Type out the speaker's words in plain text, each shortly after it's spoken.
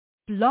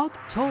Blog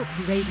Talk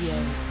Radio.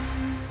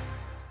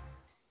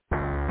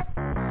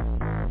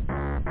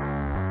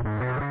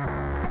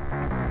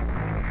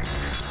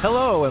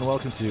 Hello and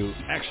welcome to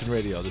Action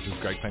Radio. This is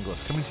Greg Penglis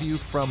coming to you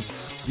from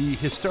the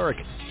historic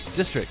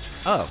district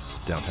of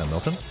downtown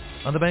Milton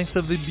on the banks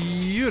of the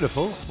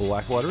beautiful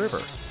Blackwater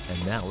River.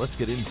 And now let's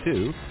get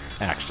into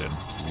Action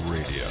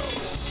Radio.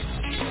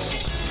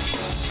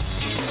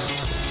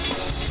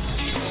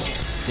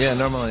 Yeah,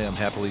 normally I'm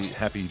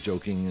happy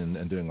joking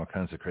and doing all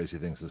kinds of crazy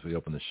things as we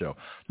open the show.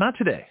 Not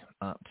today.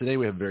 Today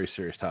we have a very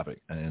serious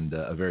topic and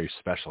a very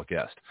special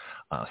guest,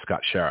 Scott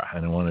Schara.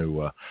 And I want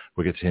to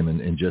we'll get to him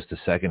in just a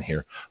second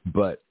here.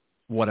 But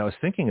what I was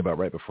thinking about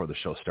right before the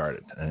show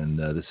started, and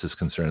this is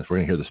concerned, we're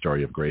going to hear the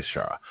story of Grace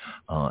Schara.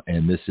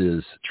 And this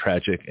is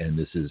tragic, and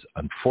this is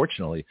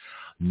unfortunately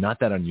not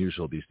that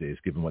unusual these days,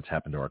 given what's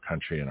happened to our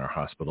country and our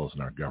hospitals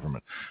and our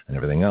government and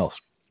everything else.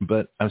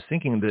 But I was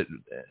thinking that,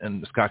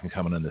 and Scott can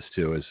comment on this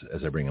too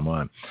as I bring him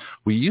on,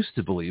 we used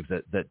to believe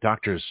that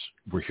doctors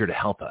were here to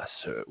help us.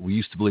 We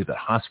used to believe that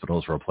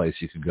hospitals were a place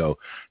you could go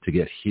to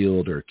get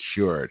healed or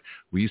cured.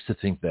 We used to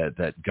think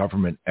that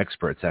government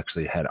experts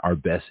actually had our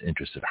best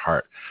interest at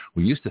heart.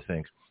 We used to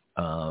think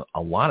a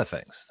lot of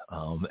things,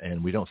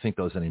 and we don't think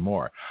those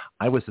anymore.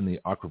 I was in the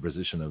awkward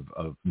position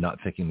of not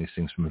thinking these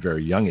things from a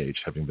very young age,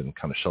 having been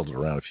kind of sheltered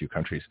around a few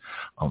countries,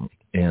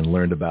 and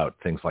learned about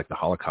things like the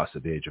Holocaust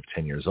at the age of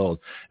 10 years old,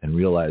 and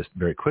realized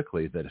very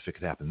quickly that if it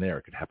could happen there,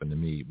 it could happen to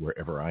me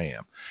wherever I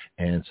am.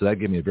 And so that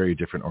gave me a very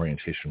different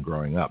orientation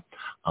growing up.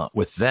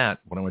 With that,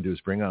 what I want to do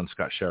is bring on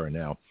Scott Schara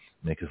now,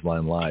 make his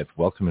line live.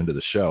 Welcome into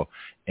the show.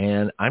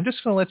 And I'm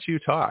just going to let you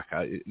talk.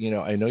 I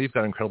know you've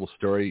got an incredible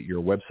story.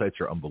 Your websites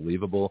are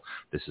unbelievable.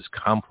 This is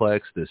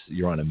complex.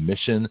 You're on a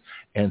mission.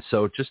 And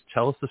so just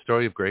tell us the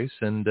story of Grace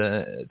and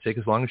take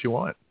as long as you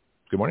want.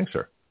 Good morning,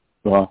 sir.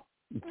 Well,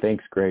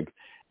 thanks, Greg.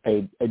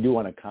 I do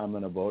want to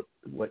comment about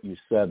what you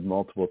said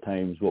multiple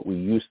times, what we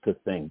used to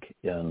think.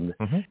 And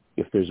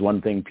if there's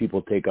one thing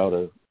people take out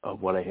of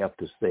what I have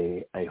to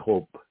say, I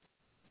hope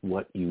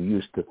what you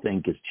used to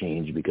think has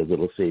changed, because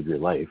it'll save your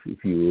life.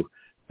 If you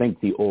think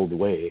the old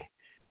way,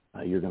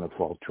 you're going to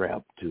fall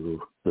trap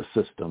to the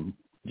system,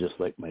 just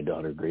like my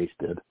daughter Grace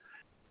did.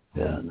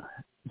 And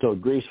so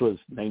Grace was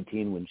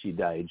 19 when she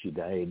died.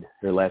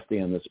 Her last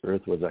day on this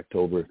earth was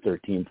October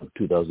 13th of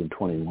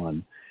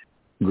 2021.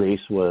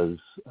 Grace was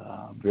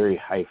very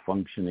high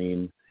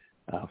functioning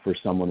for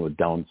someone with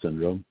Down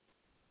syndrome.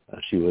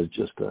 She was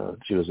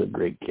a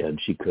great kid.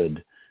 She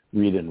could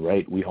read and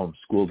write. We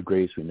homeschooled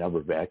Grace. We never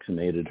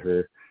vaccinated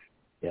her.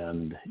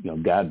 And,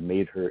 God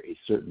made her a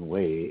certain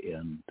way,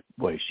 and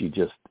boy, she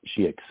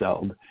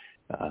excelled.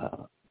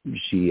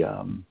 She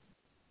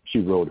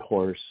rode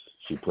horse.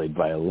 She played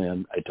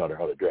violin. I taught her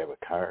how to drive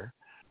a car.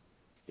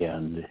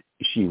 And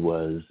she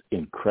was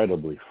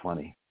incredibly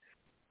funny.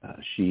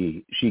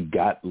 She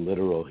got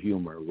literal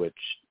humor, which,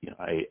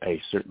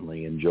 I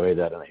certainly enjoy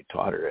that, and I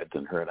taught her it,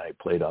 and her and I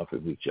played off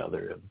of each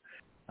other. And,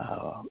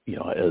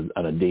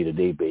 on a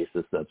day-to-day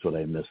basis, that's what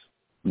I miss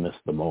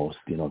the most.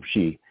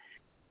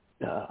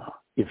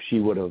 If she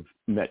would have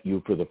met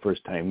you for the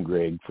first time,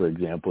 Greg, for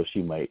example,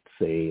 she might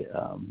say,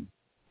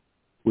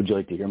 would you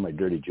like to hear my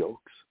dirty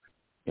jokes?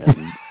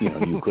 And,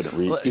 you couldn't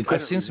read.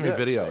 I've seen some of your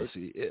videos.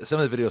 Right? Some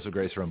of the videos of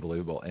Grace are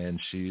unbelievable. And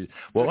I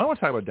want to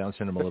talk about Down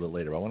syndrome a little bit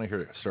later. I want to hear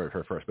the story of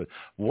her first. But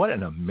what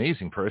an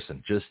amazing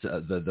person. Just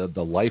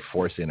the life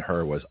force in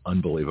her was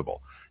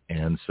unbelievable.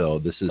 And so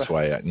this is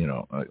why, I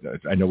know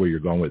where you're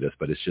going with this,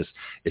 but it's just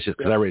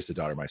because I raised a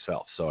daughter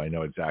myself, so I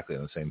know exactly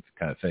the same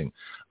kind of thing.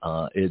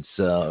 It's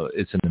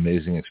an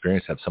amazing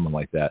experience to have someone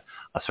like that,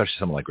 especially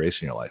someone like Grace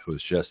in your life,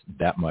 who's just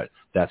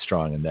that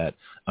strong and that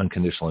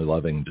unconditionally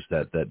loving, just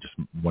that just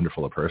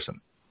wonderful a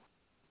person.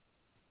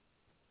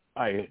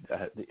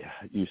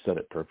 You said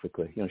it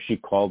perfectly. She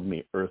called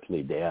me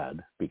earthly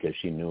dad because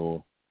she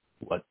knew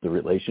what the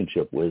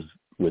relationship was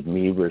with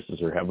me versus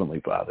her heavenly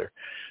Father.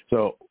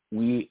 So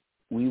we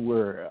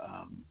were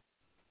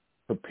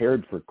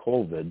prepared for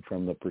COVID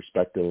from the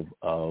perspective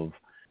of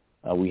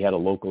we had a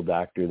local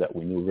doctor that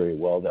we knew very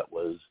well that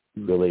was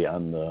really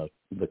on the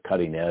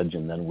cutting edge,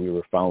 and then we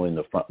were following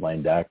the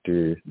frontline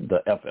doctor,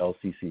 the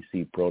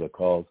FLCCC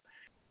protocols.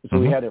 So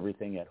we had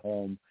everything at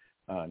home.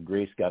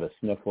 Grace got a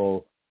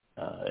sniffle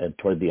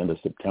toward the end of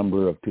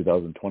September of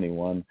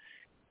 2021.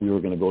 We were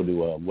going to go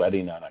to a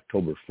wedding on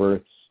October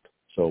 1st.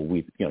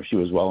 So she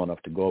was well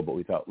enough to go, but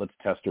we thought, let's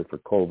test her for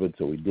COVID.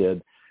 So we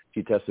did.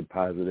 She tested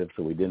positive,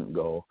 so we didn't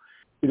go.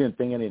 We didn't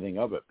think anything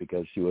of it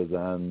because she was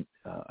on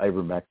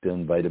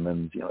ivermectin,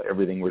 vitamins,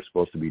 everything we're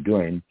supposed to be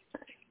doing.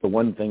 The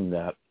one thing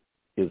that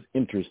is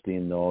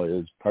interesting, though,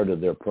 is part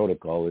of their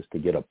protocol is to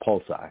get a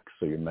pulse ox.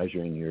 So you're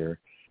measuring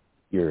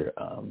your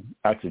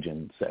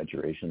oxygen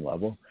saturation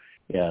level.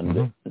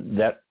 And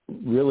that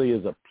really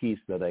is a piece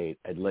that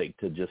I'd like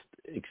to just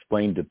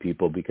explain to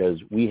people, because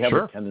we have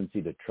a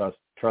tendency to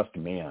trust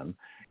man.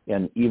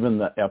 And even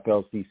the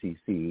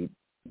FLCCC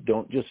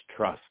don't just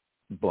trust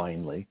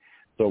blindly.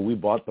 So we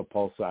bought the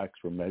pulse ox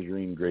for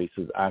measuring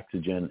Grace's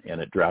oxygen,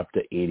 and it dropped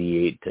to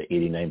 88 to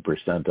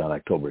 89% on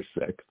October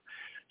 6th.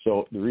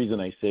 So the reason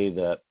I say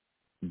that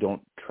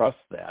don't trust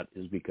that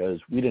is because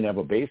we didn't have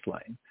a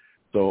baseline.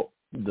 So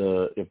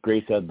if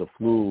Grace had the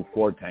flu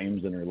 4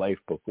 times in her life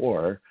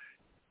before,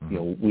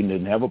 we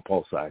didn't have a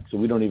pulse ox, so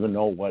we don't even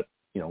know what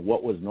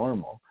was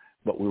normal.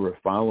 But we were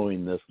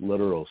following this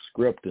literal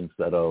script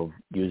instead of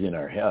using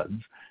our heads.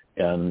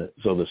 And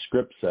so the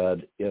script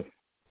said, if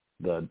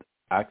the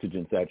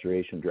oxygen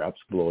saturation drops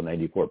below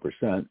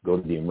 94%, go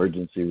to the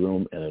emergency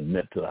room and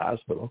admit to the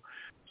hospital.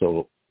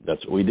 So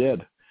that's what we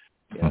did.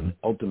 And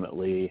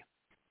ultimately,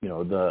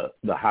 the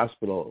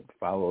hospital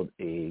followed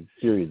a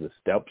series of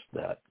steps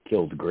that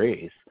killed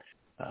Grace.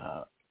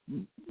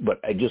 But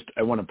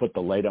I want to put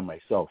the light on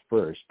myself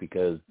first,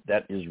 because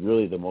that is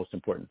really the most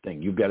important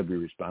thing. You've got to be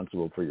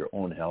responsible for your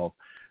own health.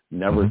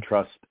 Never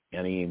trust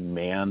any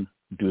man.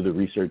 Do the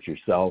research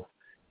yourself,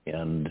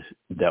 and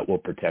that will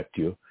protect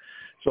you.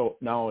 So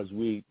now as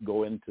we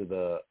go into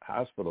the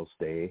hospital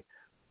stay,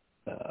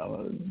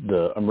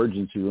 the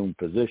emergency room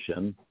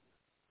physician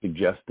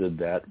suggested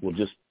that we'll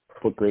just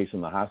put Grace in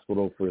the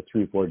hospital for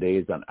 3-4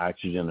 days on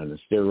oxygen and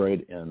a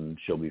steroid, and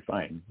she'll be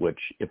fine, which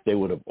if they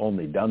would have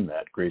only done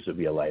that, Grace would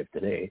be alive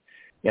today.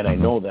 And I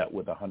know that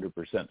with 100%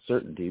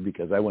 certainty,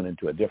 because I went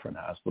into a different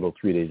hospital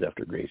 3 days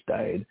after Grace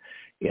died,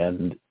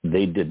 and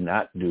they did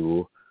not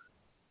do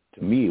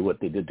to me what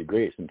they did to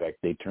Grace. In fact,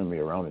 they turned me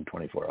around in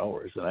 24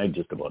 hours, and I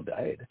just about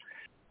died.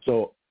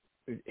 So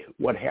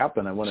what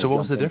happened, I want to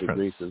jump into the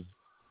difference? Grace's.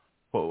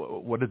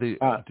 Well, what did they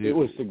do? It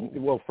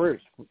was,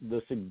 first,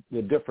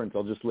 the difference,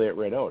 I'll just lay it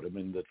right out. I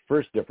mean, the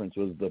first difference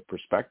was the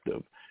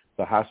perspective.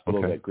 The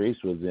hospital that Grace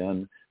was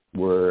in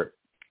were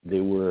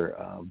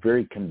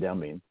very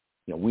condemning.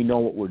 We know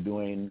what we're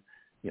doing.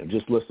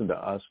 Just listen to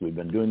us. We've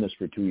been doing this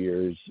for 2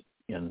 years.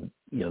 And,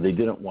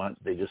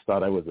 they just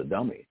thought I was a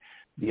dummy.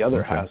 The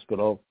other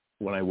hospital,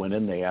 when I went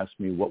in, they asked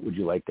me, what would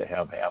you like to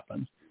have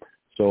happen?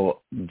 So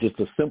just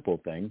a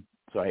simple thing.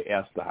 So I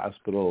asked the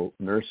hospital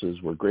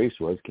nurses where Grace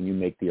was, can you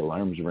make the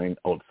alarms ring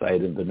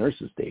outside in the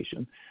nurses'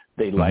 station?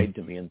 They lied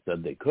to me and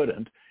said they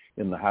couldn't.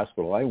 In the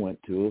hospital I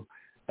went to,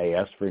 I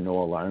asked for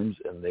no alarms,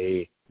 and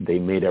they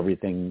made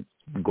everything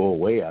go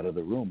away out of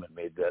the room and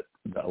made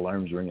the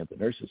alarms ring at the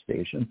nurses'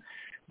 station.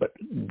 But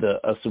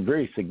a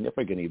very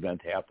significant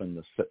event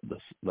happened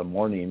the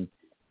morning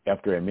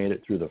after I made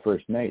it through the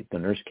first night. The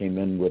nurse came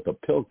in with a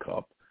pill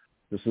cup.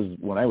 This is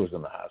when I was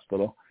in the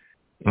hospital.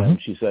 And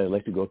she said, I'd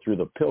like to go through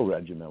the pill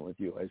regimen with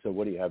you. I said,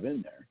 what do you have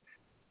in there?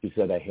 She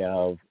said, I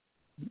have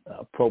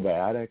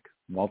probiotic,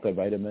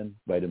 multivitamin,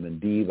 vitamin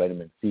D,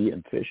 vitamin C,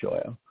 and fish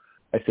oil.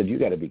 I said, you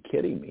got to be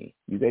kidding me.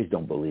 You guys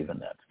don't believe in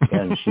that.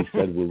 And she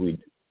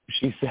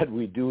said,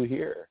 we do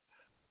here.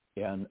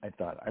 And I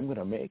thought, I'm going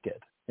to make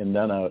it. And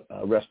then a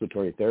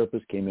respiratory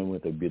therapist came in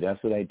with a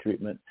budesonide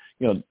treatment.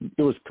 It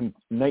was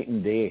night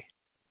and day,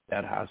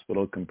 that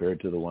hospital, compared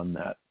to the one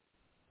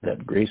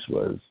that Grace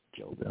was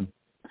killed in.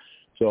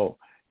 So,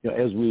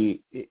 as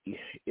we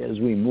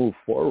move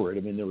forward,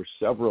 I mean, there were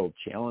several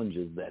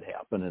challenges that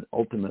happened, and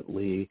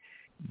ultimately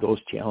those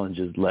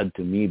challenges led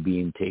to me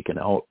being taken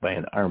out by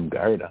an armed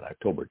guard on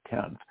October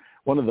 10th.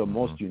 One of the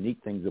most unique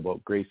things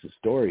about Grace's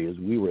story is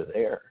we were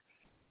there.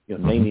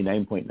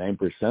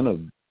 99.9%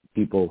 of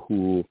people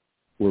who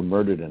were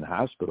murdered in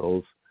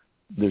hospitals,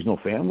 there's no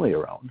family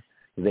around.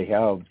 They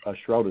have a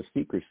shroud of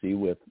secrecy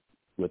with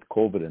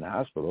COVID in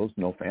hospitals,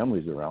 no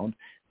families around.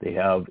 They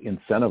have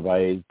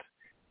incentivized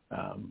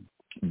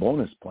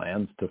bonus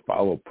plans to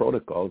follow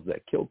protocols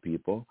that kill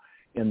people,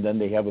 and then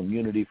they have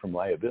immunity from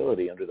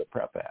liability under the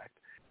PrEP Act.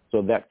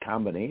 So that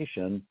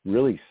combination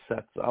really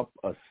sets up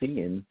a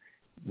scene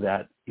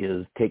that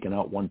is taking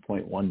out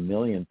 1.1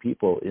 million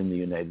people in the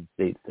United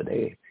States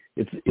today.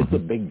 It's a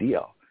big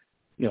deal.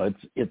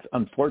 It's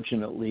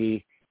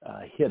unfortunately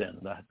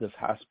hidden. This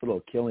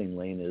hospital killing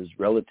lane is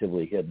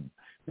relatively hidden.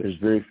 There's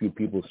very few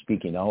people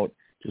speaking out.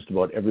 Just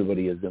about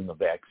everybody is in the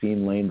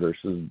vaccine lane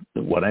versus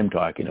what I'm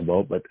talking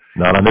about, but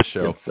not on this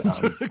show.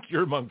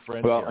 You're among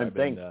friends. Well,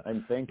 here.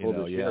 I'm thankful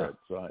to share it.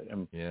 So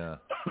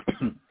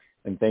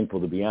I'm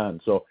thankful to be on.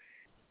 So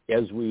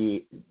as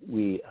we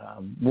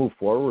move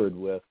forward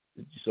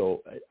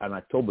on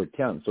October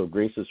 10th, so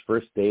Grace's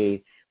first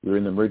day, we were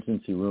in the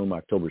emergency room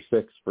October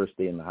 6th, first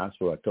day in the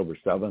hospital October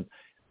 7th.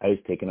 I was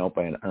taken out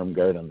by an armed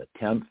guard on the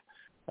 10th.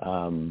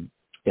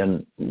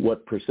 And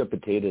what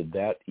precipitated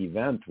that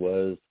event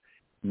was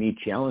me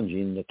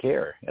challenging the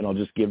care. And I'll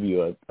just give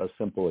you a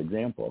simple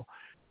example.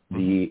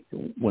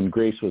 When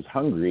Grace was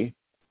hungry,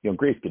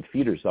 Grace could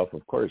feed herself,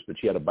 of course, but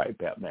she had a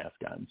BiPAP mask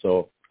on.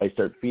 So I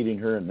start feeding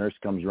her, and nurse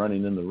comes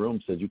running in the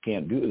room, says, you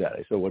can't do that.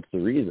 I said, what's the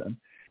reason?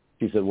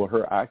 She said, well,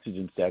 her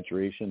oxygen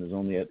saturation is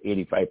only at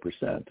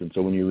 85%. And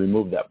so when you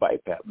remove that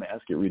BiPAP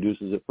mask, it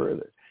reduces it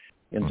further.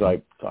 And so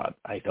I thought,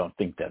 I don't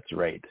think that's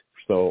right.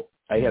 So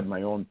I had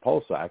my own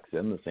pulse ox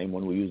in, the same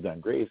one we used on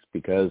Grace,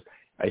 because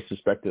I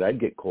suspected I'd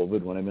get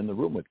COVID when I'm in the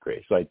room with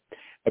Grace. So I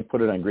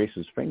put it on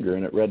Grace's finger,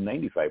 and it read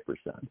 95%.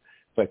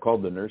 So I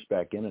called the nurse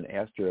back in and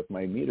asked her if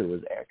my meter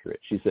was accurate.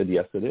 She said,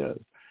 yes, it is.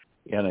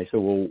 And I said,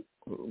 well,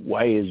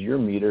 why is your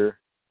meter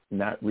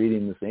not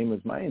reading the same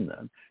as mine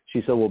then?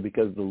 She said, well,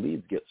 because the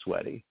leads get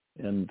sweaty.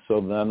 And so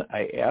then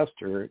I asked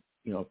her,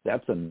 if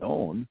that's a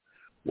known,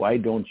 why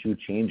don't you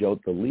change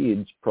out the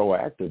leads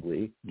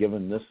proactively,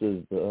 given this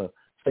is the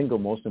single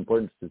most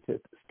important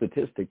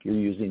statistic you're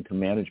using to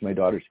manage my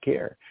daughter's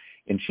care?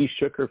 And she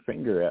shook her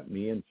finger at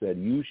me and said,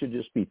 you should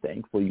just be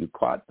thankful you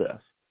caught this.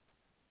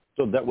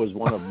 So that was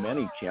one of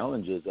many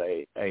challenges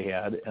I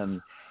had.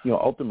 And,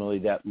 ultimately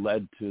that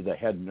led to the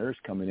head nurse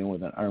coming in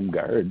with an armed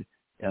guard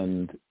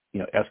and,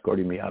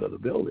 escorting me out of the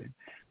building.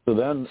 So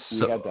then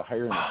we had to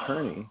hire an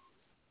attorney.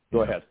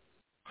 Go ahead.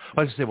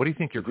 I was just say, what do you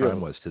think your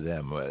crime was to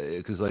them?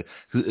 Because,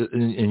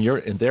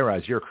 in their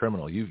eyes, you're a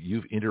criminal.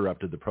 You've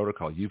interrupted the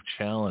protocol. You've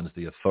challenged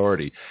the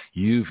authority.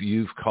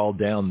 You've called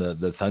down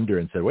the thunder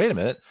and said, wait a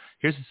minute,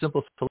 here's a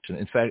simple solution.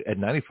 In fact, at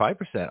 95%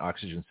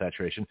 oxygen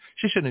saturation,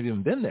 she shouldn't have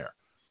even been there.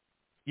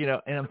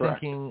 And I'm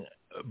Correct. thinking,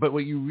 but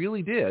what you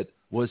really did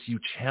was you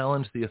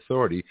challenged the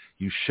authority.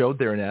 You showed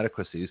their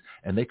inadequacies,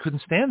 and they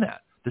couldn't stand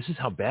that. This is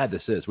how bad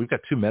this is. We've got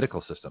two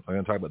medical systems. I'm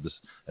going to talk about this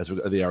as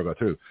the hour go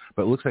through.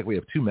 But it looks like we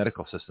have two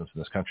medical systems in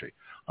this country.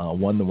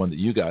 One, the one that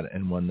you got,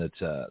 and one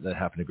that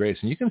happened to Grace.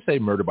 And you can say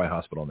murder by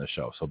hospital on this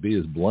show, so be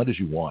as blunt as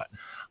you want,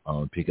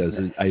 because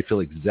I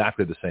feel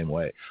exactly the same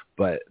way.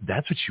 But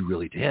that's what you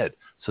really did.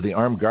 So the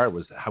armed guard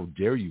was, how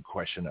dare you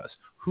question us?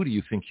 Who do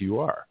you think you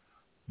are?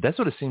 That's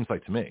what it seems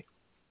like to me.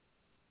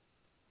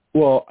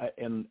 Well,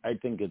 and I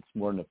think it's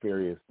more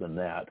nefarious than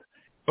that.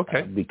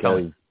 Okay.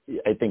 Because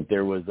I think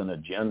there was an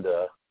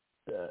agenda,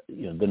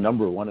 the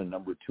number one and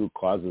number two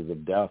causes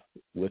of death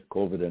with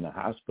COVID in a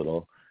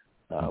hospital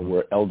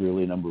were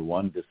elderly, number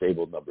one,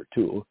 disabled, number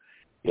two.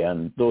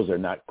 And those are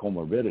not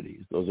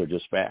comorbidities. Those are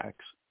just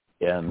facts.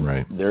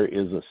 And there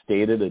is a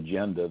stated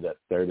agenda that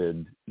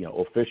started,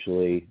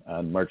 officially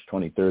on March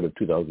 23rd of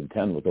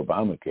 2010 with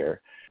Obamacare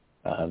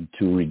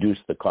to reduce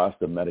the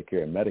cost of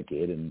Medicare and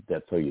Medicaid, and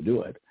that's how you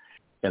do it.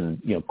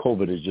 And,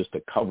 COVID is just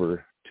a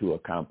cover to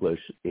accomplish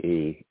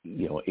a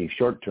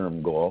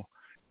short-term goal,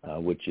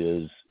 which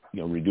is,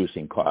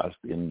 reducing cost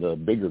in the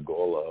bigger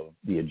goal of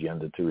the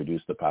agenda to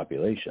reduce the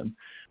population.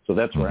 So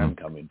that's where I'm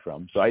coming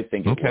from. So I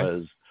think it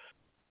was,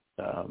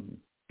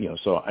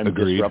 so I'm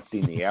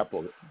disrupting the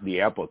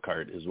apple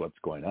cart is what's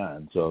going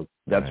on. So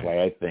that's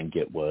why I think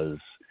it was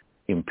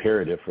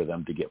imperative for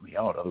them to get me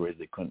out. Otherwise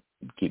they couldn't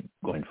keep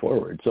going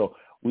forward. So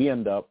we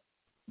end up,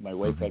 my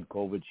wife had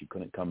COVID. She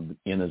couldn't come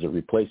in as a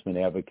replacement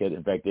advocate.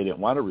 In fact, they didn't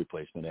want a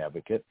replacement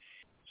advocate.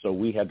 So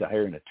we had to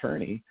hire an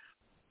attorney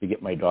to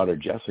get my daughter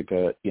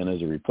Jessica in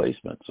as a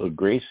replacement. So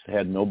Grace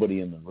had nobody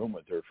in the room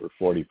with her for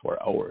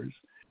 44 hours.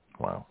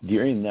 Wow.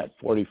 During that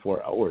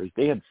 44 hours,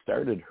 they had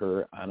started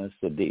her on a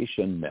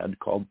sedation med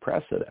called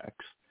Precedex.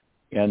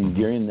 And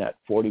during that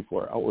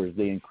 44 hours,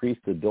 they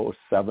increased the dose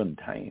 7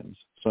 times.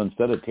 So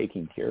instead of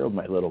taking care of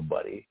my little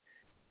buddy,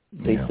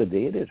 they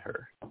sedated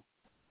her.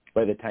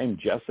 By the time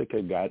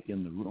Jessica got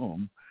in the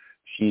room,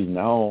 she's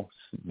now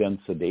been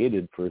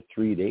sedated for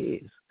 3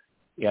 days.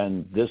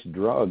 And this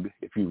drug,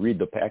 if you read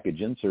the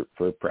package insert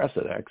for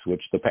Precedex,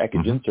 which the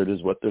package insert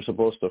is what they're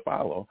supposed to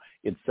follow,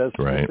 it says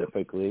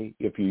specifically,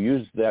 if you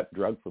use that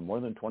drug for more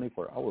than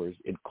 24 hours,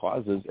 it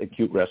causes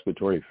acute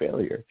respiratory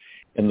failure.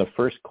 And the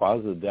first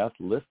cause of death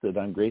listed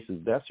on Grace's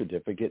death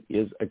certificate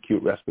is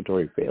acute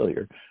respiratory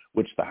failure,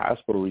 which the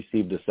hospital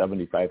received a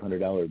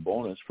 $7,500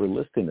 bonus for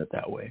listing it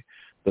that way.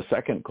 The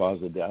second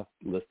cause of death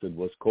listed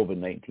was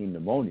COVID-19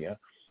 pneumonia,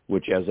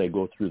 which as I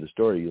go through the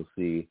story, you'll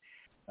see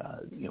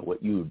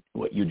what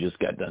you just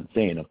got done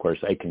saying. Of course,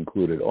 I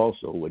concluded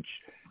also, which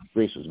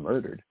Grace was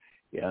murdered.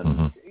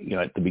 And,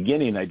 at the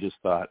beginning, I just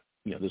thought,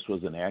 this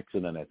was an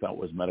accident. I thought it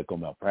was medical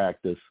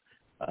malpractice.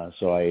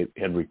 So I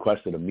had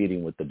requested a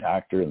meeting with the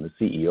doctor and the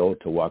CEO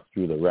to walk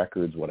through the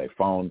records, what I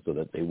found, so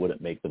that they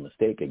wouldn't make the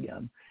mistake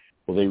again.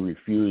 Well, they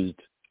refused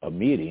a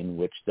meeting,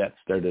 which that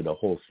started a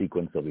whole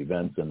sequence of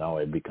events, and now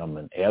I've become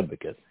an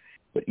advocate.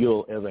 But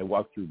as I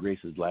walk through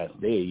Grace's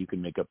last day, you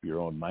can make up your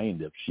own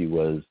mind if it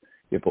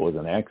was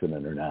an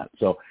accident or not.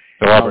 So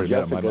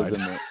Jessica's in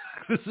the...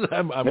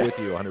 I'm with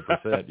you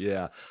 100%.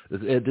 Yeah,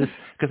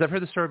 because I've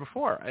heard the story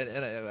before,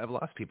 and I've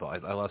lost people.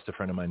 I lost a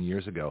friend of mine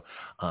years ago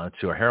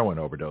to a heroin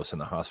overdose in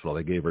the hospital.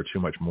 They gave her too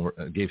much more.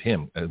 Gave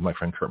him, my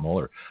friend Kurt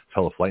Moeller,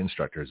 fellow flight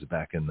instructors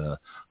back in the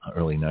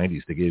early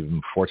 '90s. They gave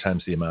him 4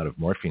 times the amount of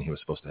morphine he was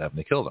supposed to have, and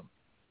they killed him.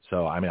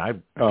 So I mean, I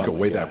go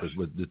way back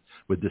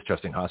with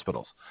distrusting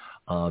hospitals.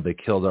 They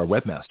killed our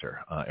webmaster,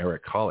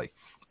 Eric Colley,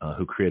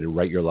 who created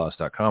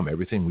WriteYourLaws.com.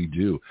 Everything we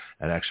do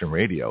at Action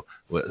Radio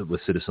with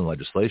citizen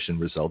legislation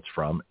results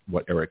from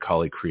what Eric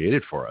Colley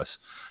created for us,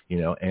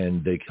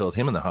 and they killed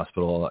him in the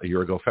hospital a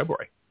year ago,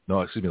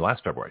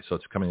 last February. So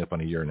it's coming up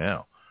on a year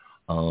now.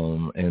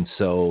 And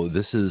so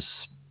this is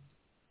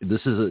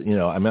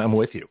I'm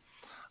with you.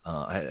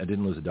 I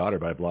didn't lose a daughter,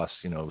 but I've lost,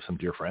 some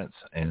dear friends.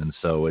 And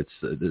so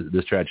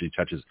this tragedy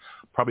touches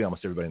probably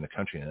almost everybody in the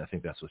country. And I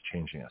think that's what's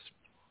changing us.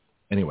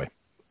 Anyway,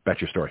 back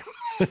to your story.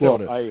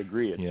 Well, I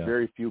agree. It's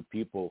very few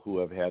people who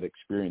have had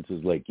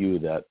experiences like you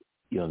that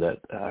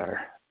are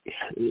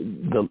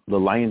the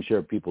lion's share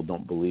of people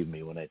don't believe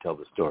me when I tell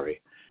the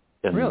story,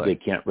 and they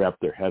can't wrap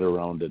their head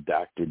around a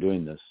doctor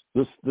doing this.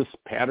 This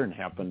pattern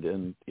happened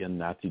in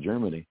Nazi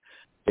Germany.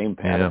 Same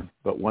pattern. Yeah.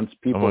 But once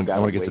people got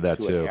awake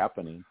to it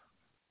happening,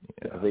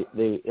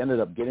 they ended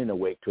up getting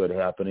awake to it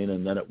happening,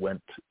 and then it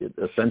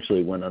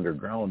essentially went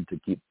underground to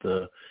keep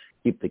the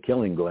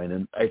killing going.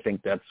 And I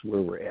think that's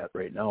where we're at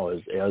right now,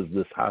 is as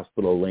this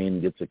hospital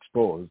lane gets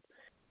exposed,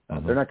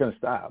 they're not going to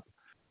stop.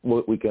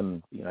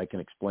 I can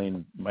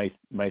explain my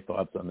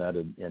thoughts on that,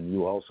 and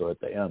you also at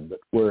the end.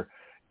 But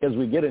as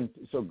we get in,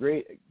 so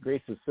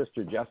Grace's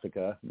sister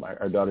Jessica,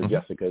 our daughter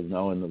Jessica, is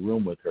now in the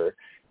room with her.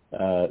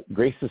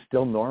 Grace is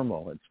still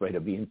normal in spite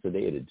of being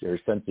sedated. Her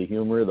sense of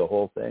humor, the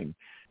whole thing.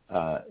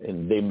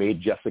 And they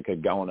made Jessica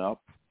gown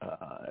up.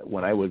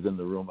 When I was in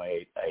the room,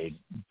 I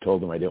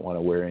told them I didn't want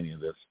to wear any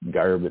of this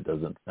garb. It's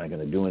not going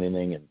to do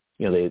anything. And,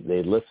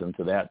 they listened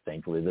to that,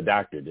 thankfully. The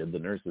doctor did. The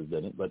nurses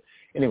didn't. But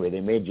anyway,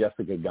 they made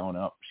Jessica gown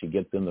up. She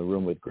gets in the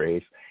room with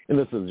Grace. And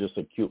this is just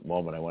a cute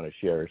moment I want to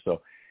share. So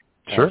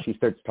she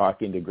starts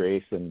talking to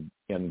Grace, and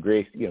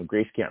Grace,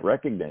 Grace can't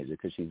recognize her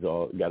because she's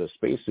all got a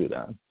spacesuit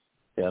on.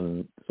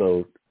 And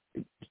so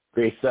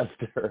Grace says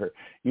to her,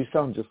 "You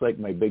sound just like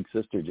my big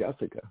sister,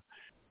 Jessica."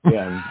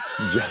 And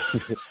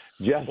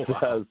Jess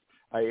says,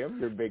 "I am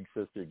your big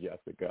sister,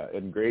 Jessica."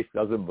 And Grace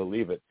doesn't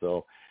believe it.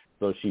 So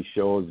she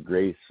shows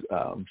Grace,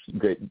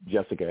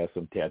 Jessica has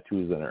some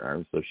tattoos on her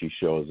arms. So she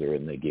shows her,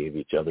 and they gave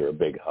each other a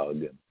big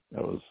hug.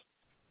 And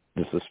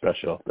that's a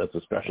special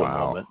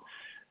moment.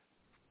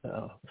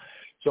 The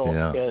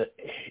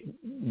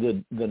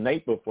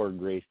night before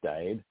Grace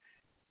died,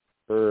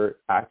 her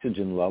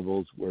oxygen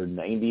levels were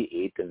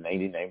 98 to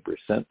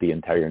 99% the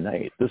entire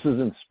night. This is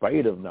in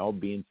spite of now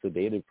being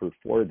sedated for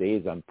 4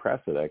 days on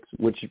Precedex,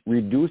 which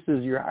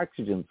reduces your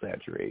oxygen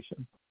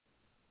saturation.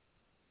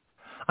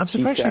 I'm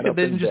surprised they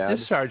didn't just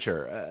discharge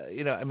her.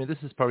 This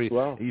is probably,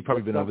 you've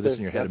probably been over this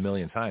in your head a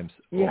million times.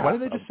 Yeah, why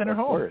did they just send her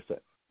home? Course.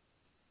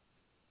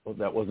 Well,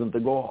 that wasn't the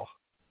goal.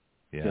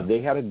 Yeah.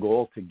 They had a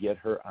goal to get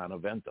her on a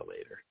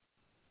ventilator.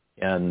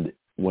 And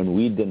when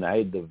we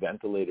denied the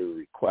ventilator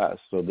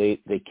request, so they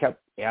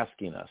kept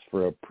asking us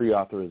for a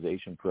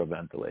pre-authorization for a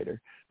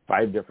ventilator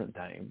 5 different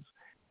times.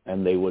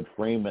 And they would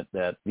frame it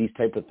that these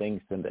type of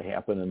things tend to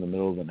happen in the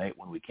middle of the night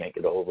when we can't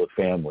get hold of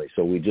the family.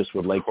 So we just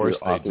would like your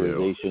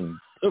authorization.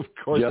 Of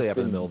course they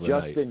happen in the middle of the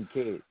night. Just in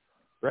case.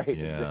 Right,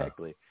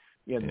 exactly.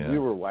 And we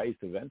were wise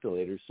to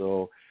ventilators.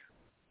 So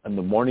on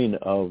the morning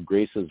of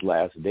Grace's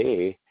last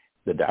day,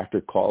 the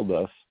doctor called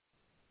us,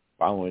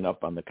 following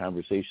up on the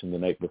conversation the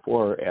night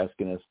before,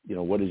 asking us,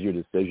 what is your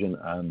decision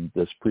on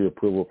this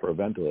pre-approval for a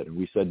ventilator?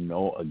 We said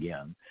no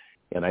again.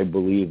 And I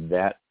believe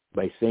that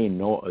by saying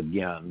no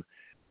again,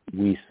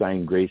 we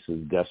signed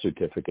Grace's death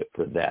certificate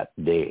for that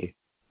day.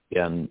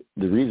 And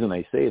the reason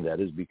I say that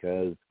is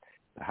because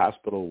the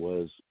hospital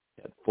was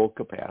at full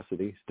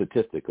capacity.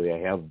 Statistically, I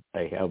have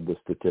the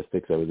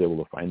statistics. I was able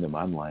to find them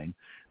online.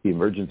 The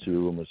emergency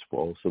room was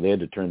full, so they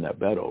had to turn that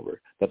bed over.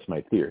 That's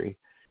my theory.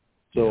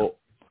 So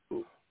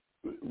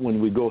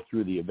when we go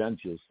through the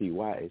events, you'll see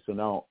why. So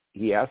now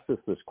he asked us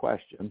this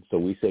question, so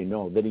we say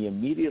no. Then he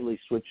immediately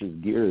switches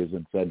gears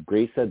and said,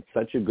 Grace had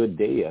such a good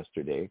day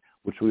yesterday,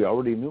 which we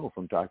already knew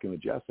from talking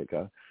with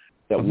Jessica,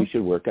 that we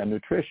should work on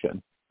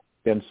nutrition.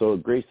 And so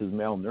Grace is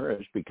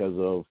malnourished because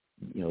of,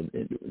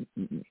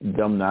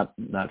 them not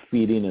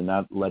feeding and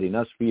not letting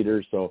us feed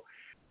her. So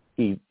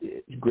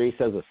Grace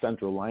has a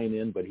central line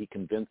in, but he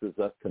convinces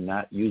us to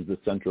not use the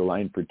central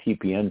line for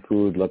TPN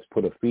food. Let's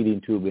put a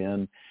feeding tube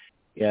in.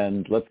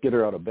 And let's get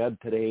her out of bed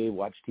today,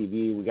 watch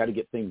TV. We got to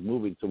get things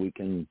moving so we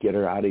can get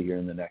her out of here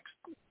in the next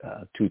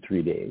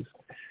 2-3 days.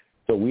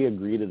 So we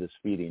agree to this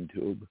feeding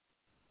tube.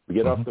 We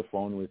get off the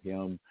phone with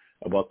him.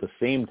 About the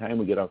same time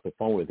we get off the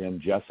phone with him,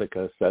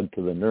 Jessica said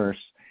to the nurse,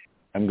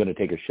 "I'm going to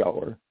take a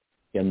shower."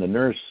 And the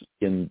nurse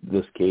in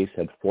this case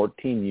had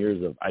 14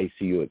 years of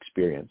ICU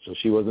experience. So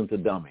she wasn't a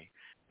dummy.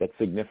 That's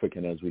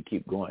significant as we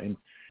keep going.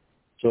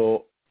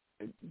 So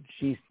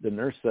the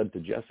nurse said to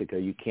Jessica,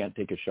 "You can't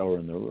take a shower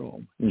in the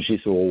room." And she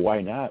said, "Well,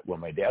 why not?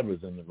 When my dad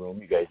was in the room,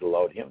 you guys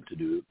allowed him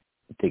to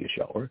take a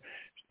shower."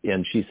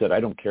 And she said, "I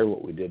don't care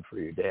what we did for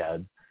your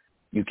dad.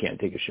 You can't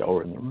take a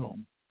shower in the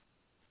room."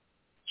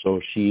 So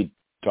she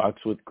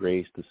talks with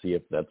Grace to see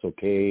if that's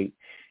okay.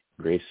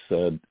 Grace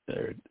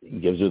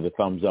gives her the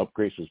thumbs up.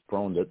 Grace was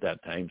prone at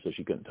that time, so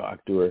she couldn't talk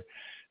to her.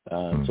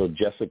 So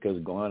Jessica's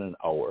gone an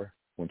hour.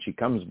 When she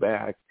comes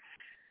back,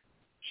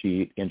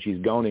 she's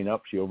gowning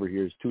up. She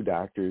overhears 2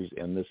 doctors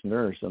and this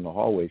nurse in the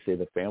hallway say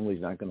the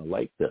family's not going to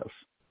like this.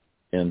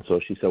 And so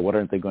she said, "What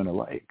aren't they going to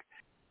like?"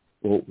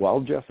 Well,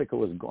 while Jessica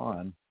was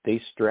gone, they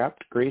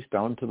strapped Grace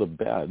down to the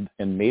bed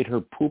and made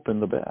her poop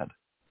in the bed.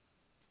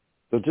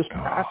 So just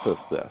process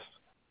this.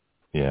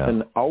 Yeah.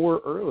 An hour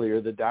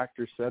earlier, the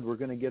doctor said, "We're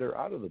going to get her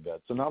out of the bed."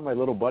 So now my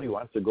little buddy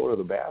wants to go to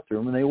the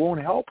bathroom, and they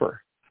won't help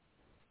her.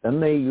 Then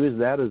they use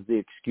that as the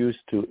excuse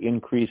to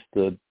increase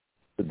the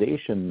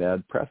sedation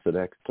med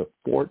Precedex to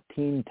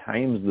 14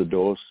 times the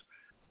dose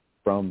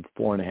from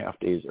 4.5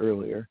 days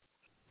earlier.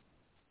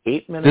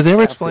 8 minutes Did they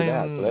ever after explain?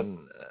 that,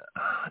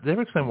 they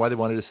ever explain why they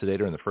wanted to sedate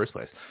her in the first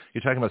place?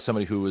 You're talking about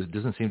somebody who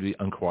doesn't seem to be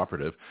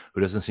uncooperative,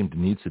 who doesn't seem to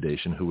need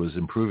sedation, who was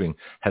improving,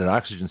 had an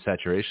oxygen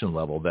saturation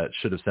level that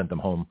should have sent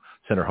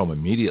her home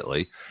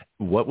immediately.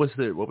 What was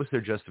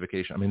their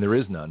justification? I mean, there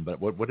is none, but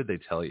what did they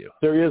tell you?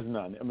 There is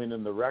none. I mean,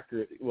 in the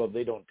record, well,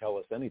 they don't tell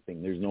us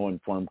anything. There's no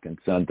informed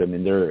consent. I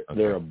mean,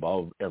 they're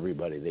above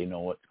everybody. They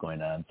know what's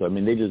going on. So I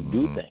mean, they just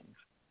do things.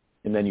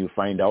 And then you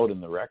find out in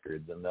the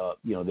records, and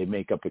they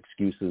make up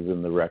excuses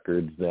in the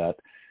records that,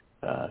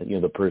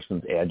 the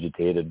person's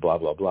agitated, blah,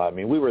 blah, blah. I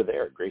mean, we were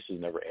there. Grace was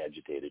never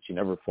agitated. She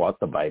never fought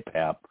the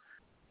BiPAP.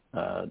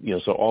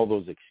 So all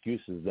those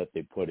excuses that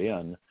they put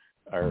in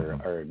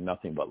are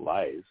nothing but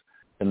lies,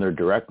 and they're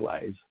direct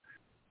lies.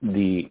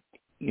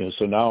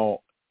 So now,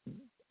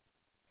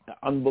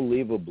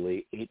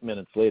 unbelievably, 8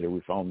 minutes later,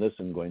 we found this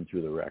in going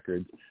through the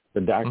records.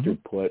 The doctor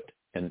put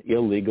an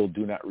illegal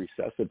do not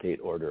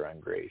resuscitate order on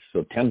Grace.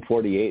 So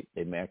 10:48,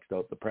 they maxed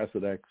out the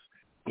Precedex.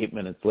 8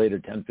 minutes later,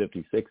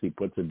 10:56, he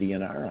puts a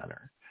DNR on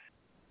her.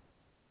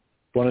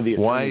 One of the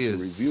attorneys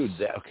who reviewed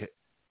that. Okay.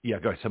 Yeah,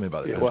 go ahead. Tell me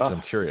about it. Well,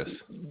 I'm curious.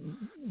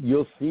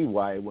 You'll see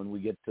why when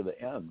we get to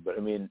the end. But,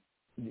 I mean,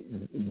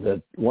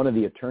 one of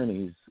the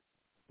attorneys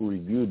who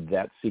reviewed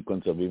that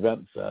sequence of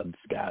events said,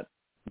 Scott,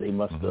 they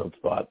must have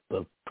thought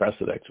the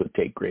Precedex would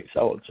take Grace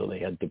out, so they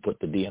had to put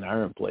the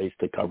DNR in place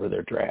to cover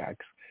their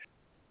tracks.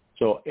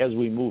 So as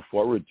we move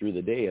forward through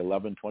the day,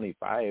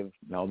 11:25,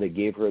 now they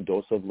gave her a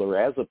dose of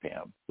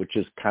lorazepam, which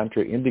is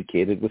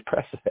contraindicated with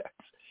Precedex.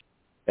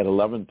 At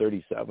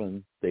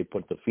 11:37, they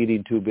put the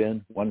feeding tube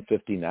in.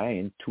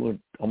 1:59,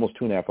 almost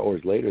 2.5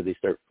 hours later, they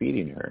start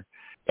feeding her.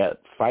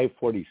 At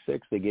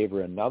 5:46, they gave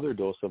her another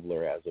dose of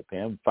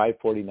lorazepam.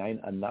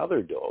 5:49,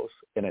 another dose.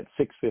 And at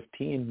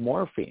 6:15,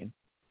 morphine.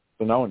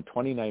 So now in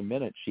 29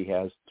 minutes, she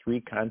has 3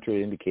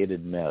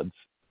 contraindicated meds,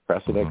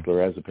 Precedex,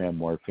 lorazepam,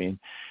 morphine.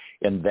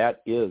 And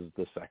that is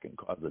the second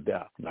cause of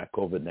death, not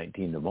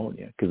COVID-19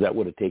 pneumonia, because that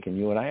would have taken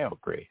you and I out,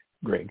 Greg.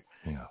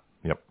 Yeah.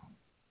 Yep.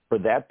 For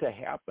that to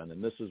happen,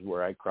 and this is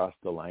where I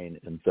crossed the line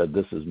and said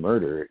this is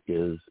murder,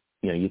 is,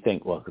 you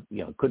think, well,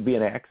 it could be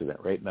an accident,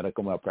 right?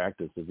 Medical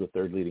malpractice is the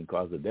third leading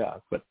cause of death.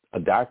 But the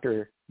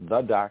doctor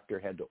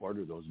had to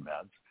order those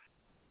meds.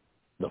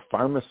 The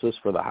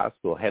pharmacist for the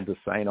hospital had to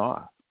sign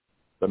off.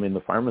 I mean,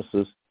 the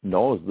pharmacist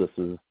knows this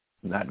is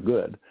not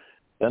good.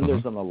 Then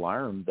there's an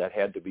alarm that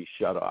had to be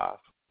shut off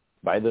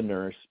by the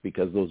nurse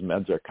because those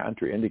meds are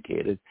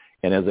contraindicated.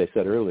 And as I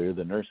said earlier,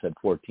 the nurse had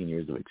 14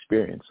 years of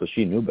experience, so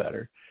she knew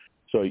better.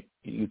 So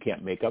you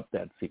can't make up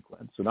that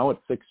sequence. So now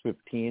at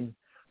 6:15,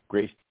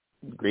 Grace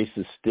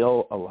is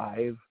still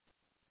alive.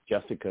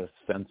 Jessica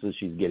senses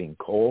she's getting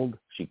cold.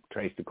 She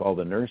tries to call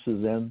the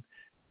nurses in.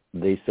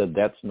 They said,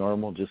 that's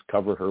normal. Just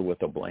cover her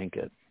with a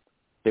blanket.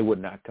 They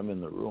would not come in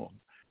the room.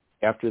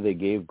 After they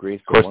gave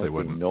Grace the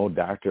morphine, no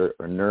doctor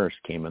or nurse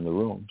came in the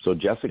room. So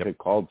Jessica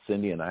called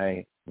Cindy and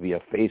I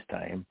via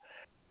FaceTime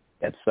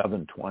at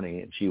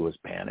 7:20, and she was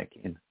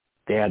panicking.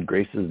 Dad,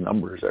 Grace's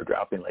numbers are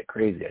dropping like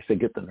crazy. I said,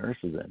 get the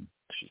nurses in.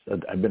 She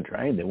said, I've been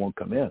trying. They won't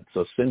come in.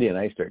 So Cindy and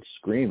I start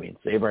screaming,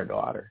 save our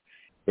daughter.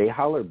 They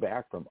holler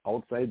back from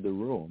outside the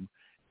room,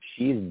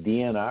 she's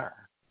DNR.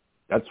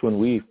 That's when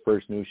we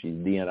first knew she's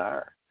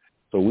DNR.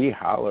 So we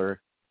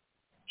holler,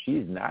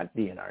 she's not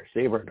DNR,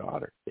 save our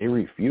daughter. They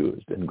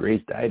refused, and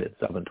Grace died at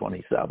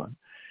 7:27.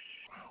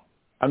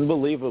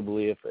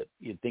 Unbelievably,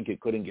 you'd think it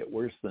couldn't get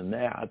worse than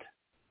that.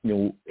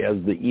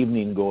 As the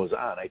evening goes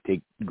on, I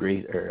take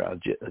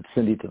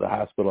Cindy to the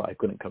hospital. I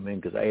couldn't come in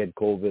because I had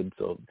COVID,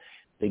 so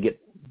they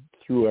get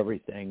through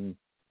everything.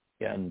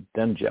 And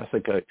then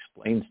Jessica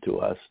explains to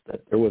us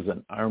that there was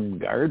an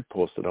armed guard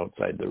posted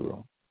outside the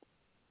room.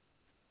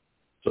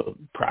 So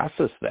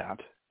process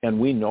that. And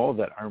we know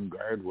that armed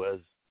guard was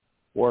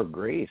for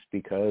Grace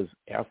because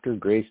after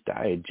Grace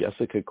died,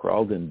 Jessica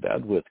crawled in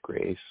bed with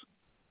Grace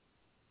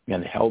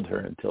and held her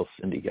until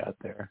Cindy got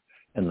there.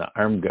 And the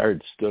armed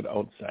guard stood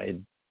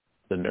outside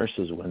the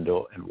nurse's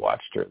window and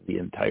watched her the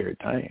entire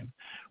time.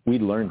 We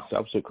learned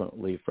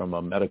subsequently from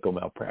a medical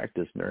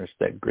malpractice nurse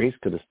that Grace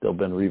could have still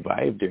been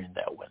revived during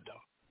that window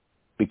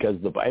because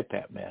the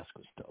BiPAP mask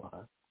was still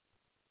on.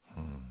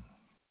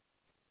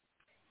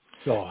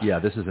 So, yeah,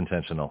 this is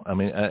intentional. I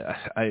mean,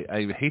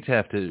 I hate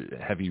to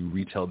have you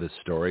retell this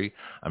story.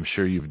 I'm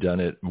sure you've done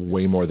it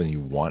way more than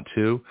you want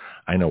to.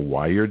 I know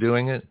why you're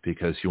doing it,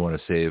 because you want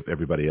to save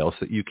everybody else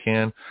that you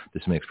can.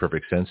 This makes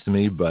perfect sense to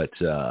me. But,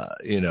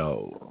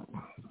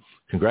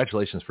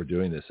 congratulations for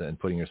doing this and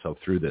putting yourself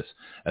through this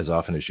as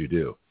often as you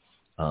do,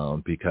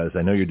 because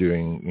I know you're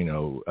doing,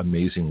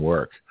 amazing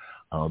work,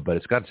 but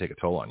it's got to take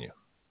a toll on you,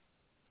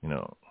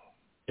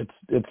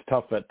 It's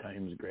tough at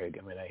times, Greg.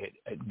 I mean,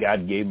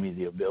 God gave me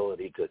the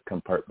ability to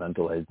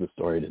compartmentalize the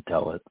story to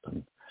tell it.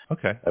 And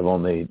okay. I've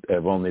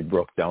only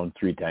broke down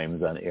 3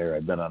 times on air.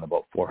 I've been on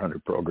about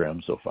 400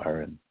 programs so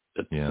far, and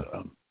it's we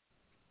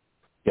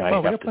I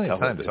have got to plenty tell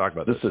of time to talk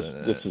about this.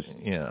 This is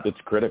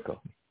it's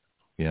critical.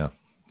 Yeah.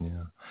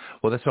 Yeah.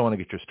 Well, that's why I want to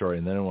get your story.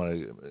 And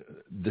then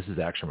this is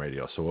Action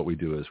Radio. So what we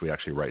do is we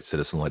actually write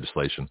citizen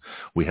legislation.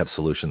 We have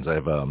solutions. I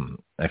have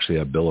actually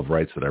a Bill of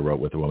Rights that I wrote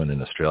with a woman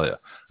in Australia,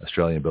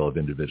 Australian Bill of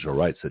Individual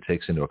Rights, that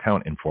takes into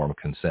account informed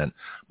consent,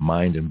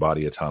 mind and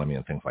body autonomy,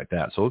 and things like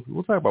that. So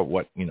we'll talk about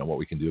what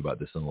we can do about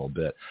this in a little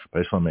bit. But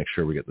I just want to make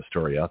sure we get the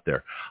story out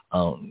there.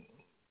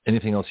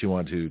 Anything else you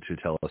want to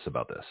tell us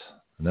about this?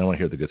 And then I want to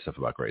hear the good stuff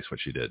about Grace, what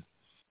she did.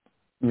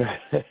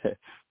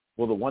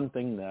 Well, the one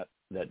thing that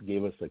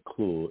gave us a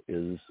clue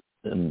is,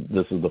 and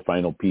this is the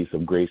final piece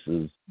of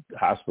Grace's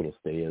hospital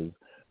stay, is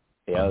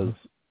as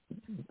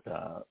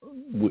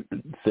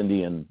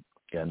Cindy and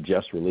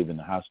Jess were leaving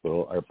the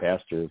hospital, our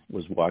pastor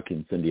was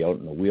walking Cindy out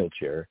in a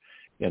wheelchair,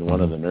 and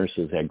one of the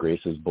nurses had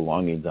Grace's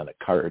belongings on a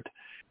cart,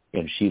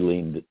 and she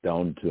leaned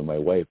down to my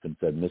wife and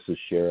said, "Mrs.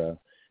 Schara,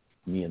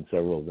 me and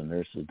several of the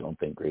nurses don't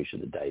think Grace should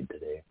have died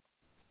today."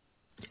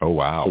 Oh,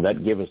 wow. So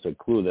that gave us a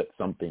clue that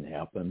something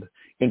happened.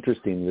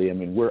 Interestingly, I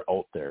mean, we're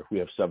out there. We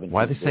have 17.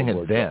 Why are they saying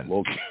it then?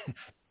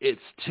 It's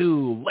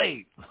too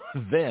late.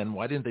 Then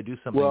why didn't they do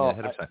something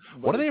ahead of time?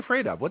 What are they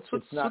afraid of? What's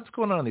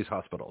going on in these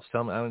hospitals?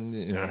 Tell me.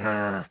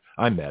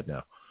 I'm mad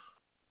now.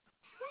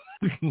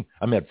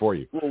 I'm mad for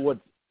you. Well,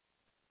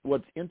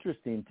 what's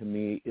interesting to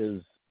me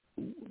is,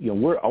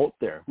 we're out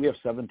there. We have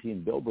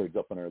 17 billboards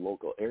up in our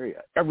local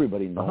area.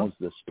 Everybody knows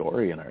this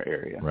story in our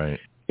area. Right.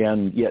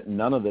 And yet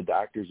none of the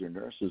doctors or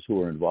nurses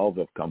who are involved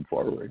have come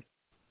forward.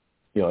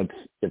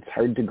 It's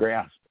hard to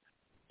grasp.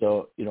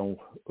 So,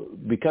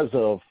 because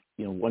of,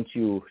 once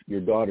your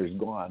daughter's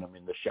gone, I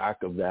mean, the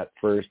shock of that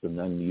first, and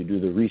then you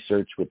do the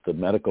research with the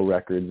medical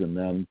records, and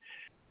then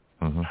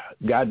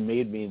God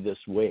made me this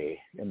way.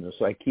 And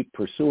so I keep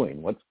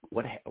pursuing.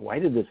 Why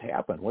did this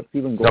happen? What's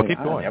even going on?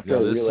 Keep going. After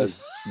I realized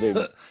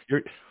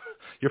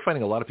you're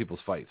fighting a lot of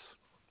people's fights.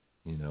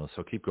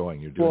 So keep going.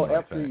 You're doing the right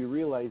after thing. you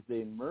realize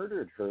they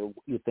murdered her,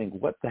 you think,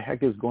 what the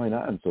heck is going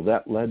on? So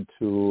that led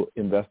to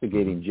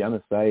investigating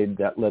genocide.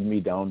 That led me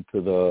down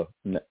to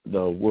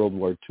the World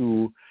War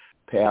II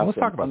path. Well, let's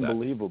talk about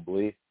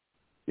unbelievably,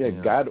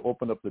 that. God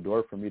opened up the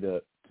door for me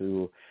to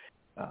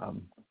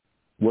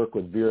work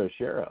with Vera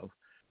Schara.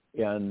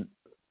 And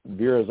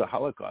Vera's a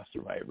Holocaust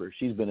survivor.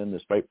 She's been in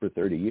this fight for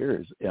 30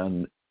 years.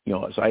 And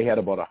so I had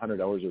about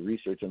 100 hours of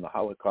research in the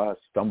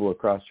Holocaust, stumbled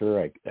across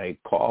her. I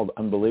called.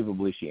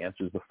 Unbelievably, she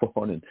answers the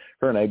phone, and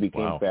her and I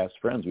became fast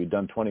friends. We've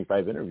done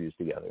 25 interviews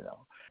together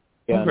now.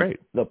 And great.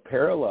 The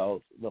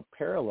parallels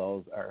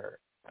are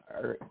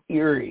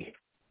eerie,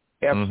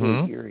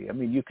 absolutely eerie. I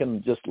mean, you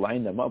can just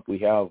line them up. We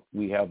have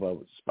a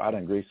spot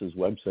on Grace's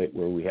website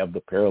where we have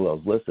the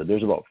parallels listed.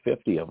 There's about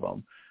 50 of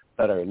them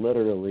that are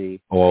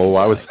literally. Oh,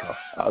 I was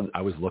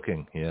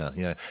looking. Yeah.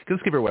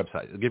 Let's give your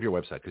website. Give your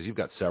website, because you've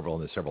got several,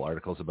 and there's several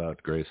articles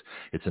about Grace.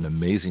 It's an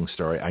amazing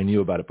story. I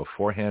knew about it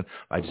beforehand.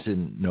 I just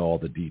didn't know all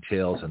the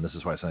details, and this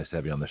is why it's nice to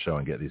have you on the show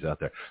and get these out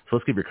there. So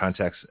let's give your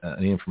contacts,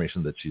 any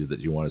information that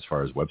you want as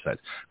far as websites,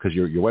 because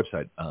your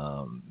website,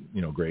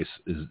 Grace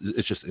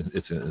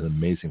it's an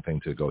amazing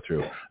thing to go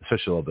through,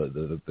 especially all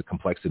the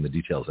complexity and the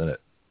details in it.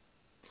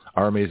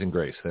 Our Amazing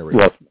Grace. There we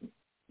go.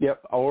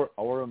 Yep,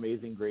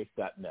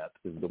 ouramazinggrace.net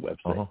is the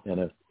website. And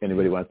if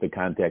anybody wants to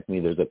contact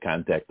me, there's a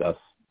contact us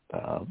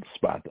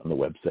spot on the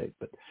website.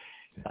 But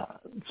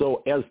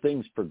so as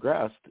things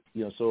progressed,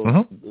 we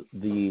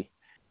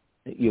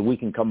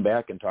can come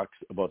back and talk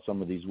about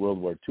some of these World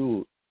War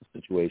II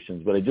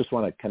situations, but I just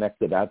want to connect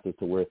the dots as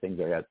to where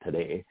things are at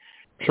today.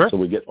 Sure. So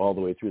we get all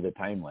the way through the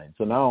timeline.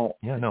 So now,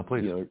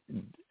 please.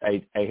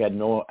 I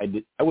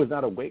was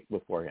not awake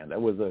beforehand. I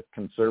was a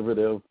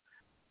conservative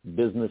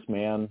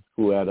businessman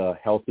who had a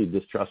healthy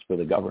distrust for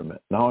the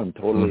government. Now I'm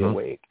totally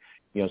awake.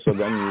 So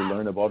then you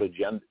learn about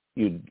Agenda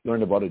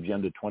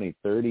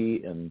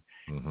 2030, and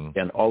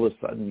all of a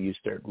sudden you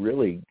start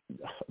really,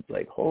 it's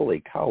like,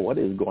 holy cow, what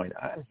is going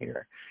on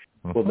here?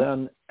 Well,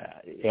 then,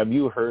 have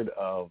you heard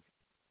of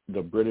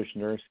the British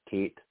nurse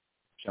Kate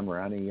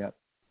Shemirani yet?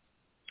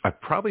 I've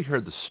probably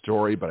heard the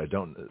story, but I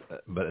don't.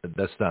 But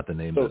that's not the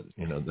name the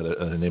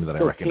name that I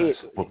recognize.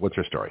 What's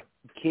her story?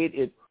 Kate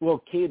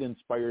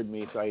inspired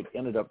me. So I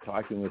ended up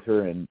talking with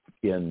her in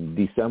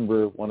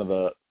December. One of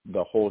the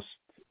host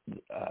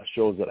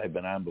shows that I've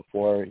been on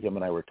before. Him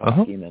and I were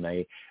talking, and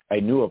I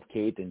knew of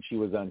Kate, and she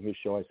was on his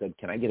show. I said,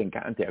 "Can I get in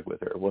contact with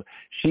her?" Well,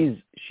 she's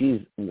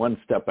one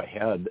step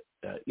ahead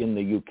in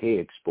the UK,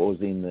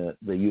 exposing the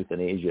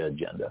euthanasia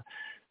agenda.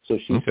 So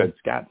she said,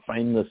 "Scott,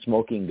 find the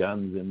smoking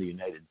guns in the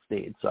United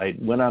States." So I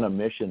went on a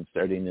mission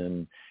starting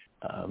in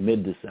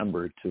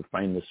mid-December to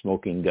find the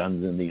smoking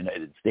guns in the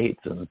United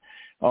States. And,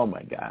 oh,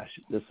 my gosh,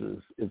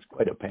 it's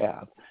quite a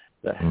path.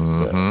 The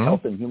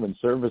Health and Human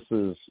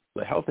Services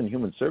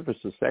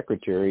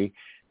Secretary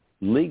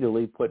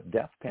legally put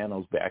death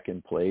panels back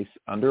in place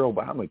under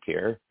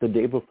Obamacare the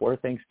day before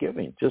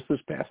Thanksgiving, just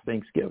this past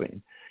Thanksgiving.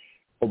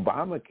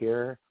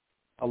 Obamacare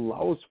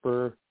allows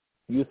for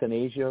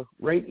euthanasia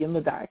right in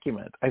the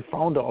document. I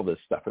found all this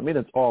stuff. I mean,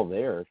 it's all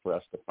there for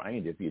us to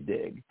find if you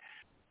dig.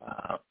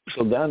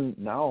 So then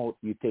now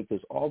you take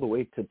this all the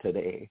way to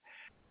today.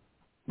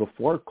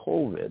 Before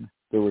COVID,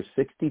 there were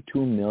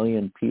 62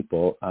 million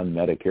people on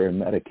Medicare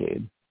and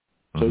Medicaid.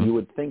 So you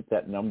would think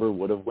that number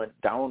would have went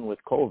down with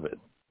COVID,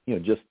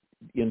 just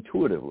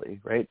intuitively,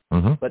 right?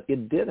 But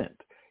it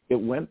didn't. It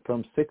went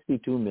from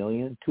 62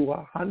 million to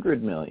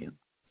 100 million.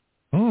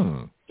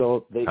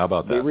 So How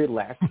about that?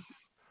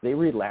 They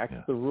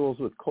relaxed the rules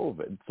with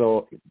COVID.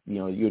 So,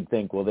 you'd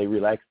think, well, they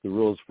relaxed the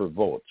rules for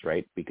votes,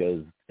 right?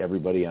 Because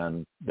everybody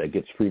that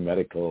gets free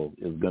medical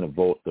is going to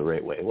vote the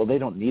right way. Well, they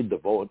don't need the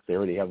votes. They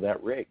already have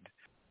that rigged.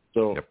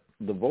 So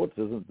the votes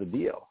isn't the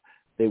deal.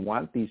 They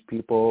want these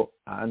people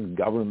on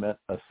government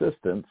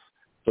assistance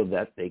so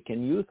that they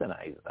can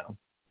euthanize them.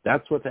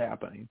 That's what's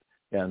happening.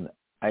 And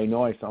I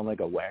know I sound like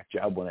a whack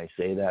job when I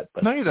say that,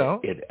 but no, you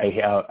don't.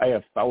 I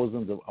have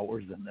thousands of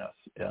hours in this,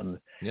 and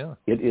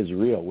it is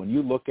real. When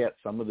you look at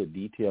some of the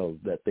details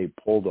that they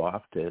pulled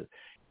off to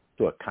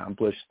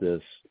accomplish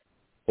this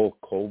whole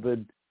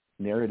COVID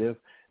narrative,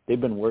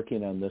 they've been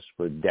working on this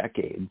for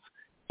decades,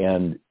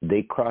 and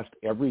they crossed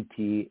every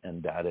T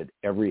and dotted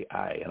every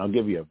I. And I'll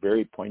give you a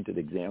very pointed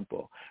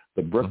example.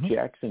 The Brooke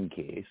Jackson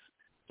case.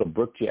 So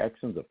Brooke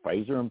Jackson's a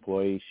Pfizer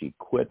employee. She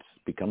quits,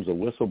 becomes a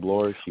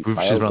whistleblower. She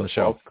files the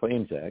False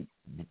Claims Act.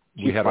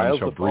 We had her on the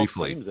show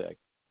briefly.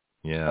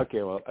 Yeah.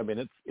 Okay. Well, I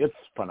mean, it's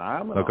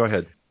phenomenal. Oh, go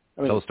ahead.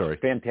 Tell the story.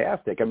 It's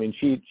fantastic. I mean,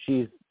 she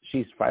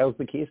files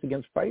the case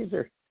against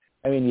Pfizer.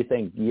 I mean, you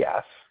think,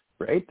 yes,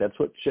 right? That's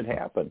what should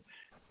happen.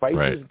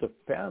 Pfizer's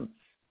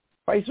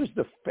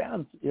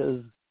defense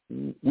is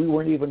we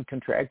weren't even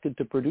contracted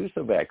to produce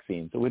a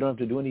vaccine, so we don't have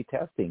to do any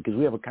testing because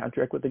we have a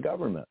contract with the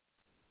government.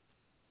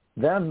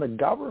 Then the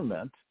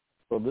government,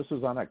 so this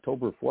is on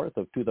October 4th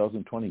of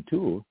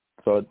 2022,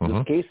 so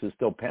this case is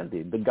still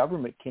pending. The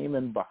government came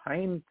in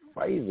behind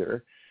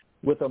Pfizer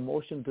with a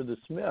motion to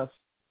dismiss,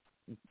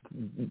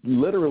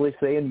 literally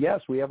saying,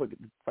 yes,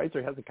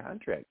 Pfizer has a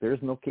contract.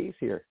 There's no case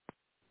here.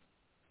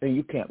 And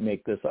you can't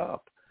make this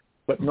up.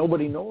 But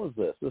nobody knows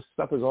this. This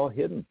stuff is all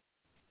hidden.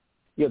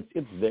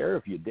 It's there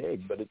if you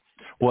dig, but it's...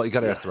 Well, you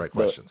got to ask the right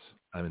questions.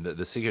 I mean,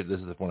 the secret, this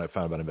is the one I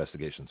found about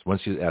investigations.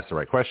 Once you ask the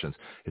right questions,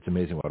 it's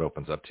amazing what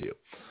opens up to you.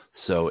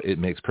 So it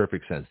makes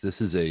perfect sense. There's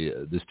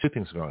two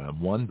things going on.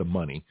 One, the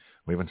money.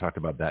 We haven't talked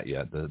about that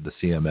yet, the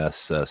CMS,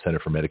 Center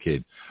for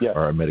Medicaid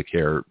or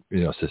Medicare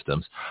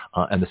systems.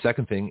 And the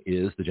second thing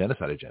is the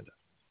genocide agenda.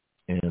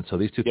 And so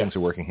these two things are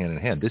working hand in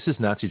hand. This is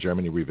Nazi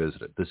Germany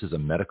revisited. This is a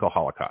medical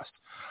Holocaust.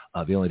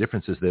 The only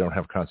difference is they don't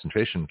have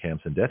concentration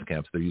camps and death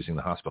camps. They're using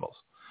the hospitals.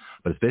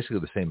 But it's basically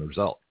the same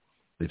result.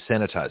 They've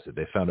sanitized it.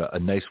 They found a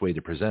nice way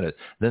to present it.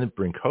 Then they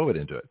bring COVID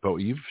into it. But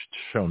what you've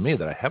shown me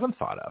that I haven't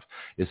thought of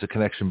is the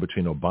connection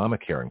between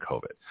Obamacare and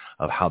COVID,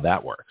 of how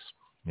that works.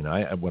 When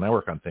I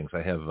work on things,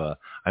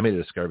 I made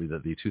a discovery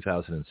that the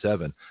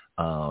 2007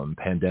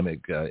 pandemic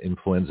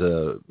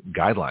influenza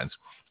guidelines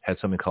had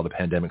something called a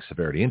pandemic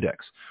severity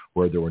index,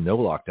 where there were no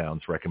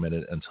lockdowns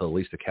recommended until at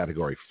least a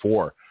category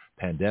 4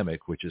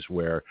 pandemic, which is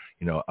where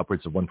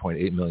upwards of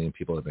 1.8 million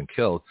people have been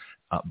killed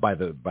by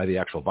the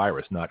actual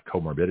virus, not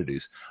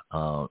comorbidities,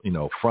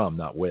 from,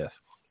 not with.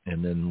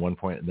 And then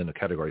then the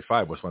category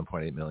 5 was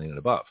 1.8 million and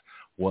above.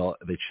 Well,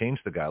 they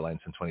changed the guidelines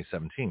in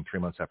 2017, 3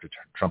 months after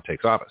Trump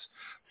takes office.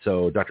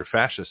 So Dr.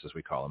 Fascist, as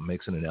we call him,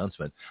 makes an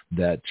announcement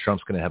that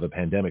Trump's going to have a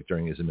pandemic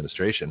during his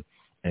administration.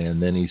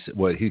 And then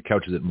he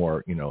couches it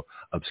more,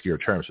 obscure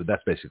terms, but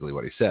that's basically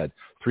what he said.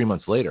 3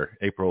 months later,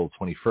 April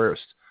 21st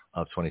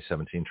of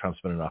 2017,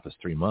 Trump's been in office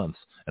 3 months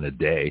and a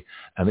day,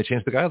 and they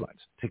changed the guidelines,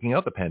 taking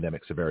out the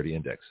pandemic severity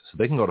index, so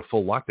they can go to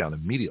full lockdown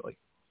immediately.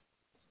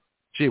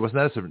 Gee,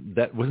 wasn't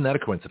that a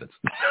coincidence?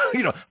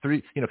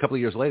 A couple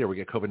of years later, we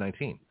get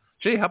COVID-19.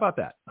 Gee, how about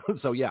that?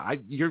 So yeah,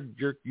 you're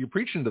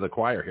preaching to the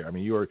choir here. I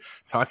mean, you're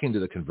talking to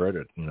the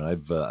converted.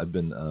 I've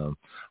been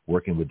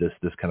working with this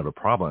kind of a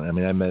problem. I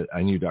mean,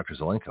 I knew Dr.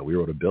 Zelenko. We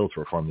wrote a bill to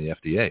reform the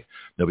FDA.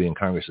 Nobody in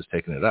Congress has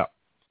taken it up.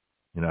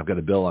 I've got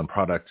a bill on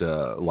product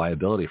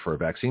liability for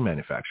vaccine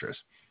manufacturers.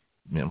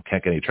 Can't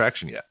get any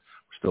traction yet.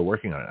 We're still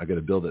working on it. I got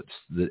a bill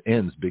that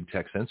ends big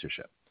tech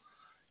censorship.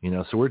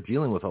 So we're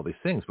dealing with all these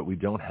things, but we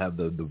don't have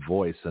the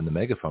voice and the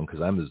megaphone because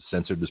I'm as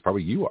censored as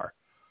probably you are.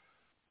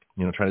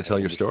 Trying to tell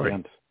your story.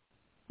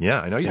 Yeah,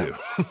 I know you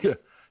do.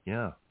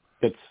 Yeah.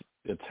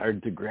 It's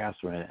hard to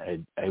grasp.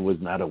 I was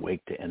not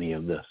awake to any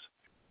of this.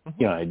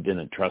 I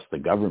didn't trust the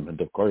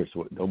government, of course.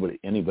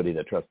 Anybody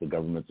that trusts the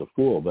government's a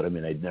fool. But I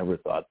mean, I'd never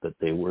thought that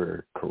they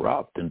were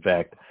corrupt. In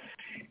fact,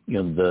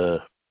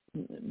 the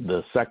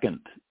second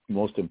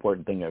most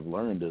important thing I've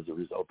learned as a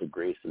result of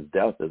Grace's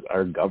death is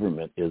our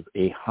government is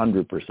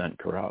 100%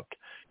 corrupt.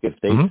 If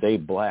they say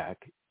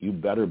black, you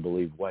better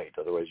believe white.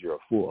 Otherwise, you're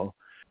a fool.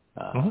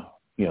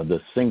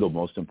 The single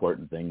most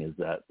important thing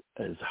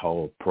is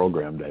how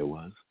programmed I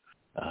was.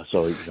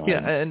 You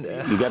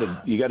got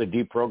to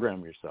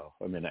deprogram yourself.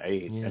 I mean,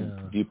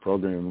 I'm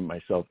deprogramming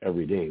myself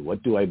every day.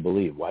 What do I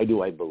believe? Why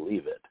do I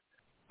believe it?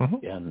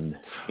 And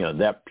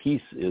that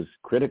piece is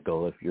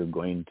critical if you're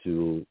going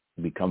to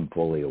become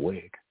fully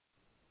awake.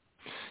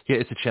 Yeah,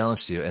 it's a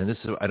challenge to you, and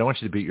I don't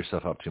want you to beat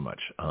yourself up too much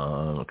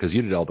because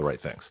you did all the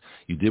right things.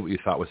 You did what you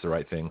thought was the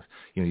right thing.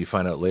 You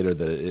find out later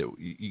that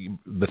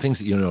the things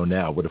that you know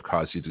now would have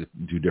caused you to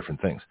do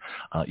different things.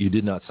 You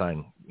did not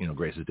sign,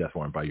 Grace's death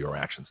warrant by your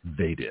actions.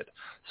 They did.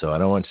 So I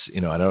don't want,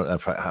 I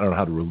don't know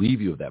how to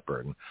relieve you of that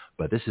burden,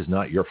 but this is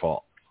not your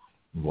fault.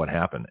 What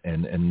happened,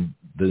 and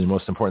the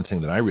most important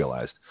thing that I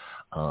realized,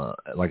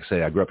 like I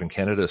say, I grew up in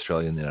Canada,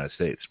 Australia, and the United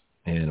States.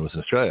 And it was in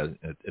Australia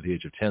at the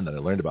age of 10 that I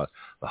learned about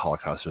the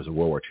Holocaust. There was a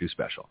World War II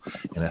special.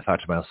 And I thought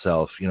to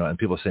myself, and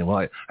people are saying,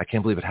 well, I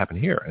can't believe it happened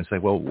here. And it's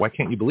like, well, why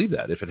can't you believe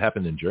that? If it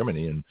happened in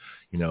Germany and,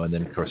 and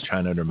then, of course,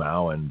 China under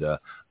Mao and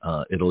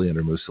Italy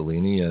under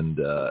Mussolini and,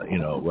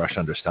 Russia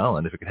under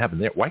Stalin, if it could happen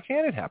there, why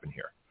can't it happen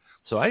here?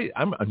 So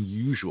I'm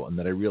unusual in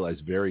that I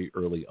realized very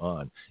early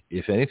on,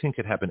 if anything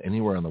could happen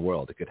anywhere in the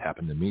world, it could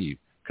happen to me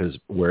because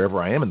wherever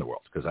I am in the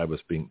world, because I was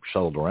being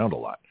shuttled around a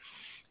lot.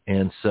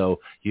 And so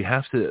you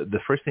have to, the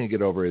first thing to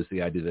get over is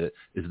the idea that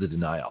is the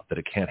denial that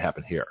it can't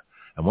happen here.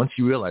 And once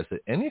you realize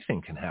that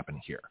anything can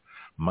happen here,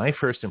 my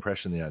first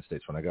impression in the United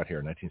States when I got here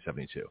in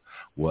 1972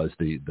 was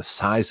the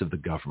size of the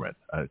government,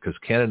 because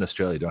Canada and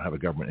Australia don't have a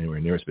government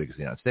anywhere near as big as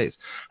the United States.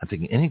 I'm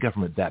thinking any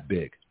government that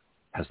big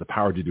has the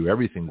power to do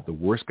everything that the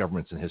worst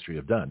governments in history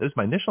have done. That was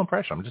my initial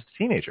impression. I'm just a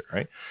teenager,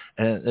 right?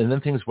 And then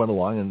things went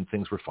along and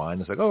things were fine.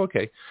 It's like, oh,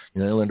 okay. I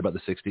learned about the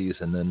 60s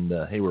and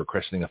then, hey, we were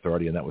questioning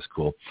authority and that was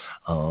cool.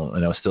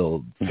 And I was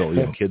still a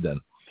young kid then.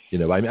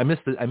 I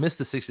missed the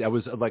 60s. I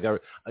was like,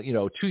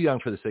 too young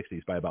for the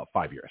 60s by about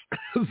 5 years.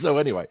 So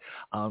anyway,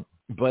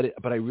 but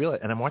I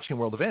realized, and I'm watching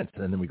world events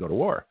and then we go to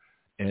war.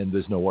 And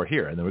there's no war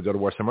here. And then we go to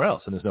war somewhere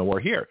else, and there's no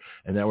war here.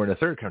 And now we're in a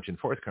third country and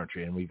fourth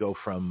country, and we go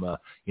from,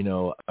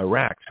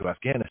 Iraq to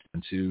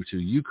Afghanistan to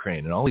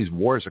Ukraine, and all these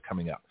wars are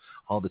coming up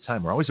all the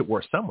time. We're always at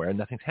war somewhere, and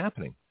nothing's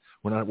happening.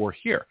 We're not at war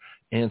here.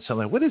 And so I'm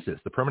like, what is this,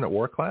 the permanent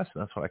war class?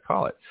 And that's what I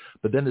call it.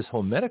 But then this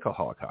whole medical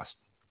holocaust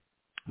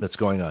that's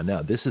going on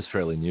now, this is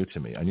fairly new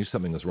to me. I knew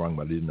something was wrong,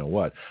 but I didn't know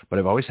what. But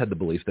I've always had the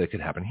belief that it could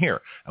happen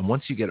here. And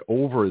once you get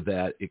over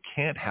that it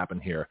can't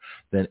happen here,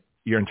 then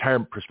your entire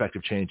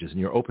perspective changes and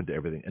you're open to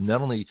everything. And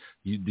not only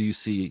do you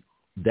see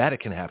that it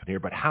can happen here,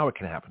 but how it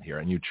can happen here.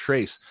 And you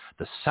trace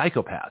the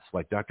psychopaths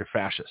like Dr.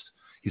 Fascist.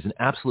 He's an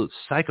absolute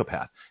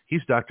psychopath.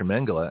 He's Dr.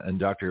 Mengele and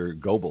Dr.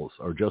 Goebbels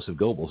or Joseph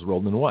Goebbels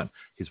rolled in one.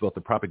 He's both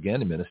the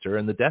propaganda minister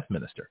and the death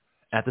minister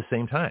at the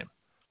same time.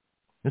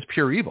 It's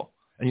pure evil.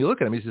 And you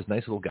look at him, he's this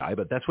nice little guy,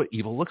 but that's what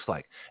evil looks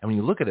like. And when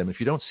you look at him, if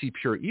you don't see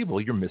pure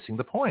evil, you're missing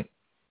the point.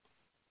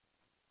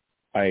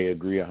 I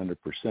agree 100%.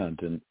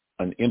 And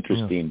an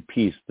interesting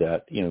piece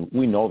that,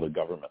 we know the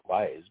government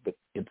lies, but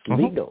it's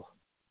legal.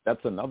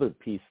 That's another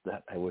piece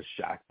that I was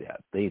shocked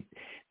at. They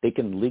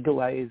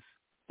legalize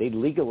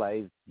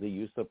the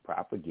use of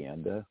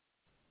propaganda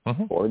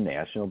for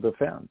national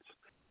defense.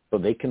 So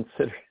they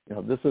consider,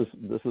 this is,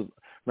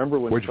 remember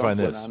when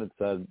Trump went on and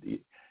said,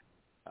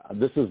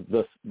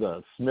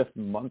 the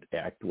Smith-Mundt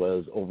Act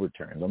was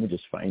overturned. Let me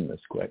just find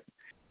this quick.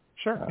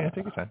 Sure. Yeah,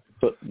 take your time.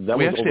 So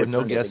we actually had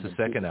no guests the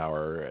second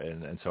hour,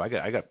 and so I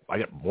got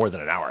more than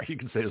an hour. You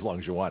can stay as long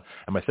as you want,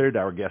 and my third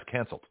hour guest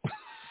canceled,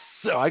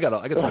 so I got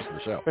the rest of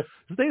the show.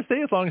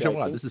 Stay as long as you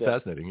want. This is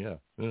fascinating. Yeah.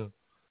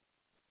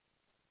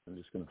 I'm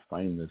just going to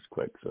find this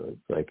quick so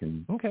I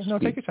can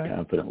take your time.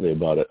 Confidently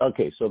about it.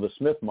 Okay, so the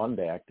Smith-Mundt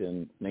Act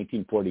in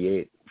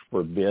 1948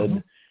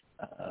 forbid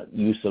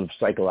use of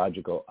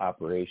psychological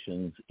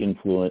operations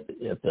influence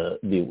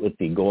with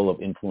the goal of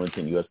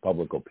influencing U.S.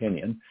 public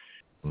opinion.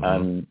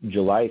 On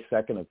July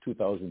 2nd of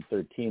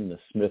 2013, the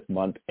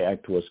Smith-Mundt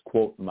Act was,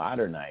 quote,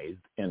 modernized,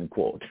 end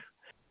quote,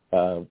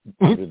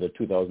 under the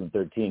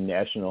 2013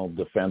 National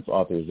Defense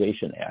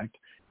Authorization Act.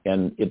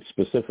 And it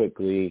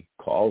specifically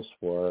calls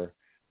for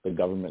the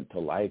government to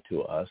lie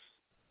to us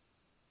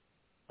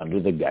under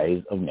the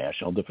guise of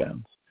national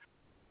defense.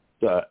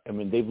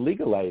 They've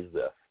legalized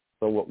this.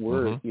 So what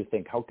you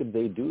think, how could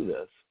they do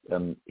this?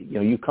 And,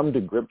 you come to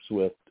grips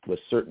with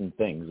certain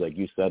things, like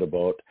you said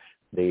about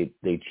they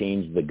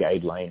changed the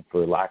guideline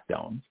for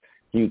lockdowns.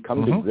 You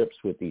come to grips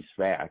with these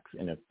facts,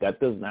 and if that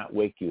does not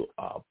wake you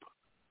up,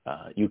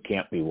 you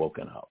can't be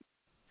woken up.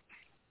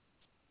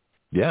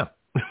 Yeah.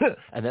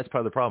 And that's part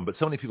of the problem. But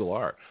so many people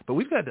are. But I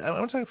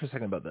want to talk for a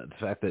second about the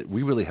fact that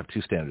we really have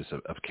two standards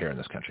of care in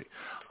this country.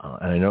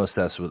 And I noticed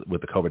that's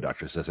with the COVID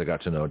doctors as I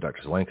got to know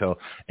Dr. Zelenko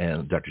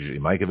and Dr. Judy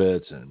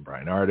Mikovits and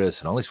Brian Ardis,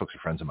 and all these folks are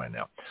friends of mine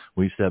now.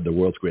 We used to have the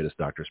world's greatest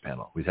doctors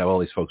panel. We'd have all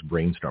these folks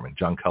brainstorming.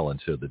 John Cullen,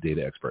 too, the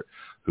data expert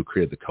who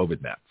created the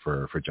COVID map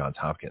for Johns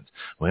Hopkins.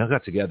 We all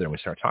got together and we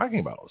started talking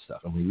about all this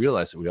stuff. And we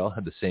realized that we all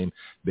had the same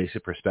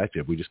basic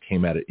perspective. We just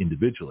came at it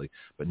individually.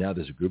 But now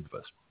there's a group of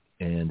us.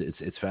 And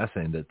it's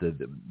fascinating that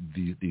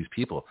these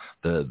people,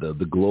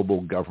 the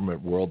global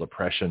government, world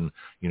oppression,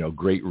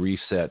 Great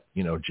Reset,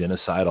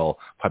 genocidal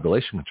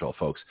population control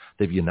folks,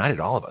 they've united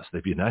all of us.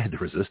 They've united the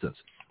resistance.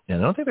 And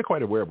I don't think they're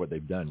quite aware of what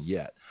they've done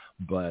yet,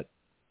 but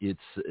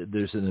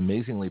there's an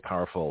amazingly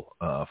powerful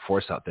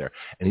force out there.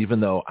 And even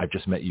though I've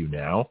just met you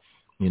now,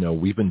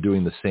 we've been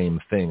doing the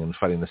same thing and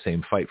fighting the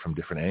same fight from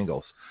different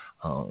angles.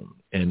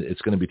 And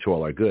it's going to be to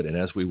all our good. And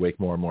as we wake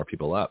more and more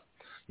people up,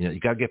 You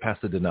got to get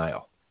past the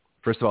denial.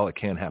 First of all, it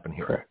can happen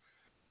here. Correct.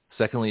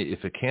 Secondly,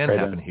 if it can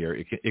happen here,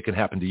 it can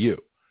happen to you.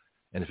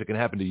 And if it can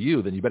happen to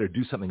you, then you better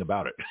do something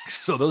about it.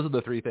 So those are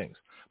the three things.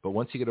 But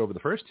once you get over the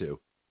first two,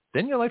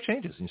 then your life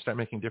changes and you start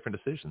making different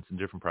decisions and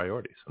different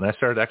priorities. And I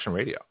started Action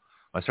Radio.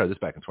 I started this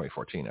back in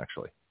 2014,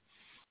 actually.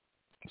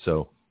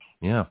 So,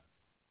 yeah.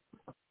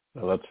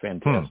 Well, that's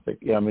fantastic.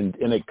 Yeah, I mean,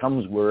 and it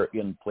comes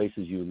in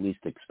places you least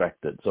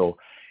expect it. So,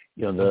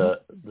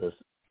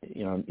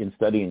 in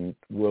studying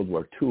World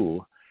War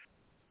II,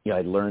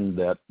 I learned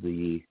that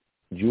the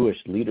Jewish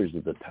leaders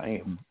at the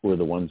time were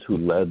the ones who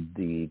led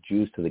the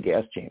Jews to the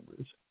gas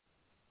chambers.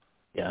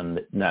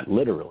 And not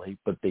literally,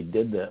 but they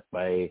did that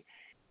by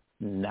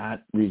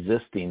not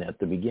resisting at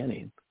the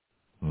beginning.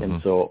 Mm-hmm.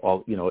 And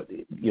so,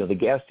 the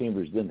gas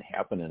chambers didn't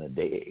happen in a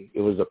day.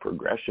 It was a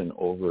progression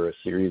over a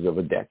series of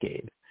a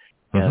decade.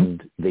 Mm-hmm.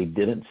 And they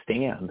didn't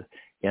stand.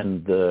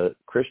 And the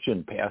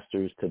Christian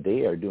pastors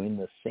today are doing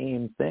the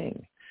same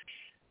thing.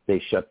 They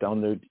shut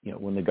down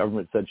when the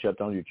government said shut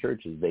down your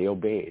churches, they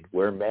obeyed.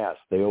 Wear masks,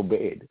 they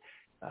obeyed.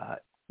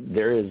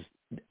 There is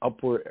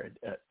up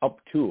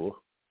to,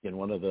 in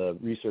one of the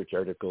research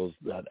articles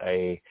that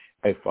I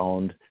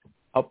found,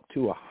 up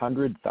to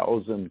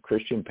 100,000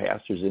 Christian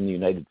pastors in the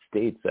United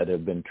States that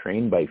have been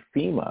trained by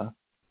FEMA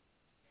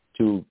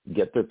to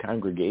get their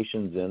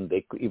congregations in.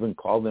 They even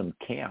call them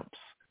camps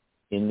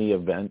in the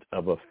event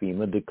of a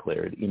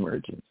FEMA-declared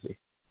emergency.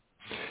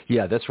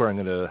 Yeah, that's where I'm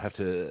going to have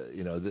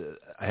to,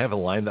 I have a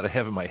line that I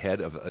have in my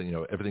head of,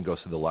 everything goes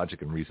through the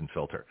logic and reason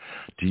filter.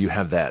 Do you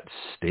have that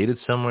stated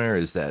somewhere?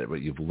 Is that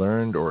what you've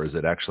learned, or is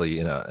it actually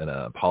in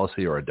a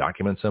policy or a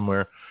document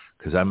somewhere?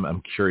 Because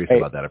I'm curious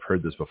about that. I've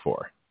heard this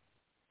before.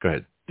 Go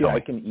ahead. Yeah, I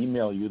can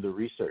email you the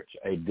research.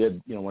 I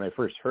did, when I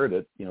first heard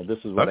it, this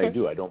is what I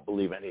do. I don't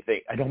believe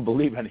anything.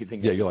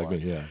 Yeah, you're like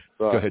me, yeah.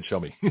 So, go ahead, show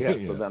me.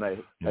 So then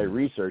I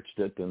researched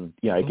it, and,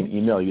 I can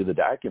email you the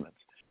documents.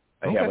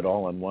 I have it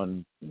all in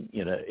one,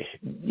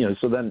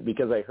 so then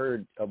because I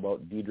heard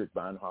about Dietrich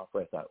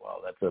Bonhoeffer, I thought, wow,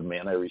 that's a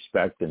man I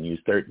respect. And you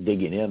start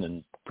digging in,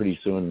 and pretty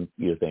soon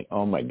you think,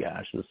 oh my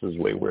gosh, this is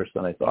way worse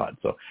than I thought.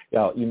 So yeah,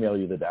 I'll email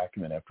you the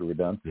document after we're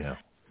done. Yeah,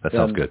 that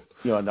sounds good.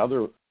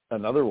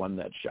 Another one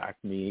that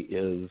shocked me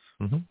is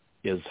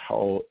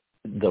how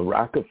the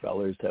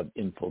Rockefellers have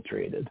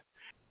infiltrated.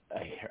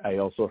 I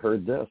also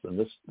heard this, and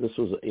this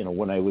was,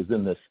 when I was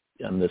in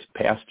this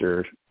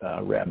pastor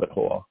rabbit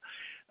hole.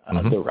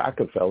 The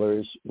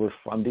Rockefellers were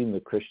funding the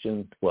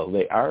Christian,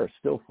 they are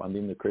still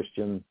funding the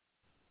Christian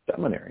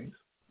seminaries.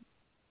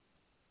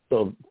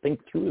 So think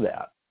through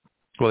that.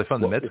 Well, they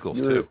fund the med schools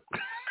too.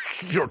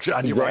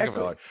 John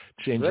Rockefeller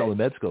changed all the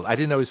med schools. I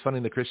didn't know he was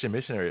funding the Christian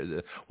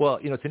missionaries. Well,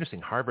 it's interesting.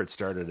 Harvard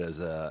started as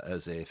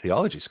a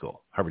theology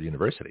school, Harvard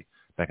University,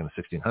 back in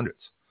the 1600s.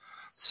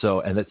 So,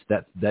 and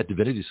that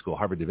divinity school,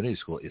 Harvard Divinity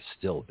School, is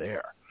still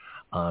there.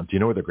 Do you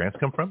know where the grants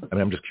come from? I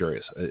mean, I'm just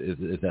curious.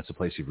 If that's a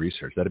place you've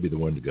researched, that'd be the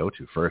one to go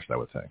to first, I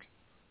would think.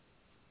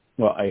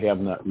 Well, I have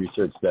not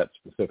researched that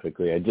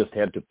specifically. I just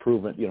had to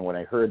prove it. When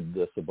I heard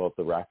this about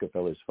the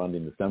Rockefellers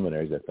funding the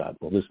seminaries, I thought,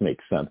 well, this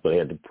makes sense. But I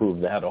had to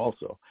prove that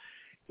also.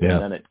 Yeah.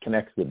 And then it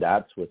connects the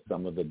dots with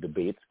some of the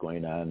debates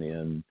going on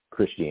in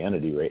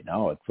Christianity right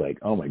now. It's like,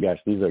 oh my gosh,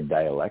 these are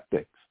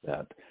dialectics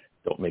that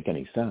don't make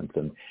any sense.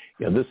 And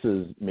this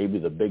is maybe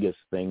the biggest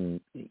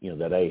thing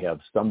that I have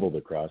stumbled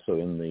across. So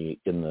in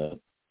the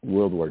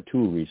World War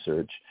II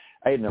research,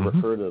 I had never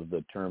heard of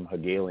the term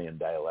Hegelian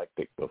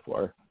dialectic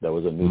before. That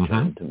was a new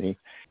term to me.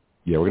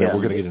 Yeah, we're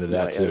gonna get into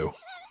that too.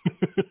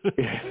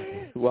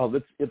 Well,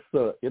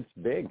 it's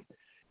big.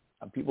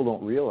 People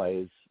don't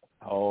realize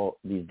how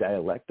these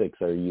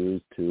dialectics are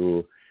used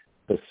to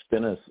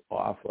spin us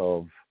off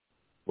of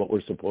what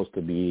we're supposed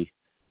to be.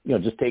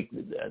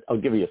 I'll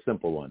give you a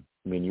simple one.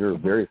 I mean, you're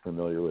very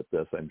familiar with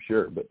this, I'm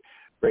sure, but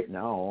right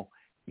now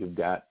you've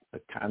got a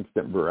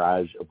constant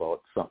barrage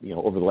about something,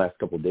 over the last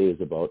couple of days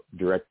about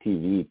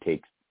DirecTV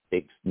takes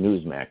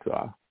Newsmax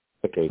off.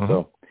 Okay,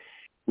 so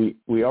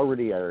we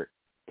already are,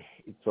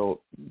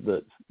 so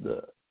the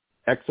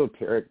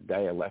exoteric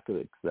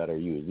dialectics that are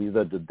used, these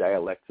are the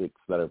dialectics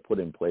that are put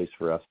in place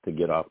for us to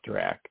get off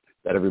track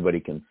that everybody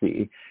can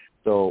see.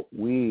 So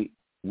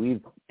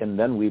and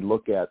then we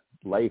look at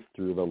life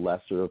through the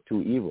lesser of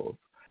two evils.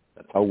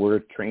 That's how we're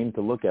trained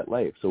to look at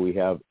life. So we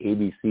have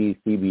ABC,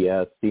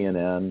 CBS,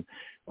 CNN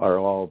are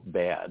all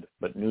bad,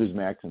 but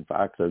Newsmax and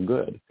Fox are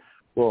good.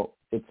 Well,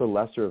 it's the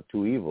lesser of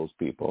two evils,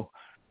 people.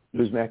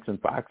 Newsmax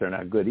and Fox are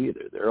not good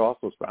either. They're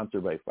also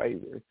sponsored by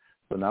Pfizer.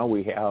 So now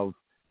we have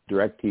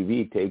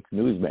DirecTV takes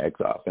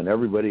Newsmax off, and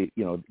everybody,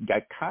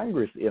 got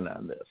Congress in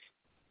on this.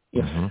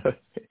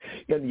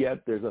 And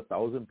yet there's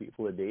 1,000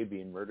 people a day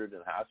being murdered in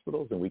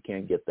hospitals, and we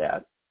can't get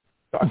that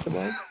talked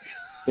about.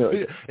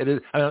 It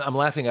is. I'm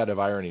laughing out of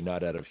irony,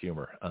 not out of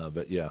humor.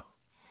 But yeah,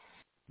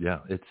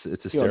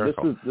 it's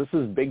hysterical. This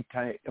is big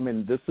time. I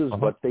mean, this is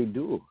what they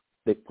do.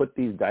 They put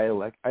these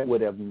dialects. I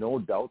would have no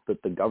doubt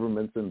that the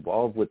government's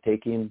involved with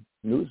taking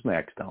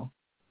Newsmax down.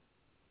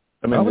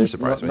 I mean,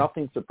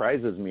 nothing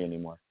surprises me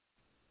anymore.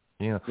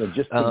 Yeah,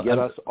 just to get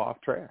us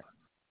off track.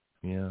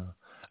 Yeah.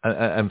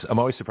 I'm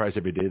always surprised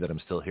every day that I'm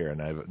still here,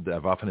 and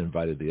I've often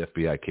invited the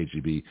FBI,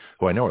 KGB,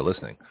 who I know are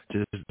listening,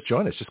 to just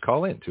join us. Just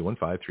call in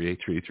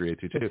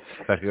 215-383-3822. In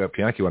fact, I got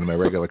Pianki, one of my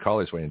regular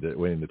callers, waiting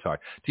to talk.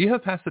 Do you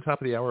have past the top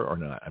of the hour or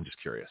not? I'm just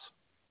curious.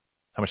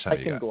 How much time do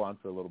you got? I can go on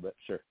for a little bit.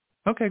 Sure.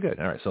 Okay, good.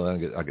 All right, so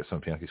I'll get some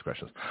of Pianki's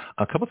questions.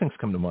 A couple things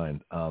come to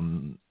mind.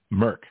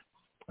 Merck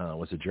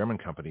was a German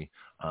company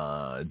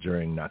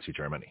during Nazi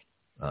Germany.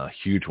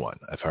 Huge one,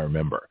 if I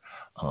remember.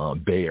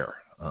 Bayer,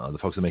 the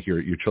folks that make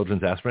your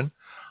children's aspirin.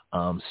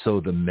 So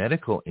the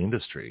medical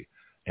industry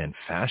and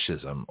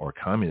fascism or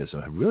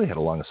communism have really had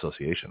a long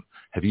association.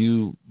 Have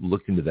you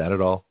looked into that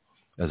at all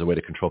as a way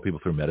to control people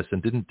through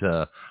medicine? Didn't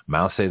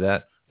Mao say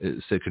that?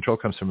 Say control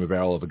comes from a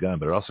barrel of a gun,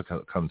 but it also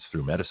comes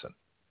through medicine.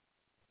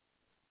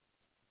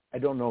 I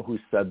don't know who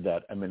said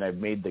that. I mean, I've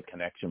made the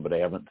connection, but I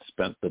haven't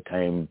spent the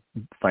time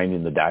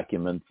finding the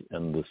documents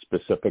and the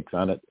specifics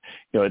on it.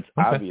 It's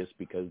obvious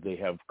because they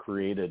have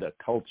created a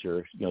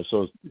culture.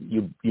 So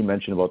you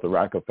mentioned about the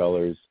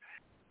Rockefellers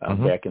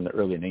back in the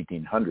early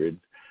 1900s.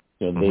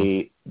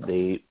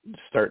 They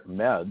start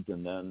meds,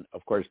 and then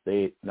of course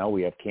now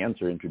we have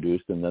cancer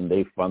introduced, and then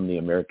they fund the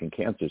American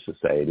Cancer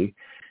Society.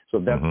 So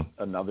that's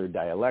another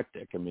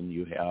dialectic. I mean,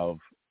 you have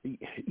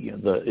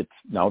it's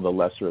now the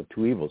lesser of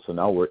two evils. So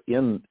now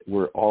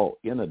we're all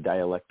in a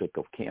dialectic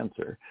of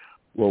cancer.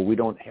 Well, we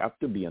don't have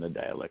to be in a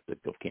dialectic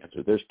of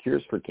cancer. There's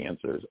cures for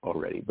cancers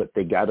already, but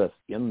they got us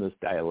in this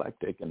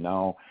dialectic. And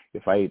now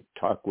if I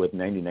talk with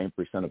 99%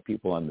 of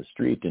people on the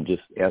street and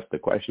just ask the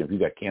question, if you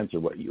got cancer,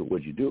 what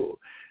would you do?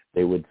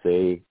 They would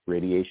say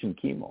radiation,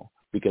 chemo,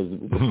 because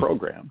we're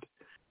programmed.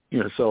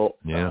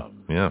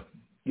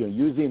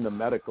 Using the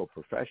medical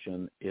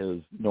profession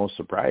is no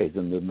surprise,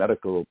 and the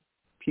medical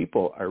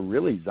people are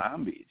really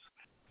zombies.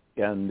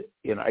 And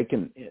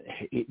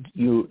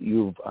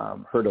you've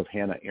heard of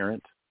Hannah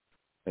Arendt,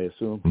 I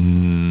assume?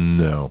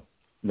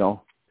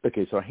 No?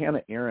 Okay, so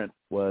Hannah Arendt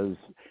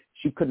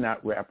she could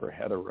not wrap her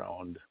head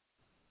around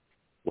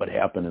what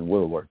happened in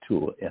World War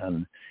II.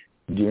 And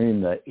during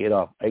the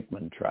Adolf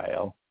Eichmann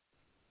trial,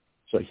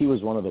 so he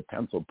was one of the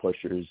pencil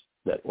pushers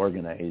that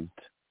organized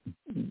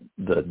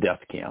the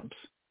death camps.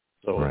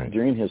 So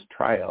during his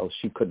trial,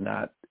 she could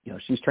not,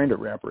 she's trying to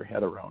wrap her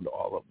head around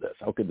all of this.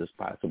 How could this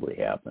possibly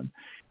happen?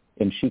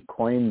 And she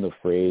coined the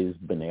phrase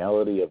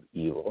banality of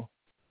evil.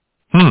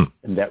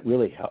 And that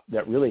really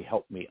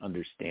helped me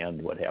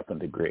understand what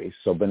happened to Grace.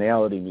 So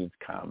banality means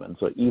common.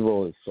 So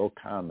evil is so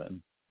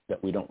common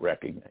that we don't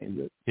recognize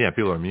it. Yeah,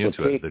 people are immune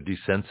to it. They're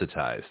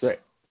desensitized. Right.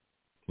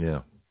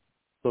 Yeah.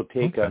 So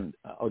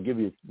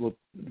we'll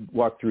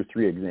walk through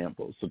three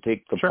examples. So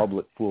take the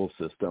public pool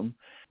system.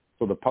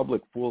 So the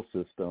public pool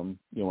system,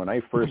 when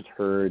I first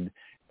heard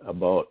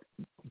about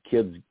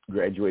kids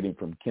graduating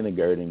from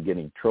kindergarten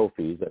getting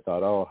trophies, I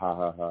thought, oh, ha,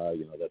 ha, ha,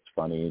 that's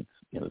funny.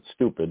 It's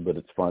stupid, but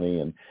it's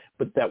funny.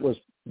 But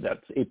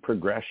that's a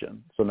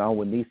progression. So now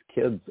when these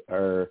kids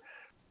are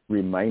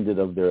reminded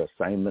of their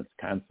assignments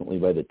constantly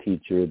by the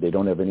teacher, they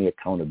don't have any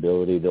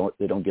accountability.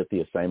 They don't get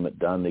the assignment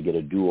done. They get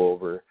a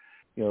do-over.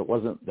 It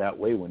wasn't that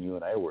way when you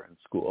and I were in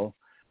school.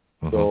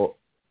 So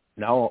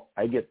now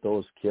I get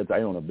those kids.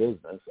 I own a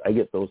business. I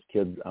get those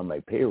kids on my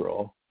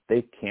payroll.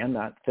 They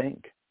cannot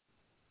think.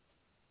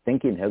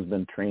 Thinking has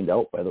been trained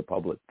out by the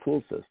public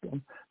pool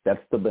system.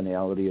 That's the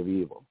banality of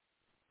evil.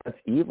 That's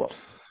evil.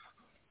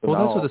 So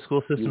that's what the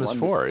school system is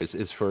for,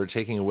 is for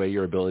taking away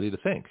your ability to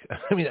think.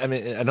 I mean,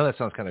 I know that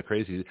sounds kind of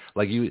crazy.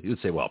 Like you'd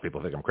say, well,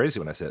 people think I'm crazy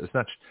when I say it. It's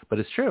not, but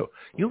it's true.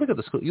 You look at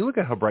the school. You look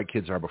at how bright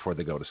kids are before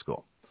they go to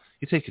school.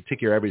 You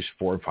take your average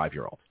 4 and 5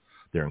 year old.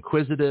 They're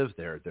inquisitive.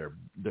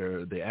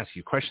 They ask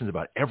you questions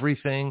about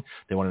everything.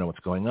 They want to know what's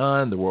going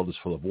on. The world is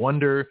full of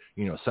wonder.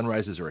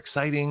 Sunrises are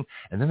exciting,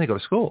 and then they go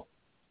to school,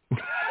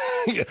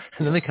 and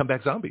then they come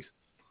back zombies.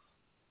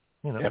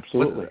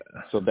 Absolutely.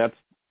 So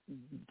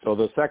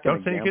the second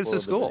don't send your kids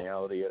to school.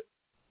 Banality,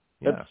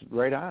 that's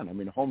right on. I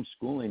mean,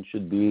 homeschooling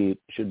should be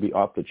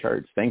off the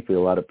charts. Thankfully,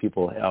 a lot of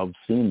people have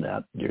seen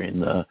that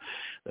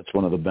that's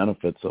one of the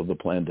benefits of the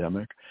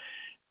pandemic.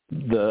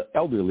 The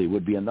elderly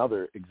would be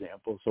another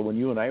example. So when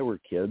you and I were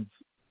kids,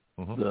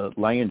 the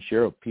lion's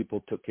share of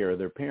people took care of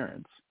their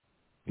parents.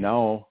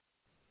 Now,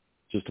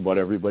 just about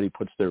everybody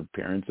puts their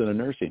parents in a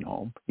nursing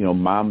home.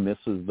 Mom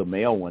misses the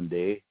mail one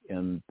day,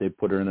 and they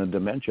put her in a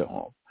dementia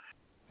home.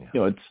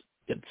 Yeah.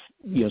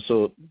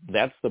 So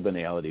that's the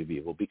banality of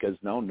evil, because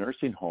now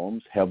nursing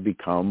homes have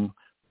become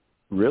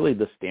really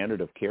the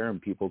standard of care in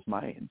people's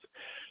minds.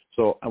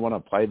 So I want to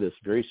apply this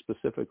very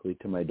specifically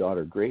to my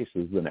daughter, Grace,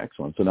 is the next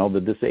one. So now the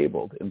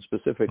disabled, and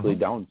specifically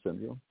Down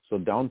syndrome. So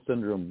Down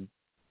syndrome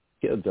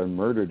kids are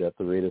murdered at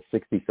the rate of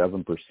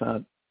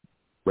 67%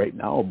 right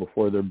now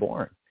before they're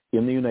born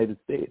in the United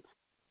States.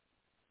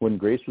 When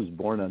Grace was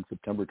born on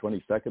September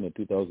 22nd of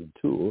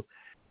 2002,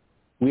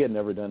 we had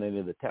never done any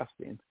of the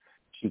testing.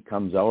 She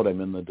comes out,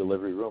 I'm in the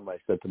delivery room. I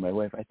said to my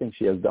wife, I think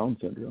she has Down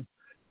syndrome.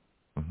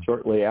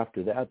 Shortly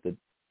after that, the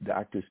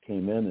doctors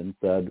came in and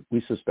said,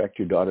 we suspect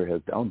your daughter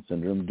has Down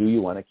syndrome. Do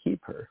you want to keep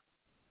her?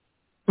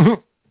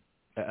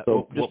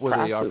 what were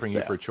they offering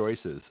you for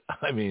choices?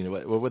 I mean,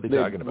 what were they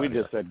talking about? We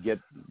just said,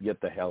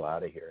 get the hell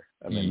out of here.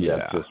 I mean, yeah.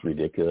 That's just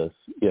ridiculous.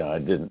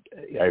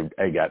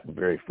 I got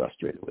very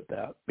frustrated with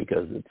that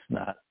because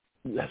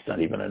that's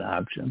not even an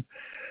option.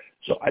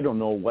 So I don't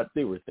know what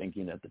they were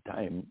thinking at the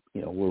time.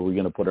 Were we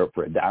going to put her up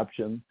for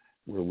adoption?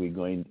 Were we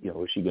going,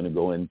 was she going to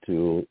go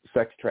into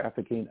sex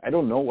trafficking? I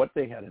don't know what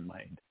they had in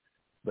mind,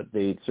 but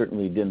they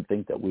certainly didn't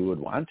think that we would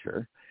want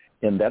her.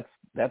 And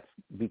that's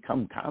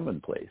become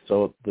commonplace.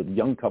 So the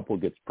young couple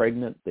gets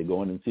pregnant. They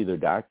go in and see their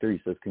doctor.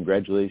 He says,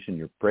 congratulations,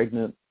 you're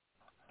pregnant.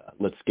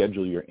 Let's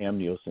schedule your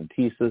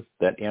amniocentesis.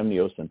 That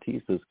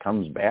amniocentesis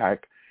comes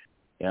back,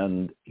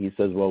 and he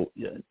says, well,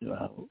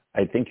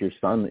 I think your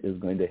son is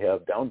going to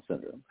have Down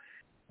syndrome.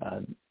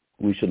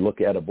 We should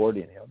look at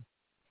aborting him.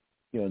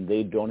 And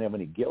they don't have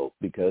any guilt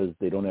because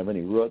they don't have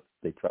any roots.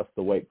 They trust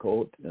the white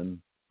coat, and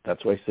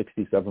that's why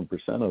 67%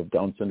 of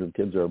Down syndrome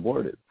kids are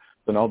aborted.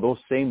 So now those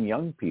same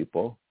young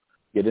people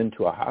get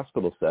into a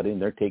hospital setting.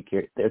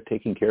 They're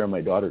taking care of my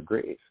daughter,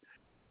 Grace.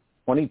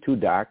 22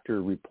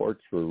 doctor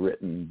reports were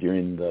written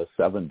during the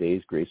 7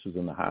 days Grace was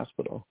in the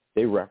hospital.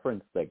 They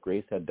referenced that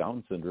Grace had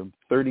Down syndrome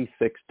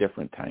 36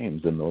 different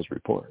times in those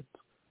reports.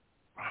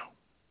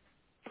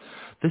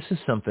 This is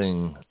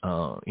something,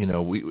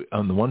 we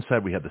on the one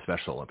side we have the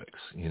Special Olympics,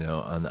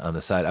 on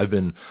the side I've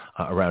been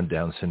around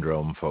Down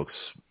syndrome folks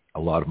a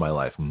lot of my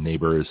life,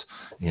 neighbors,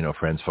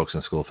 friends, folks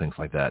in school, things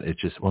like that. It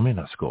just, maybe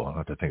not school, I don't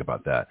have to think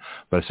about that,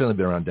 but I've certainly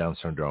been around Down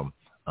syndrome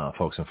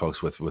folks and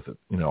folks with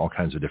all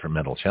kinds of different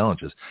mental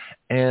challenges.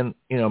 And,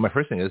 my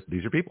first thing is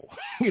these are people,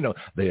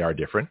 they are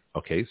different.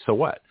 Okay, so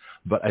what?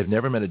 But I've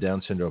never met a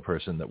Down syndrome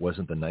person that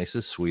wasn't the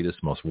nicest,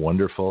 sweetest, most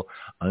wonderful,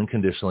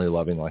 unconditionally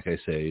loving, like I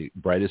say,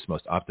 brightest,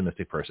 most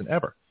optimistic person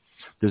ever.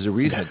 There's a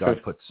reason that God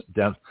puts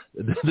Down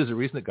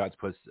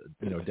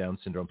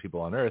syndrome people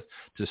on earth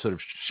to sort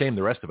of shame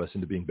the rest of us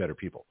into being better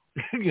people.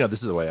 This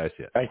is the way I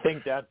see it. I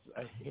think that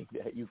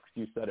you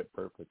said it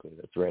perfectly.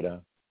 That's right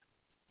on.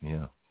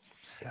 Yeah.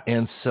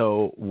 And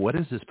so what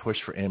is this push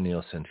for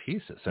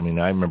amniocentesis? I mean,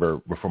 I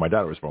remember before my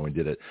daughter was born, we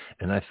did it.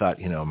 And I thought,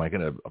 am I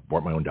going to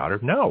abort my own daughter?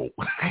 No.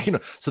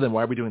 So then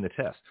why are we doing the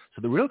test?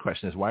 So the real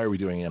question is, why are we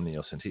doing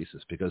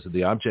amniocentesis? Because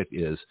the object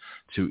is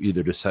to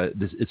either decide,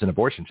 it's an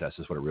abortion test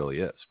is what it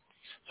really is.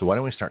 So why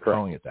don't we start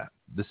calling it that?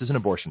 This is an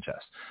abortion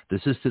test.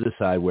 This is to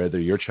decide whether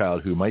your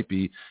child, who might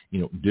be,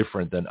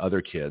 different than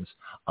other kids,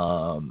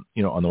 on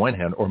the one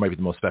hand, or might be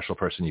the most special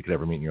person you could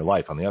ever meet in your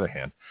life on the other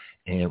hand.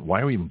 And why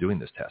are we even doing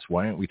this test?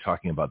 Why aren't we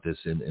talking about this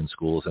in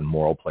schools and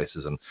moral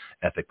places and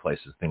ethic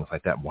places, things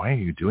like that? Why are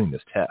you doing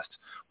this test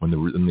when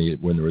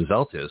the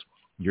result is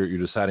you're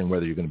deciding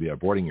whether you're going to be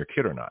aborting your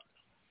kid or not?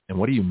 And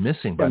what are you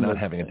missing by not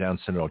having a Down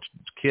syndrome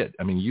kid?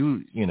 I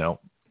mean,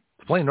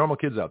 plain normal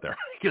kids out there.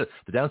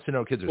 The Down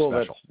syndrome kids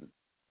are special.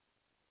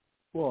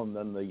 And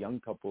then the young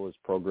couple is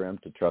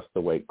programmed to trust the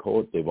white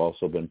coat. They've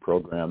also been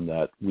programmed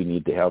that we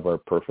need to have our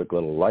perfect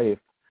little life,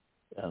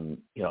 and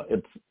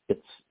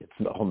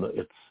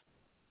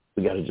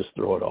we got to just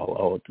throw it all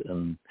out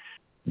and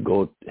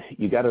go.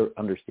 You got to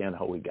understand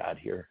how we got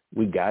here.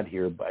 We got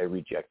here by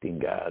rejecting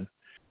God,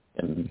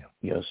 and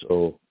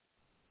so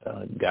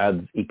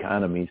God's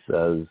economy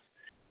says,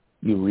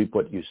 you reap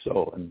what you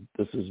sow, and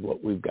this is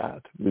what we've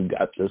got. We've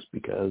got this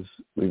because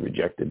we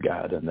rejected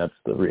God, and that's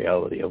the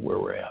reality of where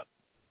we're at.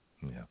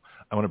 Yeah,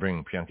 I want to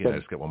bring Bianchi. I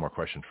just get one more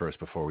question first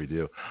before we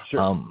do.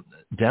 Sure.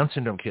 Down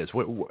syndrome kids.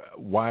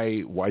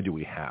 Why do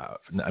we have?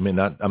 I mean,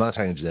 I'm not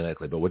talking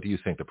genetically, but what do you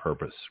think the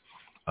purpose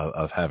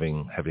of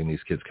having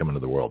these kids come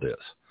into the world is?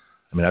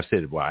 I mean, I've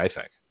stated what I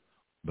think,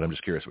 but I'm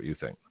just curious what you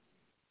think.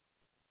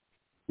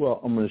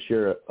 Well, I'll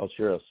share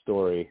a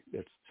story.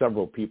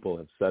 Several people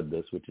have said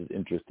this, which is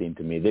interesting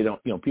to me.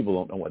 People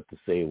don't know what to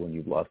say when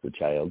you've lost a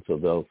child, so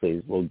they'll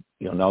say, well,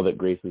 now that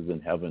Grace is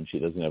in heaven, she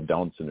doesn't have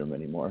Down syndrome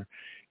anymore.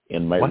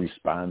 And my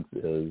response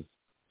is,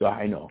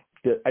 I know.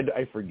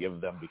 I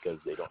forgive them because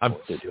they don't know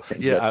what they're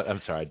doing. Yeah,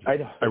 I'm sorry.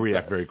 I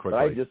react very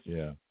quickly.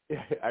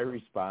 I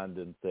respond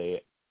and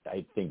say,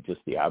 I think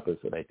just the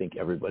opposite. I think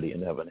everybody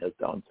in heaven has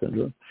Down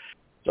syndrome.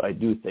 So I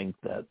do think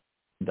that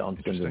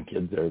Down syndrome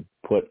kids are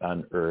put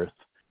on earth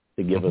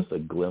to give us a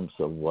glimpse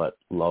of what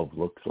love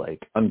looks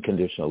like.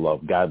 Unconditional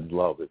love. God's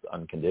love is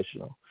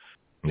unconditional.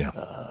 Yeah.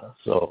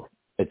 So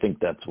I think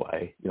that's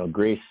why,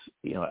 Grace,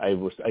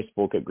 I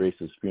spoke at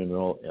Grace's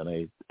funeral, and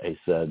I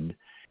said,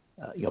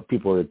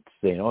 people were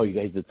saying, oh, you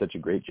guys did such a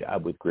great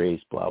job with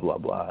Grace, blah, blah,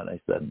 blah. And I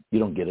said, you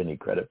don't get any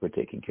credit for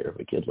taking care of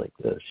a kid like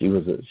this. She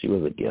was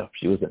a gift.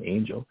 She was an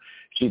angel.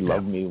 She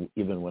loved me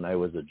even when I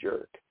was a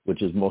jerk,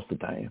 which is most of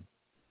the time.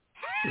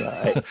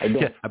 I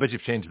don't. I bet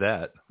you've changed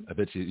that. I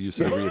bet you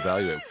sort of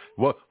reevaluate.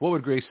 What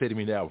would Grace say to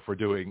me now for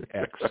doing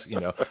X?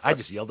 I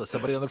just yelled at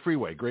somebody on the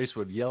freeway. Grace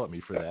would yell at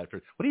me for that.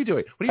 What are you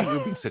doing? What are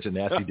you being such a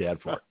nasty dad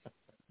for?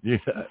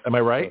 Am I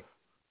right?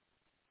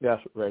 Yes,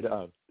 right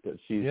on.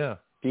 She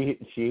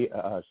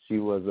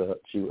was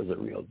a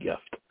real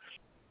gift.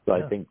 So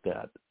I think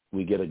that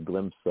we get a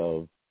glimpse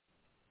of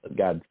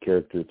God's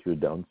character through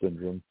Down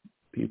syndrome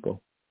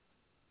people.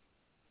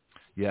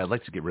 Yeah, I'd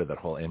like to get rid of that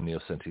whole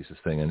amniocentesis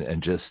thing,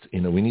 and just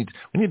we need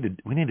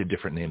a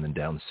different name than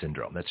Down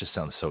syndrome. That just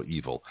sounds so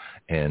evil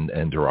and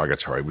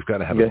derogatory. We've got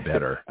to have a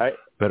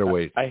better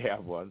way. I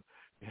have one.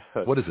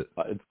 What is it?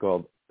 It's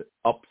called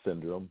Up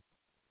syndrome.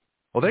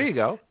 Well, there you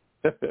go.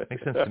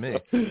 Makes sense to me.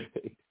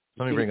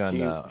 Let me bring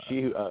on.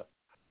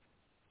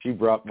 She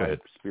brought my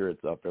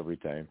spirits up every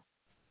time.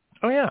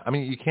 Oh yeah, I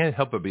mean you can't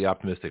help but be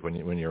optimistic when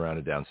you're around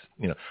a Down,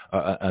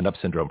 an Up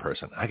syndrome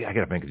person. I got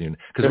to make it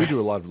because we do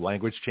a lot of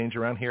language change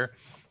around here.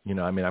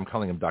 I mean I'm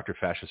calling them Dr.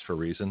 Fascist for a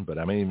reason, but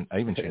I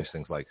even change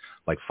things like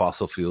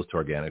fossil fuels to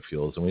organic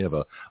fuels, and we have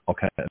all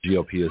kind of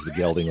GOP as the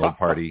gelding old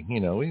party.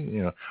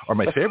 Or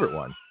my favorite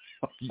one.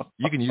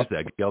 You can use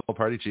that gelding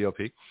party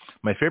GOP.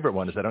 My favorite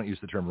one is I don't use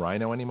the term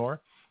rhino anymore.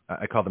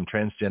 I call them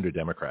transgender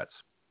Democrats.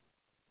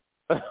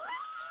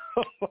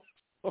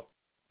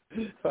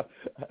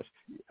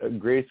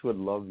 Grace would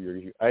love your.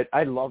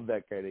 I love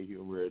that kind of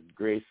humor, and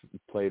Grace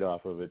played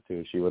off of it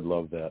too. She would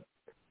love that.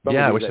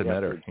 I wish I'd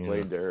met her.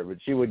 Explain to her, but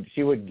she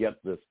would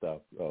get this stuff.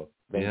 So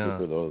thank you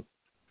for those.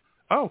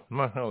 Oh,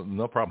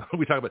 no problem.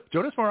 We talk about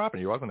Jonas more often.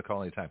 You're welcome to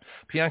call anytime.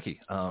 Pianki,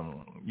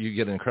 you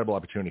get an incredible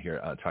opportunity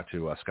here. Talk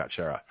to Scott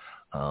Schara.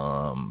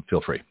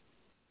 Feel free.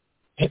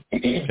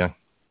 Okay.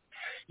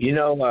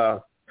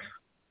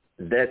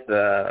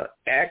 That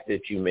act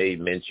that you made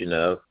mention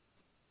of,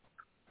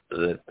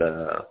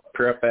 the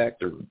PREP Act,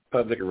 the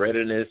Public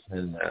Readiness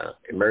and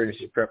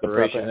Emergency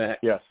Preparation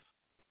Act. Yes.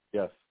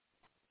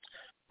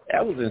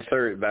 That was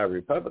inserted by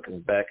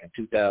Republicans back in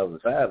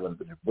 2005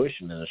 under the Bush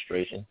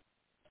administration.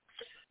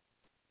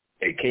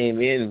 It came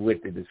in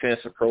with the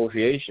Defense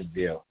Appropriation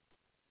Bill.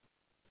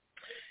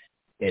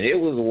 And it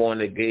was the one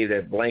that gave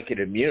that blanket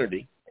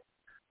immunity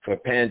for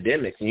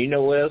pandemics. And you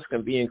know what else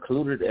can be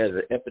included as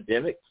an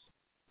epidemic?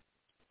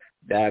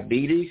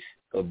 Diabetes,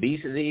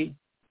 obesity,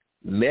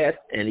 meth,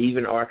 and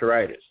even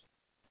arthritis.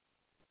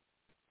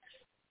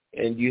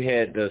 And you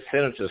had the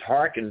Senators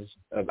Harkins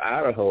of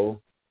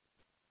Idaho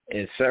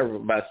and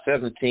about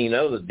 17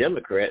 other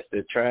Democrats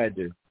that tried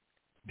to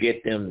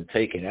get them to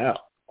take it out.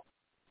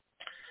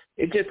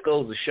 It just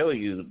goes to show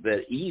you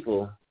that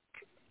evil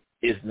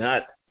is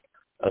not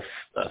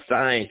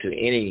assigned to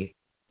any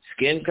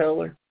skin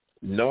color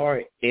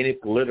nor any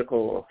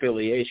political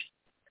affiliation.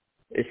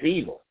 It's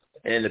evil.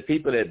 And the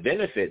people that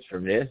benefit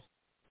from this,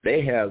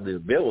 they have the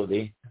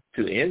ability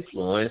to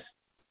influence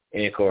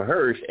and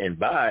coerce and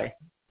buy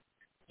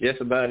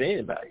just about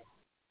anybody.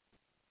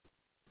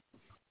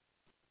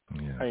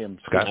 Yeah. I am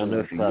so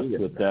impressed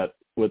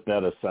with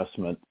that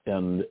assessment,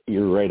 and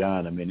you're right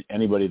on. I mean,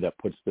 anybody that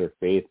puts their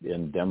faith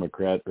in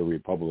Democrat or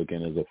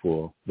Republican is a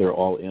fool. They're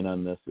all in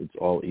on this. It's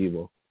all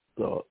evil.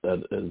 So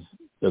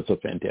that's a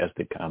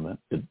fantastic comment.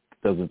 It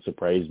doesn't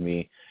surprise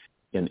me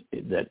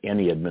that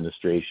any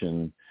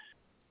administration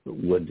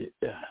would,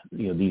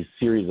 these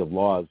series of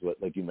laws,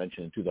 like you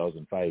mentioned in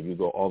 2005, you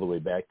go all the way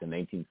back to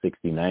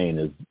 1969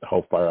 is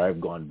how far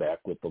I've gone back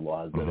with the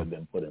laws that have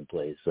been put in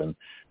place. And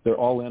they're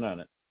all in on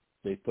it.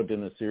 They put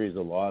in a series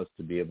of laws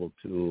to be able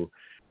to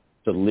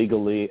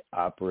legally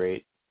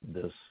operate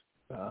this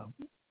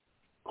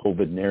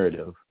COVID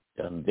narrative,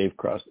 and they've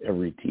crossed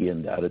every T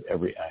and dotted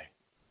every I.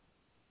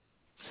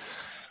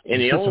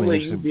 And the only way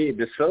you'd be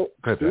able to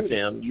sue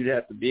them, you'd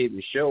have to be able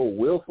to show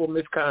willful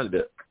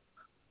misconduct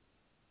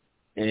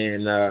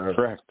and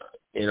correct,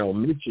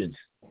 omissions.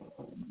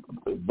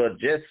 But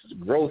just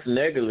gross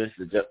negligence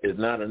is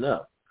not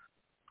enough.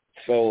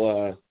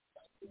 So,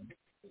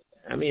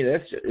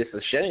 it's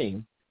a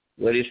shame.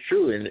 But it's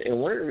true, and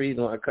one of the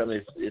reasons why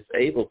Congress is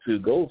able to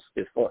go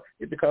as far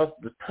is because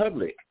the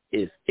public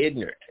is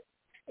ignorant,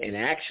 and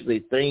actually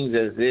things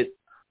as it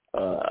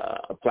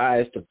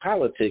applies to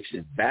politics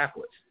is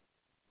backwards.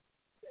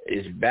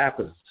 It's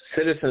backwards.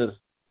 Citizens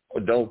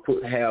don't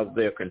have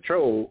their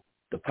control.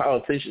 The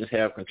politicians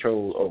have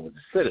control over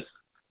the citizens.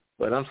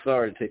 But I'm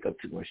sorry to take up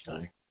too much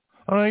time.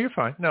 Oh, no, you're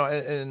fine. No,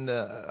 and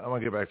I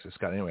want to get back to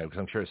Scott anyway because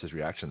I'm curious his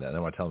reaction to that. And I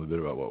want to tell him a bit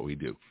about what we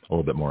do, a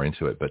little bit more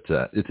into it. But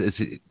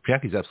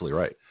Bianchi's absolutely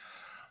right.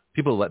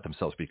 People let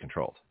themselves be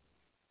controlled.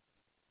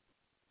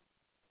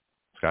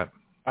 Scott?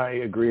 I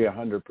agree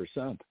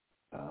 100%.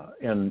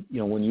 And,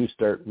 when you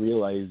start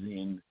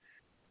realizing,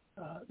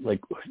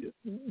 like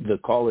the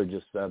caller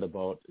just said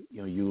about,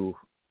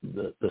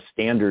 the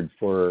standard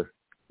for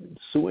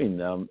suing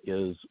them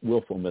is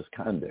willful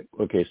misconduct.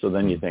 Okay, so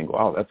then you think,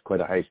 wow, that's quite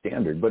a high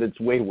standard, but it's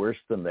way worse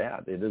than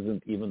that. It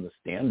isn't even the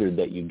standard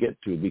that you get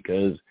to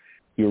because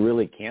you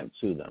really can't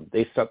sue them.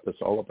 They set this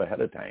all up ahead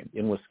of time.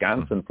 In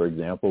Wisconsin, for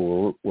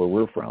example, where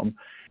we're from,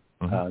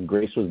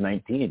 Grace was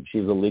 19.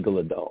 She's a legal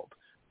adult.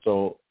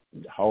 So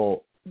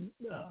how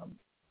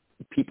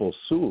people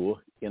sue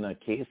in a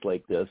case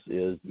like this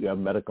is you have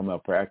medical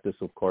malpractice,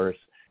 of course,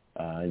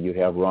 you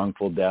have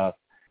wrongful death,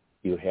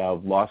 you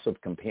have loss of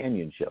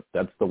companionship.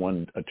 That's the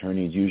one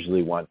attorneys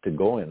usually want to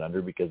go in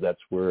under because that's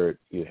where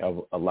you have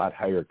a lot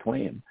higher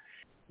claim.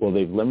 Well,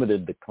 they've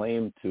limited the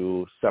claim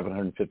to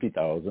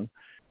 $750,000.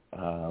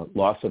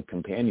 Loss of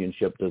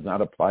companionship does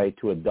not apply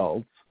to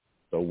adults,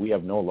 so we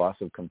have no loss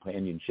of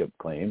companionship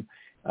claim.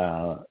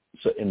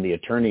 So in the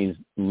attorney's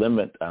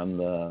limit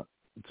on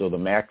so the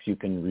max you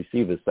can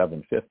receive is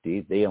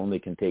 $750. They only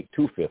can take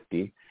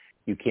 $250.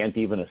 You can't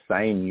even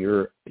assign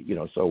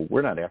so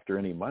we're not after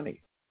any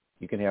money.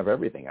 You can have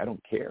everything. I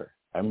don't care.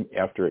 I'm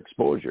after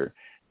exposure.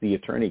 The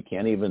attorney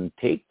can't even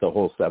take the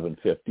whole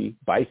 $750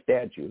 by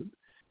statute.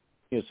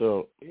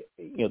 So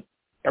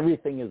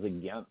everything is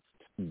against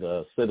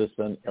the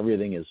citizen.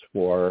 Everything is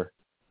for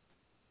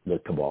the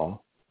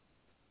cabal.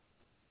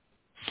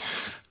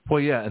 Well,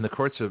 yeah, and the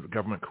courts are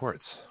government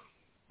courts.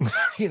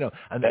 And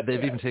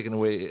they've even taken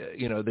away,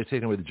 they've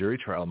taken away the jury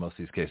trial in most of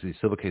these cases. These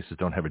civil cases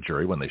don't have a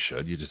jury when they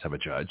should. You just have a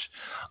judge.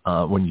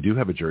 When you do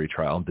have a jury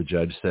trial, the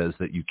judge says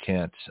that you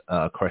can't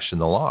question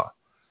the law.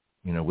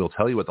 We'll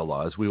tell you what the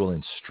law is. We will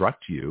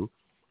instruct you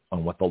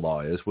on what the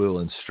law is. We will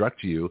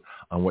instruct you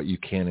on what you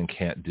can and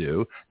can't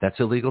do. That's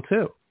illegal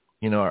too.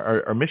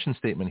 Our mission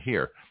statement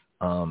here,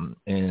 and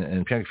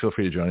Bianca, feel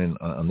free to join in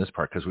on this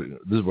part, because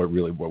this is what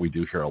we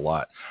do here a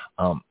lot,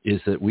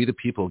 is that we the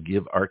people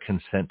give our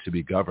consent to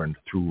be governed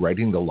through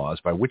writing the laws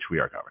by which we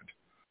are governed.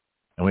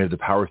 And we have the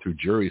power through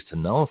juries to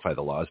nullify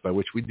the laws by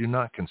which we do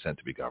not consent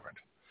to be governed.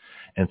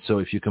 And so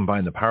if you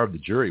combine the power of the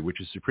jury, which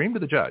is supreme to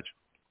the judge,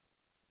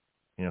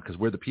 because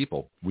we're the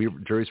people,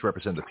 juries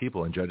represent the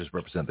people and judges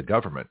represent the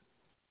government.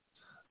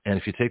 And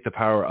if you take the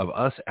power of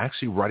us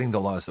actually writing the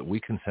laws that we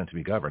consent to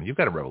be governed, you've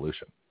got a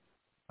revolution,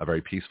 a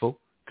very peaceful,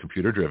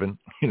 computer-driven,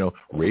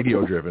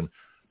 radio-driven,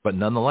 but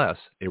nonetheless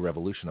a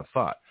revolution of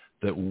thought,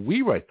 that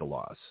we write the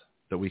laws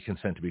that we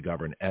consent to be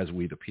governed as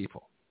we the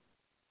people.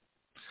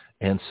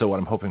 And so what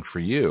I'm hoping for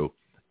you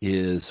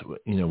is,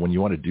 when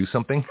you want to do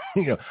something,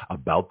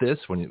 about this,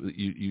 when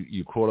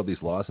you quote all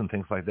these laws and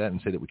things like that and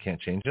say that we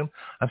can't change them,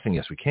 I'm saying,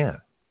 yes, we can.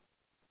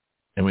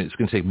 And it's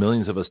going to take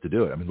millions of us to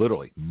do it. I mean,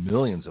 literally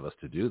millions of us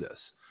to do this.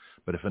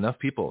 But if enough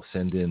people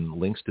send in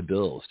links to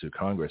bills to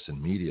Congress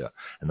and media,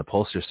 and the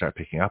pollsters start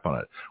picking up on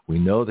it, we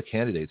know the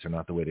candidates are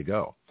not the way to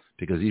go.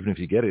 Because even if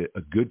you get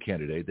a good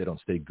candidate, they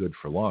don't stay good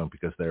for long,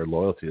 because their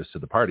loyalty is to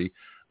the party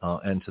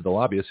and to the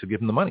lobbyists who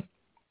give them the money.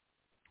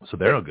 So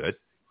they're no good.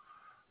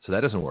 So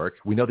that doesn't work.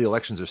 We know the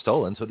elections are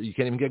stolen, so that you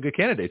can't even get good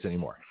candidates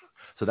anymore.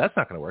 So that's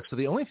not going to work. So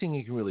the only thing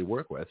you can really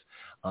work with,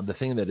 the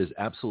thing that is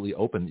absolutely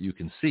open that you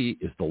can see,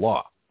 is the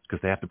law,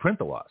 because they have to print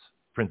the laws,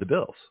 print the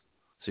bills,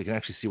 so you can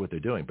actually see what they're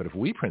doing. But if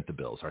we print the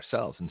bills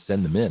ourselves and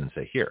send them in and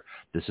say, here,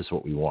 this is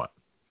what we want,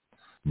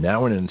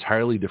 now we're in an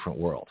entirely different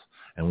world.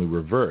 And we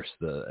reverse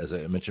as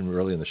I mentioned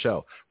earlier in the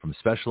show, from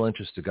special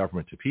interest to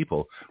government to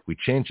people, we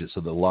change it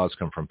so the laws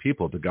come from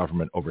people to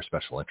government over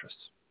special interests.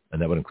 And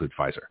that would include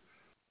Pfizer,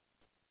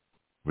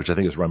 which I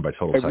think is run by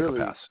total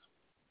psychopaths,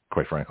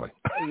 quite frankly.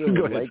 I really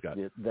Go ahead, like Scott.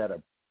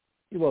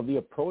 the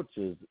approach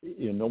is,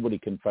 nobody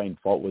can find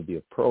fault with the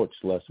approach,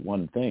 less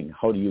one thing.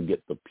 How do you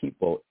get the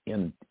people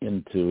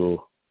into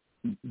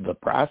the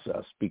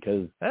process?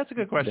 Because that's a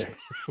good question.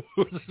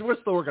 We're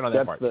still working on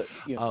that part.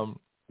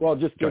 I'll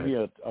just give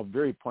you a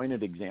very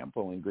pointed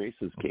example in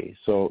Grace's case.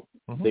 So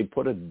they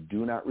put a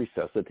do not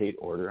resuscitate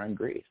order on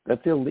Grace.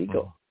 That's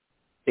illegal.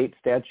 State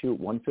statute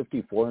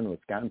 154 in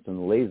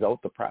Wisconsin lays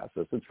out the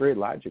process. It's very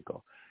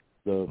logical.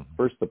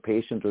 First, the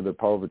patient or the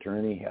power of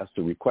attorney has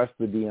to request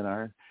the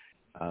DNR.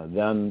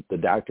 Then the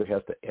doctor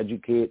has to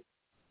educate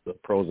the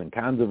pros and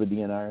cons of a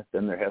DNR.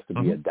 Then there has to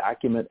be a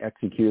document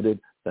executed.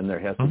 Then there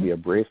has to be a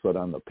bracelet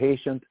on the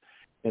patient.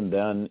 And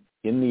then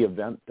in the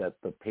event that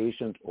the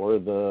patient or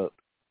the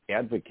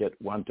advocate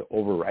want to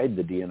override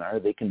the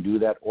DNR, they can do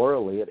that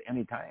orally at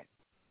any time.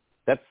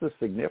 That's the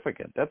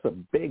significant. That's a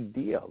big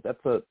deal. That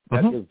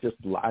is just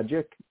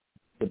logic.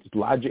 It's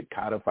logic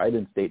codified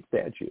in state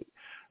statute.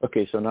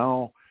 Okay, so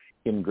now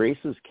in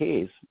Grace's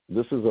case,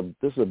 this is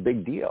a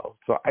big deal.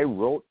 So I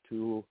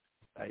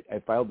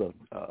filed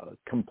a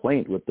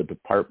complaint with the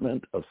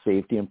Department of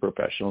Safety and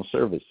Professional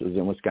Services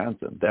in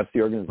Wisconsin. That's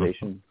the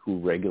organization who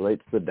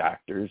regulates the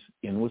doctors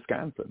in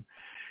Wisconsin.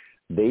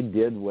 They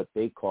did what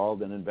they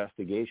called an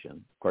investigation.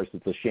 Of course,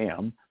 it's a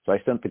sham. So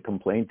I sent the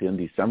complaint in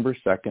December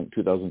 2nd,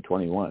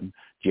 2021.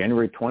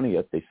 January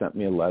 20th, they sent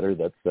me a letter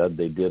that said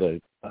they did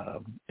a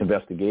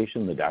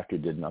investigation. The doctor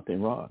did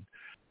nothing wrong.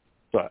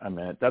 So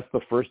that's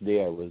the first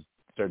day I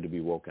started to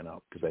be woken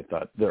up, because I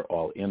thought they're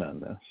all in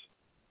on this.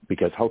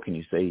 Because how can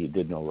you say he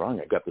did no wrong?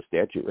 I got the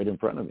statute right in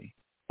front of me.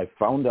 I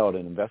found out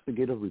an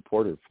investigative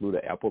reporter flew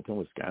to Appleton,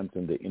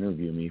 Wisconsin to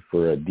interview me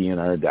for a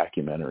DNR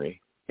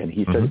documentary. And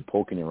he started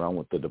poking around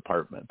with the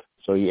department.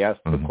 So he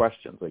asked the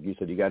questions. Like you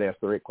said, you got to ask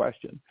the right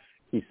question.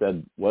 He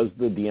said, was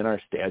the DNR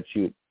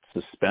statute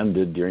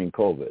suspended during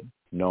COVID?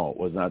 No, it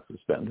was not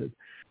suspended.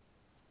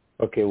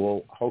 Okay,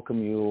 well, how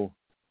come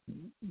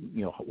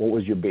what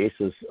was your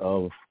basis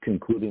of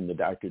concluding the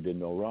doctor did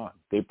no wrong?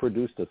 They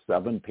produced a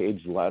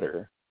 7-page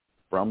letter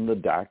from the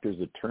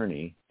doctor's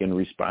attorney in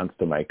response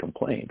to my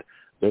complaint.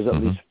 There's at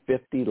least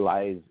 50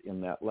 lies in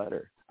that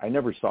letter. I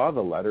never saw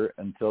the letter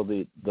until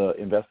the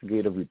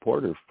investigative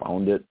reporter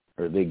found it,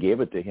 or they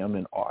gave it to him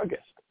in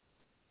August.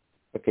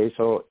 Okay,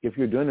 so if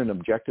you're doing an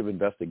objective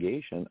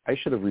investigation, I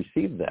should have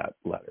received that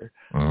letter.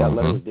 That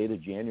letter was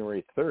dated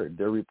January 3rd.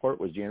 Their report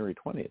was January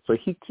 20th. So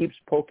he keeps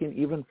poking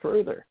even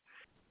further.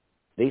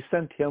 They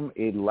sent him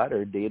a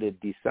letter dated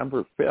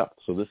December 5th,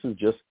 so this is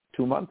just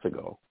 2 months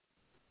ago,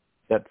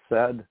 that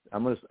said,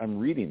 I'm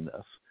reading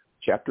this,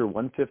 Chapter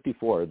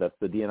 154, that's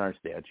the DNR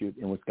statute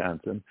in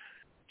Wisconsin,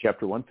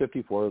 Chapter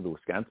 154 of the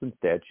Wisconsin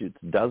statutes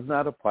does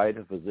not apply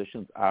to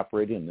physicians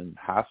operating in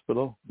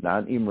hospital,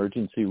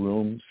 non-emergency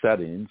room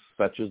settings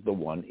such as the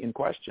one in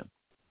question.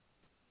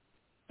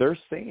 They're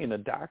saying a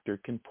doctor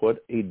can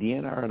put a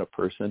DNR on a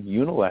person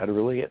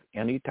unilaterally at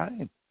any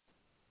time.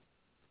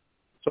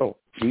 So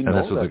we know and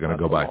that's what they're going to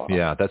go by.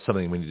 Yeah, that's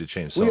something we need to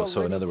change.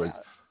 So in other words,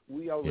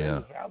 we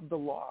already have the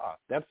law.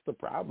 That's the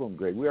problem,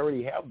 Greg. We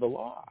already have the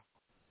law.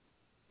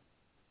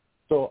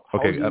 So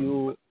how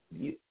do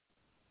you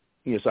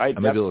yes, I'd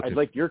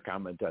like your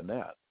comment on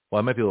that. Well,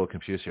 I might be a little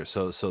confused here.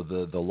 So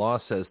the law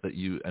says that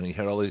you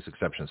had all these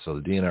exceptions. So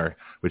the DNR,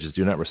 which is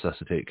do not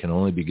resuscitate, can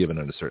only be given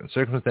under certain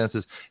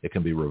circumstances. It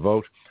can be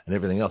revoked and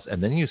everything else.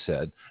 And then you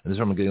said, and this is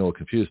where I'm getting a little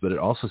confused, but it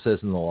also says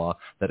in the law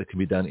that it can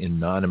be done in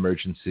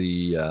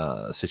non-emergency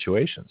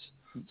situations.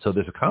 So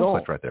there's a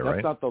conflict right there,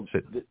 right?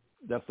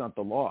 That's not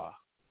the law.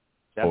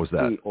 That's what was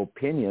that? The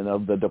opinion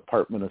of the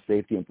Department of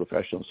Safety and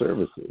Professional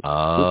Services.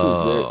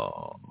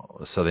 Oh,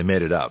 so they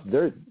made it up.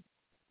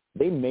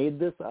 They made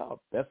this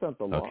up. That's not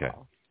the law. Okay.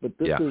 But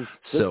this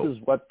is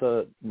what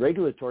the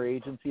regulatory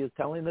agency is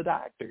telling the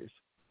doctors.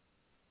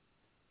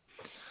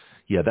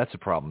 Yeah, that's a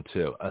problem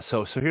too.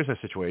 So here's our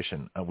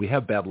situation. We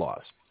have bad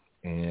laws,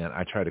 and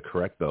I try to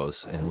correct those,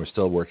 and we're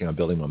still working on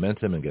building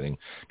momentum and getting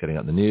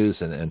out in the news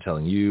and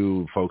telling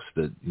you folks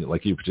that,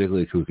 like you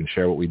particularly, who can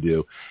share what we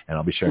do, and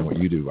I'll be sharing what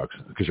you do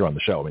because you're on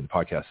the show. I mean, the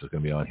podcast is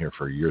going to be on here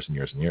for years and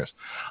years and years.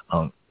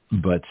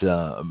 But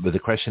the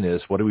question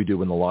is, what do we do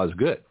when the law is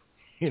good?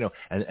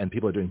 And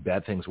people are doing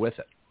bad things with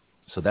it.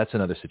 So that's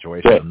another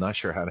situation. Right. I'm not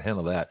sure how to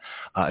handle that,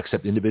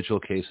 except individual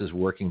cases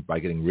working by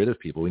getting rid of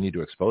people. We need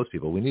to expose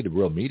people. We need a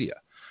real media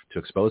to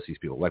expose these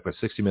people, like what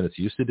 60 Minutes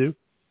used to do,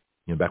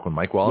 back when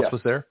Mike Wallace was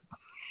there.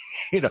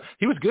 He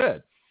was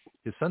good.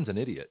 His son's an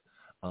idiot.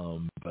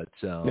 But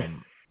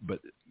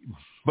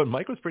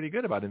Mike was pretty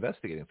good about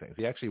investigating things.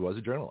 He actually was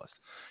a journalist.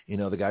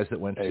 The guys that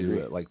went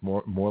to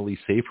Morley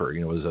Safer,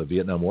 was a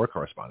Vietnam War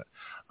correspondent.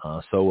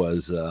 So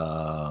was,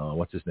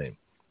 what's his name?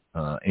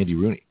 Andy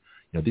Rooney.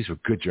 These were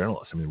good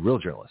journalists. I mean, real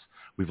journalists.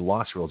 We've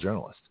lost real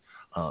journalists.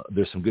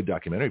 There's some good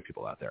documentary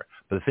people out there.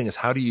 But the thing is,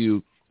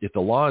 if the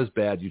law is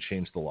bad, you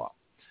change the law.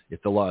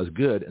 If the law is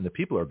good and the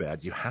people are bad,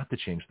 you have to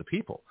change the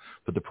people.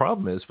 But the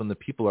problem is when the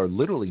people are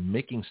literally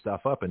making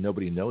stuff up and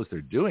nobody knows they're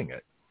doing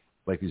it,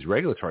 like these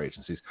regulatory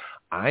agencies,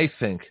 I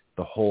think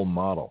the whole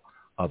model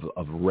of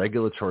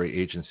regulatory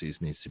agencies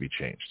needs to be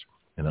changed.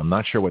 And I'm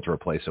not sure what to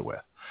replace it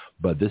with.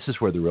 But this is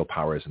where the real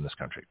power is in this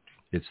country.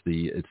 It's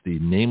the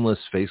nameless,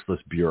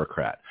 faceless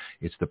bureaucrat.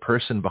 It's the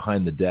person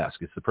behind the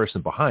desk. It's the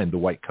person behind the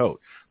white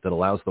coat that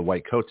allows the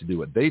white coat to do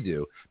what they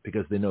do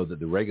because they know that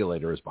the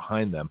regulator is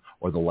behind them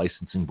or the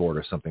licensing board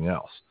or something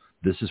else.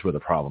 This is where the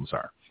problems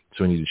are.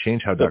 So we need to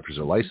change how doctors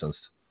are licensed.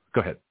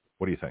 Go ahead.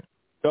 What do you think?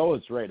 Oh,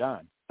 it's right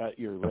on.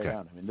 You're right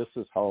on. I mean, this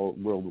is how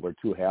World War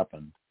II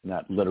happened.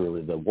 Not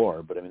literally the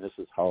war, but I mean, this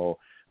is how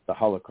the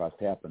Holocaust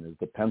happened. Is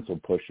the pencil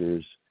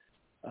pushers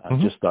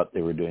just thought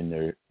they were doing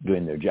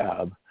their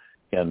job.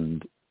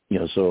 And,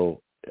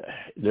 so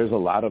there's a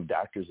lot of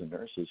doctors and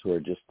nurses who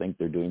just think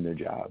they're doing their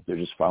job. They're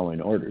just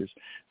following orders.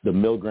 The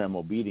Milgram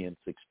obedience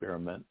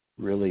experiment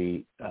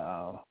really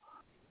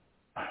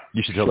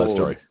you should tell that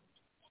story.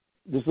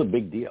 This is a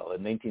big deal.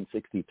 In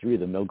 1963,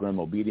 the Milgram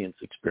obedience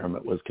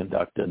experiment was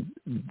conducted,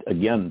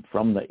 again,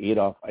 from the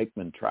Adolf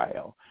Eichmann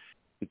trial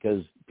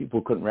because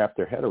people couldn't wrap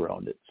their head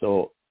around it.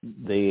 So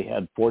they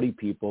had 40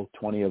 people,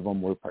 20 of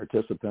them were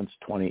participants,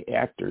 20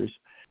 actors,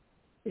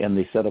 and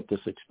they set up this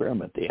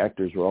experiment. The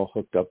actors were all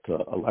hooked up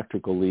to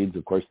electrical leads.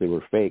 Of course, they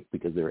were fake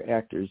because they were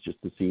actors just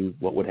to see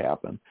what would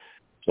happen.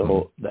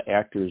 So the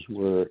actors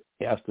were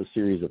asked a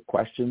series of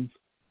questions.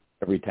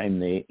 Every time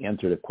they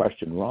answered a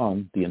question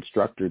wrong, the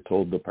instructor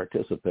told the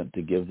participant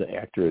to give the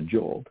actor a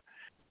jolt.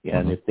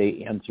 And if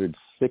they answered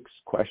 6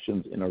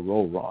 questions in a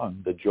row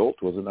wrong, the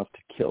jolt was enough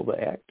to kill the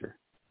actor.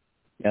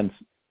 And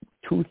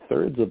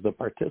 2/3 of the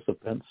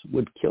participants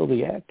would kill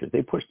the actor.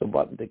 They pushed the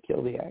button to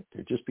kill the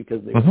actor just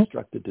because they were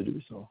instructed to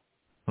do so.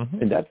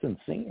 And that's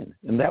insane.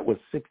 And that was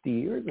 60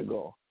 years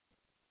ago,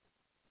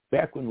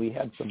 back when we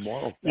had some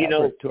moral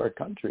fabric to our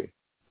country.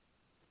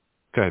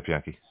 Go ahead,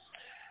 Jackie.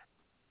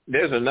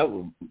 There's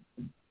another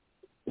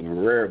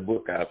rare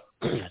book out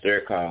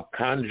there called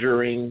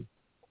Conjuring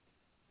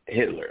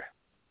Hitler,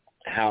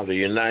 How the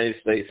United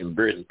States and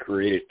Britain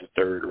Created the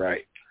Third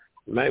Reich.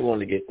 You might want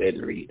to get that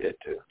and read that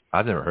too.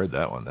 I've never heard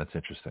that one. That's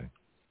interesting.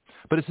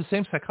 But it's the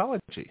same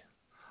psychology.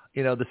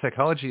 The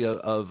psychology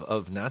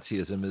of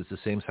Nazism is the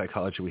same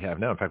psychology we have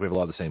now. In fact, we have a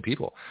lot of the same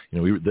people.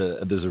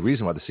 There's a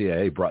reason why the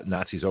CIA brought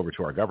Nazis over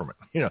to our government,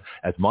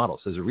 as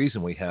models. There's a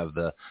reason we have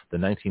the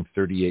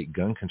 1938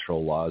 gun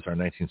control laws, our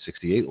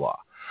 1968 law.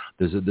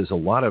 There's a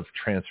lot of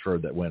transfer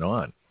that went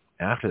on.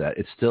 After that,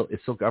 it's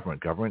still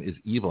government. Government is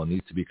evil and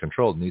needs to be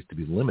controlled, needs to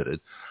be limited.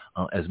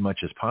 as much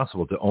as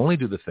possible to only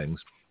do the things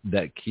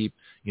that keep,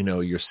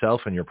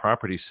 yourself and your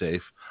property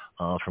safe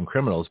from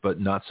criminals, but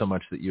not so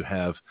much that you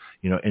have,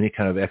 any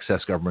kind of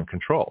excess government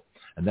control.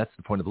 And that's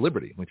the point of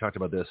liberty. We talked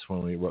about this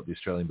when we wrote the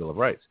Australian Bill of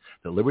Rights.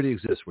 That liberty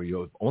exists where you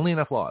have only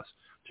enough laws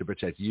to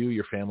protect you,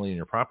 your family, and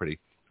your property,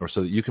 or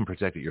so that you can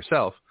protect it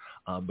yourself,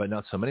 but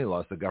not so many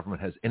laws the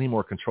government has any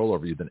more control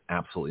over you than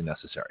absolutely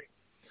necessary.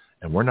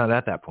 And we're not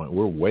at that point.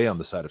 We're way on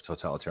the side of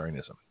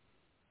totalitarianism.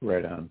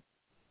 Right on.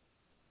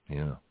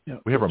 Yeah.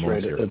 We have our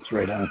moments here. That's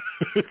right on.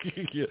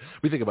 Yeah.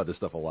 We think about this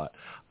stuff a lot.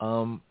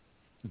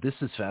 This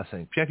is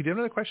fascinating. Jackie, do you have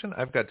another question?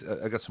 I've got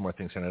some more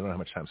things here, and I don't know how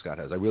much time Scott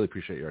has. I really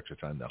appreciate your extra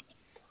time, though.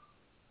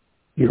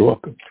 You're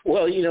welcome.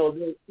 Well,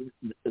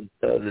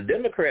 the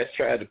Democrats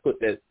tried to put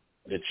that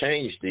to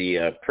change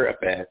the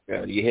PrEP Act.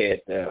 You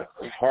had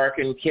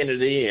Harkin,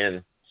 Kennedy,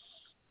 and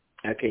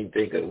I can't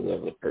think of the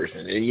other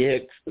person. And you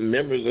had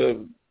members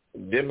of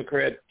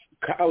Democrat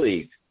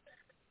colleagues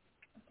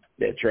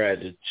that tried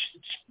to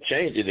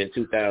change it in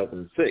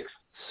 2006.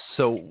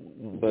 So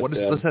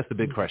let's ask the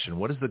big question.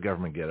 What does the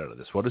government get out of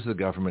this? What does the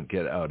government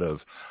get out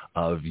of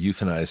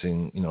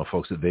euthanizing,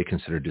 folks that they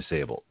consider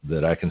disabled,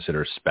 that I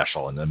consider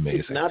special and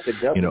amazing? It's not the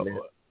government.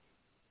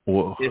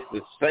 It's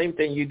the same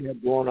thing you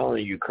got going on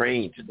in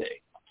Ukraine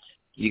today.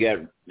 You got,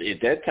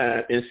 at that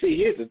time, and see,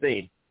 here's the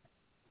thing.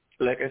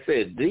 Like I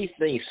said, these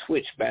things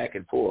switch back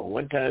and forth.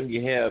 One time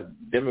you have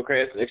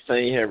Democrats, next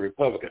time you have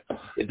Republicans.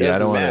 It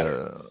doesn't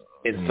matter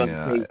in some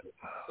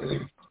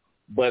cases.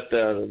 But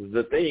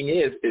the thing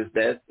is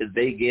that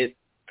they get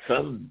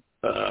some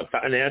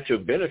financial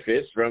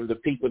benefits from the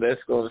people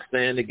that's going to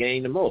stand to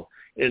gain the most.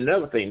 And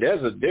another thing,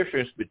 there's a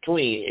difference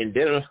between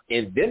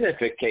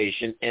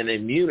indemnification and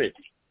immunity.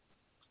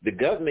 The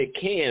government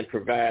can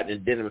provide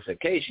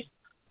indemnification,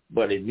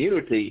 but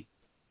immunity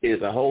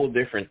is a whole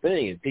different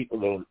thing, and people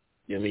don't.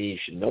 You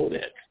should know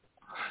that.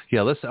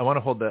 Yeah, I want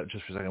to hold that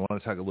just for a second. I want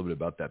to talk a little bit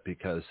about that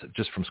because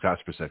just from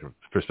Scott's perspective,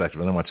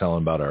 and then I want to tell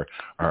him about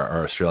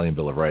our Australian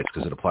Bill of Rights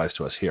because it applies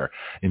to us here.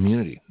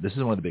 Immunity. This is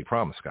one of the big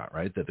problems, Scott,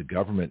 right? That the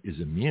government is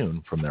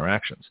immune from their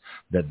actions,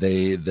 that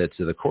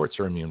the courts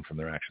are immune from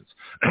their actions.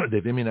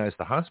 They've immunized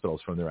the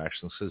hospitals from their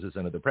actions because it's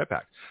under the PrEP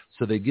Act.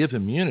 So they give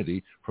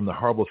immunity from the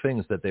horrible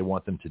things that they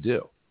want them to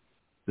do.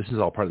 This is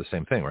all part of the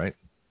same thing, right,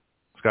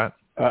 Scott?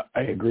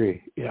 I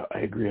agree. Yeah, I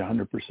agree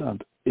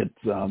 100%.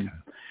 It's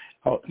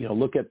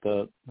look at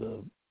the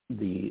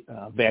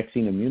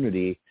vaccine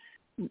immunity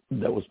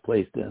that was put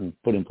in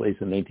place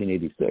in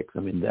 1986. I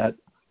mean, that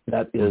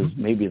is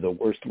maybe the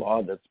worst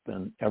law that's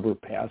been ever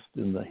passed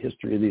in the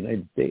history of the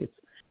United States.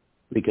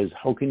 Because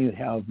how can you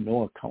have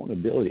no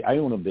accountability? I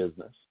own a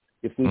business.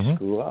 If we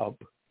screw up,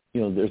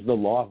 there's the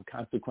law of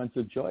consequence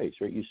of choice,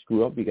 right? You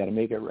screw up, you got to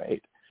make it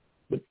right.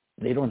 But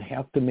they don't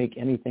have to make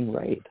anything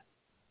right.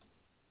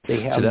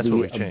 They have. So that's what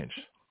we changed.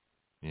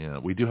 Yeah,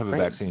 we do have a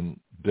vaccine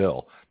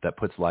bill that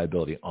puts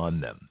liability on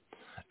them,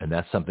 and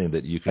that's something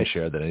that you can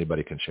share, that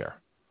anybody can share.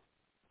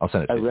 I'll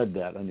send it to you. I read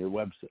that on your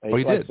website. Oh,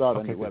 you did? I saw it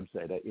on your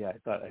website.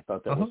 I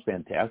thought that was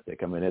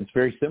fantastic. I mean, it's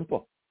very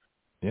simple.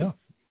 Yeah.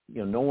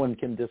 No one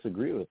can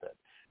disagree with it,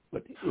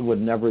 but it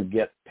would never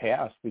get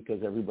passed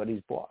because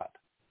everybody's bought.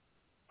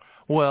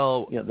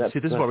 Well, this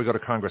is why we go to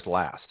Congress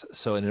last.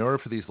 So in order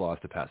for these laws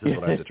to pass, this is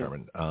what I've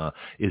determined,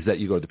 is that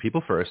you go to the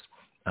people first,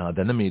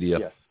 then the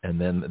media, and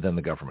then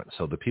the government.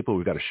 So the people,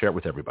 we've got to share it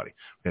with everybody.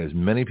 We've got as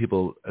many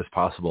people as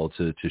possible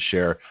to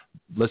share.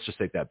 Let's just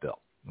take that bill,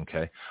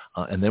 okay?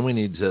 And then we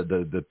need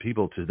the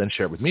people to then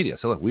share it with media.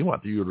 So look, we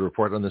want you to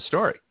report on this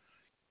story.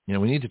 We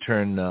need to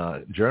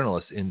turn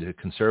journalists into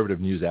conservative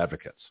news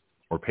advocates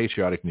or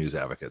patriotic news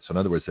advocates. So in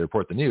other words, they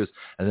report the news,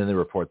 and then they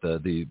report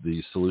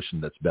the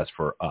solution that's best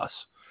for us.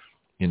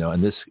 In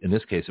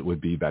this case, it would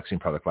be vaccine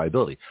product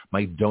liability.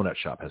 My donut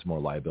shop has more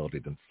liability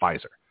than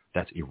Pfizer.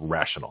 That's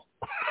irrational.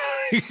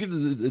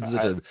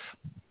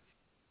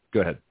 Go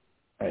ahead.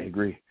 I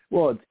agree.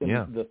 Well,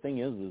 the thing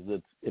is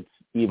it's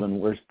even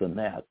worse than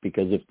that,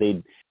 because if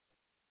they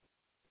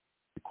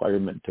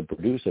requirement to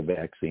produce a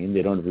vaccine,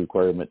 they don't have a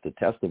requirement to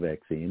test a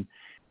vaccine.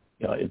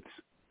 It's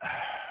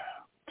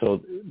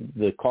so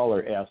the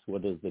caller asked,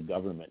 what does the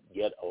government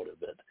get out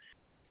of it?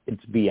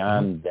 It's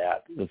beyond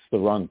that. That's the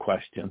wrong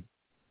question.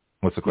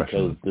 What's the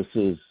question? Because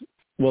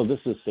this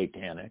is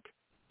satanic.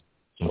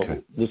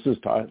 So this is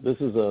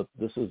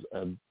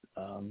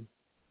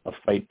a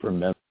fight for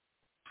men.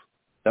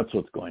 That's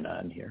what's going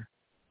on here.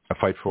 A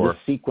fight for the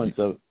sequence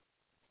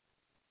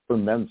for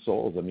men's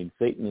souls. I mean,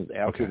 Satan is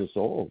after the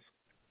souls,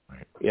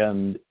 right.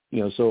 And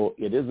so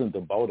it isn't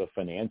about a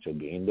financial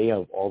gain. They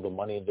have all the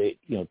money. They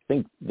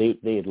think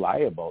they lie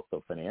about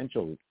the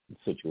financial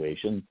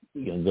situation.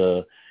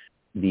 The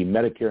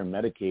Medicare and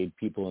Medicaid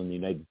people in the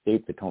United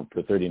States account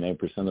for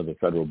 39% of the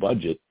federal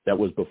budget. That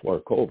was before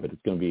COVID.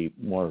 It's going to be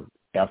more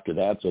after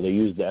that. So they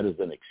use that as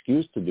an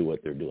excuse to do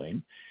what they're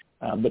doing.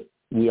 But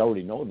we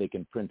already know they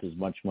can print as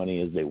much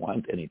money as they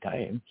want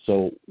anytime.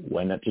 So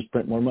why not just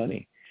print more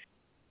money?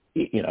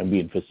 I'm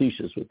being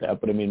facetious with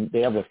that, but I mean, they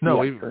have a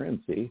fiat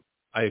currency.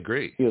 I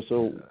agree.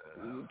 So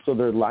so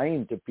they're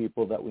lying to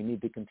people that we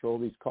need to control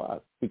these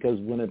costs, because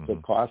when it's a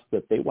cost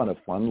that they want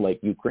to fund, like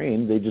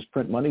Ukraine, they just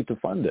print money to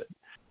fund it.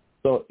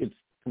 So it's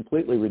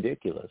completely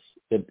ridiculous.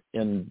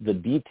 And the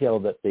detail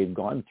that they've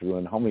gone through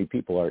and how many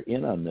people are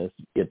in on this,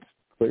 it's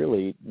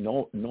clearly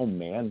no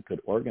man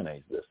could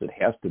organize this. It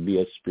has to be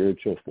a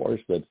spiritual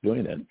force that's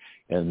doing it.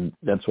 And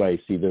that's why I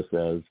see this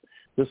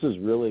is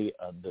really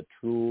the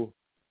true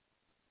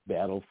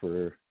battle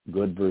for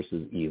good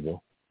versus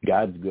evil.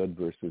 God's good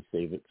versus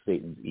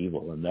Satan's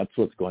evil, and that's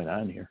what's going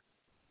on here.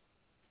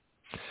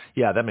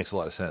 Yeah, that makes a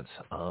lot of sense.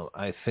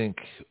 I think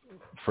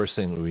first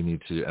thing we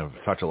need to, and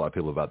I've talked to a lot of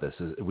people about this,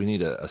 is we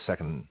need a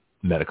second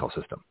medical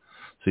system.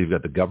 So you've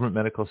got the government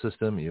medical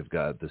system, you've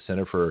got the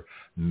Center for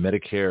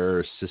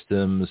Medicare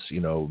Systems,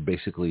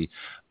 basically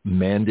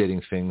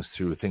mandating things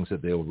through things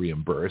that they'll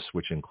reimburse,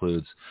 which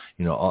includes,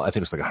 I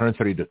think it's like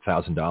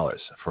 $130,000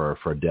 for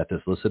a death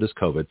that's listed as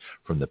COVID,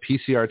 from the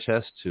PCR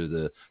test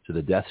to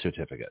the death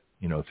certificate,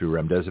 through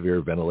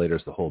remdesivir,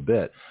 ventilators, the whole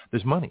bit.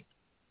 There's money.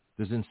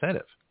 There's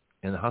incentive.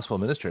 And the hospital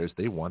administrators,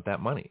 they want that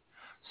money.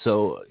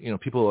 So,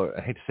 people,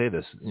 I hate to say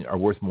this, are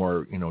worth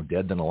more,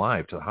 dead than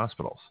alive to the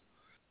hospitals.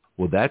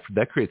 Well,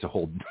 that creates a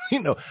whole,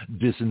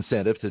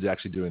 disincentive to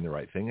actually doing the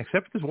right thing,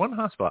 except for this one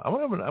hospital.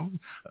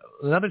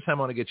 Another time I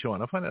want to get you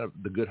on. I'll find out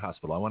the good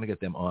hospital. I want to get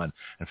them on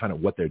and find out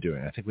what they're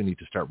doing. I think we need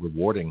to start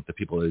rewarding the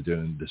people that are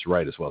doing this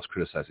right, as well as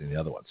criticizing the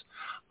other ones.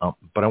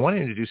 But I want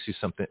to introduce you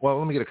something. Well,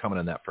 let me get a comment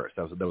on that first.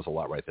 That was a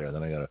lot right there.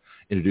 Then I got to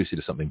introduce you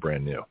to something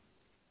brand new.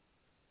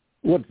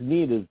 What's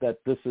neat is that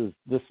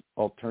this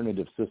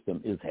alternative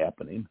system is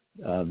happening.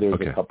 There's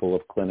a couple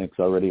of clinics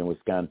already in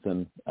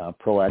Wisconsin.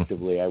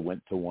 Proactively, I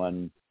went to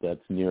one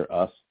that's near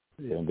us.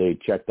 They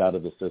checked out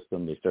of the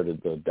system.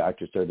 The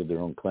doctor started their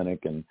own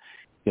clinic, and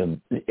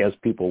as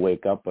people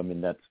wake up, I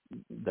mean,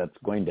 that's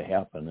going to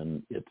happen,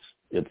 and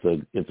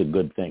it's a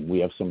good thing. We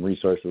have some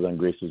resources on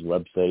Grace's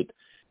website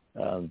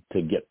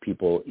to get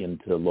people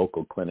into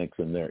local clinics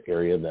in their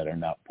area that are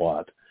not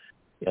bought,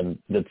 and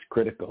that's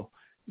critical.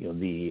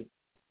 The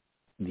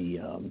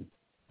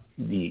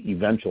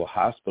eventual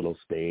hospital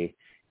stay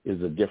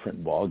is a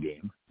different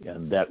ballgame,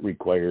 and that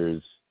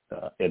requires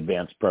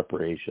advanced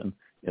preparation,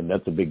 and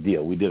that's a big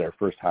deal. We did our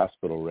first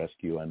hospital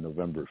rescue on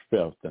November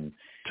 5th, and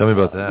tell me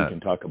about that. We can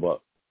talk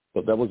about,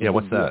 but that was a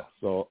what's big deal. that?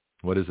 So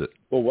what is it?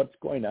 Well, what's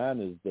going on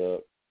is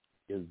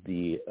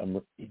the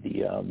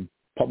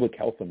public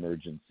health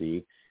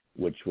emergency,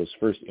 which was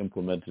first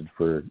implemented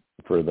for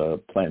the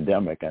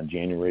pandemic on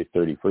January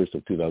 31st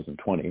of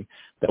 2020.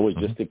 That was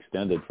just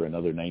extended for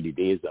another 90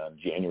 days on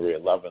January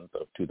 11th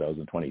of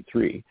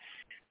 2023.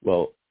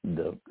 Well,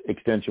 the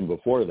extension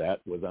before that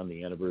was on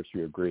the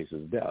anniversary of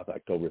Grace's death,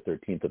 October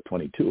 13th of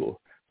 22.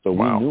 So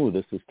we knew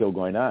this is still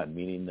going on,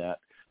 meaning that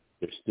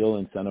they're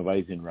still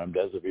incentivizing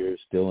remdesivir,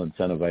 still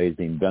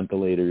incentivizing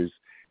ventilators,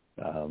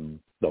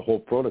 the whole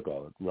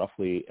protocol.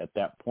 Roughly at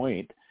that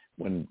point,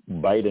 when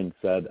Biden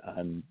said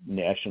on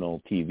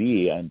national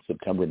TV on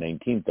September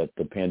 19th that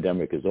the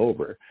pandemic is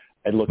over,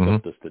 I looked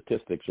up the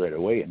statistics right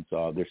away and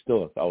saw there's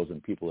still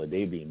 1,000 people a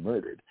day being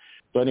murdered.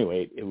 So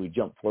anyway, if we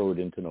jump forward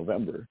into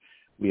November,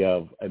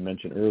 I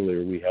mentioned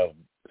earlier, we have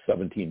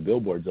 17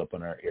 billboards up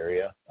in our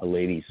area. A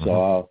lady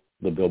saw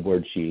the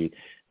billboard. She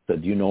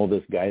said, "Do you know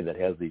this guy that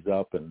has these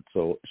up?" And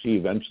so she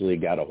eventually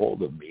got a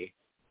hold of me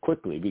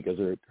quickly because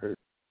her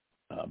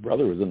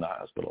brother was in the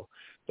hospital.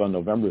 So on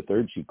November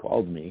 3rd, she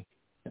called me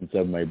and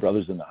said, "My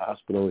brother's in the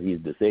hospital. He's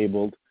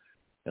disabled."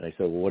 And I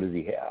said, "Well, what does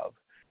he have?"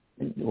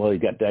 "Well, he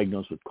got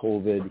diagnosed with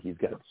COVID. He's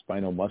got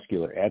spinal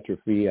muscular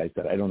atrophy." I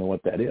said, "I don't know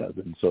what that is."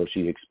 And so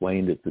she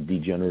explained it's a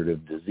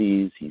degenerative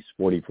disease. He's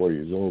 44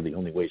 years old. He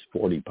only weighs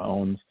 40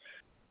 pounds.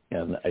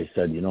 And I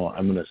said, "I'm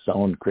going to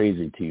sound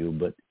crazy to you,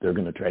 but they're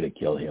going to try to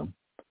kill him."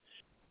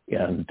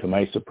 And to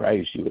my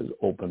surprise, she was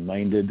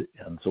open-minded.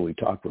 And so we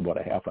talked for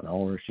about a half an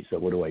hour. She said,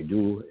 "What do I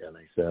do?" And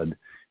I said,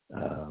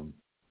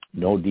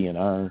 "No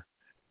DNR.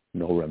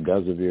 No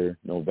remdesivir,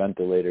 no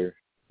ventilator,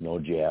 no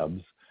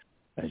jabs."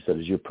 I said,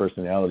 "Is your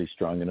personality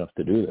strong enough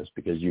to do this?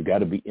 Because you got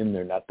to be in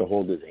there not to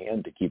hold his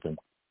hand to keep him,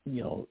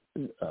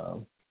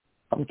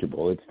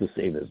 comfortable. It's to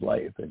save his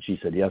life." And she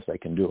said, "Yes, I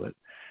can do it."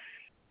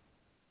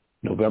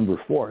 November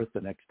 4th,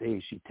 the next day,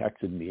 she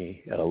texted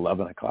me at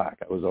 11 o'clock.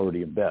 I was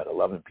already in bed,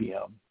 11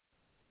 p.m.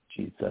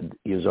 She said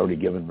he was already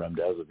given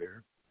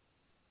remdesivir.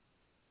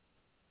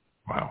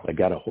 Wow. I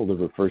got a hold of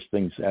her first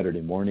thing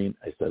Saturday morning.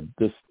 I said,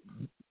 "This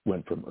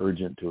went from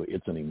urgent to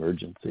it's an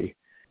emergency."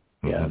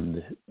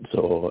 And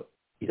so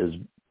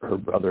her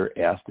brother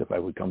asked if I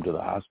would come to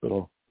the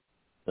hospital.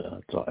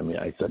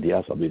 I said,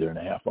 "Yes, I'll be there in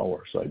a half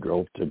hour." So I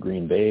drove to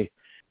Green Bay.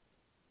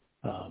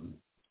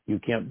 You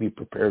can't be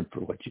prepared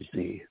for what you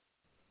see.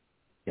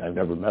 I've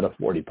never met a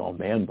 40-pound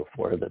man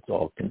before that's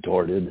all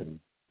contorted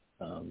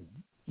and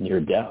near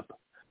death.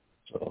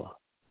 So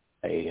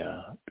I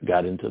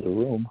got into the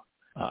room.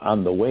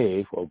 On the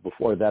way,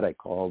 before that,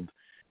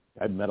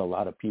 I'd met a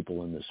lot of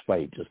people in this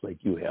fight, just like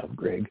you have,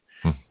 Greg.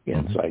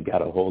 And so I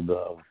got a hold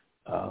of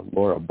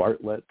Laura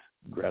Bartlett,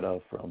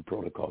 Greta from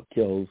Protocol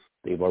Kills.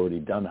 They've already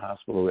done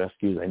hospital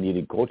rescues. I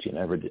needed coaching.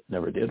 I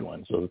never did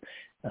one. So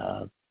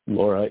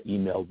Laura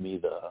emailed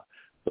me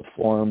the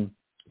form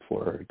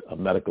for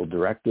medical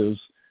directives.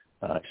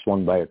 I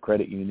swung by a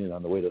credit union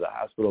on the way to the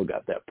hospital,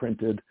 got that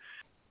printed,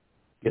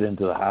 get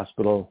into the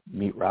hospital,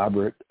 meet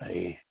Robert.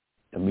 I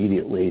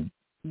immediately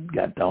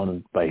got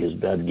down by his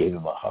bed, gave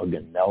him a hug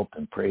and knelt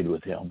and prayed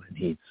with him.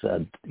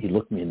 And he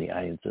looked me in the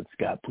eye and said,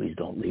 "Scott, please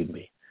don't leave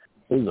me."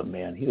 He was a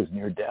man. He was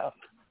near death.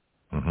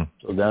 Mm-hmm.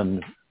 So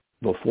then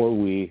before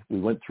we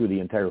went through the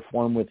entire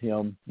form with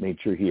him, made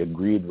sure he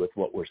agreed with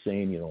what we're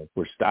saying,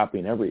 we're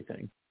stopping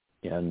everything.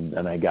 And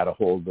then I got a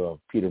hold of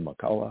Peter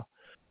McCullough.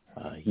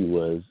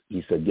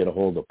 He said, get a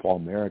hold of Paul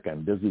Merrick.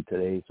 I'm busy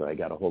today. So I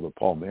got a hold of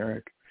Paul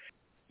Merrick.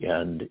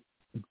 And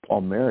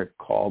Paul Merrick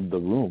called the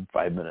room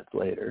 5 minutes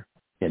later,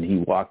 and he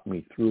walked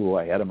me through.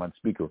 I had him on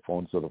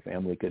speakerphone so the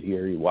family could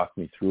hear. He walked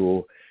me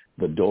through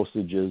the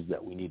dosages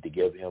that we need to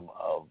give him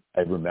of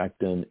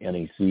ivermectin,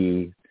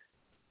 NAC,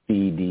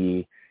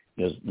 CD,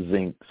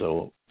 zinc.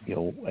 So,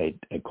 I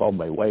called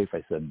my wife.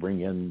 I said,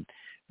 bring in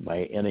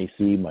my NAC,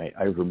 my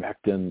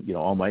ivermectin,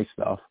 all my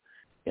stuff.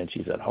 And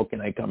she said, how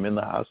can I come in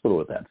the hospital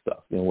with that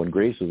stuff? When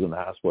Grace was in the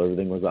hospital,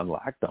 everything was on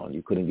lockdown.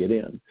 You couldn't get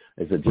in.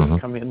 I said,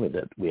 just come in with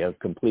it. We have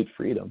complete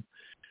freedom.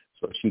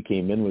 So she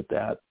came in with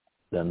that.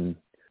 Then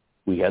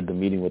we had the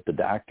meeting with the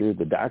doctor.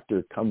 The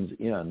doctor comes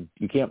in.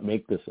 You can't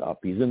make this up.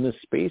 He's in this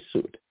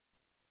spacesuit.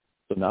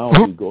 So now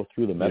we go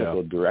through the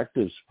medical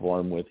directives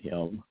form with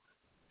him,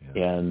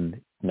 and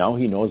now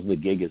he knows the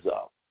gig is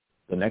up.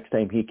 The next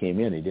time he came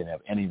in, he didn't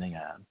have anything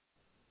on.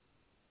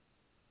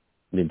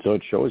 And so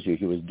it shows you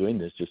he was doing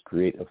this just to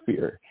create a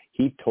fear.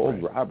 He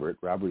told Robert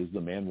is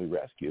the man we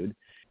rescued.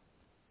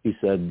 He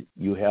said,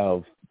 you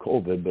have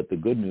COVID, but the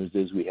good news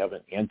is we have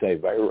an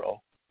antiviral,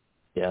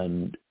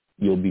 and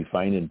you'll be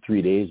fine in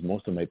 3 days.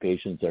 Most of my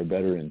patients are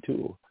better in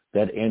 2.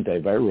 That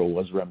antiviral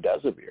was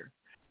remdesivir.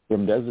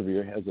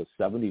 Remdesivir has a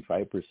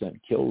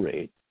 75% kill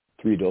rate,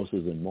 3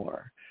 doses and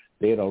more.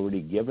 They had already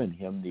given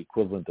him the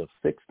equivalent of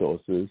 6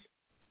 doses.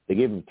 They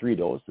gave him 3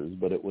 doses,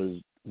 but it was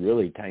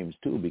really times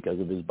 2 because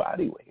of his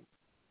body weight.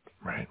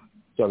 Right.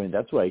 So,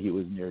 that's why he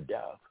was near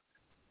death.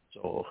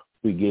 So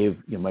we gave,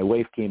 my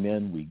wife came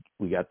in,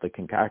 we got the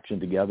concoction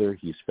together.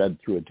 He's fed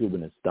through a tube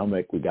in his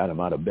stomach. We got him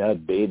out of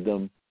bed, bathed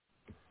him,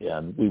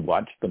 and we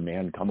watched the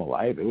man come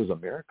alive. It was a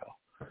miracle.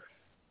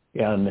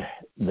 And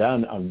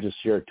then I'll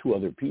just share 2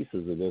 other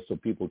pieces of this so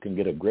people can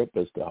get a grip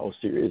as to how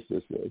serious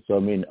this is. So,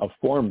 a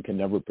form can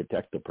never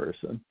protect a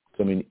person.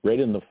 So, right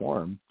in the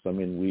form,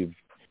 we've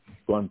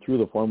gone through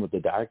the form with the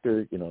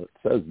doctor, it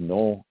says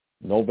no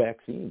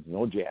vaccines,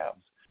 no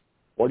jabs.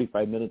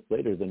 45 minutes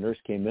later, the nurse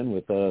came in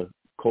with a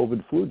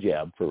COVID flu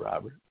jab for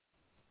Robert.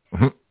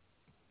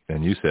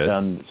 And you said?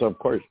 And so, of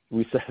course,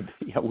 we said,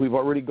 we've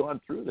already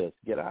gone through this.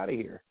 Get out of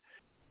here.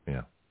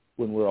 Yeah.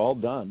 When we're all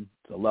done,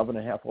 11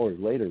 and a half hours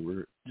later,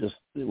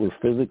 we're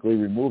physically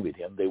removing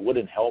him. They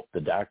wouldn't help.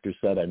 The doctor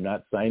said, I'm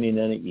not signing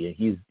any.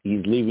 He's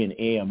leaving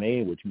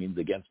AMA, which means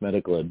against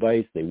medical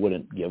advice. They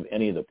wouldn't give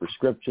any of the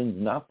prescriptions,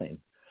 nothing.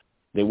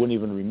 They wouldn't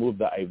even remove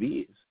the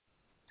IVs.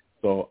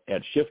 So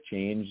at shift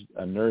change,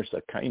 a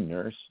kind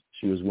nurse,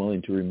 she was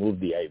willing to remove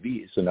the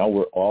IVs. So now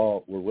we're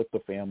with the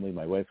family.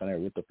 My wife and I are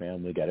with the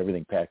family, got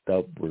everything packed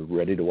up. We're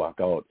ready to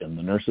walk out. And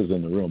the nurse is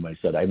in the room. I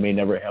said, I may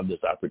never have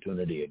this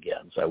opportunity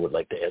again, so I would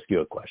like to ask you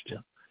a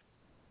question.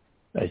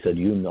 I said,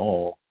 you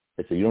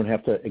don't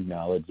have to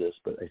acknowledge this,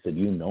 but I said,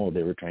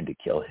 they were trying to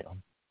kill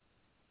him.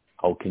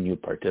 How can you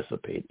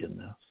participate in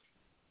this?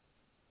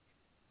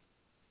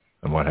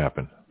 And what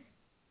happened?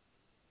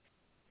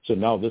 So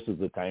now this is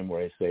the time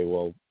where I say,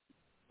 well,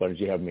 why don't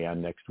you have me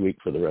on next week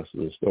for the rest of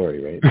the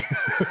story, right?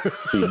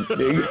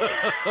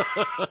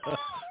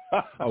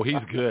 Oh, he's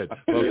good.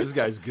 Well, this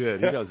guy's good.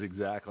 He knows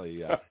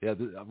exactly.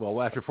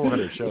 Well, after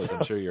 400 shows,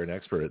 I'm sure you're an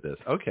expert at this.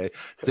 Okay.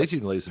 Stay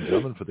tuned, ladies and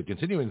gentlemen, for the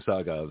continuing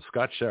saga of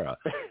Scott Schara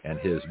and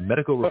his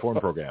medical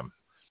reform program.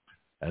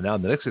 And now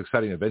the next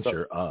exciting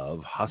adventure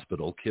of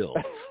Hospital Kills.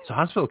 So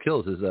Hospital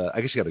Kills is,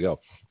 I guess you got to go,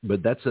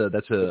 but that's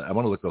I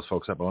want to look those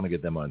folks up. I want to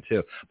get them on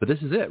too. But this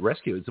is it.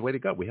 Rescue is the way to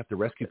go. We have to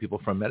rescue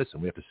people from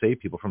medicine. We have to save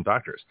people from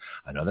doctors.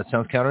 I know that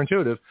sounds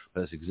counterintuitive,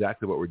 but that's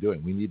exactly what we're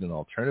doing. We need an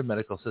alternative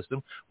medical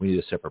system. We need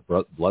a separate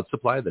blood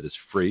supply that is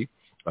free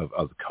of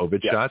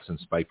COVID shots and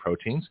spike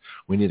proteins.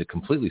 We need a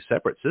completely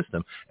separate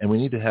system, and we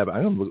need to have,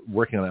 I'm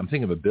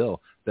thinking of a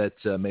bill that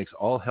makes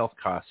all health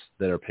costs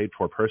that are paid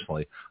for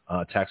personally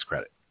tax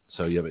credit.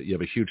 So you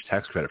have a huge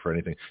tax credit for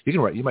anything. You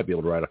might be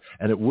able to write it,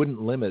 and it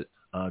wouldn't limit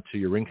to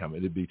your income.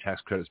 It would be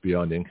tax credits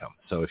beyond income.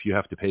 So if you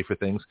have to pay for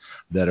things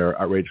that are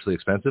outrageously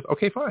expensive,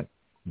 okay, fine.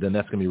 Then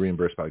that's going to be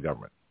reimbursed by the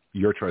government.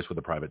 Your choice with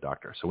a private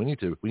doctor. So we need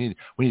to completely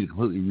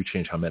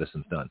rechange how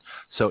medicine's done.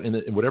 So in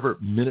whatever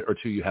minute or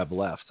 2 you have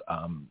left,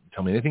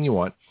 tell me anything you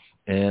want,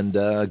 and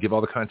give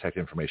all the contact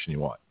information you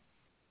want.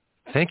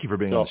 Thank you for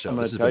being on the show. I'm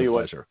going to tell you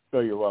what. Oh,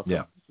 you're welcome.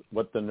 Yeah.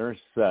 What the nurse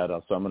said.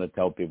 So I'm going to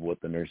tell people what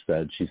the nurse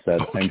said. She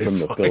said, "I'm from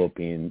the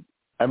Philippines.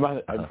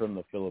 I'm from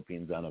the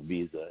Philippines on a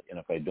visa, and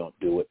if I don't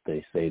do what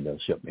they say, they'll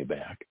ship me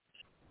back."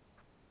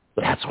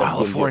 So that's why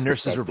all the foreign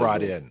nurses were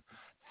brought in.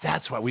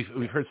 That's why we've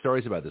heard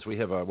stories about this. We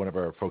have one of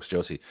our folks,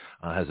 Josie,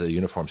 has a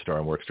uniform store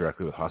and works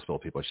directly with hospital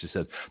people. She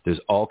said there's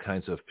all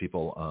kinds of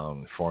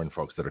people, foreign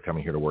folks that are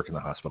coming here to work in the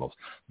hospitals.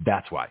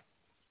 That's why.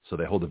 So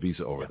they hold a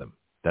visa over them.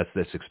 That's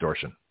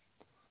extortion.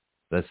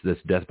 That's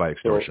death by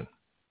extortion.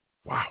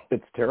 Wow.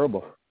 It's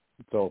terrible.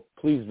 So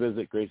please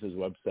visit Grace's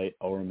website,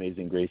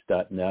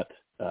 ouramazinggrace.net.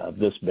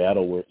 This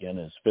battle we're in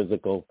is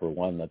physical, for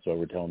one. That's why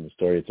we're telling the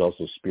story. It's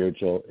also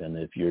spiritual. And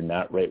if you're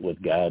not right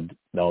with God,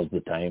 now's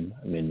the time.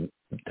 I mean,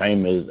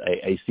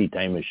 I see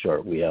time is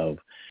short. We have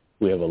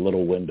a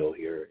little window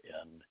here,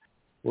 and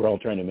we're all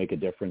trying to make a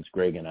difference,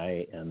 Greg and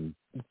I, and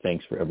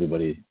thanks for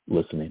everybody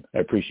listening. I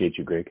appreciate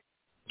you, Greg.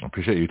 I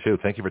appreciate you too.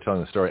 Thank you for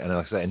telling the story. And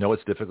like I say, I know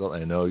it's difficult.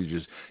 I know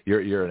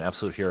you're an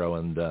absolute hero.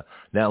 And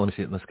now let me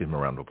see. Let's give him a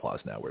round of applause.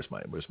 Now, where's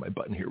my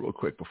button here, real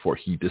quick, before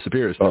he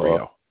disappears? There we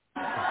go.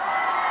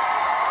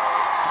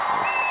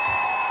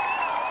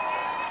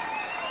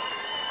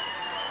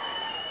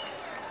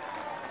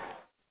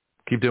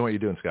 Keep doing what you're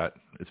doing, Scott.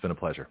 It's been a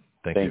pleasure.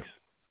 Thanks. You.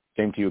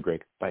 Same to you,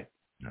 Greg. Bye.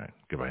 All right.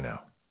 Goodbye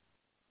now.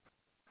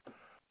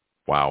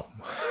 Wow.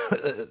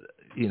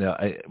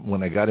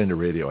 When I got into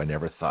radio, I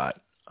never thought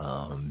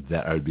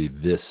that I would be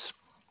this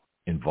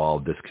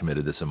involved, this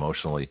committed, this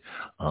emotionally,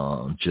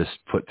 just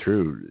put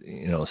through,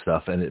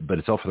 stuff. But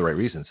it's all for the right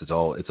reasons. It's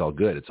all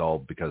good. It's all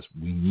because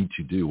we need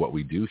to do what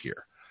we do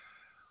here.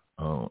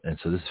 And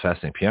so this is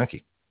fascinating.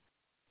 Bianchi,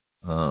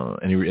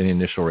 any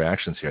initial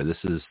reactions here? This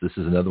is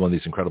another one of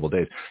these incredible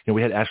days.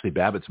 We had Ashley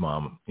Babbitt's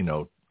mom,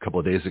 a couple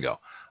of days ago.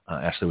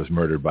 Ashley was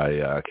murdered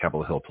by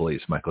Capitol Hill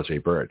Police, Michael J.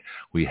 Bird.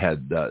 We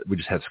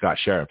just had Scott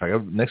Schara. In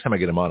fact, next time I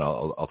get him on,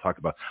 I'll talk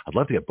about. I'd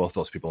love to get both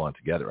those people on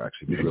together.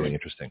 Actually, it'd be really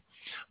interesting.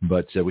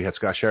 But we had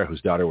Scott Schara,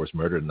 whose daughter was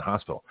murdered in the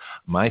hospital.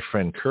 My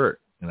friend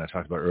Kurt, and I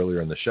talked about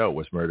earlier in the show,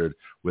 was murdered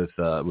with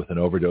an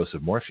overdose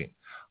of morphine.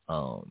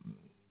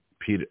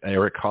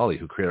 Eric Colley,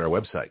 who created our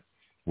website,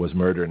 was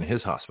murdered in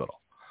his hospital.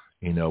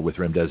 With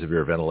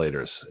remdesivir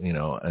ventilators.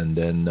 And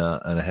then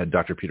I had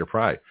Dr. Peter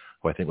Pry,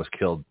 who I think was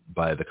killed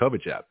by the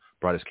COVID jab.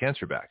 Brought his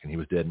cancer back, and he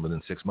was dead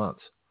within 6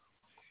 months.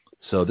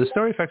 So this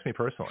story affects me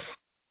personally.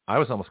 I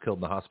was almost killed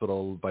in the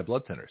hospital by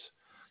blood thinners,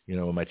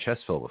 my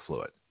chest filled with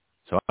fluid.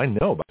 So I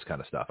know about this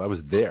kind of stuff. I was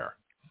there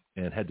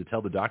and had to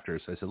tell the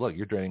doctors, I said, look,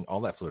 you're draining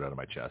all that fluid out of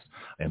my chest.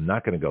 I am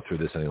not going to go through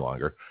this any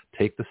longer.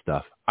 Take the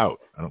stuff out.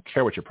 I don't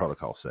care what your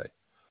protocols say.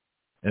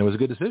 And it was a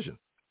good decision.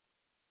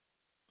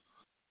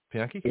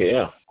 Bianchi?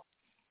 Yeah.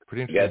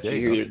 Pretty interesting got to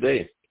hear your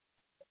day.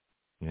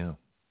 Yeah.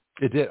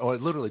 It did. Oh,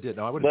 it literally did.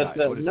 No, I would have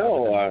died. I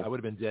would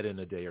have been dead in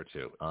a day or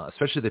two.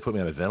 Especially if they put me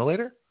on a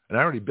ventilator. And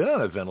I already been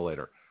on a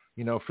ventilator,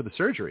 for the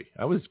surgery.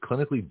 I was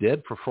clinically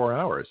dead for 4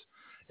 hours.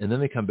 And then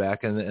they come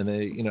back and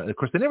they, of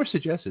course, they never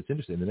suggested, it's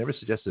interesting, they never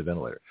suggested a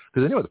ventilator.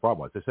 Because they knew what the problem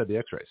was. They said the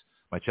x-rays.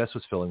 My chest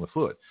was filling with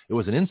fluid. It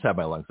wasn't inside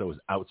my lungs. It was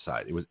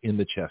outside. It was in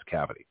the chest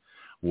cavity.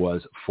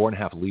 Was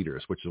 4.5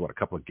 liters, which is a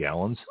couple of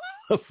gallons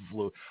of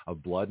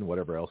blood and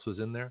whatever else was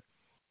in there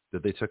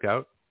that they took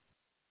out.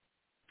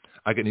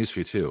 I got news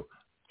for you, too.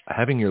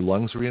 Having your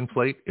lungs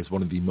reinflate is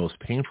one of the most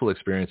painful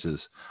experiences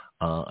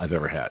I've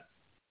ever had.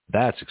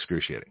 That's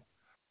excruciating.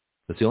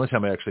 That's the only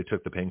time I actually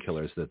took the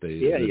painkillers that they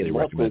your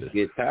recommended. muscles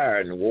get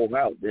tired and worn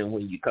out. Then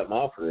when you come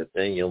off of it,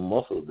 then your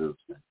muscles is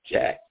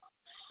jacked.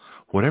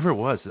 Whatever it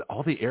was,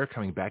 all the air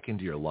coming back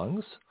into your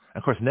lungs.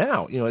 Of course,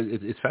 now,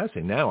 it's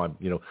fascinating. Now I'm,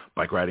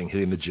 bike riding,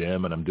 hitting the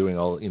gym, and I'm doing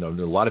a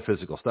lot of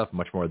physical stuff,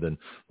 much more than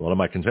a lot of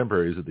my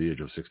contemporaries at the age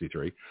of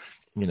 63,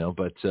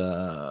 but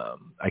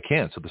I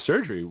can't. So the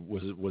surgery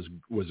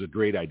was a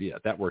great idea.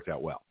 That worked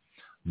out well.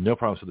 No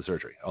problems with the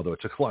surgery, although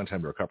it took a long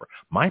time to recover.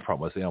 My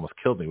problem was they almost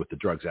killed me with the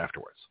drugs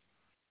afterwards.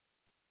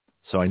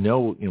 So I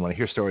know, when I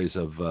hear stories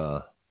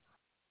of,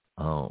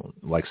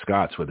 like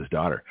Scott's with his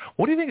daughter.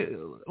 What do you think?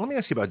 Let me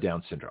ask you about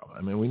Down syndrome.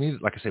 I mean, we need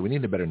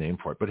a better name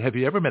for it. But have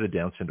you ever met a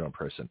Down syndrome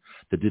person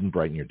that didn't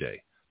brighten your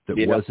day, that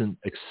wasn't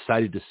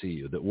excited to see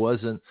you, that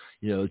wasn't,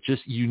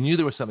 just you knew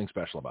there was something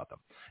special about them?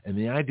 And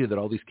the idea that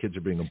all these kids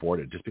are being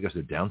aborted just because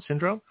they're Down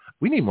syndrome,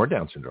 we need more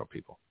Down syndrome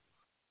people.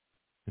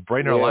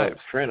 Brighten our lives.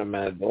 A friend of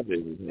mine's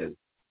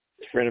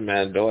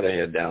daughter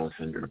had Down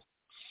syndrome.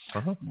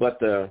 Uh-huh. But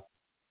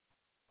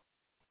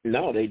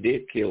no, they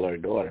did kill her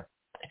daughter.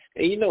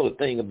 And the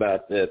thing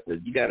about that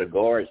you got a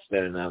guard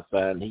standing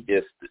outside, and he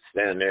just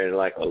standing there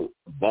like a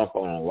bump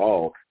on a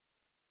log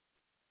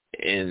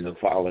and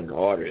following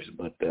orders.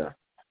 But,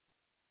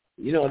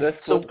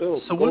 that's what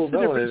goes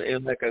on.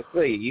 And like I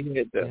say, you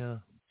had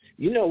to,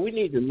 we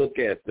need to look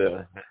at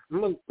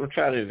I'm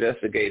trying to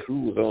investigate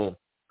who was on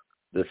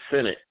the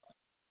Senate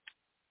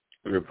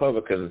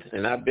Republicans,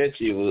 and I bet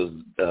you it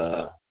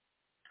was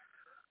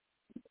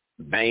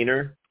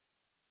Boehner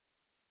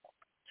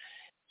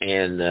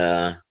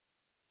and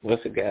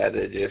what's the guy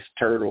that just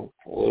turtle?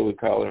 What do we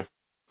call him?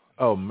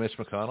 Oh, Mitch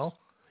McConnell?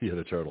 He had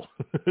a turtle.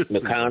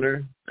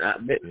 McConnell?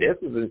 This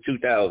was in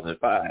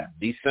 2005,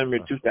 December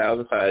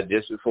 2005,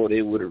 just before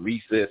they would have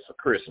recessed for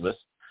Christmas.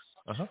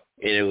 Uh-huh.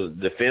 And it was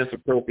Defense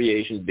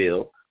Appropriation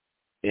Bill,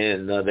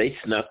 and they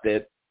snuck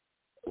this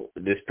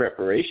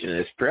preparation,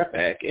 this PrEP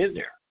Act in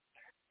there.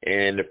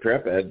 And the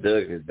PrEP Act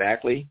does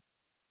exactly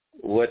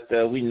what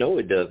we know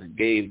it does. It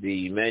gave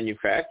the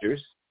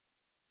manufacturers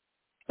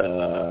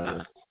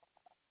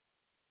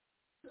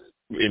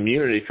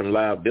immunity from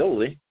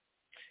liability,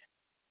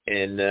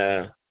 and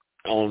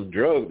on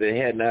drugs that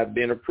had not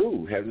been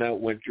approved, have not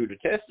went through the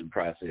testing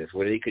process,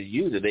 where they could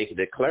use it. They could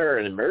declare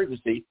an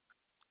emergency,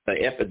 an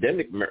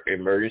epidemic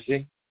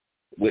emergency,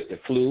 with the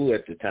flu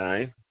at the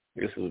time.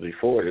 This was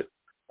before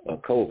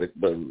COVID,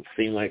 but it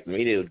seemed like the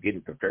media was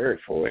getting prepared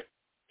for it.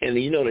 And,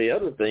 the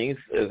other things,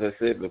 as I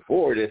said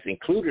before, that's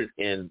included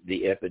in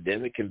the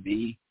epidemic can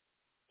be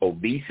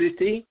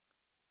obesity,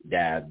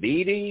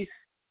 diabetes,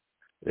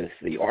 let's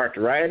see,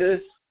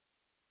 arthritis,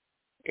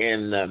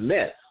 and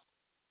meth.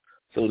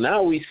 So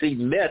now we see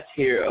meth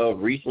here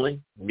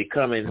recently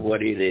becoming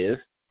what it is.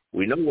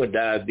 We know what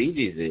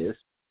diabetes is.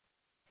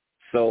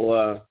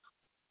 So,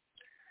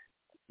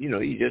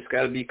 you just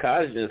got to be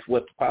cognizant of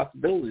what the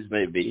possibilities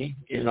may be.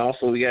 And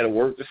also we got to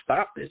work to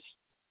stop this.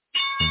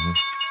 Mm-hmm.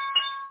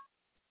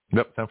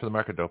 Yep, time for the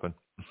market to open.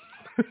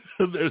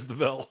 There's the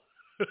bell.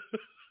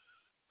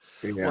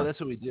 Yeah. Well, that's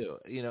what we do,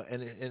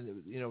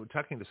 and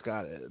talking to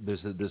Scott,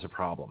 there's a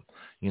problem.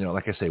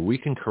 Like I say, we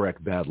can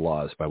correct bad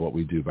laws by what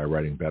we do by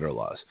writing better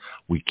laws.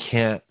 We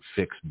can't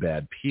fix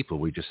bad people.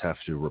 We just have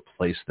to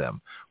replace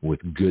them with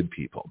good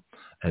people.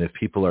 And if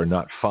people are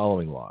not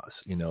following laws,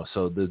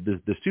 so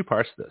there's two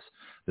parts to this.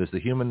 There's the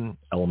human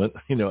element,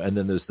 and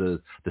then there's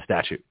the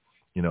statute,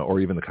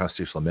 or even the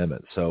constitutional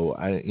amendment. So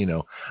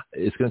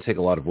it's going to take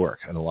a lot of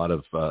work and a lot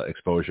of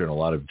exposure and a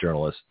lot of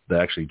journalists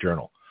that actually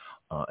journal.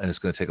 And it's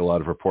going to take a lot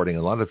of reporting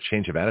and a lot of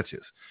change of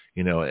attitudes,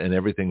 and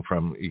everything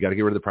from, you got to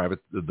get rid of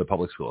the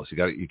public schools.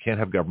 You can't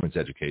have governments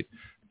educate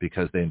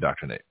because they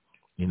indoctrinate.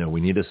 We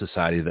need a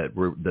society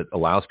that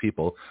allows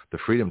people the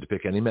freedom to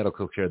pick any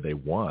medical care they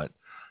want,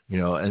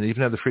 and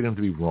even have the freedom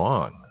to be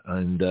wrong,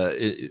 and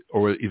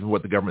or even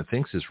what the government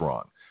thinks is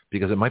wrong,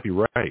 because it might be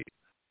right.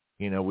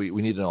 We need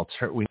we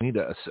need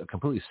a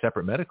completely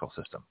separate medical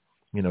system.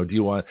 Do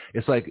you want,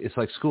 it's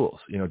like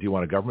schools, do you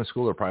want a government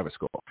school or a private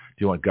school? Do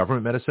you want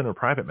government medicine or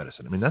private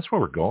medicine? I mean, that's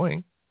where we're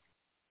going.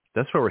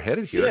 That's where we're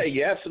headed here. Yeah,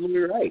 you're absolutely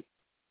right.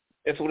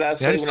 That's what I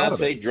say when I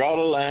say draw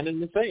the line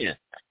in the sand.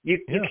 You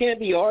can't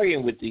be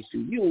arguing with these two.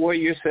 You wear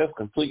yourself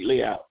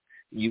completely out.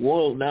 You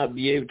will not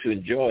be able to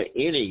enjoy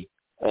any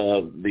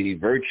of the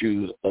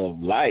virtues of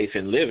life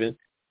and living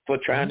for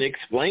trying to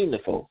explain to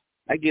folks.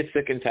 I get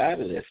sick and tired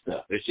of that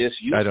stuff. It's just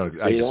they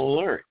don't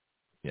learn.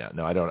 Yeah,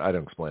 no, I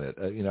don't explain it.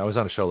 I was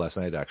on a show last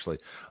night, actually.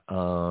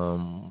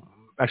 I'll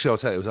tell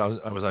you,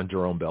 I was on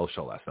Jerome Bell's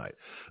show last night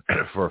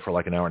for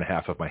like an hour and a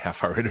half of my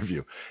half-hour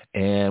interview,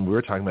 and we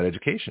were talking about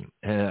education.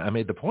 And I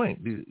made the point,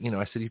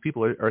 I said, you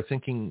people are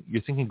thinking,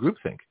 you're thinking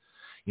groupthink.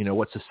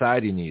 What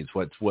society needs,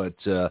 what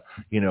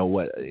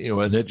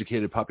an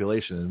educated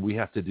population, and we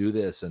have to do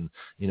this, and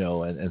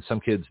and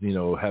some kids,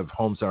 have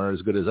homes that aren't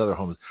as good as other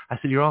homes. I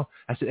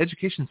said,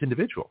 education's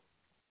individual.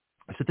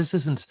 I said, this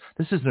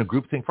isn't a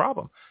groupthink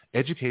problem.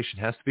 Education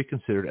has to be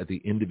considered at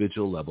the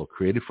individual level,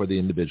 created for the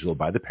individual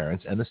by the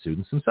parents and the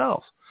students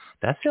themselves.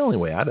 That's the only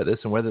way out of this.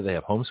 And whether they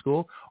have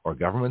homeschool or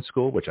government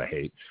school, which I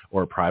hate,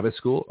 or a private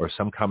school, or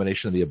some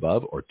combination of the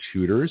above, or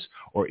tutors,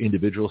 or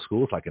individual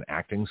schools like an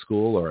acting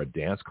school or a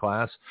dance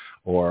class,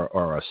 or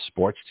a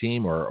sports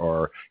team,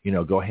 or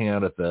go hang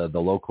out at the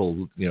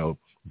local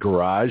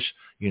garage,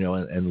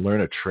 and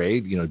learn a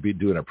trade,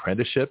 do an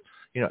apprenticeship.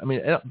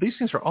 These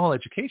things are all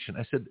education.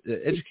 I said,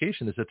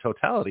 education is a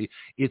totality.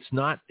 It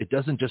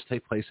doesn't just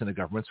take place in a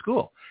government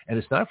school, and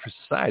it's not for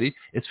society.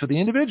 It's for the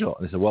individual.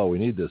 And they said, well, we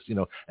need this,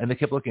 and they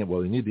kept looking at, well,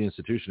 we need the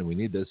institution and we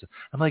need this.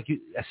 I'm like,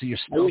 I said, you're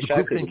still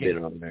group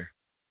thinking. On there.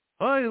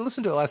 Oh, I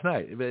listened to it last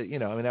night, but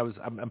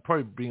I'm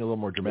probably being a little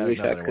more dramatic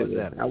now than I was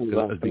then. I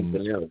was being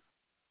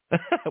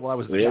well, I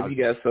was. Well, if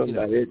you got something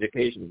about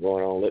education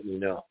going on, let me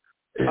know.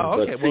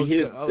 Oh, okay. But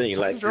here's the thing,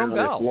 like Jerome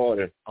Bell.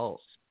 Florida.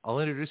 I'll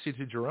introduce you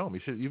to Jerome.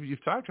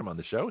 You've talked to him on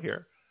the show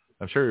here.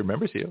 I'm sure he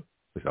remembers you.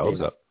 He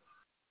follows up.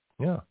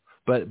 Yeah,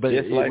 but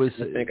just it like was.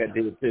 I think I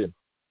did too.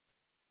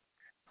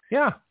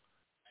 Yeah,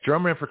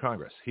 Jerome ran for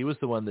Congress. He was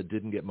the one that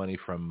didn't get money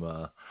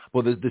from.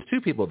 There's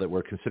two people that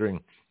were considering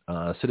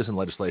citizen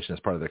legislation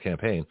as part of their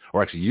campaign,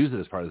 or actually used it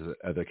as part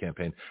of their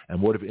campaign,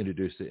 and would have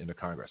introduced it into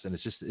Congress. And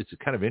it's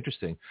kind of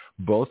interesting.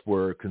 Both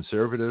were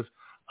conservative.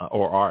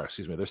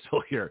 They're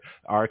still here,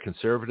 are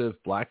conservative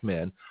black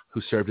men who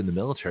served in the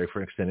military for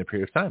an extended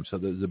period of time. So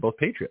they're both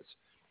patriots.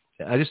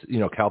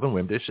 Calvin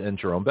Wimdish and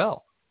Jerome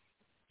Bell.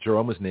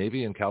 Jerome was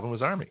Navy and Calvin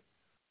was Army.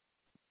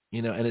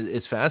 And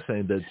it's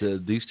fascinating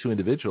that these two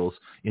individuals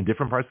in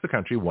different parts of the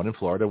country, one in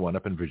Florida, one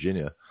up in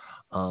Virginia,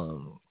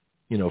 from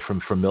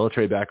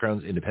military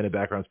backgrounds, independent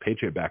backgrounds,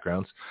 patriot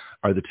backgrounds,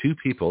 are the two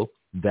people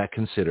that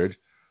considered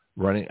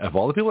running, of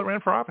all the people that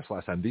ran for office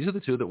last time, these are the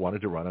two that wanted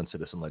to run on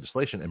citizen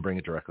legislation and bring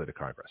it directly to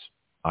Congress.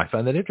 I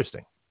find that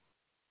interesting.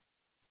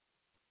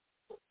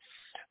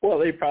 Well,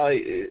 they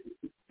probably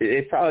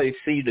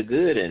see the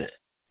good in it.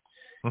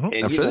 Mm-hmm.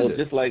 And,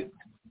 just like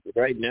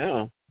right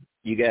now,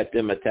 you got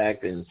them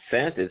attacking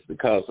DeSantis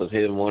because of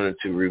him wanting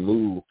to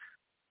remove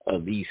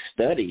these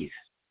studies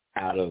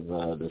out of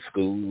the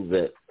schools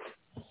that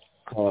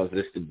caused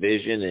this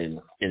division and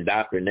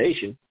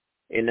indoctrination.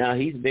 And now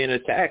he's being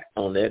attacked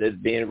on that as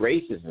being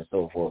racist and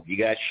so forth. You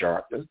got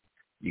Sharpton,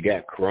 you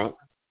got Crump,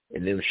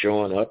 and them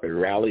showing up at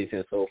rallies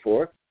and so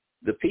forth.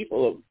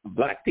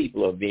 Black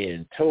people are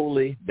being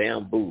totally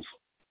bamboozled.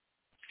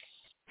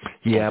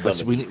 Yeah, but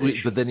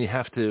but then you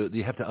have to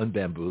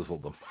unbamboozle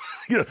them.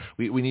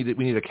 We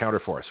need a counter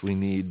force. We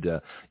need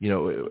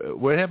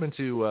what happened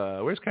to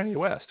where's Kanye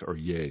West or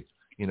Ye?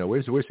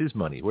 Where's his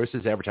money? Where's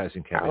his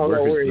advertising campaign?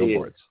 Where's his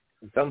billboards?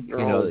 Something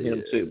wrong with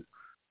him too.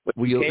 But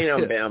you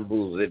can't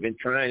unbamboozle. They've been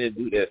trying to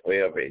do that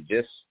forever. As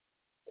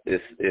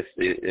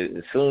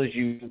soon as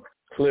you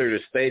clear the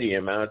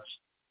stadium out,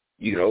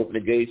 you can open the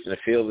gates and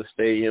fill the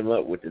stadium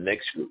up with the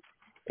next group,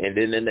 and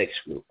then the next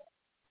group.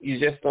 You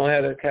just don't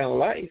have that kind of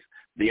life.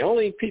 The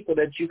only people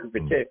that you can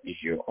protect is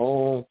your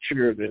own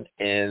children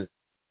and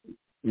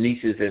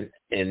nieces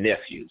and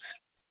nephews.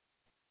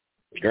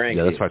 Grandkids.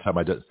 Yeah, that's why I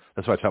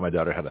taught my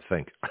daughter how to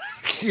think.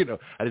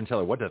 I didn't tell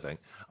her what to think.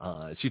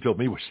 She told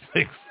me what she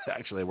thinks.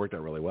 Actually, it worked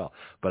out really well.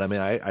 But I mean,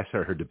 I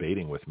started her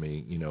debating with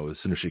me. As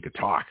soon as she could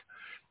talk.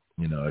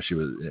 She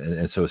was,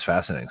 and so it's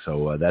fascinating.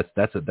 So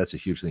that's a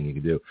huge thing you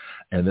can do.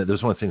 And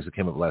there's one of the things that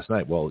came up last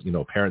night. Well,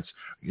 parents,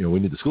 we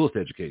need the schools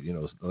to educate.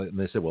 And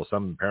they said, well,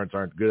 some parents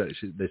aren't good at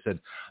it. They said,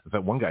 in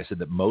fact, one guy said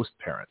that most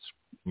parents,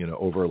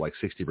 over like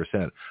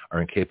 60%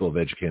 are incapable of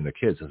educating their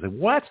kids. I was like,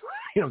 what?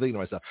 I'm thinking to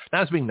myself,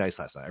 I was being nice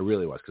last night. I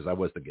really was, because I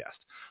was the guest.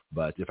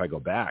 But if I go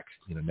back,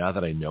 now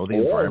that I know the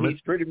environment,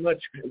 he's pretty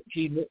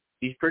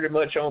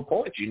much on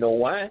point. You know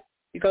why?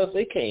 Because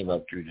they came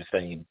up through the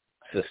same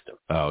system.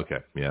 Oh, okay,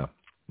 yeah.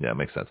 Yeah, it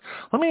makes sense.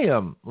 Let me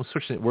we'll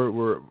switch.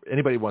 We're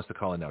anybody wants to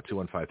call in now,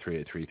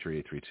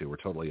 215-383-3832. We're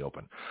totally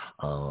open.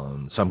 So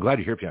I'm glad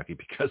you're here, Bianchi,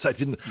 because I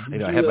didn't.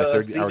 I had my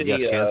third-hour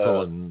guest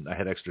cancel, and I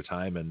had extra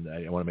time, and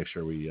I want to make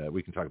sure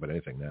we can talk about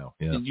anything now.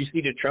 Yeah. Did you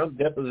see the Trump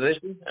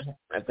deposition?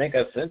 I think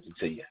I sent it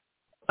to you.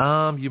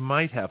 You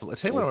might have.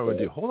 Let's tell you what I want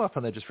to do. Hold off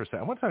on that just for a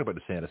second. I want to talk about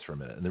DeSantis for a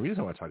minute. And the reason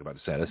I want to talk about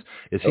DeSantis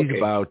is he's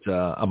about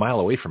a mile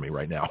away from me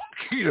right now.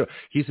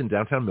 He's in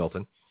downtown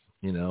Milton.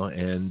 And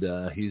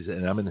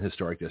I'm in the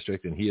historic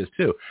district, and he is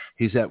too.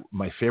 He's at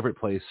my favorite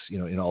place,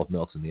 in all of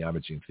Milton, the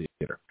Imogene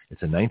Theater.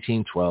 It's a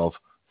 1912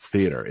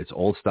 theater. It's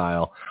old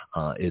style.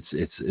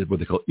 It's what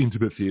they call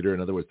intimate theater.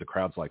 In other words, the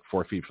crowd's like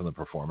 4 feet from the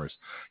performers,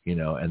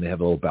 and they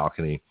have a little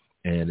balcony,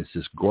 and it's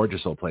this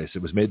gorgeous old place.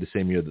 It was made the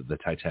same year that the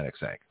Titanic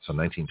sank, so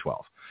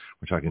 1912.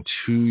 We're talking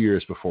 2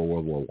 years before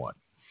World War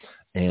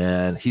I.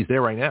 And he's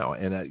there right now.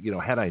 And,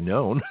 had I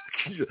known,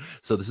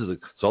 so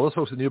all those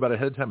folks that knew about it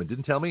ahead of time and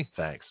didn't tell me,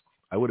 thanks.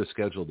 I would have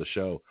scheduled the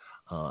show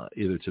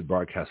either to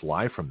broadcast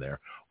live from there,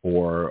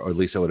 or at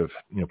least I would have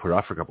put it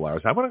off for a couple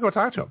hours. I want to go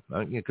talk to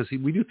him because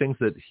we do things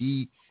that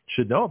he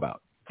should know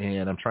about,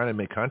 and I'm trying to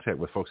make contact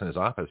with folks in his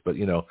office. But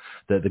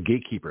the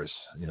gatekeepers,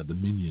 the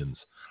minions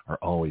are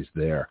always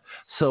there.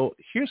 So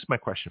here's my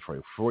question for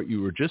you: for what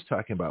you were just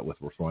talking about with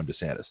Ron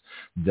DeSantis,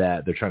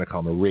 that they're trying to call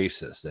him a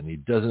racist, and he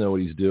doesn't know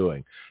what he's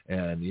doing,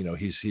 and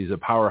he's a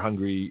power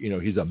hungry,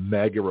 he's a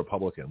MAGA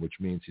Republican, which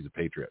means he's a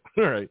patriot.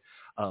 All right.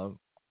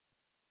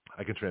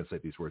 I can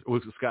translate these words.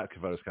 Scott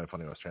thought it was kind of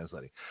funny when I was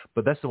translating.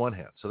 But that's the one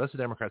hand. So that's the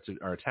Democrats who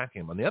are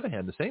attacking him. On the other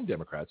hand, the same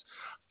Democrats,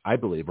 I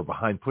believe, are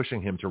behind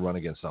pushing him to run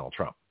against Donald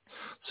Trump.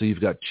 So you've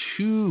got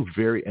two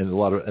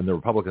the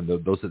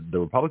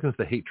Republicans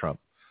that hate Trump,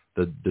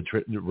 the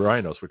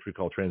rhinos, which we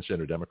call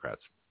transgender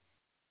Democrats.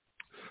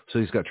 So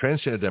he's got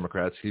transgender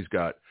Democrats, he's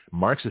got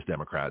Marxist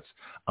Democrats,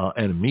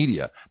 and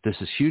media. There's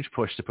this huge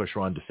push to push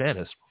Ron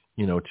DeSantis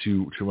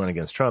to run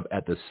against Trump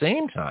at the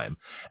same time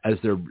as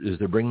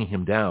they're bringing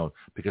him down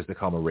because they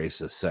call him a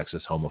racist,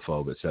 sexist,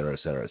 homophobe, et cetera, et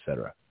cetera, et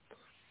cetera.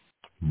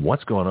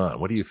 What's going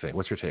on? What do you think?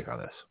 What's your take on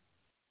this?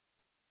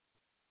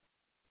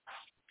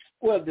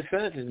 Well,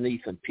 DeSantis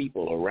needs some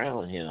people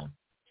around him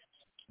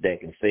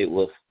that can say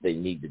what they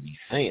need to be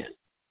saying,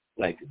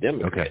 like the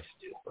Democrats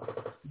do.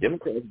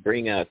 Democrats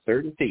bring out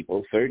certain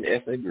people, certain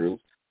ethnic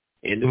groups,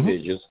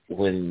 individuals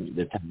when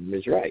the time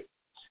is right.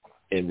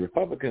 And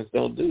Republicans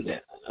don't do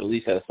that. At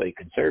least I say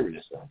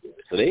conservatives don't do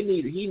it. So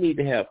he need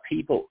to have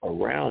people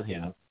around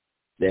him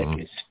that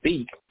can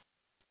speak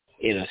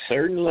in a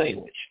certain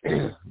language,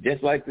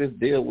 just like this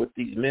deal with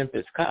these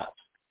Memphis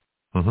cops.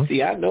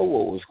 See, I know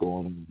what was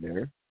going on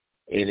there,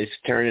 and it's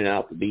turning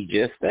out to be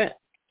just that.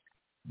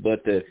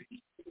 But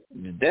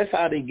that's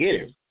how they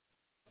get him.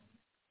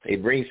 They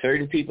bring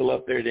certain people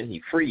up there, then he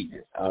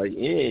freezes.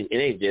 It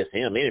ain't just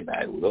him.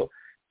 Anybody will go.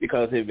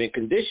 Because they've been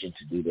conditioned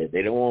to do that.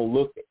 They don't want to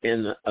look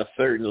in a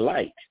certain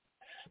light.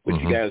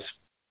 But you guys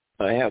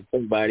have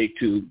somebody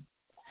to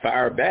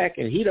fire back,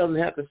 and he doesn't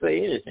have to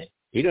say anything.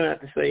 He don't have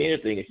to say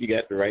anything if you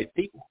got the right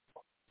people.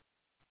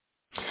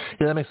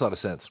 Yeah, that makes a lot of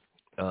sense.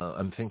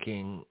 I'm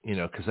thinking,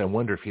 because I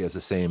wonder if he has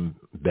the same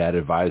bad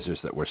advisors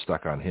that were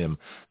stuck on him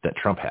that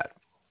Trump had.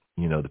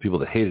 The people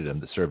that hated him,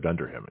 that served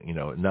under him.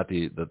 Not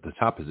the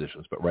top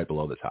positions, but right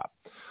below the top.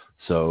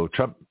 So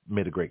Trump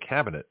made a great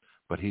cabinet,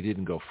 but he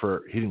didn't go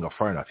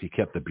far enough. He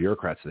kept the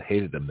bureaucrats that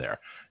hated him there,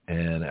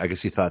 and I guess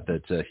he thought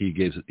that he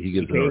gives an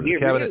order to the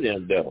cabinet.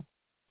 Them, though.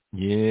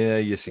 Yeah,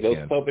 yes, he Those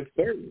can. public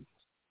servants.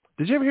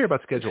 Did you ever hear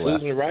about Schedule F?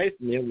 Susan Rice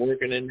and them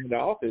working in the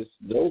office,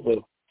 those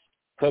are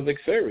public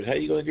service. How are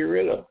you going to get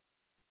rid of?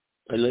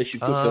 Unless you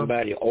put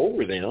somebody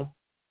over them.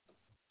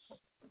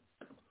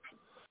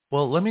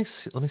 Well, let me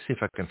see if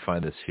I can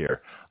find this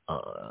here.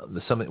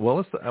 There's something.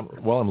 Well,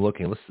 while I'm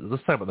looking,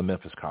 let's talk about the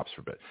Memphis cops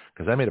for a bit,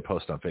 because I made a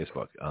post on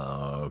Facebook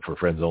for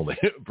friends only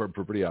for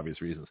pretty obvious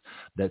reasons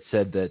that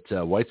said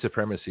that white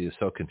supremacy is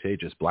so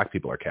contagious, black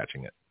people are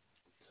catching it.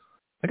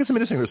 I got some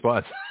interesting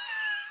response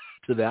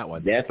to that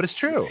one, but it's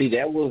true. See,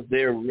 that was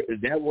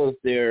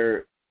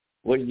their.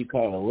 What do you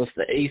call it? What's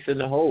the ace in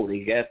the hole?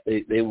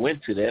 They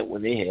went to that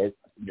when they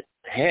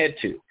had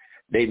to.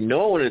 They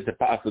know it's a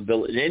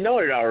possibility. They know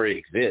it already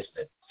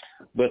existed,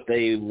 but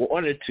they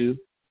wanted to.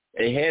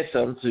 They had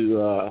something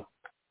to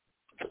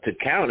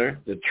counter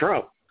the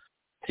Trump,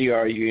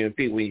 TRUMP,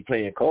 when you're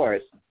playing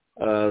cards,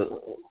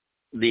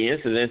 the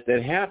incidents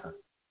that happened.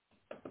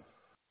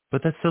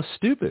 But that's so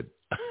stupid.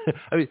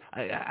 I mean,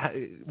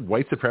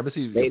 white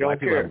supremacy. They black don't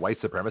people care. have white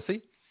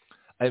supremacy.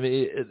 I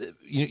mean,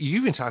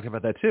 you've been talking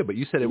about that too, but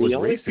you said it was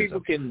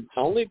racism. The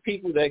only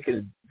people that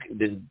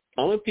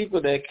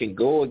can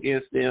go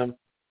against them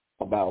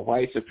about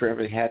white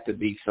supremacy have to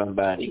be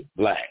somebody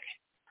black.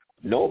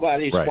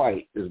 Nobody's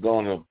white is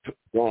going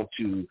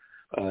to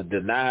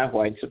deny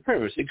white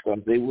supremacy,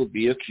 because they will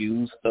be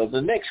accused of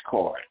the next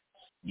card.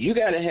 You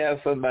got to have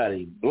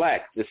somebody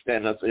black to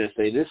stand up and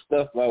say this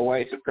stuff about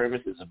white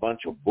supremacy is a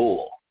bunch of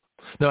bull.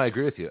 No, I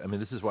agree with you. I mean,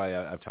 this is why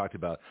I've talked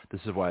about. This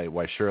is why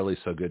Shirley's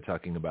so good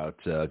talking about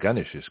gun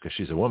issues, because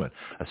she's a woman,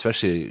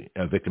 especially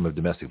a victim of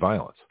domestic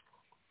violence.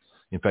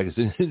 In fact, it's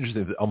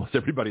interesting that almost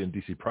everybody in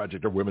DC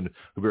Project are women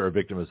who are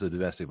victims of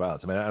domestic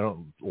violence. I mean, I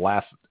don't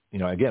laugh.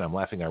 Again, I'm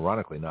laughing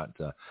ironically, not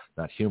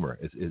humor.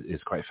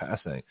 It's quite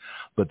fascinating.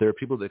 But there are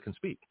people that can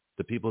speak.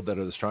 The people that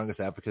are the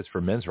strongest advocates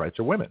for men's rights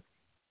are women,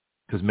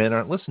 because men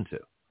aren't listened to.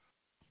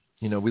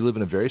 We live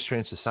in a very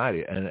strange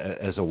society, and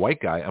as a white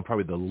guy, I'm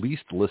probably the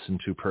least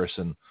listened to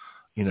person,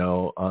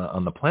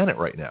 on the planet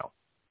right now.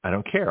 I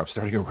don't care. I'm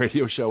starting a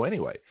radio show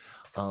anyway.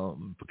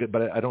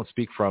 But I don't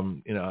speak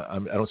from, I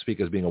don't speak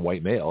as being a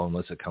white male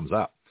unless it comes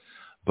up.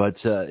 But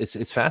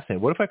it's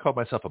fascinating. What if I called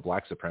myself a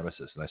black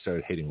supremacist and I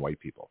started hating white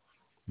people,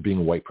 being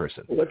a white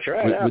person? Well,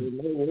 try it out.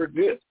 We're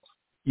good.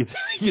 You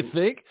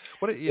think?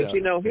 Let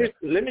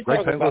me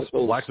talk about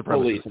those black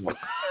police.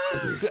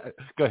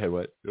 Go ahead.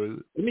 What?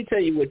 Let me tell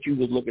you what you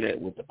was looking at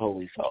with the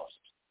police officers.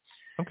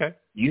 Okay.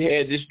 You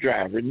had this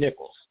driver,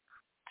 Nichols.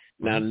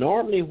 Now,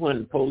 normally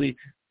when police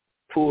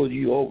pull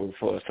you over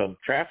for some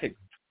traffic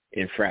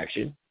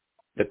infraction,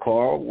 the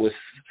car will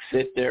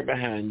sit there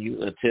behind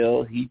you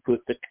until he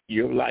put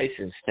your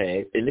license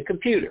tag in the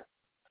computer.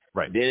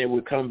 Right. Then it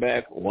would come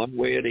back one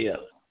way or the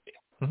other.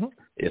 Mm-hmm.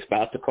 It's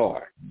about the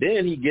car.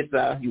 Then he gets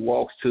out, he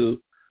walks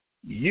to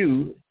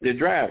you, the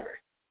driver.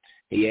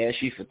 He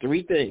asks you for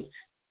three things,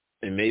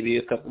 and maybe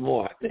a couple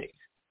more things.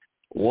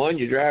 One,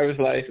 your driver's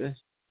license,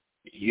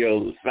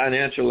 your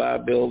financial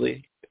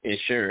liability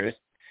insurance,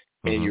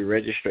 and your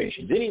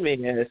registration. Then he may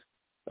ask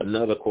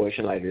another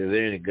question like, is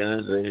there any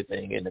guns or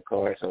anything in the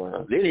car? So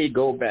on. Then he'd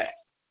go back.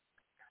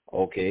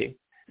 Okay.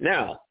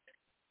 Now,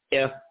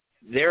 if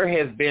there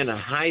has been a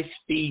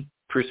high-speed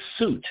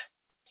pursuit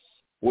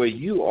where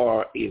you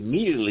are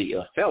immediately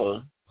a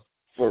felon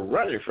for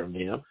running from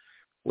them,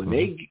 when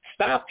they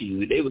stop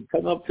you, they would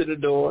come up to the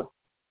door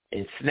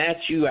and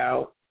snatch you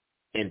out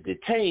and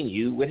detain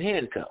you with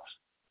handcuffs.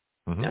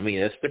 I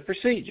mean, that's the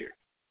procedure.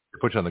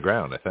 Put you on the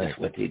ground, I think. That's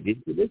what they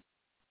did to this.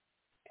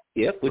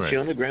 Yeah, put you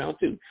on the ground,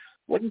 too.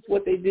 What is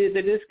what they did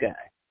to this guy?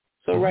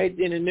 So right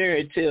then and there,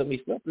 it tells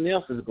me something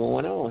else is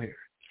going on here.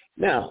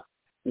 Now,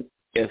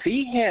 if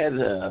he has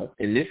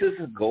and this is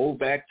a go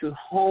back to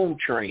home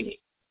training.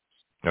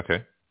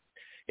 Okay.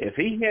 If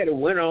he had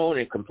went on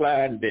and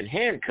complied and been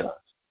handcuffed,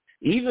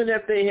 even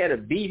if they had to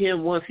beat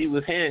him once he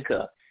was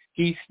handcuffed,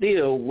 he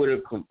still would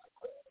have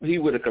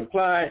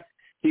complied.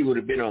 He would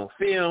have been on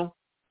film,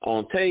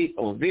 on tape,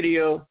 on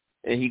video,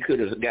 and he could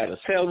have got a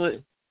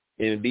settlement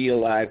and be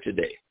alive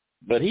today.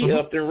 But he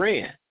upped and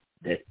ran.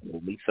 That will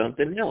be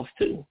something else,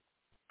 too.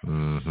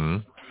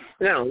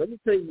 Now, let me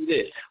tell you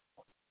this.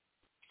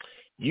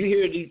 You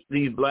hear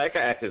these black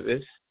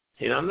activists,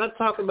 and I'm not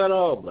talking about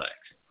all blacks,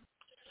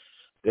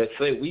 that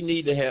say we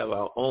need to have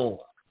our own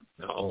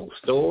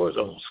stores,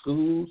 on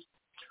schools,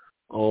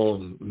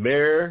 on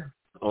mayor,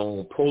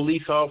 on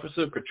police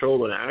officer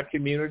patrolling our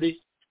communities,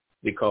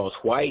 because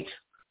whites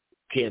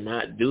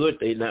cannot do it.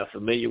 They're not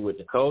familiar with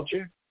the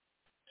culture.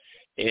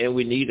 And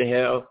we need to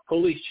have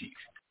police chiefs.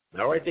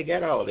 All right, they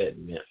got all that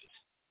in Memphis.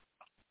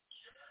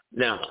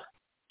 Now,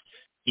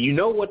 you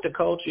know what the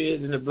culture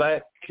is in the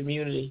black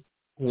community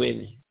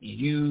when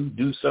you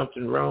do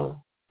something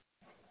wrong?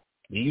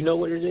 Do you know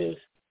what it is?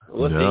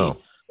 What the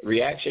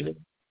reaction is?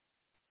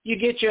 You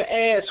get your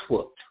ass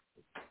whooped.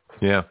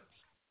 Yeah.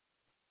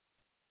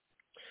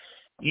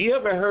 You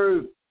ever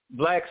heard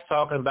blacks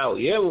talking about,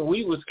 when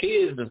we was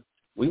kids and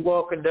we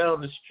walking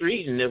down the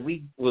street and if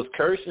we was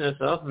cursing or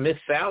something, Miss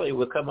Sally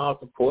would come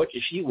off the porch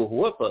and she would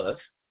whoop us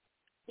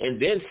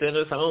and then send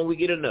us home, we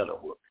get another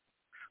whoop.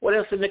 What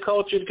else in the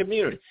culture of the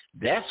community?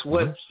 That's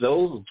what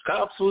those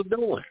cops were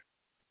doing.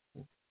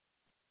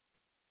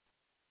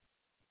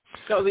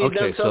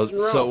 Okay,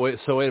 so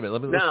wait a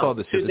minute. Let's solve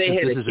this. Should they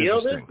have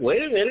killed him?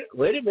 Wait a minute.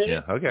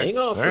 Yeah, okay. Hang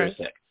on for a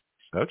second.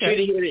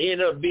 Okay. Should he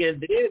end up being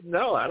dead?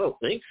 No, I don't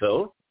think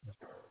so.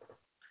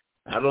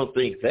 I don't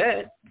think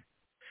that.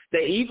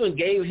 They even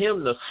gave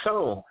him the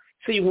song.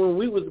 See, when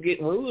we was a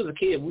kid, we was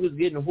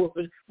getting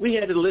whooping. We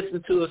had to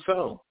listen to a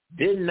song.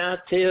 Didn't I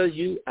tell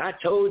you? I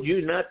told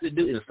you not to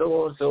do, and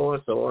so on, so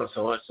on, so on,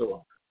 so on, so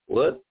on.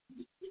 Well,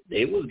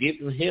 they was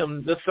giving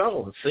him the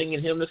song,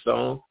 singing him the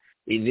song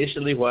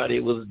initially while they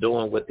was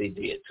doing what they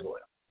did to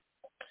him.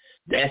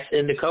 That's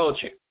in the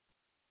culture.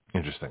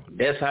 Interesting.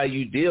 That's how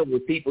you deal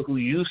with people who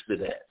used to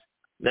that.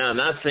 Now, I'm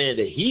not saying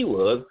that he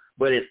was,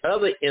 but in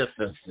other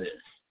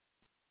instances,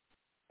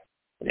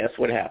 that's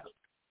what happened.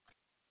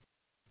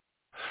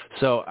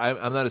 So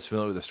I'm not as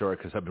familiar with the story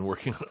because I've been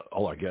working on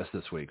all our guests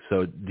this week.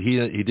 So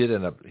he did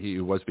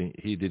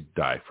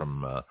die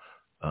from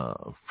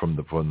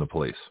the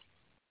police,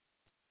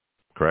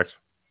 correct?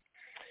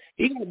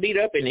 He got beat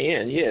up in the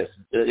end. Yes,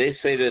 they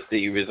say that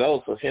the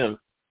results of him.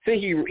 See,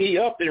 he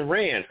up and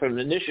ran from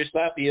the initial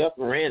stop. He up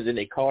and ran, then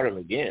they caught him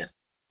again.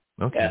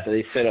 Okay. After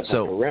they set up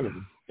a perimeter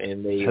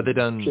and they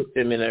kicked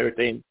him and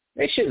everything.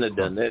 They shouldn't have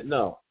done that.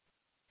 No.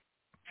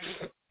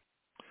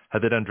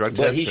 Had they done drug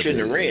tests? But he shouldn't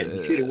have ran.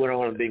 He should have went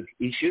on.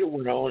 He should have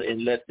went on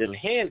and let them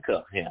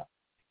handcuff him.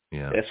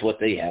 Yeah, that's what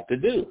they have to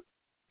do.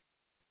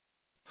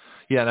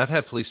 Yeah, and I've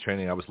had police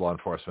training. I was law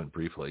enforcement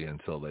briefly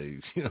until they,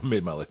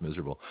 made my life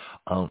miserable.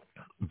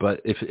 But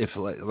if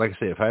like I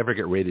say, if I ever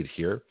get raided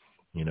here,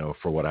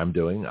 for what I'm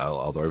doing,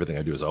 although everything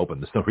I do is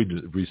open, there's no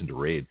reason to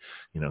raid.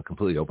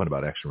 Completely open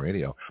about Action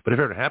Radio. But if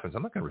it ever happens,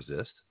 I'm not going to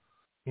resist.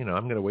 I'm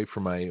going to wait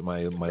for my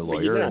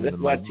lawyer and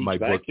my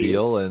book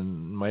deal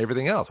and my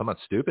everything else. I'm not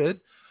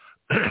stupid.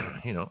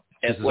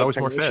 That's what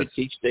parents should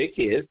teach their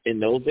kids in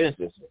those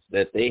instances,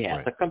 that they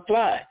have to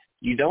comply.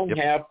 You don't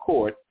have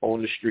court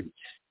on the streets.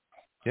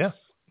 Yeah.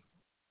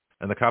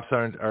 And the cops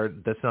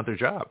that's not their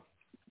job.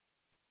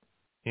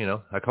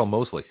 I call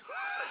Mosley.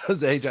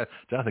 Hey,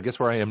 Jonathan, guess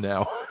where I am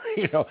now?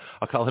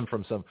 I'll call him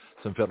from some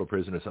federal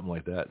prison or something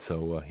like that.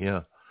 So,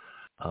 yeah.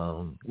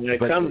 When it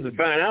comes to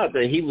find out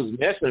that he was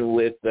messing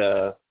with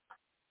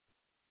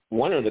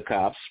one of the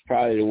cops,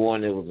 probably the one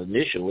that was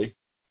initially,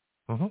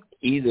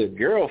 either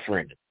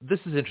girlfriend.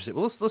 This is interesting.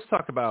 Well, let's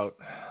talk about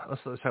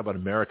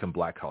American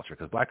black culture,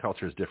 because black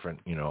culture is different,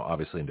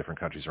 obviously in different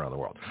countries around the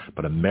world.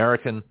 But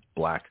American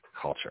black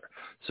culture.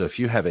 So if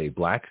you have a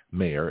black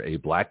mayor, a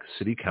black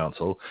city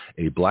council,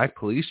 a black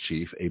police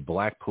chief, a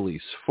black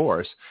police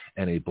force,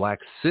 and a black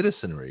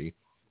citizenry,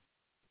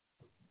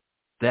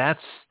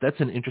 that's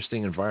an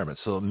interesting environment.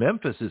 So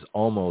Memphis is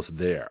almost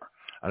there.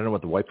 I don't know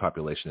what the white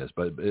population is,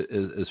 but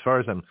as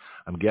far as I'm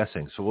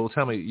guessing. So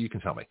you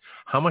can tell me,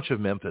 how much of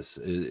Memphis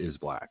is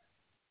black?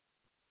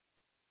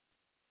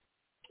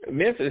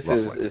 Memphis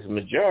is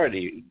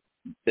majority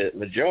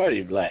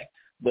black,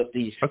 but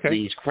these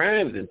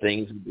crimes and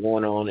things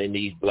going on in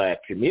these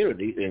black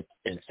communities,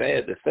 and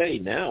sad to say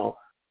now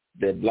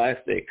that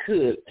blacks that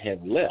could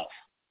have left.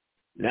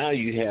 Now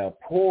you have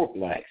poor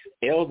blacks,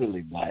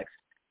 elderly blacks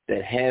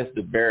that has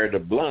to bear the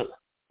blunt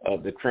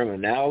of the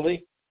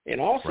criminality. And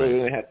also,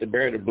 they have to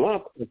bear the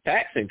blunt of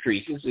tax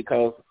increases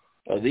because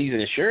of these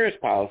insurance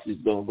policies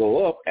going to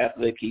go up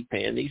after they keep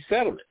paying these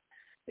settlements.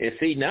 And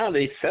see, now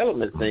the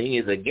settlement thing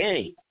is a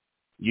game.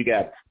 You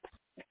got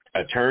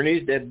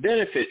attorneys that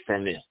benefit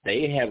from this.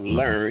 They have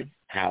learned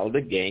how the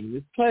game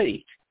is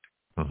played.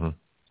 Mm-hmm.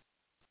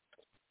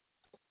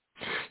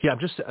 Yeah,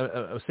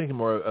 I was thinking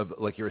more of,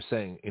 like you were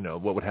saying,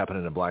 what would happen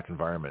in a black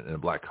environment, in a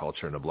black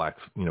culture, in a black,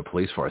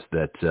 police force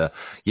that,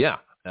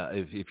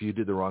 if you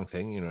did the wrong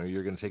thing,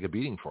 you're going to take a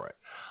beating for it.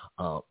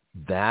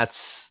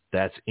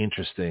 That's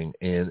interesting.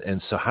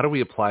 And so how do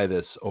we apply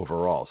this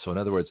overall? So in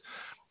other words,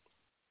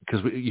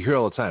 because you hear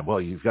all the time, well,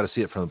 you've got to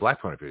see it from the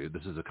black point of view.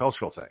 This is a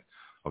cultural thing.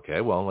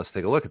 Okay, well, let's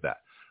take a look at that.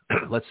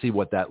 Let's see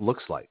what that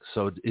looks like.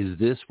 So is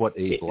this what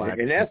a black...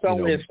 And that's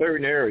only in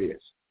certain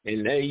areas.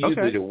 And they're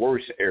usually the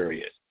worst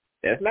areas.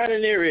 That's not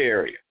in every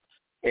area.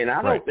 And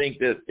I don't think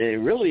that,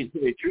 and really, to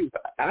the truth,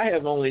 I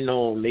have only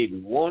known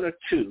maybe one or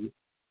two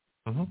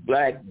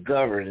black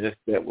governors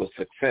that was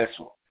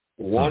successful.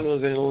 One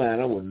was in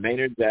Atlanta with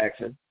Maynard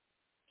Jackson.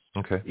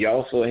 Okay. You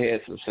also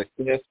had some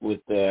success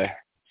with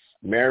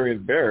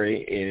Marion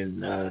Barry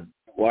in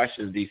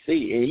Washington,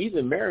 D.C. And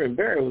even Marion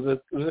Barry was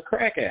a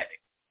crack addict.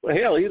 Well,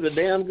 hell, he's a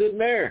damn good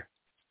mayor.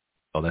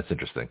 Oh, that's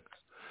interesting.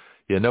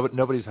 Yeah,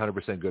 nobody's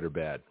 100% good or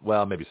bad.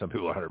 Well, maybe some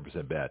people are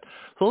 100% bad.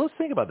 So let's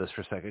think about this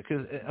for a second,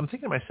 because I'm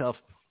thinking to myself,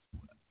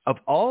 of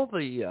all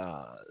the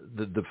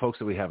folks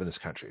that we have in this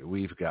country,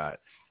 we've got,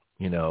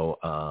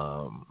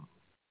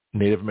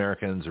 Native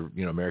Americans or,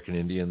 American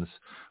Indians,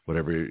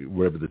 whatever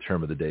the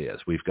term of the day is.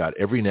 We've got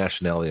every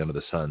nationality under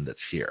the sun that's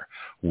here.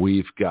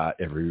 We've got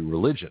every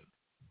religion,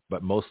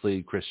 but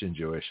mostly Christian,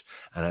 Jewish,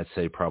 and I'd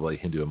say probably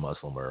Hindu and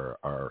Muslim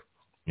are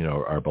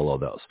below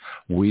those.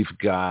 We've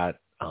got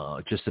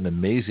just an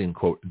amazing,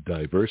 quote,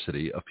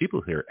 diversity of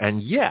people here.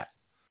 And yet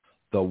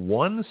The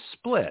one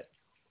split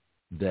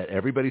that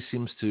everybody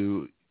seems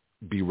to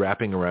be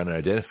wrapping around and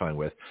identifying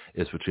with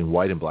is between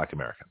white and black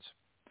Americans.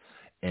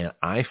 And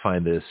I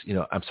find this,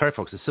 I'm sorry,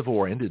 folks, the Civil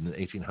War ended in the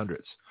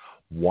 1800s.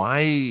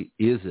 Why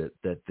is it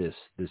that this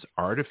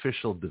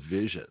artificial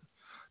division,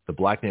 the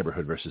black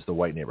neighborhood versus the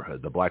white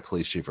neighborhood, the black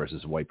police chief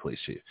versus the white police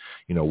chief,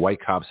 white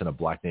cops in a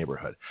black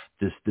neighborhood,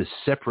 this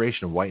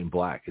separation of white and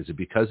black, is it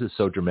because it's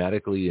so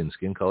dramatically in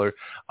skin color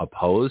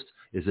opposed?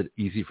 Is it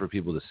easy for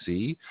people to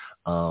see?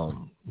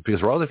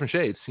 Because we're all different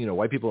shades.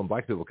 White people and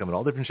black people come in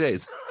all different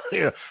shades.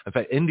 In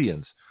fact,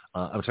 Indians,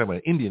 I'm talking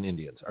about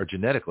Indians, are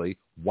genetically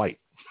white,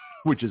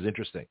 which is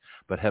interesting,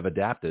 but have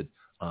adapted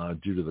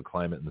due to the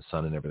climate and the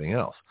sun and everything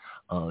else.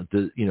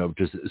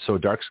 So a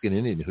dark-skinned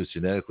Indian who's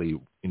genetically,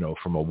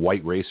 from a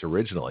white race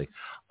originally,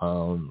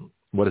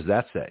 what does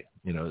that say?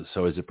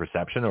 So is it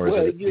perception, or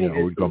is it,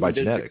 we're going by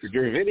genetics?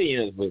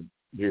 Dravidians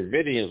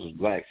with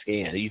black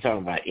skin. Are you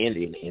talking about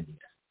Indians?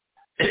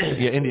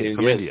 Yeah, Indians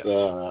from India.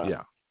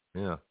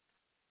 Yeah.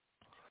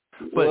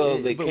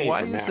 But they came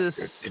why from is Africa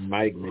this? and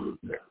migrated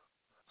there.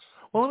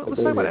 Well,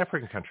 let's talk about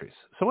African countries.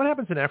 So what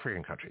happens in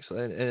African countries?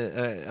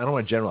 And I don't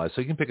want to generalize,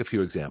 so you can pick a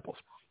few examples.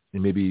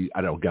 And maybe,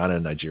 I don't know, Ghana,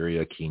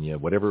 Nigeria, Kenya,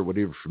 whatever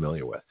you're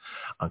familiar with,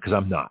 because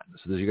I'm not.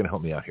 So you're going to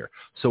help me out here.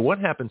 So what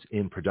happens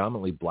in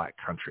predominantly black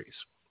countries?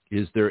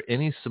 Is there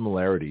any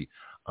similarity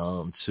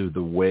to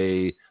the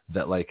way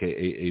that like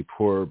a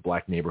poor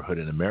black neighborhood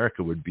in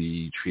America would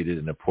be treated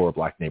in a poor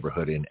black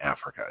neighborhood in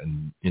Africa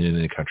and in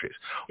any countries?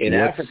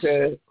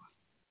 Africa,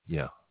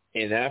 yeah.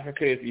 In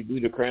Africa, if you do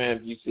the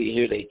crimes you see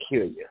here, they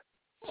kill you.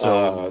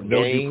 So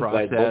no due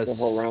process. Like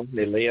Boko Haram,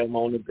 they lay them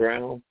on the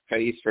ground,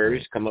 face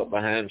first, come up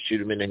behind and shoot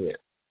them in the head.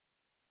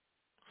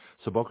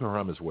 So Boko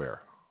Haram is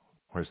where?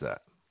 Where's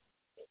that?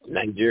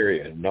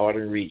 Nigeria,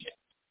 northern region.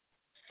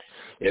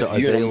 If So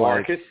you're in a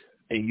market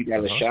and you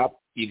got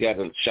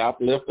a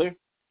shoplifter,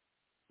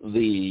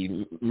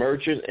 the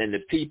merchant and the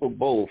people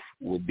both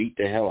will beat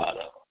the hell out of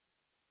them.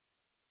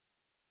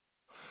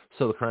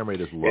 So the crime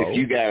rate is low. If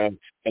you got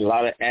a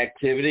lot of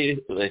activity,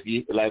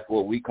 like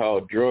what we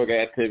call drug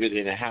activity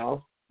in the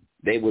house,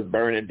 they would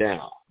burn it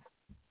down.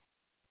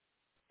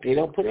 They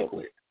don't put up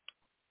with it.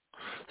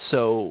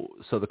 So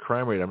the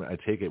crime rate, I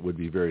take it, would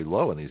be very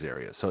low in these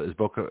areas. So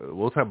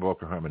we'll talk about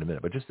Boko Haram in a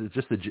minute, but just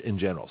in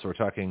general. So we're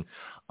talking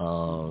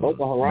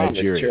Boko Haram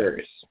Nigeria. is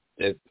terrorists.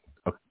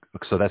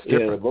 So that's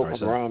different. Yeah, Boko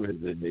Haram is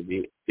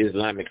the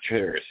Islamic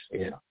terrorists.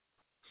 Yeah.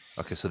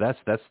 Okay, so that's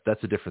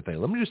a different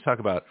thing. Let me just talk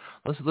about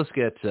let's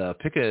get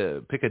pick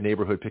a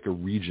neighborhood, pick a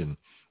region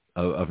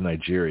of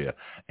Nigeria,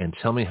 and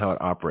tell me how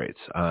it operates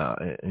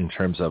in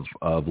terms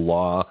of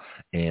law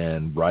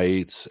and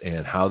rights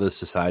and how the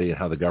society and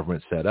how the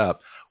government's set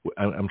up.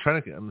 I'm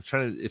trying to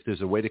if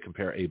there's a way to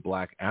compare a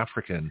black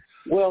African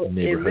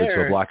neighborhood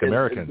to a black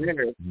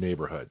American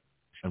neighborhood.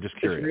 I'm just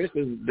curious. For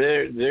instance,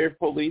 their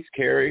police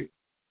carry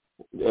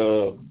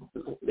the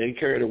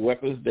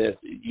weapons that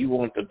you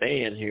want to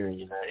ban here in the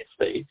United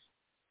States.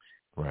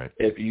 Right.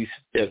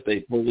 If the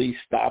police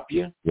stop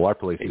you, well, our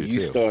police and do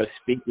you too. start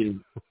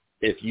speaking,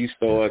 if you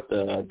start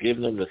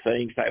giving them the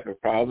same type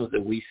of problems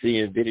that we see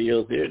in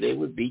videos here, they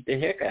would beat the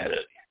heck out of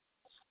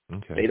you.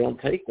 Okay. They don't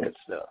take that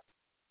stuff.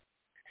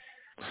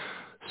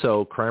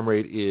 So crime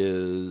rate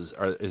is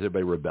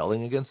everybody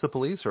rebelling against the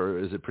police, or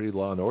is it pretty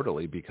law and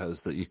orderly because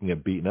that you can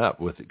get beaten up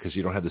with it because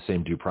you don't have the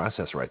same due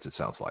process rights? It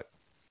sounds like.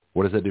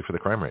 What does that do for the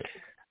crime rate?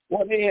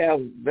 Well, they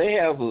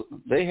have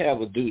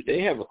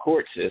a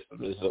court system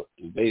that's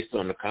based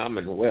on the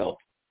Commonwealth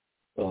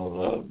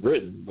of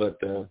Britain, but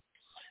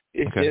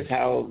it's just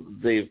how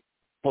the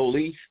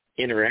police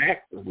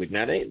interact with.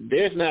 Now,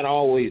 there's not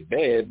always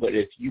bad, but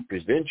if you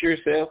present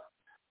yourself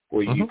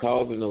where you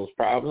causing those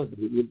problems,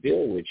 we will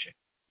deal with you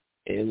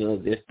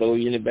and just throw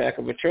you in the back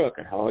of a truck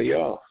and haul you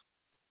off.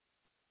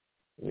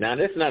 Now,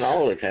 that's not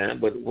all the time,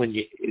 but when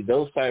you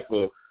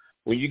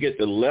get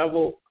the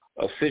level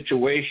of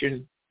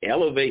situation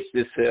elevates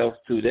itself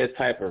to that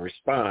type of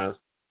response,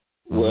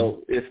 well,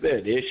 it's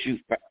there. They shoot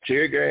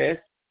tear gas,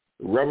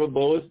 rubber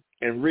bullets,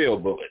 and real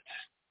bullets.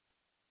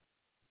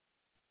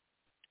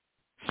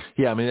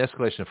 Yeah, I mean,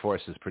 escalation of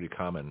force is pretty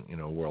common,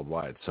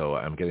 worldwide. So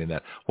I'm getting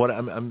that. What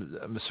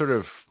I'm sort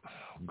of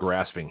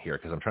grasping here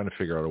because I'm trying to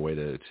figure out a way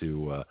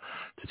to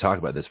talk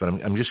about this. But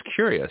I'm just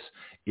curious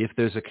if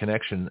there's a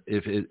connection,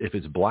 if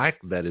it's black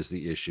that is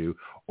the issue,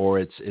 or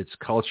it's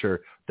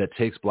culture that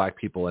takes black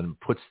people and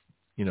puts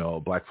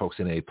black folks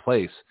in a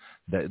place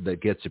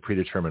that gets a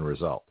predetermined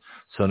result.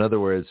 So in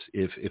other words,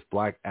 if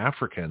black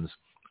Africans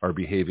are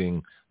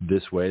behaving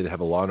this way, they have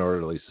a law and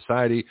orderly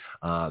society,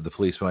 the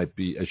police might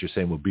be, as you're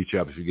saying, will beat you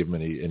up if you give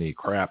them any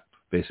crap,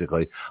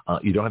 basically.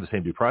 You don't have the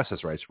same due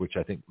process rights, which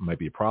I think might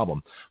be a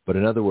problem. But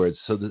in other words,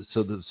 so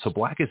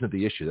black isn't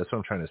the issue. That's what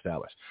I'm trying to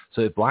establish.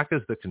 So if black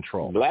is the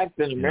control. Blacks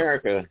in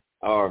America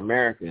are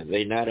Americans.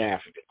 They're not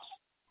Africans.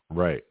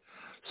 Right.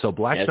 So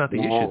black's not the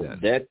issue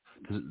then.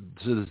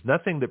 So there's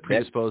nothing that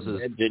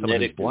predisposes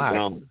somebody who's black.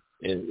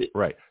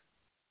 Right.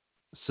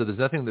 So there's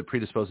nothing that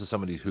predisposes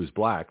somebody who's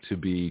black to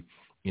be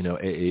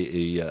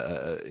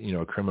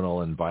a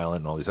criminal and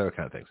violent and all these other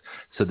kind of things.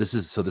 So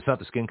that's not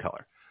the skin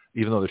color,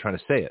 even though they're trying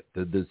to say it.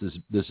 There's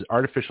this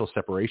artificial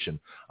separation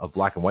of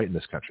black and white in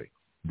this country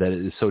that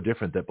is so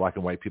different that black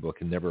and white people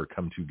can never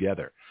come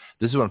together.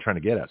 This is what I'm trying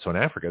to get at. So in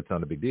Africa, it's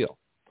not a big deal.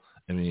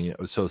 I mean,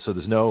 so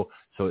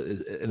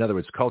in other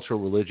words, cultural,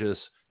 religious,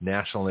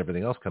 national, and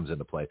everything else comes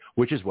into play,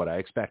 which is what I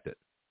expected.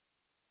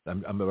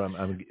 I'm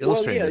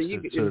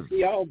illustrating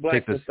this. All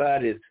black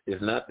society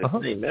is not the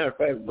same. Matter of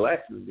fact,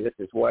 blacks is just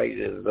as white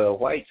as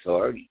whites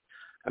are.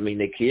 I mean,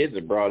 the kids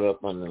are brought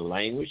up on the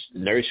language,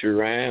 nursery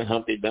rhyme,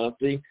 Humpty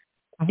Dumpty,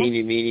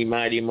 Eeny, Meeny,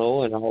 Mighty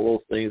Mo, and all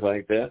those things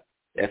like that.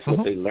 That's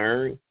what they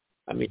learn.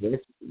 I mean,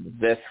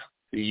 that's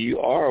you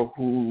are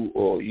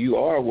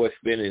what's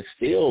been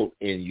instilled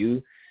in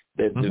you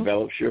that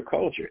develops your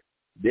culture.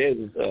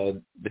 There's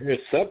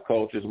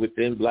subcultures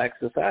within black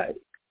society.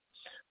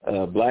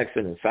 Blacks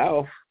in the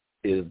South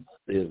is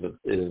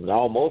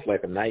almost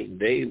like a night and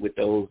day with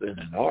those in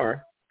the North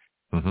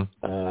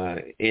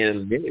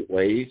in many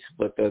ways,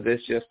 but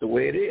that's just the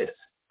way it is.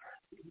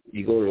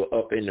 You go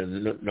up in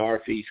the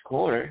northeast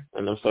corner,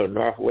 and also the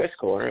northwest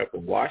corner, up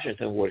in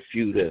Washington, where a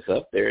few that's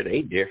up there,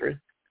 they different.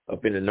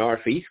 Up in the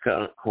northeast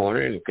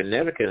corner in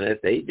Connecticut,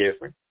 they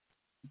different.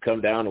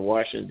 Come down to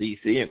Washington,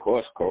 D.C., and of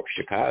course,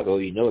 Chicago,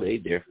 they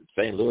different.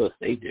 St. Louis,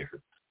 they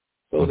different.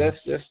 So that's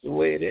just the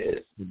way it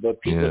is.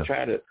 But people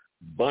try to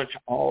bunch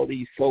all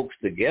these folks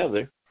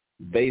together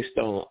based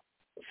on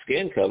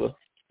skin color.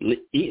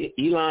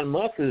 Elon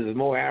Musk is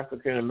more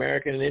African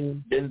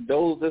American than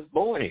those that's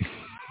born here.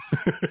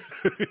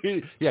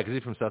 Yeah, because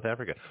he's from South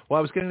Africa. Well,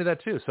 I was getting to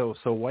that too. So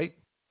white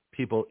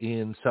people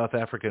in South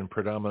Africa and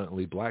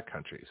predominantly black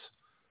countries,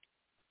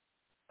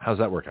 how's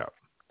that work out?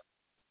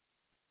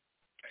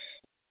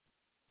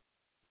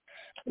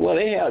 Well,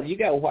 you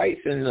got whites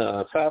in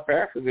South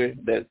Africa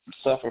that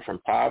suffer from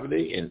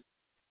poverty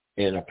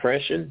and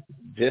oppression,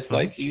 just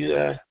like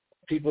you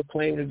people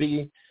claim to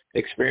be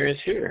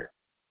experienced here.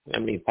 I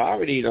mean,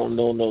 poverty don't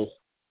know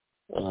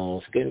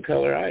no skin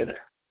color either.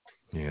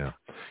 Yeah,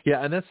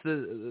 and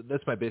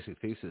that's my basic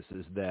thesis,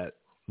 is that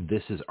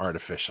this is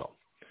artificial.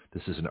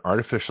 This is an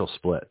artificial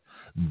split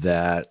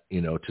that,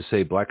 to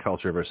say black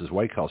culture versus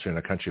white culture in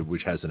a country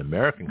which has an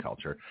American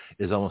culture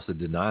is almost a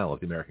denial of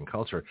the American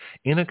culture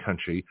in a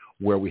country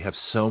where we have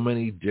so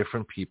many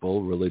different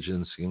people,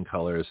 religions, skin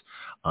colors,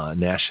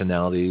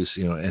 nationalities,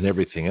 and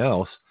everything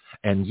else.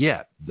 And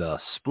yet the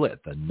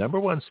number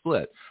one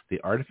split,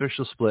 the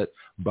artificial split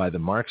by the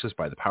Marxists,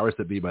 by the powers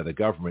that be, by the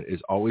government, is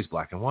always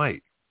black and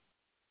white.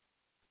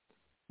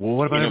 Well,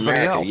 what about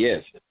everybody else?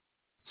 Yes.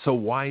 So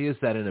why is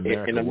that in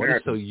America? What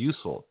is so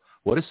useful?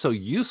 What is so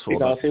useful?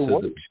 Because it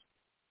works.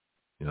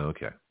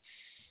 Okay.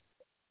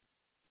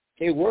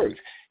 It works.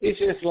 It's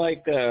just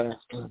like,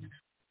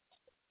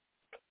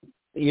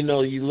 you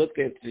look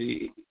at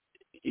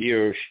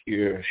your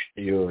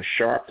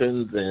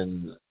Sharptons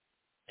and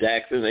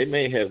Jackson. They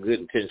may have good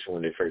intention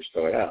when they first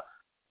start out,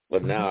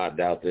 but now I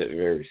doubt that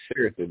very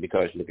seriously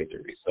because look at the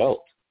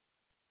results.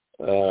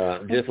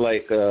 Just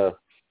like it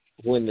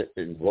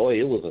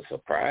was a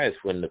surprise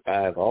when the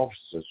 5 officers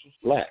was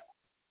black.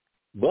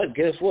 But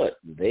guess what?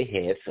 They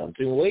had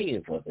something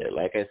waiting for them.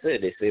 Like I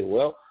said, they said,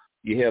 well,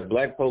 you have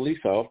black police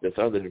officers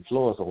under the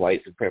influence of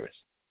white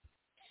supremacists.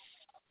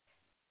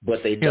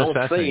 But they don't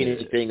say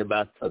anything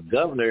about a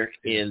governor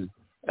in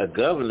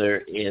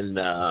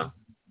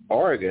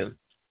Oregon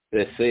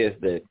that says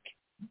that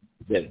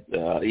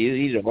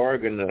either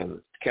Oregon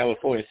or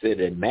California said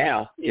that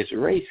math is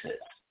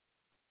racist.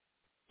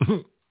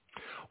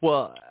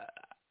 Well,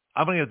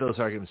 I'm going to get those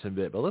arguments in a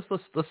bit, but let's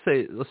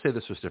say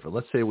this was different.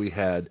 Let's say we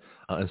had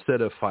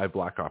instead of 5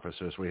 black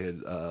officers, we had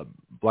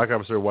black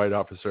officer, white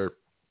officer,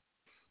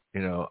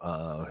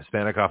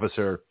 Hispanic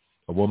officer,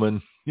 a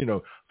woman,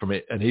 from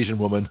an Asian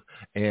woman,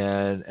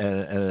 and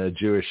a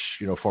Jewish,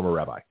 former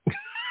rabbi.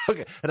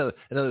 Okay, in other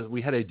words,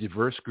 we had a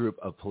diverse group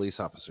of police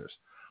officers.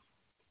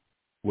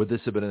 Would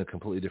this have been a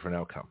completely different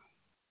outcome?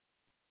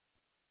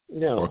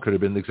 No. Or could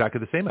have been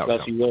exactly the same outcome?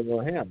 Because you wasn't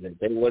going to have that.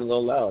 They wasn't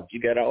going to allow it. You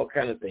got all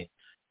kind of things.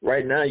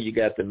 Right now, you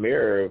got the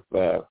mayor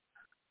of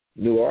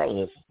New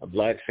Orleans, a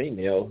black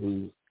female,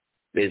 who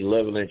they're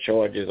leveling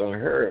charges on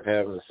her of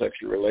having a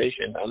sexual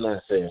relation. I'm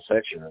not saying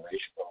sexual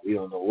relation, but we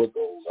don't know what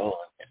goes on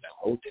in the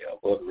hotel,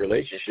 but a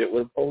relationship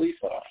with a police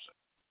officer.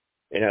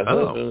 And her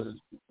husband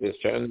is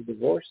trying to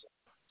divorce her.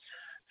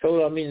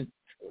 So, I mean,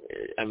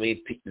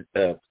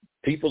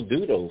 people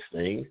do those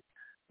things,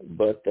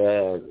 but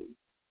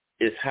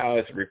it's how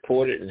it's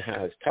reported and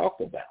how it's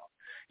talked about.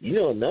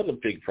 Another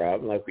big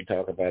problem, like we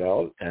talk about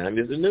all the time,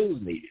 is the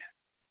news media.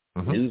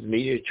 News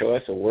media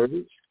choice of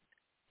words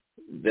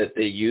that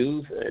they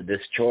use,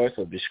 this choice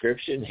of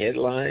description,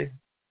 headline.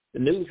 The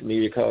news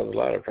media causes a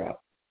lot of problems.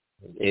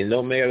 And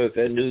no matter if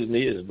that news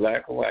media is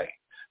black or white,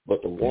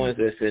 but the ones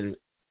that's in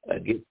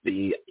against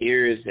the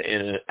ears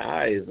and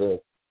eyes of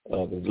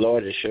the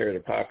largest share of the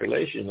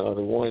population are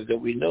the ones that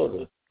we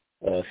know,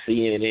 the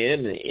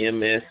CNN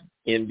and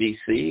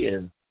MSNBC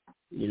and,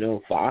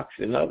 Fox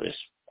and others.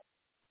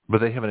 But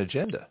they have an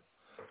agenda.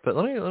 But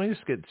let me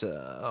just get.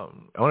 I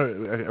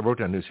wrote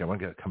down news here. I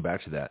want to come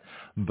back to that.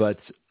 But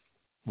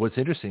what's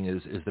interesting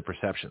is the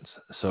perceptions.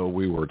 So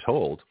we were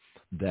told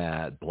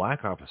that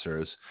black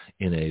officers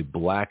in a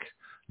black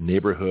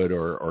neighborhood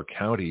or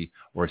county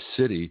or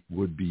city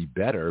would be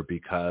better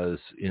because,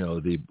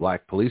 the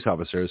black police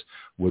officers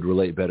would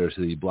relate better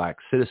to the black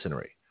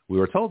citizenry. We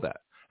were told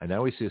that. And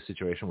now we see a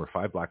situation where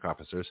 5 black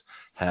officers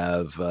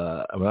have,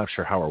 I'm not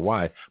sure how or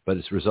why, but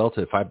it's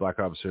resulted, 5 black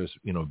officers,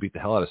 beat the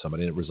hell out of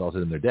somebody, and it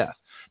resulted in their death.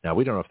 Now,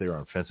 we don't know if they were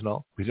on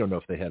fentanyl. We don't know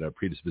if they had a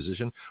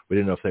predisposition. We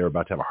didn't know if they were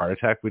about to have a heart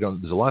attack.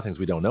 There's a lot of things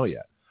we don't know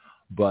yet.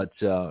 But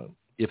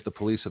if the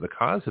police are the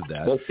cause of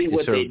that. Well, see,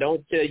 what they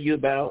don't tell you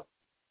about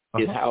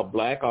is how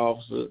black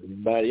officers and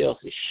everybody else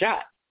is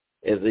shot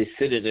as they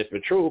sit in their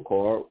patrol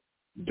car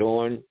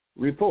doing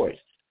reports.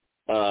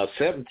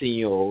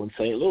 17-year-old in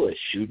St. Louis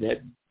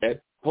shooting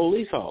at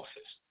police officers.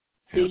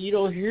 See, you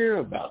don't hear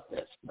about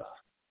that stuff.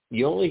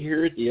 You only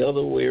hear it the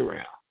other way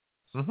around.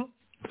 Mm-hmm.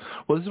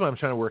 Well, this is why I'm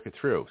trying to work it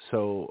through.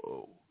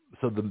 So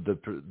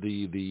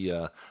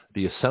the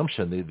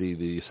assumption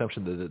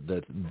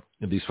that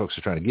these folks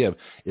are trying to give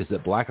is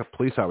that black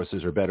police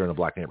officers are better in a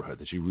black neighborhood.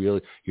 That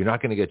you're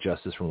not going to get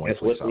justice from white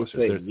police officers.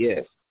 That's what they say.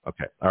 Yes.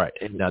 Okay. All right.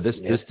 Now this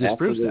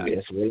disproves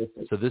that.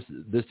 So this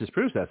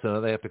disproves that. So now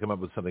they have to come up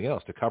with something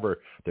else to cover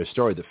their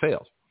story that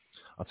fails.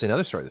 I'll say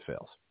another story that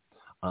fails.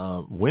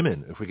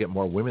 Women. If we get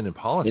more women in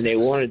politics, and they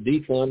want to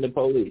defund the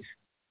police.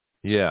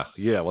 Yeah.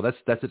 Well, that's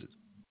it.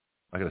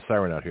 I got a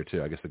siren out here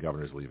too. I guess the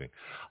governor's leaving.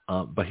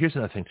 But here's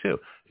another thing too.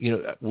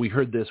 We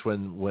heard this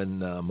when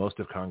most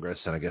of Congress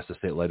and I guess the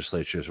state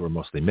legislatures were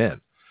mostly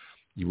men.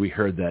 We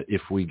heard that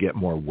if we get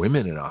more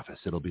women in office,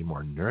 it'll be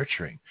more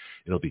nurturing.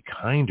 It'll be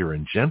kinder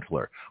and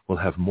gentler. We'll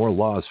have more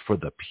laws for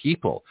the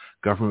people.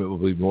 Government will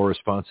be more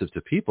responsive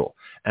to people.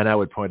 And I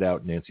would point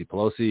out Nancy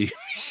Pelosi,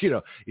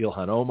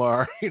 Ilhan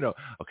Omar,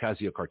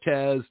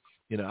 Ocasio-Cortez.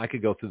 I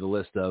could go through the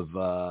list of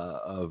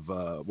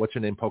what's her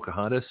name,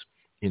 Pocahontas.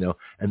 And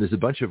there's a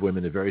bunch of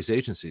women in various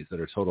agencies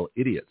that are total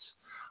idiots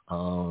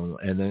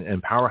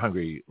and power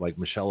hungry like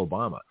Michelle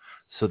Obama.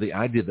 So the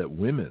idea that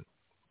women,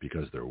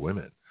 because they're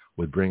women,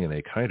 would bring in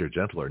a kinder,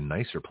 gentler,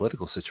 nicer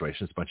political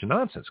situation is a bunch of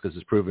nonsense because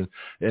it's proven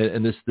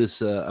in this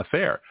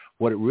affair.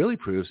 What it really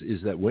proves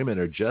is that women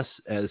are just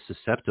as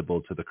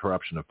susceptible to the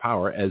corruption of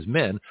power as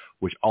men,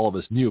 which all of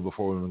us knew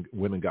before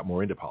women got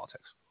more into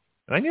politics.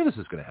 And I knew this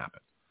was going to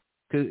happen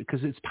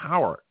because it's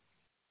power.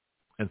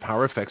 And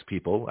power affects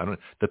people.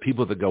 The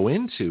people that go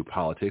into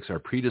politics are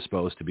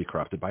predisposed to be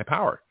corrupted by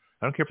power.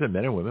 I don't care if they're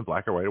men or women,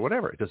 black or white or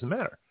whatever. It doesn't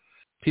matter.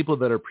 People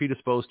that are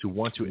predisposed to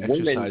want to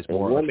exercise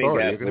more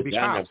authority are going to be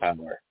cops.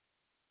 Power.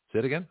 Say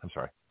it again? I'm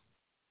sorry.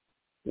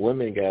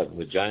 Women got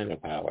vagina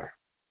power.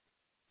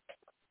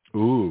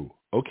 Ooh,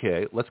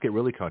 okay. Let's get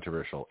really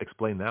controversial.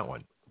 Explain that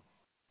one.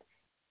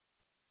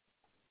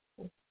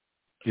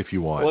 If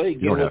you want. Well, they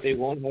get what they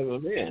want out of a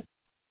man.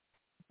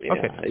 Yeah,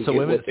 okay, so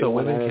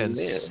women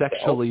can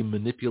sexually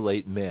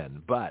manipulate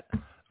men, but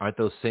aren't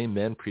those same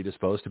men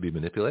predisposed to be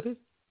manipulated?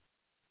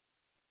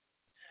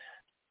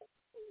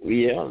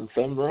 Yeah, and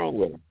something wrong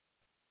with them.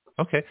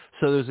 Okay,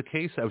 so there's a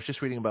case, I was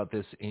just reading about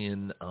this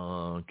in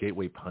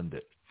Gateway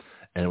Pundit,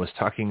 and it was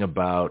talking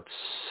about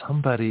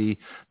somebody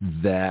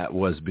that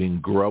was being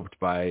groped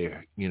by,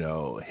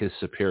 his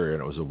superior,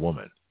 and it was a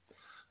woman.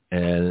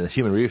 And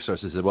Human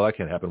Resources said, well, that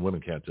can't happen. Women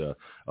can't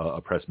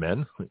oppress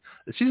men.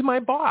 She's my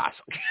boss.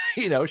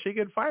 She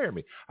can fire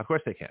me. Of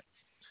course they can.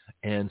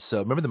 And so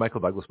remember the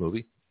Michael Douglas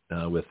movie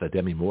with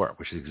Demi Moore,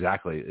 which is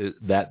exactly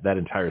that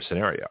entire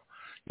scenario.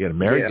 You got a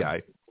married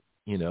guy,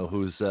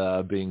 who's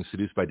being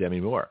seduced by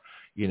Demi Moore,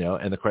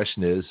 and the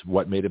question is,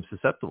 what made him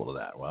susceptible to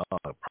that? Well,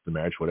 the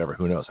marriage, whatever,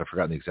 who knows? I've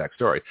forgotten the exact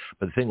story.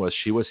 But the thing was,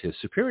 she was his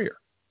superior.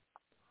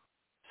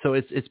 So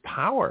it's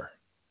power.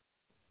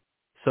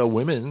 So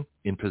women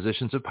in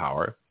positions of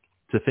power,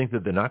 to think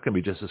that they're not going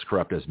to be just as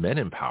corrupt as men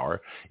in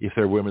power, if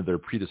they're women that are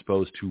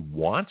predisposed to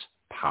want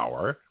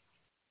power,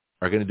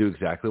 are going to do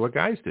exactly what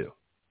guys do.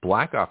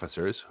 Black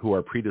officers who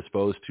are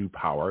predisposed to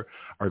power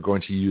are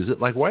going to use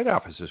it like white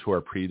officers who are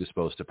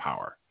predisposed to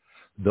power.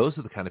 Those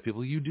are the kind of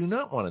people you do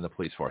not want in the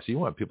police force. You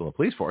want people in the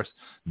police force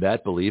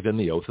that believe in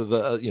the oath of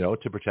the,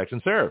 to protect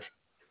and serve,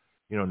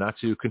 not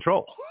to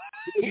control.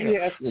 You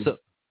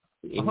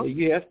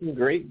have some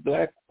great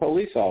black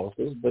police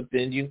officers, but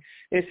then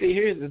and see,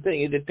 here's the thing.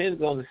 It depends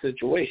on the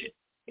situation.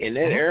 In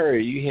that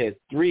area, you had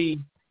 3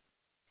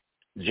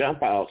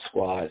 jump out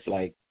squads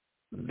like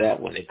that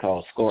one they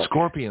call Scorpion.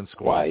 Scorpion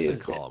Squad, they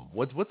call them.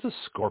 What's a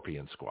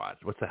Scorpion Squad?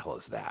 What the hell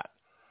is that?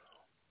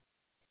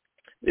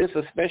 It's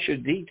a special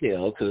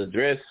detail to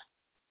address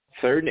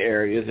certain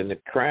areas and the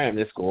crime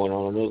that's going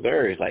on in those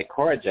areas, like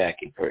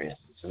carjacking, for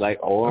instance, like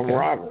armed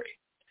robbery.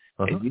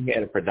 And you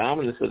had a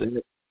predominance of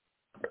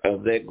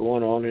that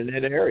going on in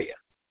that area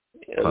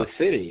of the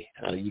city.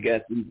 You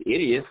got these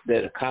idiots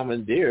that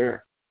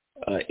commandeer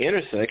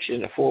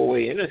intersection, a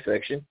 4-way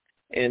intersection,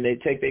 and they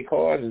take their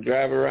cars and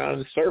drive around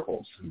in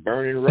circles,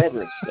 burning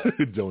rubber and stuff.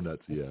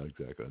 Donuts, yeah,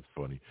 exactly. That's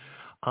funny.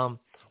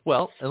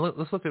 Well, and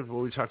let's look at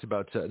what we talked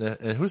about.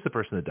 And who's the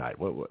person that died?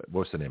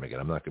 What's the name again?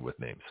 I'm not good with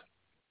names.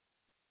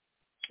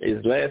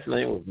 His last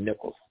name was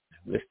Nichols,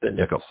 Mr.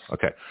 Nichols.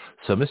 Okay.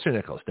 So Mr.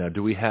 Nichols, now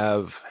do we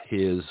have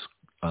his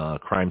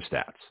crime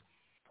stats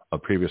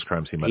of previous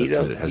crimes he might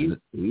have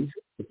committed?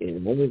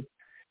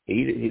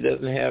 He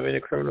doesn't have any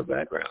criminal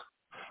background.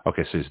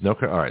 Okay, so he's all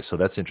right, so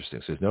that's interesting.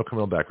 So he's no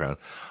criminal background.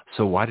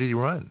 So why did he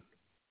run?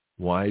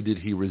 Why did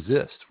he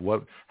resist?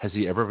 What has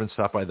he ever been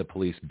stopped by the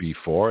police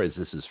before? Is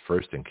this his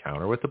first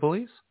encounter with the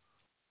police?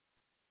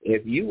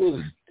 If you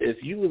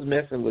was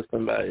messing with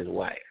somebody's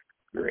wife,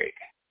 Greg,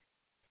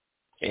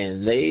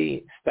 and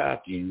they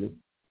stopped you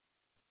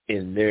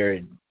in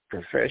their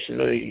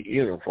professional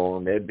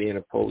uniform, that being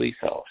a police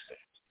officer,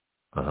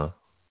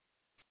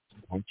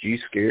 aren't you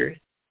scared?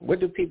 What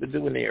do people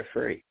do when they're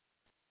afraid?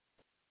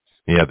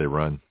 Yeah, they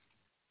run.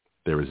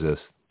 They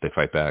resist. They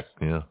fight back.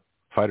 Yeah,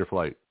 fight or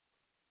flight.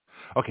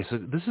 Okay, so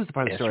this is the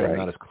part of the story I'm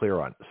not as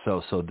clear on.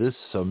 So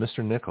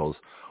Mr. Nichols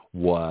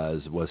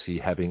was he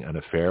having an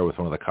affair with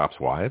one of the cops'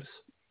 wives?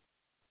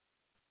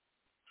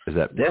 Is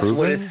that That's proven?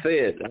 what it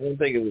said. I don't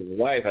think it was his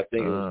wife. I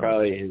think it was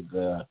probably his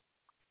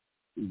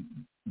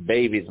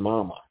baby's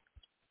mama.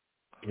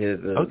 One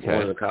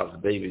of the cops'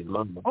 baby's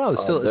mama. Well,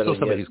 it's still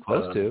somebody he's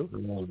close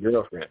to.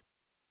 Girlfriend.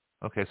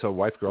 Okay, so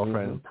wife,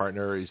 girlfriend,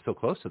 partner, he's still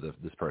close to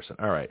this person.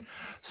 All right.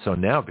 So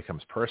now it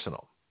becomes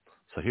personal.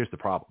 So here's the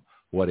problem.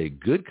 What a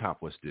good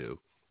cop would do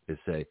is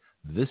say,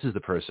 this is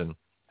the person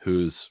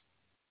who's,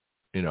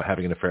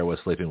 having an affair with,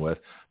 sleeping with,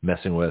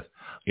 messing with,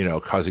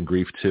 causing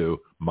grief to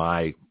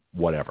my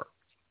whatever,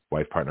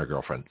 wife, partner,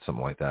 girlfriend,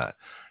 something like that.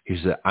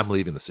 He said, I'm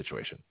leaving the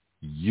situation.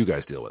 You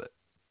guys deal with it.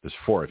 There's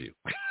 4 of you.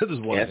 There's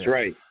one. That's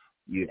right.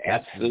 You're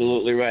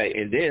absolutely right.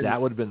 And then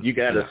that would have been, you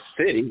got a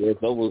city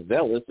that's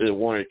overzealous that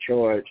want to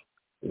charge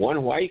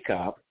one white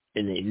cop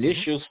in the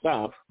initial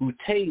stop who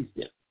tased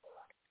him.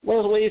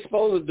 Well, what he's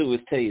supposed to do is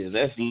tase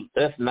him.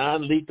 That's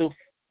non-lethal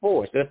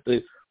force. That's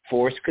the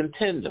force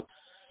contender.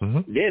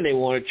 Then they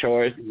want to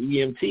charge the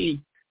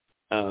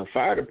EMT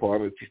fire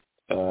department,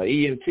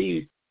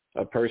 EMT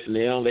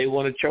personnel. They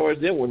want to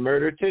charge them with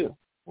murder too.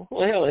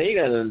 Well, hell, they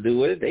got nothing to do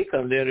with it. They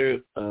come there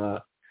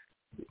to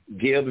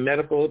give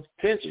medical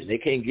attention. They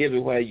can't give it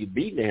while you're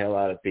beating the hell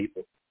out of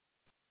people.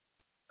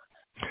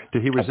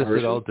 Did he resist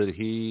at all? Did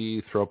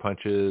he throw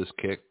punches,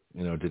 kick?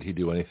 Did he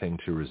do anything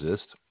to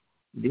resist?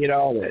 Did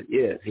all that,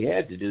 yes. He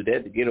had to do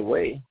that to get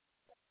away.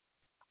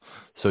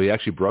 So he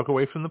actually broke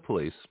away from the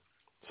police.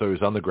 So he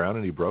was on the ground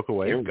and he broke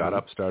away, got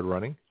up, started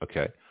running.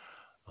 Okay.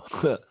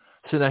 So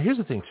now here's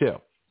the thing, too.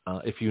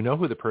 If you know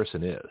who the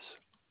person is,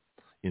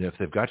 if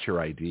they've got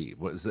your ID,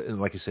 and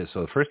like you said,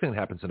 so the first thing that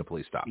happens in a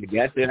police stop. You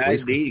got your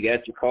ID, you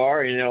got your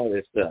car, and all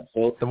that stuff.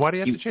 So then why do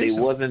you have to chase them?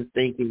 They wasn't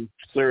thinking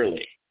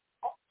clearly.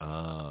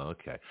 Oh,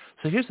 okay.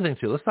 So here's the thing,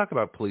 too. Let's talk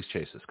about police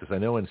chases, because I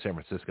know in San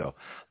Francisco,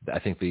 I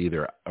think they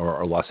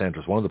or Los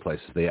Angeles, one of the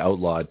places, they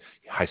outlawed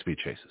high-speed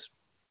chases.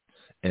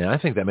 And I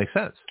think that makes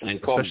sense,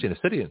 especially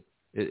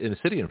in a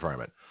city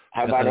environment.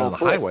 How about on the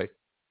foot? Highway?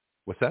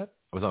 What's that?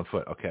 I was on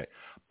foot. Okay.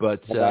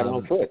 But how about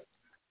on foot?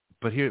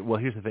 But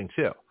here's the thing,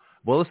 too.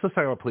 Well, let's talk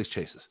about police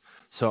chases.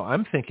 So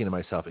I'm thinking to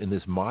myself, in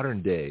this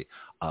modern day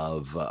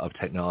of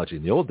technology,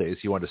 in the old days,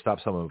 you wanted to stop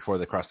someone before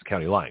they crossed the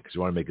county line because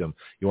you want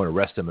to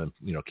arrest them and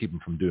keep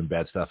them from doing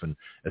bad stuff and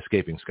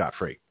escaping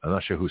scot-free. I'm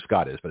not sure who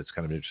Scott is, but it's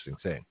kind of an interesting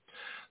saying.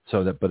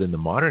 But in the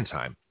modern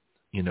time,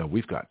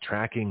 we've got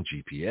tracking,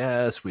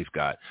 GPS. We've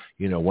got,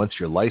 once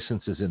your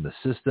license is in the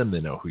system,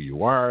 they know who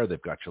you are.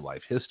 They've got your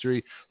life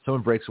history.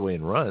 Someone breaks away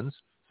and runs.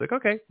 It's like,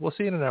 okay, we'll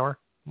see you in an hour.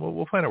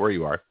 We'll find out where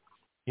you are.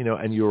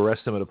 And you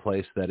arrest them at a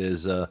place that is,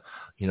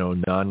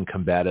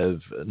 non-combative,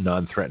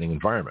 non-threatening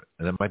environment.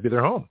 And that might be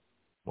their home.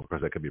 Well, of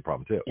course, that could be a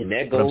problem, too. And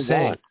that goes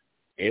on.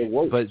 It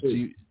works, but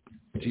too.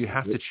 Do you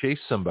have to chase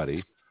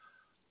somebody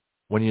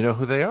when you know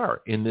who they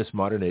are in this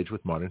modern age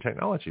with modern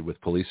technology, with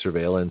police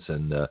surveillance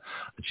and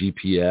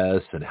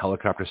GPS and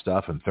helicopter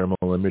stuff and thermal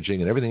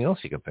imaging and everything else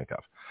you can think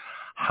of?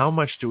 How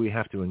much do we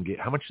have to engage?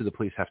 How much do the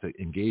police have to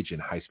engage in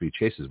high-speed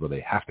chases where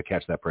they have to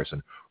catch that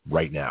person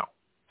right now?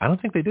 I don't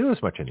think they do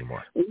as much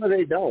anymore. Well,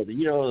 they don't.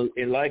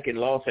 In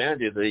Los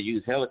Angeles, they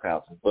use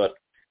helicopters. But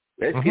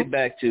let's get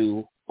back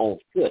to on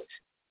foot.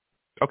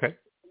 Okay.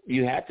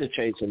 You have to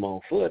chase them on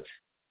foot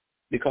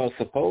because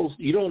suppose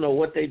you don't know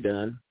what they've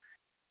done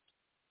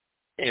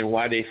and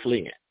why they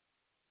fleeing.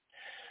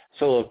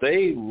 So if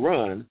they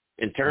run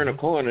and turn a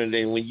corner,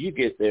 then when you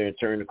get there and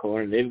turn the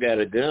corner, they've got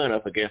a gun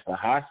up against a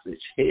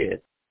hostage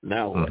head.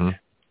 Now what?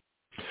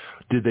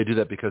 Did they do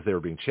that because they were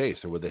being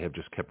chased, or would they have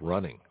just kept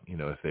running?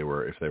 If they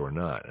were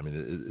not. I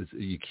mean,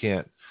 you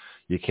can't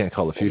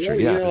call the future.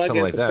 Well,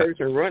 something like that. The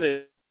person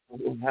running,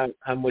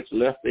 how much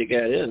left they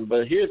got in.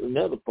 But here's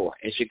another point: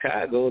 in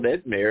Chicago,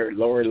 that mayor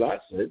Lori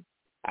Lightfoot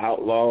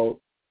outlawed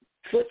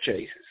foot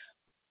chases.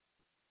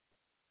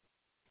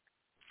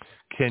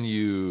 Can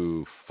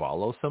you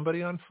follow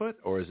somebody on foot,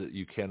 or is it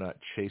you cannot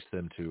chase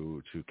them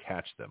to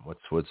catch them? What's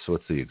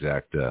the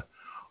exact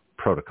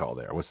protocol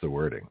there? What's the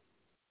wording?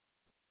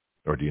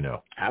 Or do you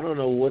know? I don't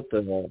know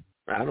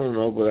I don't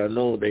know, but I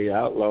know they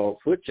outlawed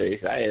foot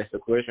chase. I asked the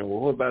question,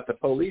 well, what about the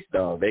police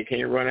dog? They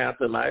can't run out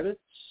them either?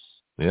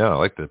 Yeah, I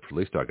like the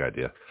police dog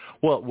idea.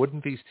 Well,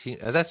 wouldn't these teams?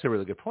 That's a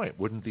really good point.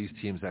 Wouldn't these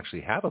teams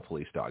actually have a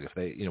police dog? If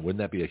they, wouldn't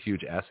that be a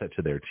huge asset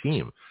to their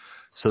team?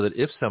 So that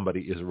if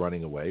somebody is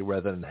running away,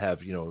 rather than have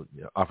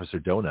Officer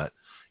Donut,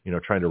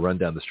 trying to run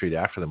down the street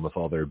after them with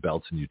all their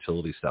belts and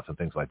utility stuff and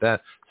things like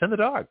that, send the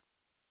dog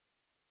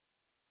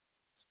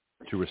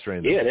to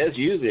restrain them. Yeah, there's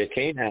usually a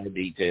canine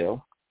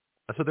detail.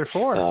 That's what they're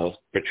for.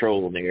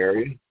 Patrolling the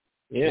area.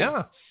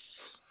 Yeah.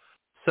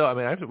 So, I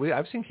mean,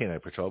 I've seen canine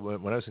patrol.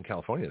 When I was in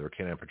California, there were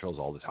canine patrols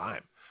all the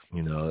time.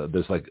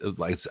 There's like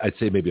I'd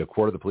say maybe a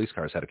quarter of the police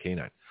cars had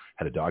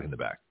a dog in the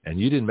back. And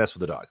you didn't mess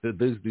with the dog.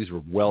 These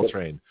were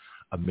well-trained,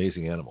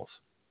 amazing animals.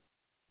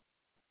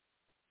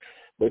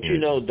 But,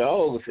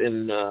 dogs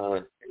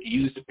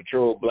used to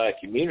patrol black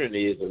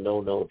community is a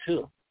no-no,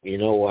 too. You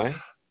know why?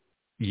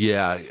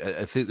 Yeah,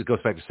 I think it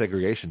goes back to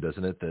segregation,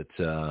 doesn't it,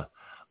 that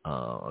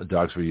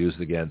dogs were used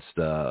against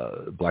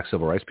black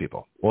civil rights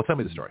people. Well, tell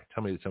me the story.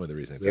 Tell me the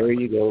reason. There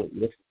you go.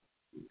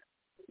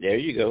 There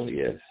you go,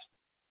 yes.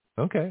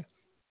 Okay.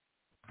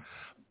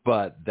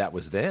 But that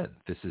was then.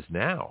 This is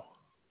now.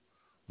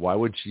 Why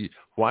would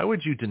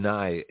you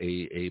deny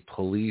a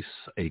police,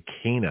 a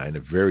canine,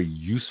 a very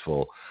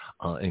useful,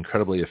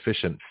 incredibly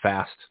efficient,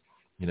 fast,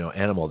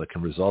 animal that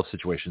can resolve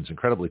situations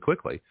incredibly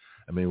quickly?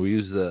 I mean, we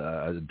use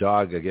a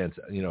dog against,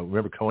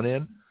 remember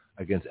Conan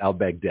against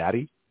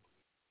al-Baghdadi?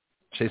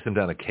 Chased him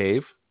down a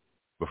cave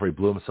before he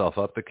blew himself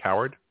up, the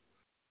coward.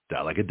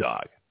 Died like a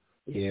dog.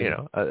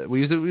 Yeah.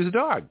 We used a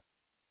dog.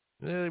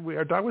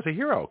 Our dog was a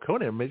hero.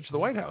 Conan made it to the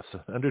White House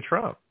under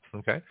Trump.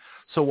 Okay,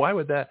 so why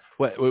would that?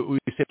 What we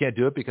say can't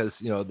do it because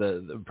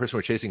the person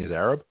we're chasing is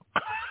Arab?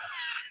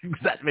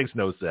 That makes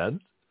no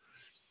sense.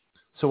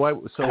 So why?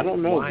 So I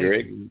don't know, why,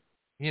 Greg.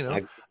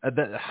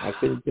 I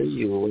couldn't tell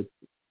you.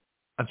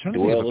 I'm trying to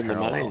think of a in the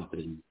parallel.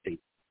 mind.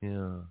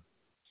 Yeah,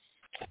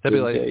 that'd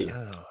be like.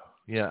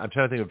 Yeah, I'm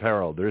trying to think of a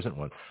parallel. There isn't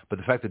one. But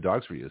the fact that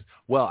dogs were used.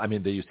 Well, I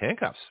mean, they used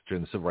handcuffs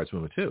during the Civil Rights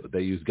Movement, too.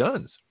 They used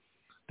guns.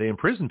 They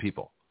imprisoned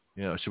people.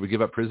 Should we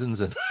give up prisons?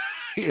 And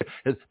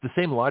the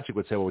same logic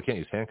would say, well, we can't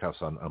use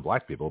handcuffs on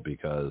black people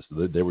because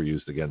they were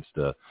used against,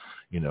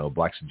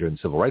 blacks during the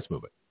Civil Rights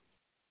Movement.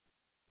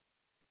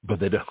 But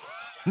they don't.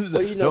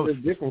 Well,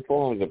 there's different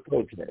forms of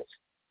protest.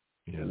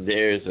 Yeah.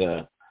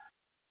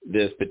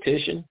 There's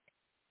petition.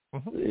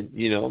 Mm-hmm.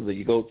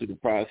 You go through the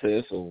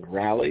process of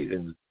rallies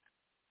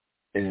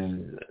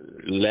and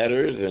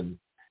letters,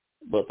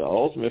 but the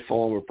ultimate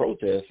form of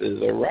protest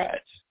is a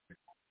riot.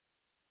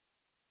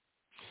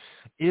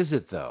 Is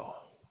it though?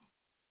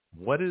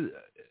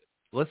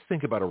 Let's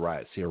think about a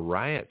riot. See, a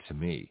riot to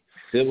me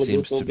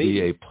seems to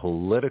be a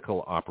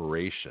political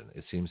operation.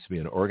 It seems to be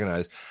an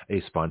organized,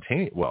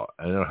 spontaneous. Well,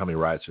 I don't know how many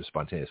riots are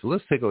spontaneous, but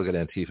let's take a look at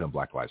Antifa and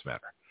Black Lives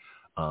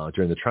Matter.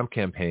 During the Trump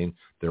campaign,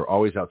 they were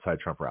always outside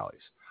Trump rallies.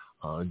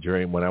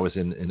 When I was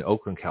in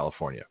Oakland,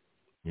 California,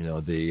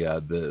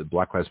 the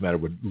Black Lives Matter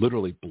would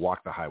literally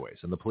block the highways,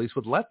 and the police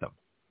would let them.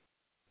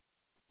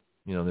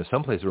 There's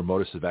some places where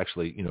motorists have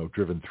actually,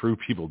 driven through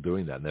people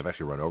doing that, and they've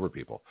actually run over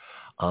people.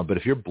 But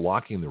if you're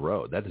blocking the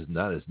road, that is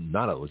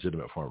not a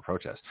legitimate form of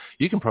protest.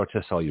 You can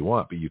protest all you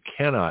want, but you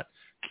cannot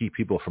keep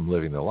people from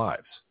living their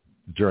lives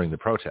during the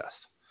protest.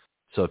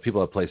 So if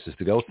people have places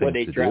to go,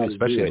 things to do,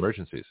 especially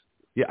emergencies.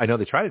 Yeah, I know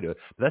they try to do it,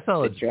 but that's not a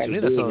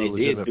legitimate.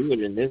 They did do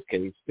it in this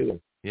case too.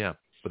 Yeah,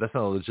 but that's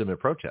not a legitimate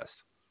protest.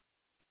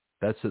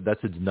 That's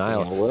a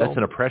denial. Yeah, well, that's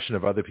an oppression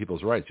of other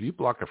people's rights. If you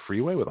block a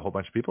freeway with a whole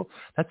bunch of people,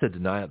 that's a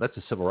denial. That's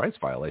a civil rights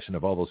violation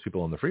of all those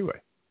people on the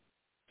freeway.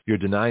 You're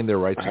denying their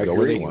right to go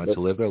where they want, to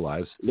live their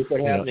lives. Look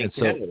what happened in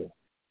Canada.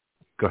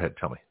 Go ahead,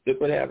 tell me.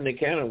 Look what happened in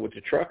Canada with the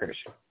truckers.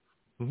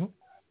 Mm-hmm.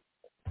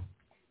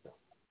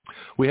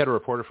 We had a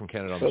reporter from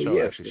Canada on the show.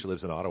 Yes. Actually, she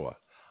lives in Ottawa.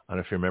 I don't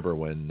know if you remember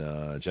when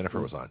Jennifer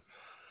was on.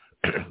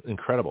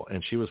 Incredible,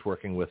 and she was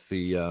working with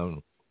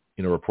the.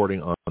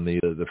 Reporting on the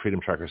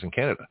freedom truckers in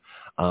Canada.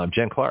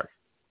 Jen Clark,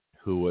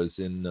 who was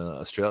in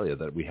Australia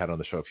that we had on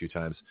the show a few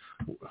times,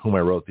 whom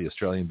I wrote the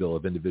Australian Bill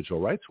of Individual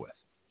Rights with.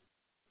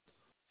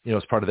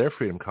 As part of their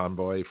freedom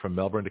convoy from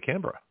Melbourne to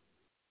Canberra.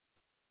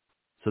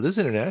 So this is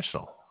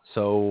international.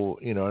 So,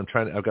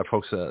 I've got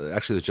folks,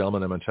 actually the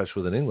gentleman I'm in touch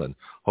with in England,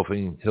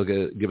 hoping he'll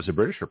give us a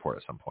British report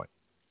at some point.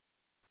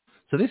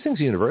 So these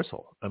things are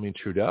universal. I mean,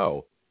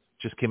 Trudeau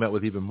just came out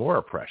with even more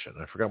oppression.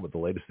 I forgot what the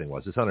latest thing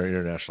was. It's on our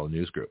international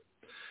news group.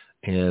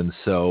 And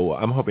so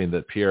I'm hoping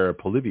that Pierre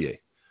Poilievre,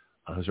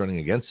 who's running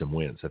against him,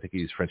 wins. I think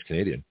he's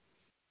French-Canadian,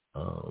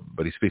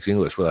 but he speaks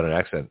English without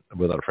a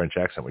French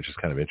accent, which is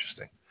kind of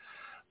interesting.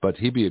 But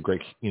he'd be a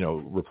great,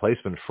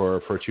 replacement for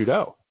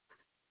Trudeau.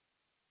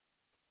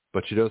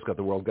 But Trudeau's got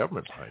the world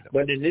government behind him.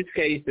 But in this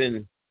case,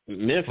 in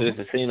Memphis,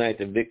 it seemed like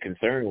the big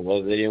concern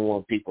was they didn't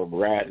want people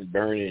rioting,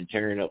 burning, and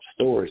tearing up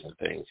stores and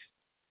things.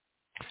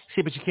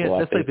 See, but you can't. So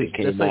that's like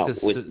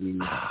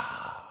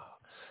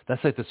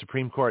That's like the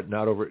Supreme Court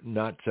not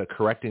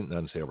correcting.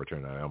 Not to say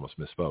overturn. I almost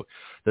misspoke.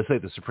 That's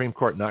like the Supreme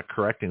Court not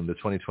correcting the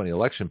 2020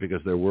 election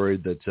because they're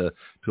worried that people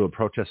would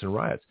protest and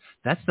riots.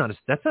 That's not a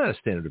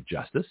standard of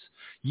justice.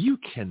 You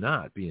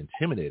cannot be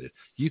intimidated.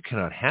 You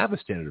cannot have a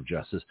standard of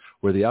justice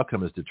where the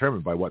outcome is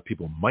determined by what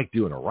people might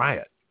do in a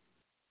riot.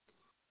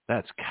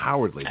 That's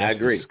cowardly. That's I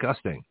agree.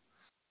 Disgusting.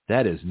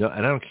 That is no,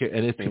 and I don't care.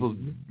 And if people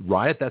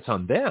riot, that's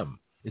on them.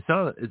 It's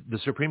not the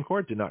Supreme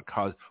Court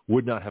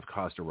would not have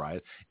caused a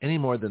riot any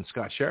more than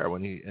Scott Schara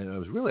and I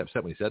was really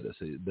upset when he said this.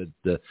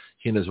 That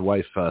he and his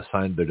wife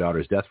signed their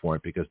daughter's death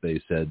warrant because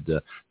they said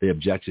they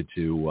objected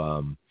to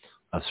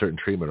a certain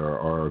treatment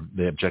or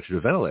they objected to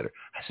a ventilator.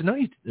 I said no,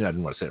 I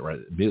didn't want to say it right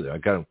immediately.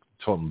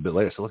 Told him a bit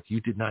later. I said, look,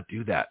 you did not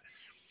do that.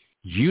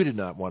 You did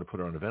not want to put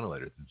her on a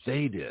ventilator.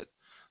 They did.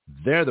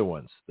 They're the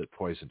ones that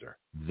poisoned her.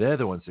 They're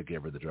the ones that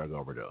gave her the drug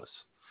overdose.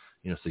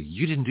 So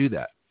you didn't do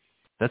that.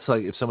 That's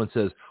like if someone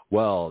says,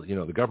 well,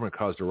 the government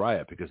caused a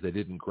riot because they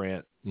didn't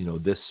grant,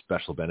 this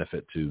special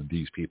benefit to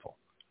these people.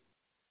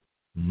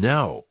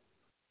 No.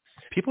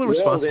 People are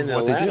responsible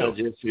for what they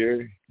do. This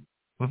year,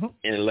 in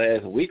the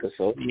last week or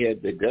so, he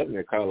had the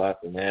governor call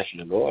out the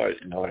National Guard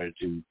in order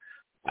to,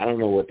 I don't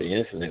know what the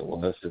incident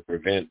was, to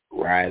prevent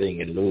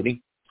rioting and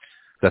looting.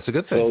 That's a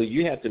good thing. So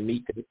you have to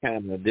meet that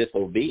kind of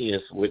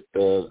disobedience with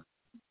that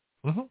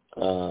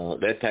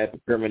type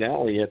of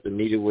criminality. You have to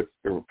meet it with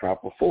the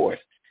proper force.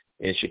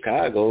 In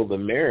Chicago, the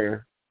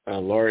mayor,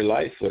 Lori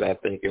Lightfoot, I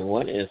think in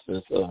one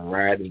instance of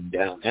rioting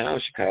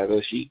downtown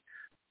Chicago, she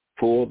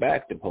pulled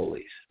back the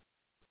police.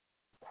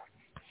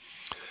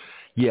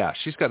 Yeah,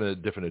 she's got a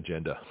different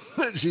agenda.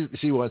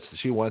 she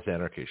wants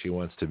anarchy. She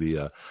wants to be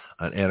an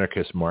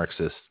anarchist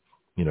Marxist,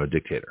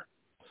 dictator.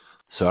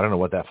 So I don't know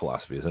what that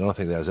philosophy is. I don't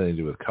think that has anything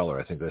to do with color.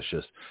 I think that's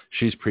just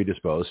she's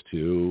predisposed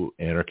to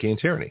anarchy and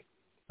tyranny.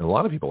 And a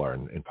lot of people are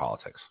in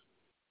politics.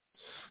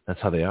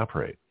 That's how they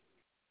operate.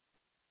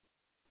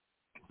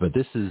 But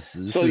this is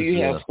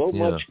you have so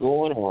much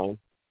going on.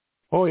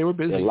 Oh, yeah, we're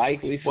busy. The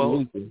likely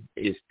solution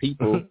is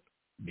people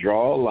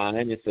draw a line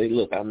and say,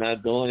 look, I'm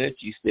not doing it.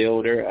 You stay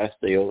over there. I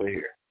stay over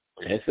here.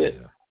 That's it.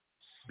 Yeah.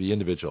 Be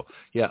individual.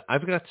 Yeah,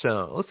 I've got,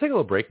 let's take a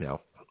little break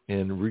now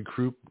and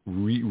regroup,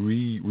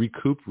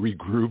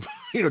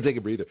 take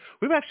a breather.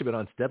 We've actually been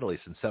on steadily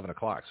since 7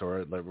 o'clock.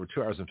 So we're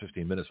 2 hours and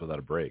 15 minutes without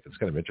a break. It's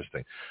kind of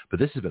interesting. But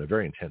this has been a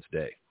very intense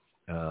day.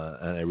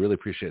 And I really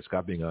appreciate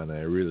Scott being on. And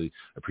I really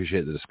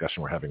appreciate the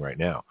discussion we're having right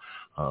now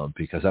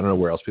because I don't know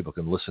where else people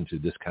can listen to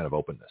this kind of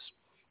openness.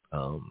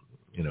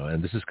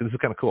 And this is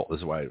kind of cool.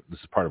 This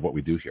is part of what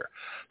we do here.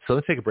 So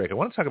let's take a break. I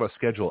want to talk about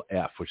Schedule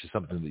F, which is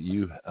something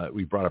that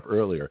we brought up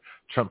earlier.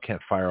 Trump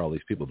can't fire all these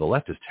people. The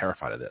left is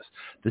terrified of this.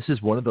 This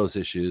is one of those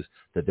issues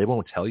that they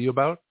won't tell you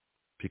about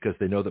because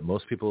they know that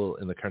most people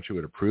in the country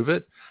would approve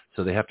it.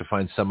 So they have to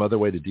find some other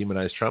way to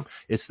demonize Trump.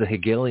 It's the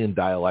Hegelian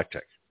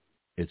dialectic.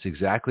 It's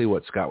exactly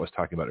what Scott was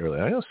talking about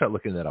earlier. I'm going to start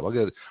looking that up.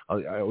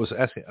 I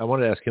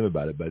wanted to ask him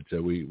about it, but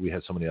we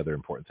had so many other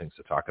important things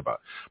to talk about.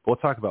 But we'll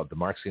talk about the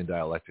Marxian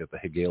dialectic, the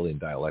Hegelian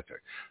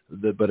dialectic.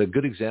 But a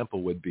good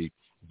example would be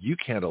you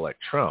can't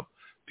elect Trump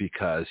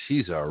because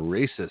he's a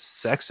racist,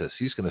 sexist.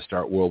 He's going to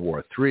start World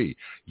War III.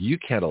 You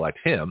can't elect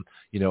him,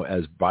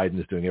 as Biden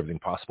is doing everything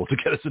possible to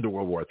get us into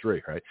World War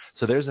III, right?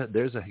 So there's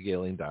a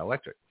Hegelian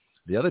dialectic.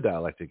 The other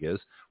dialectic is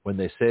when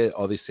they say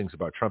all these things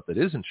about Trump that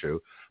isn't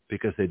true,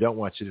 because they don't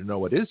want you to know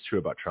what is true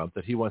about Trump,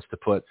 that he wants to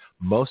put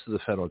most of the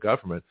federal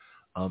government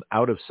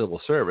out of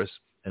civil service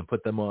and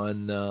put them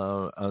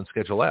on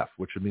Schedule F,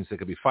 which means they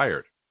could be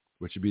fired,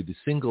 which would be the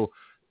single.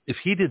 If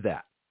he did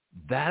that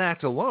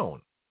act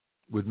alone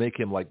would make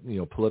him like,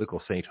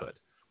 political sainthood.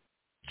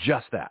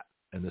 Just that.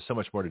 And there's so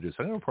much more to do. So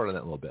I'm going to report on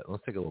that in a little bit.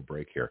 Let's take a little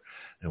break here,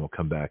 and we'll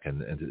come back.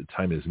 And the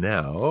time is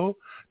now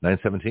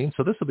 9:17.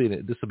 So this will be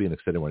an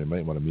extended one. You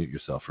might want to mute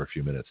yourself for a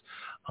few minutes,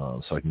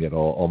 so I can get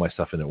all my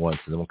stuff in at once,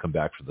 and then we'll come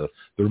back for the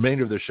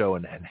remainder of the show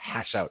and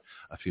hash out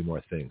a few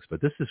more things. But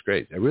this is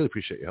great. I really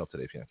appreciate your help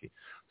today, Bianchi.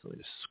 So let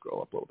me just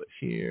scroll up a little bit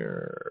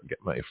here, get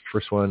my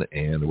first one,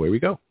 and away we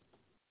go.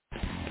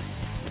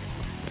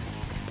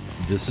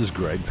 This is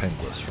Greg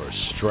Penglis for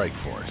Strike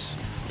Force,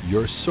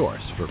 your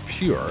source for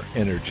pure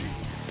energy.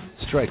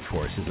 Strike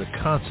Force is a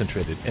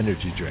concentrated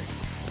energy drink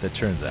that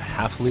turns a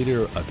half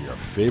liter of your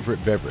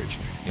favorite beverage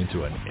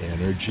into an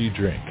energy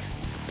drink.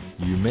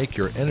 You make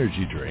your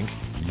energy drink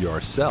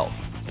yourself.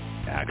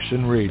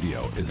 Action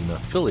Radio is an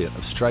affiliate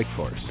of Strike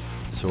Force,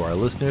 so our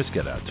listeners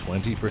get a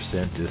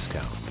 20%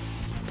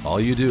 discount.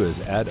 All you do is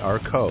add our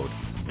code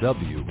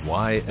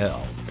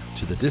WYL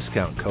to the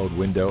discount code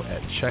window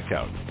at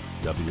checkout.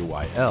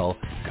 WYL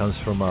comes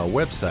from our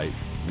website,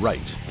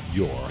 Write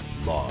Your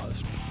Laws.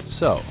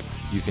 So,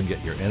 you can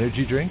get your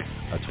energy drink,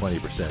 a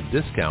 20%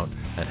 discount,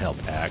 and help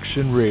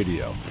Action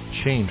Radio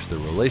change the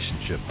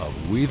relationship of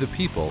we the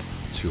people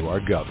to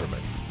our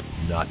government.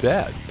 Not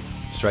bad.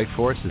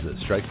 Strikeforce is at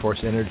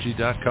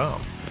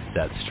strikeforceenergy.com.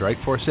 That's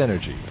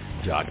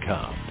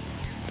strikeforceenergy.com.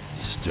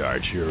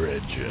 Start your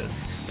engines.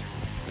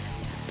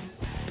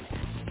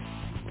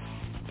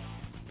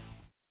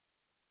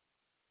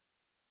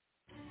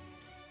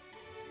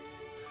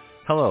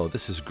 Hello,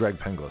 this is Greg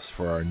Penglis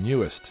for our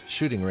newest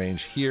shooting range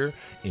here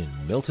in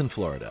Milton,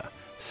 Florida.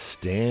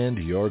 Stand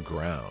Your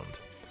Ground.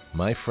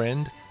 My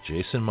friend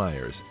Jason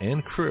Myers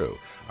and crew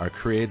are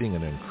creating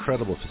an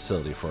incredible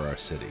facility for our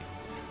city.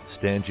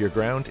 Stand Your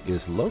Ground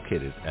is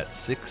located at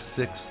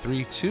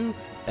 6632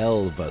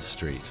 Elva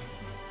Street.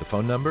 The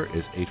phone number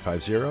is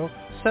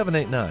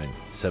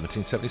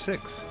 850-789-1776.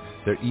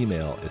 Their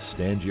email is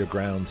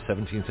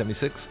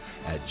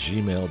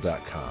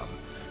standyourground1776@gmail.com.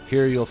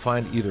 Here you'll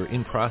find either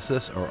in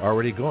process or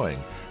already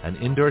going an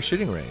indoor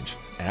shooting range,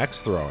 axe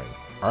throwing,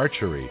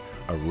 archery,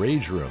 a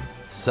rage room,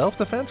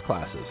 self-defense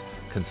classes,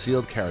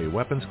 concealed carry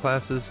weapons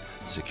classes,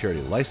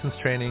 security license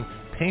training,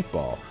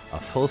 paintball,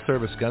 a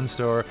full-service gun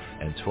store,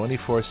 and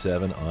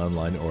 24/7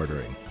 online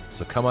ordering.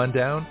 So come on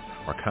down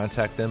or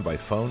contact them by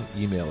phone,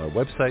 email, or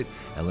website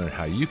and learn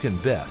how you can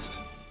best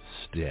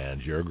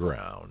stand your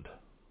ground.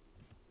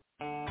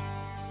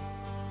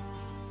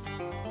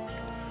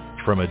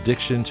 From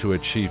addiction to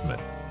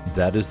achievement,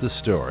 that is the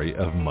story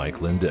of Mike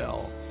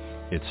Lindell.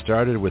 It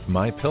started with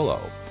My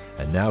Pillow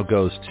and now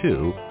goes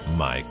to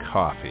My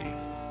Coffee.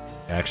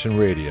 Action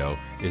Radio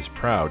is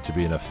proud to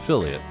be an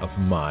affiliate of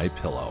My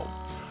Pillow.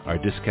 Our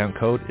discount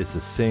code is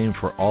the same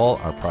for all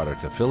our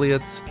product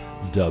affiliates,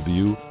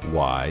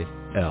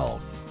 WYL,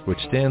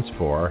 which stands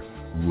for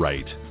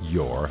Write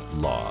Your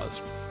Laws.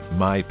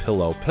 My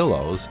Pillow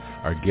pillows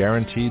are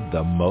guaranteed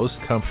the most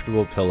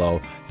comfortable pillow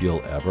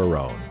you'll ever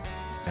own.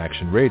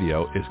 Action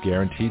Radio is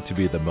guaranteed to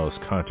be the most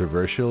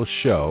controversial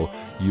show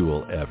you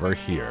will ever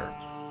hear.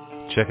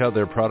 Check out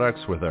their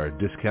products with our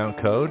discount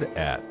code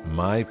at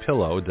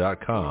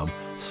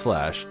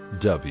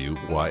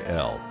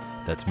mypillow.com/WYL.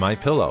 That's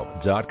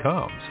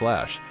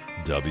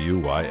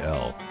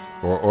mypillow.com/WYL.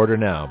 Or order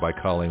now by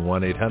calling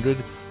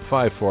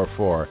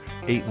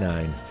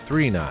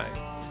 1-800-544-8939.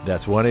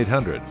 That's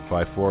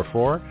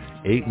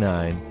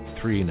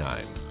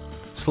 1-800-544-8939.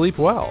 Sleep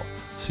well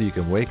so you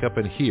can wake up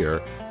and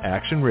hear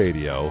Action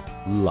Radio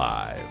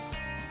live.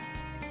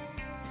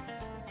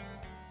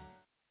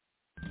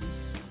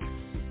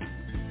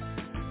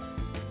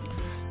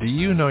 Do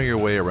you know your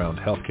way around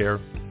healthcare,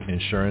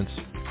 insurance,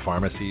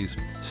 pharmacies,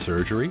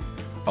 surgery,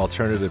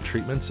 alternative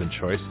treatments and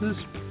choices?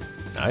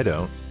 I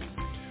don't.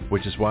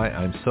 Which is why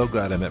I'm so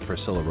glad I met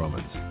Priscilla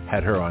Romans,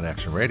 had her on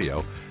Action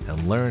Radio,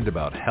 and learned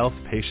about health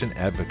patient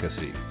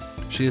advocacy.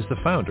 She is the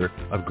founder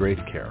of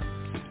Great Care.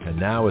 And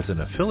now as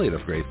an affiliate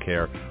of Great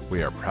Care,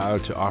 we are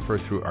proud to offer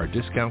through our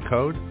discount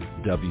code,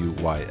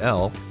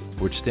 WYL,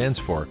 which stands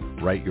for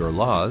Write Your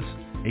Laws,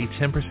 a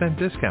 10%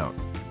 discount.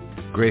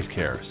 Great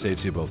Care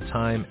saves you both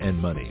time and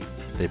money.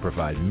 They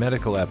provide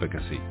medical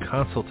advocacy,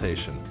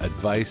 consultation,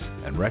 advice,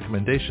 and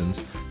recommendations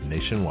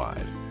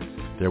nationwide.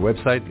 Their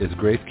website is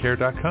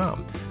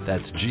greatcare.com.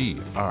 That's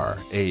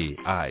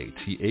GRAITH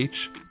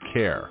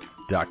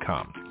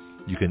care.com.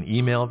 You can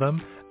email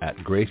them at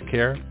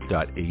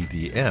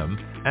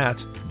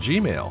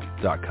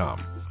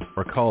greatcare.adm@gmail.com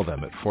or call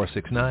them at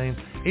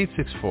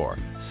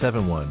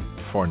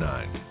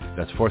 469-864-7149.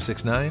 That's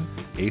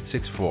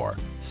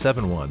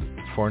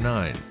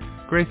 469-864-7149.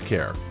 Great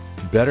Care,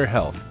 better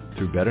health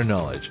through better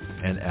knowledge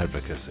and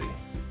advocacy.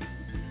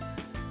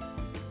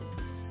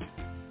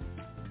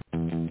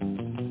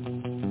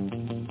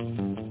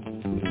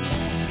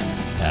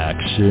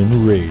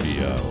 Action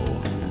Radio,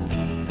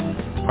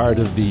 part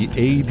of the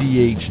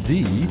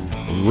ADHD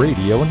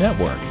Radio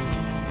Network,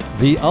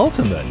 the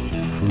ultimate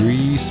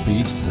free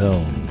speech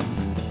zone.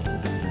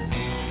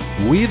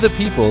 We the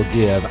people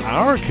give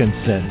our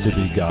consent to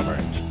be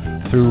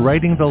governed through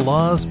writing the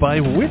laws by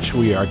which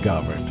we are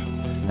governed,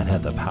 and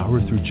have the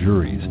power through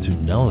juries to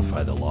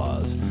nullify the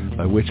laws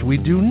by which we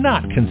do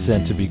not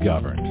consent to be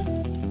governed.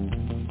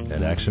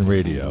 At Action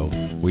Radio,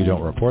 we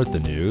don't report the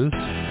news.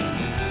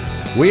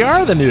 We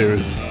are the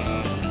news.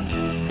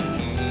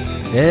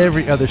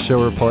 Every other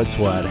show reports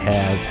what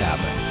has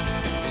happened.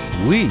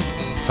 We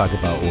talk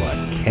about what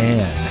can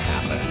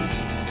happen.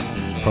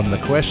 From the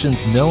questions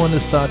no one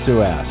has thought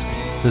to ask,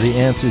 to the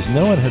answers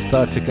no one has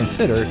thought to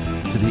consider,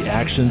 to the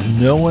actions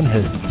no one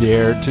has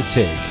dared to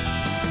take.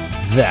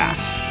 That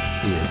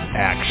is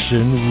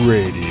Action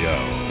Radio.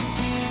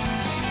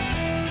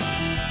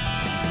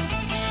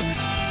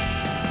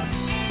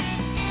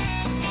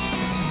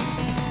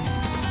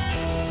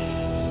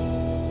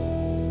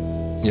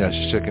 Yeah,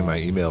 just checking my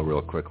email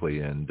real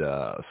quickly, and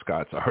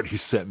Scott's already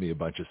sent me a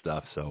bunch of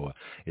stuff, so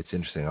it's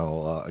interesting.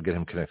 I'll get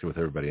him connected with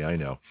everybody I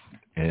know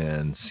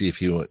and see if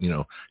he's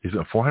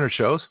doing 400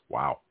 shows.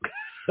 Wow,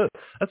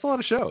 that's a lot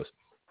of shows.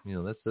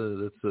 That's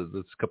a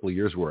couple of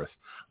years worth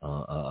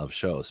of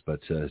shows.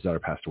 But his daughter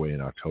passed away in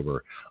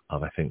October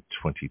of, I think,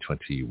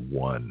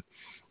 2021.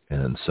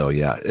 And so,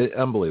 yeah,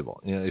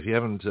 unbelievable. If you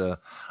haven't,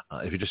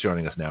 if you're just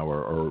joining us now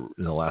or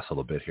in the last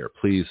little bit here,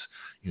 please,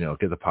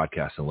 get the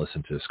podcast and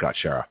listen to Scott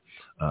Schara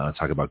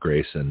talk about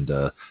grace and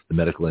the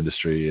medical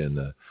industry and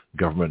the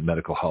government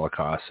medical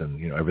holocaust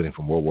and, everything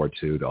from World War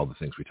II to all the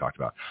things we talked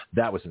about.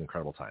 That was an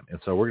incredible time.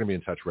 And so we're going to be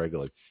in touch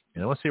regularly.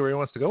 And I want to see where he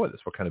wants to go with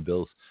this, what kind of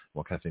bills,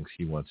 what kind of things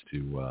he wants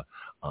to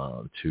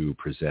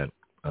present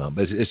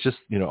But it's just,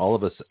 all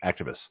of us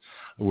activists,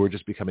 we're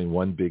just becoming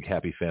one big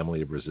happy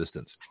family of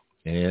resistance.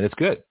 And it's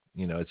good.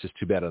 It's just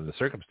too bad under the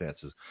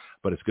circumstances,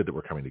 but it's good that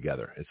we're coming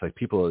together. It's like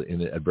people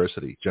in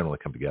adversity generally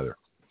come together.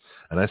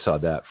 And I saw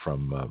that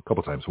from a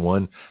couple times.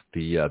 One,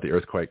 the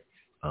earthquake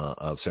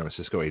of San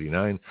Francisco,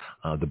 89,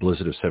 the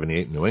blizzard of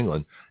 78 in New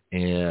England,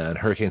 and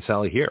Hurricane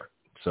Sally here.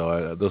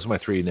 So those are my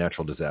three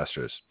natural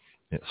disasters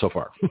so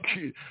far.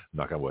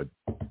 Knock on wood.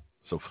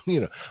 So,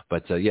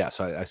 but so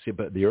I see,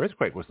 but the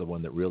earthquake was the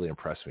one that really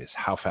impressed me, is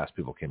how fast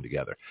people came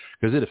together,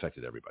 because it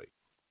affected everybody.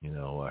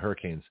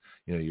 Hurricanes,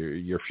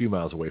 you're a few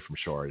miles away from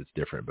shore, it's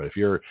different. But if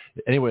you're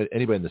anybody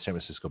in the San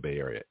Francisco Bay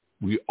Area,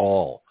 we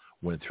all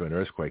went through an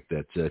earthquake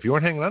that if you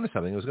weren't hanging on to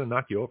something, it was going to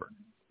knock you over.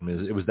 I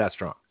mean, it was that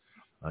strong.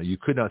 You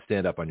could not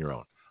stand up on your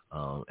own.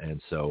 And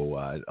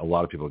so a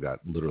lot of people got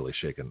literally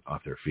shaken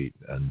off their feet.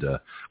 And, of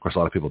course, a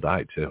lot of people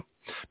died, too.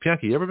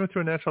 Bianchi, you ever been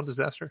through a natural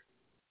disaster?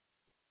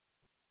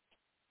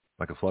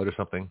 Like a flood or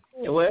something?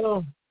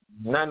 Well,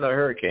 not in a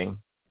hurricane.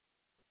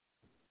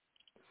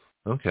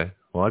 Okay.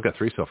 Well, I've got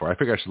 3 so far. I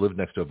figure I should live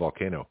next to a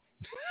volcano.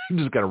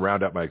 Just got to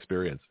round out my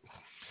experience.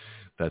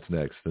 That's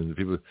next. And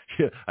people,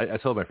 I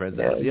told my friends,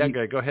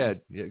 go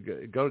ahead.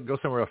 Go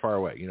somewhere far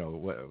away.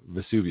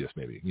 Vesuvius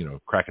maybe,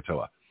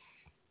 Krakatoa.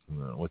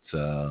 What's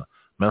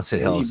Mount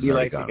St. Helens? You'd be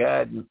like the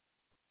guy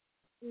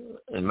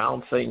in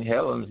Mount St.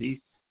 Helens.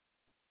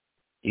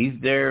 He's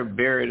there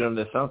buried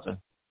under something.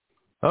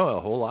 Oh, a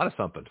whole lot of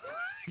something.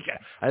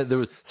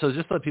 So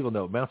just to let people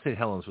know, Mount St.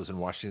 Helens was in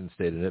Washington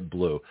State, and it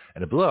blew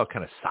out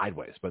kind of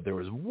sideways. But there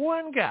was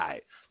one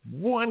guy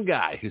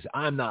who's,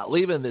 I'm not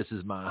leaving. This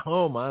is my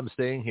home. I'm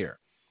staying here.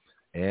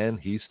 And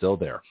he's still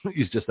there.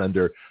 He's just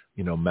under,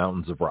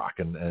 mountains of rock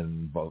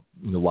and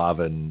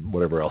lava and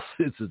whatever else.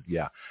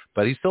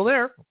 But he's still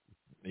there.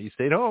 He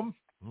stayed home.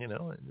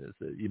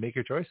 You make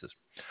your choices.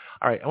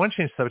 All right, I want to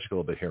change the subject a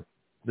little bit here.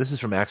 This is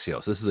from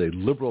Axios. This is a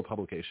liberal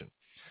publication.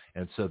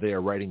 And so they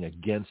are writing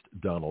against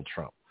Donald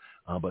Trump.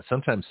 But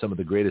sometimes some of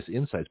the greatest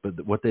insights,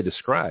 but what they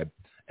describe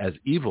as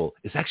evil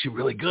is actually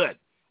really good.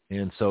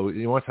 And so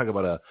you want to talk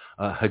about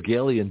a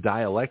Hegelian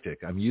dialectic.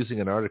 I'm using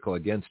an article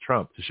against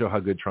Trump to show how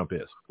good Trump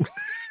is.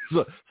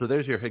 So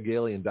there's your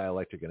Hegelian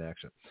dialectic in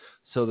action.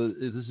 So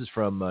this is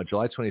from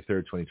July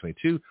 23rd,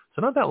 2022.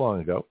 So not that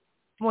long ago,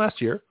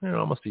 last year,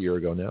 almost a year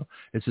ago now.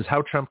 It says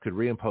how Trump could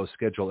reimpose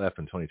Schedule F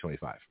in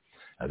 2025.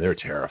 They're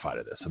terrified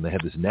of this. And they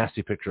have this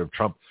nasty picture of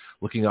Trump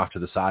looking off to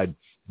the side,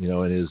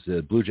 in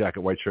his blue jacket,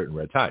 white shirt, and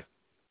red tie.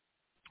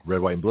 Red,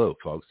 white, and blue,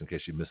 folks, in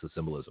case you missed the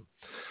symbolism.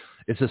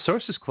 It says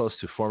sources close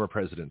to former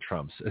President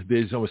Trump's.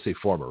 They always say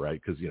former, right?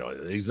 Because,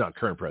 he's not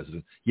current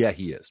president. Yeah,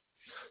 he is.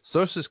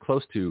 Sources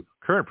close to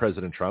current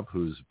President Trump,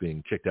 who's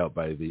being kicked out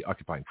by the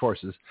occupying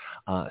forces,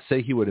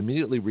 say he would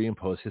immediately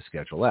reimpose his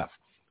Schedule F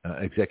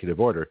executive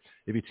order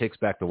if he takes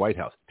back the White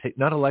House.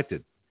 Not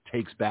elected,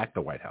 takes back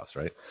the White House,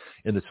 right?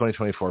 In the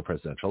 2024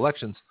 presidential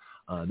elections.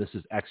 This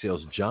is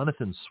Axios'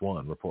 Jonathan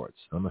Swan reports.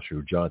 I'm not sure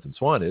who Jonathan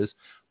Swan is,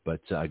 but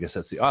I guess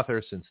that's the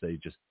author, since they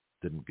just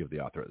didn't give the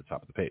author at the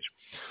top of the page.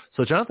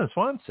 So Jonathan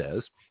Swan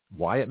says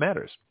why it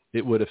matters.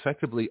 It would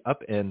effectively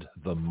upend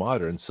the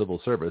modern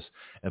civil service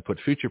and put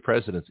future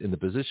presidents in the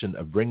position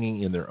of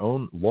bringing in their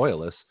own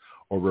loyalists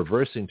or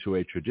reversing to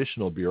a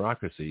traditional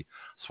bureaucracy,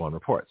 Swan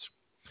reports.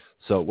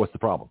 So what's the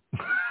problem?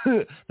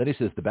 Then he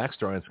says the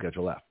backstory on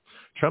Schedule F.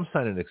 Trump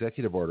signed an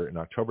executive order in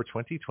October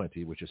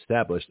 2020, which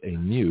established a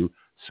new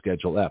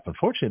Schedule F.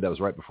 Unfortunately, that was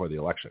right before the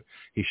election.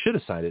 He should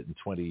have signed it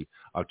in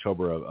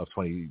October of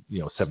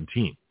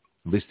 2017,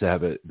 at least to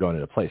have it gone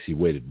into place. He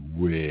waited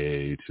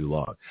way too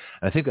long.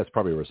 And I think that's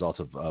probably a result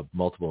of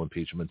multiple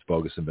impeachments,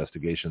 bogus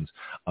investigations,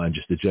 and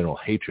just a general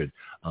hatred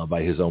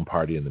by his own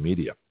party and the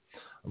media.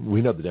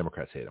 We know the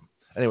Democrats hate him.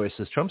 Anyway, it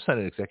says Trump signed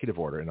an executive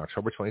order in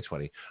October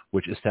 2020,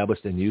 which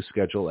established a new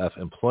Schedule F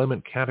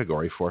employment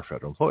category for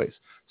federal employees.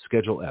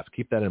 Schedule F.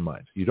 Keep that in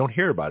mind. You don't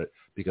hear about it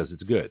because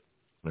it's good.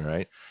 All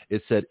right.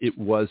 It said it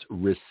was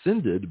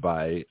rescinded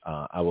by,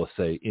 I will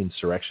say,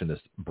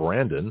 insurrectionist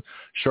Brandon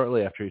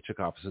shortly after he took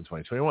office in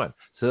 2021.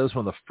 So that was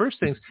one of the first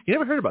things. You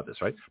never heard about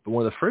this, right? But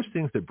one of the first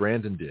things that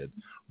Brandon did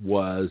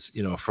was,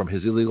 from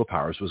his illegal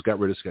powers, was got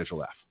rid of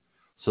Schedule F.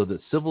 So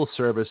that civil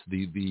service,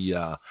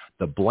 the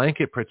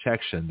blanket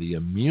protection, the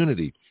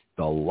immunity,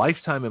 the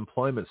lifetime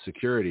employment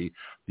security,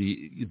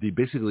 the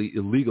basically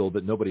illegal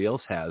that nobody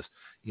else has,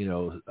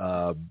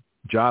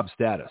 job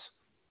status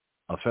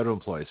of federal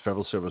employees,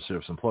 federal civil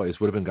service employees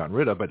would have been gotten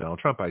rid of by Donald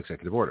Trump by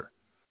executive order.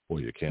 Well,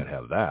 you can't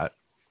have that.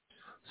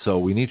 So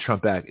we need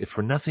Trump back. If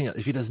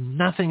he does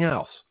nothing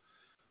else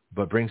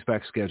but brings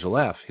back Schedule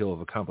F, he'll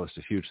have accomplished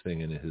a huge thing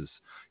in his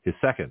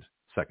second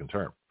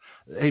term.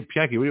 Hey,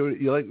 Bianchi,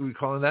 you like we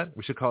calling that?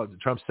 We should call it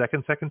Trump's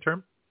second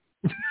term?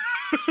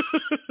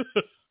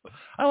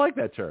 I like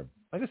that term.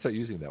 I just start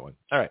using that one.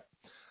 All right.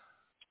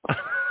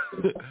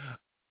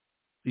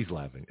 He's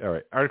laughing. All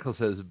right. Article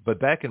says, but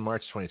back in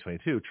March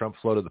 2022, Trump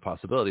floated the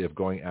possibility of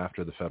going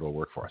after the federal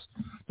workforce.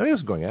 No, he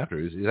wasn't going after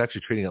it. He's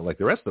actually treating it like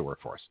the rest of the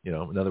workforce. In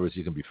other words,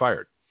 you can be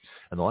fired.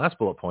 And the last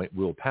bullet point,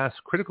 we'll pass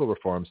critical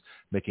reforms,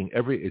 making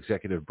every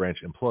executive branch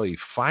employee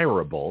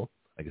fireable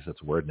I guess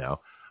that's a word now,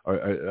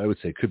 or I would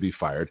say could be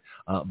fired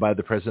by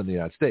the President of the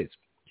United States.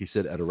 He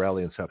said at a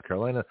rally in South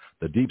Carolina,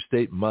 the deep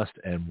state must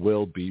and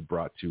will be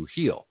brought to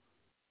heel.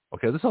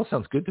 Okay, this all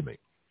sounds good to me.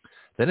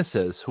 Then it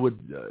says, who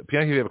would,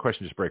 Bianca, if you have a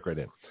question, just break right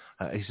in.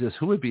 He says,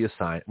 who would be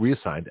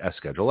reassigned as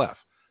Schedule F?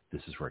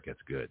 This is where it gets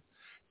good.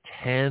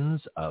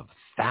 Tens of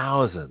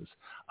thousands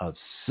of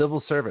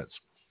civil servants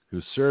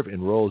who serve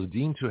in roles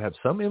deemed to have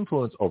some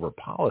influence over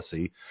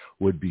policy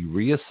would be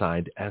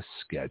reassigned as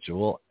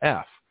Schedule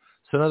F.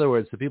 So in other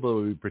words, the people who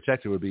would be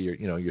protected would be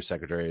your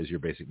secretaries, your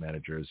basic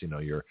managers,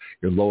 your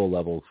lower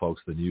level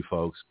folks, the new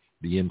folks,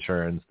 the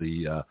interns,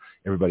 the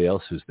everybody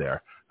else who's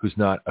there, who's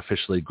not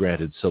officially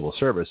granted civil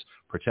service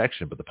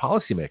protection. But the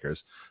policymakers,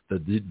 the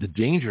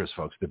dangerous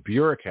folks, the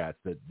bureaucrats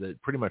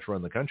that pretty much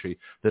run the country,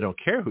 they don't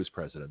care who's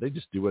president. They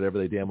just do whatever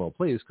they damn well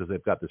please because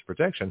they've got this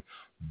protection.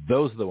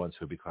 Those are the ones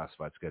who would be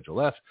classified Schedule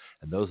F,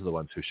 and those are the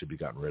ones who should be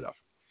gotten rid of.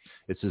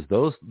 It says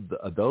those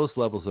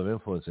levels of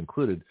influence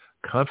included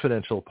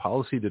confidential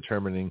policy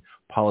determining,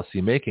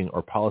 policy making,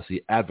 or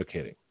policy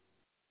advocating.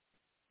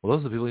 Well,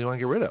 those are the people you want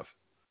to get rid of.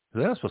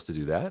 They're not supposed to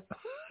do that.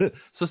 It's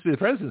supposed to be the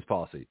president's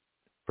policy.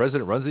 The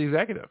president runs the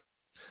executive.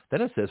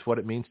 Then it says what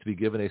it means to be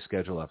given a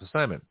Schedule F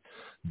assignment.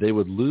 They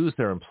would lose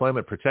their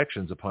employment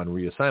protections upon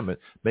reassignment,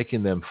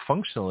 making them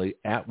functionally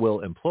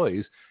at-will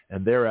employees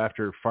and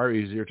thereafter far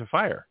easier to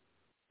fire.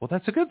 Well,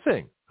 that's a good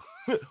thing.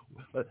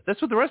 That's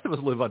what the rest of us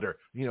live under.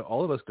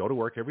 All of us go to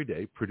work every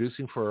day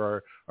producing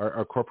for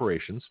our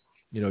corporations,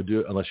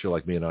 unless you're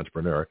like me, an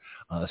entrepreneur.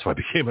 That's why I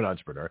became an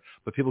entrepreneur.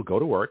 But people go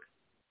to work,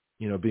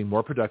 being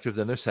more productive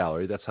than their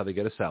salary. That's how they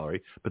get a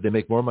salary. But they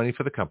make more money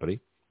for the company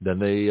than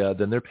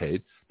they're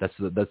paid. That's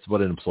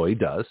what an employee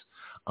does.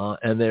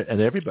 And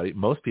everybody,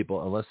 most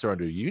people, unless they're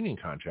under union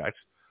contracts,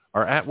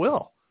 are at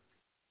will,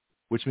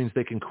 which means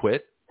they can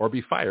quit or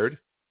be fired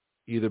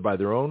either by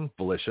their own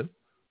volition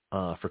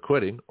for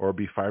quitting or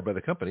be fired by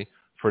the company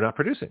for not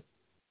producing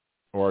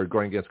or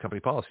going against company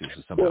policies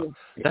somehow. Well,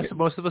 that's what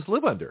most of us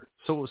live under.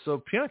 So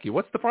Bianchi,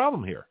 what's the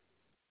problem here?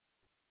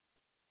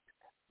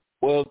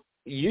 Well,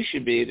 you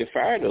should be able to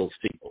fire those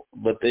people,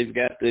 but they've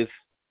got this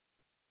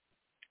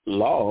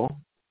law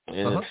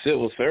and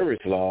civil service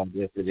law,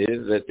 yes it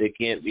is, that they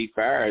can't be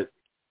fired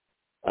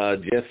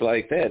just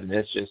like that, and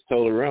that's just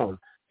totally wrong.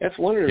 That's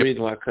one of the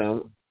reasons why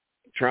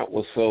Trump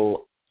was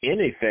so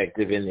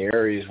ineffective in the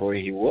areas where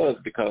he was,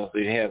 because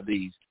they have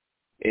these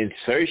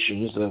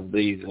insertions of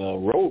these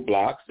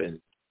roadblocks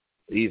and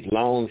these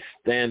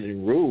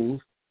long-standing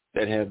rules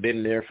that have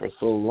been there for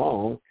so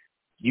long.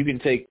 You can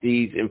take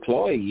these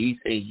employees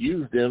and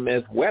use them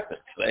as weapons,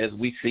 as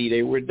we see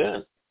they were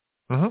done.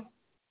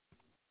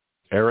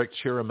 Eric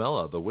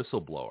Chiaramella, the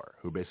whistleblower,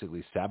 who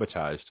basically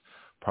sabotaged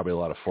probably a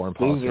lot of foreign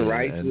policy. Susan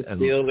Rice is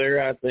still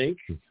there, I think.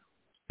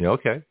 Yeah,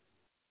 okay.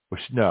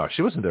 No,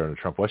 she wasn't there under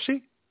Trump, was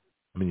she?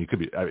 I mean, you could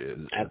be. I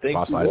think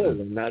she was.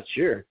 I'm not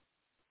sure.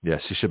 Yeah,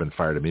 she should have been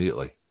fired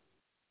immediately.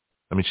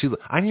 I mean,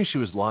 I knew she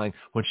was lying.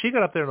 When she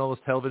got up there in all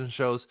those television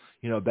shows,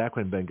 back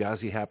when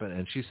Benghazi happened,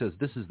 and she says,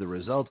 this is the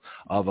result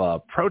of a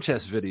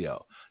protest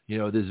video.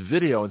 This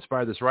video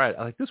inspired this riot.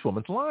 I'm like, this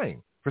woman's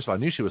lying. First of all, I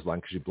knew she was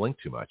lying because she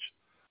blinked too much.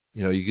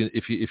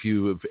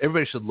 If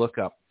everybody should look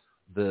up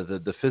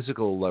the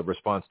physical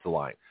response to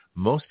lying.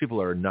 Most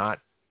people are not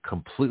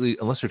completely,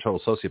 unless they're total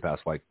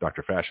sociopaths like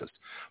Dr. Fascist,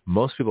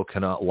 most people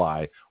cannot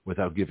lie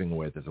without giving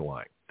away that they're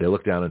lying. They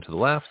look down and to the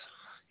left,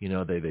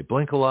 they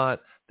blink a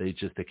lot, they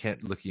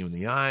can't look you in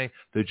the eye.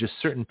 They're just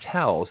certain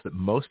tells that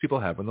most people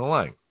have when they're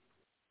lying.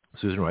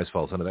 Susan Rice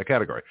falls under that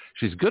category.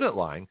 She's good at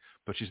lying,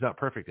 but she's not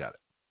perfect at it.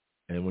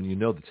 And when you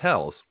know the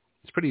tells,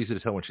 it's pretty easy to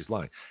tell when she's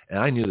lying. And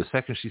I knew the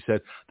second she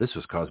said, this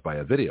was caused by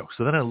a video.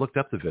 So then I looked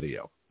up the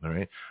video, all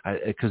right?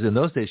 Because in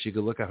those days, you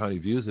could look up how many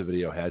views the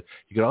video had.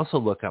 You could also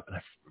look up, and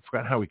I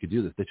forgot how we could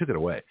do this. They took it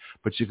away.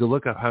 But you could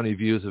look up how many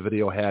views the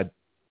video had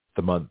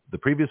the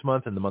previous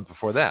month and the month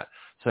before that.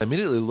 So I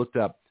immediately looked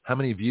up how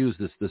many views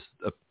this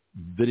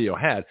video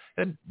had,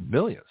 and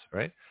millions,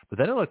 right? But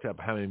then I looked up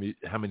how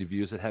many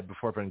views it had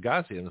before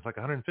Benghazi, and it's like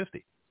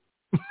 150.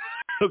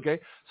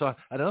 Okay, so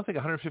I don't think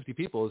 150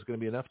 people is going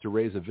to be enough to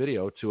raise a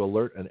video to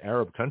alert an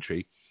Arab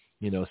country,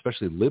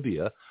 especially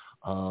Libya,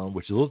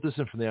 which is a little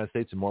distant from the United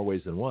States in more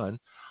ways than one,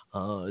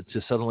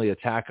 to suddenly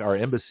attack our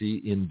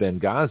embassy in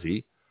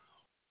Benghazi,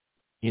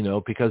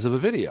 because of a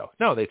video.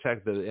 No, they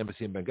attacked the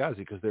embassy in Benghazi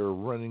because they were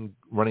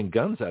running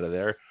guns out of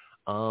there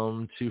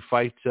to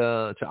fight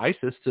to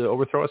ISIS to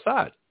overthrow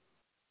Assad.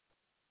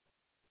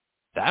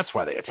 That's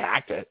why they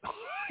attacked it.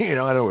 I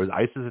don't know, was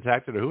ISIS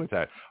attacked it or who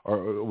attacked,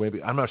 or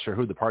maybe, I'm not sure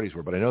who the parties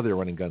were, but I know they were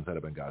running guns out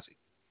of Benghazi.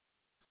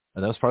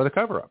 And that was part of the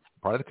cover-up.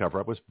 Part of the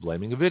cover-up was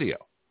blaming a video.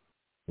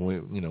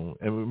 And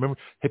remember,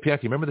 hey,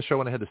 Pianchi, remember the show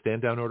when I had the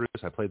stand-down orders?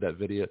 I played that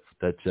video,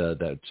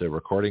 that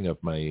recording of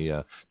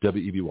my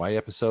WEBY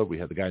episode. We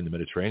had the guy in the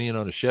Mediterranean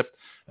on a ship,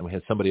 and we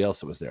had somebody else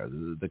that was there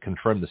that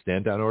confirmed the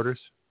stand-down orders.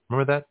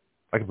 Remember that?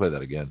 I can play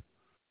that again.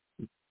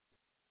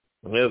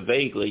 Well,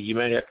 vaguely. You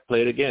might have to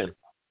play it again.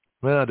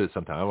 Well, I'll do it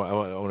sometime. I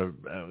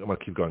want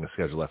to keep going a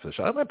schedule after the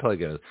show. I might play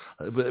again.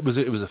 But it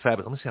was a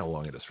fabulous. Let me see how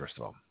long it is, first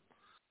of all.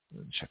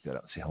 check that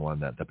out, see how long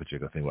that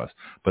particular thing was.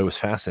 But it was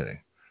fascinating.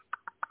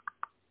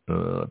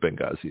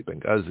 Benghazi.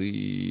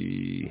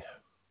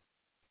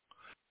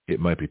 It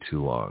might be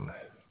too long.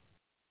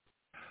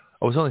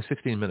 Oh, it was only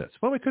 16 minutes.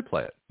 Well, we could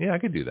play it. Yeah, I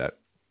could do that. Do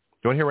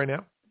you want to hear right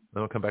now?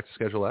 Then we'll come back to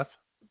Schedule F.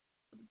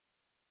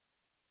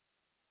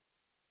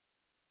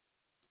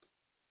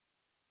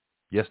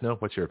 Yes, no?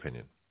 What's your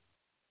opinion?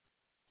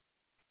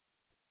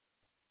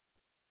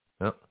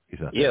 No, he's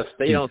not there. Yes,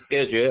 stay on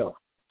Schedule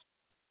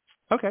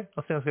F. Okay,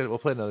 I'll stay on schedule. We'll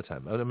play it another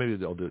time. Maybe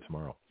I'll do it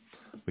tomorrow.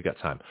 We got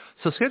time.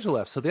 So Schedule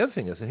F. So the other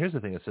thing is, and here's the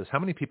thing, it says how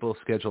many people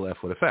Schedule F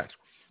would affect.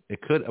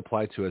 It could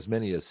apply to as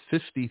many as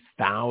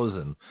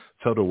 50,000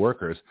 federal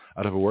workers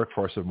out of a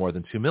workforce of more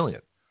than 2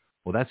 million.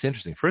 Well, that's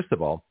interesting. First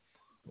of all,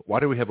 why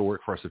do we have a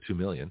workforce of 2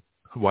 million?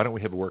 Why don't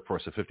we have a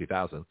workforce of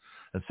 50,000?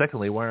 And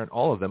secondly, why aren't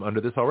all of them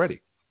under this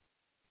already?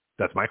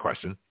 That's my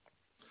question.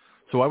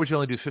 So why would you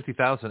only do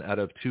 50,000 out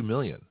of 2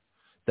 million?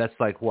 That's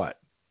like what?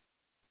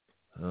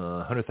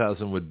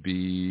 100,000 would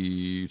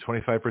be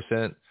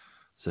 25%.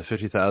 So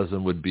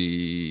 50,000 would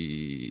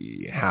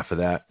be half of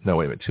that. No,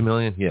 wait a minute. 2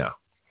 million? Yeah.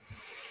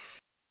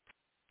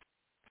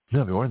 No,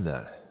 it'd be more than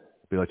that.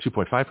 It'd be like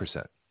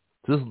 2.5%.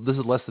 So this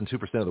is less than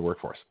 2% of the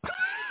workforce.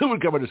 It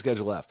would come under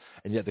Schedule F,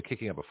 and yet they're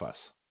kicking up a fuss.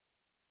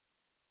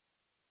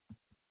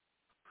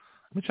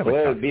 Well,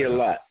 it would be a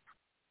lot.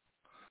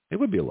 It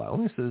would be a lot.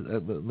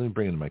 Let me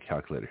bring in my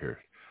calculator here,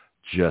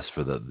 just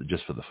for the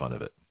fun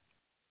of it.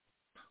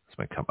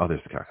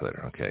 There's the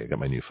calculator. Okay, I got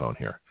my new phone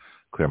here.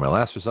 Clear my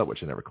last result,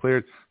 which I never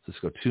cleared. So let's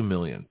go 2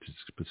 million. Just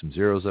put some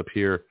zeros up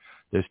here.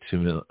 There's 2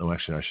 million. Oh,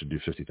 actually, I should do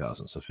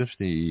 50,000. So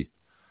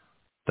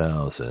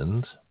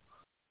 50,000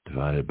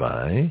 divided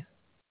by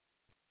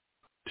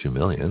 2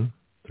 million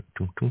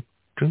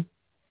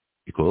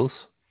equals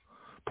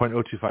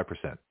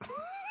 0.025%.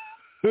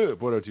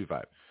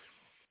 0.025.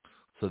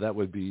 So that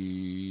would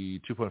be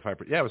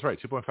 2.5%. Yeah, I was right.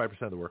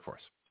 2.5% of the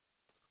workforce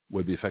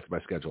would be affected by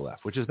Schedule F,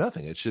 which is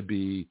nothing. It should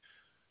be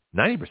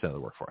 90% of the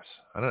workforce.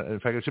 In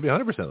fact, it should be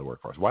 100% of the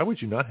workforce. Why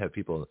would you not have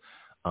people,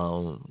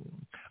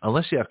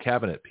 unless you have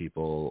cabinet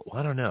people? Well,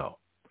 I don't know.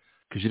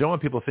 Because you don't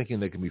want people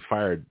thinking they can be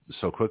fired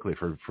so quickly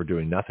for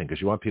doing nothing,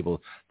 because you want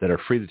people that are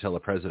free to tell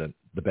the president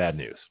the bad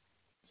news.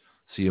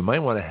 So you might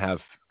want to have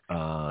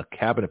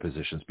cabinet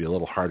positions be a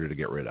little harder to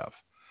get rid of,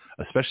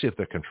 especially if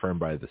they're confirmed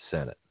by the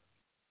Senate.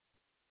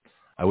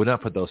 I would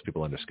not put those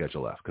people under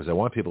Schedule F, because I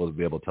want people to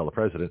be able to tell the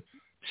president,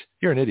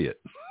 you're an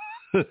idiot.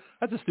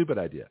 That's a stupid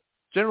idea.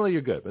 Generally,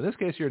 you're good. But in this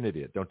case, you're an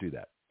idiot. Don't do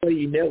that. Well,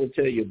 you never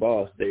tell your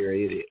boss they're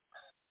an idiot.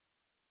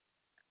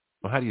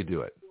 Well, how do you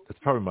do it? That's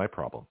probably my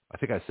problem. I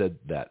think I said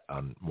that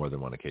on more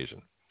than one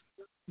occasion.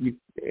 If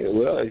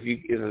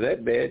it's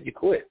that bad, you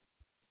quit.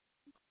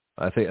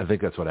 I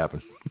think that's what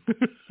happened.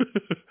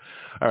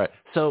 All right.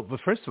 So,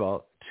 but first of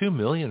all, 2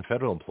 million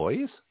federal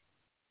employees?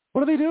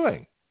 What are they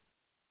doing?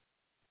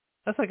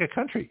 That's like a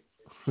country.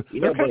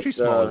 Their country's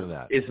smaller than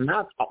that. It's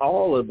not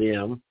all of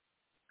them,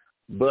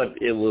 but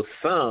it was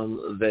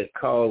some that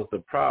caused the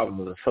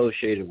problem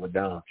associated with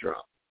Donald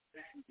Trump.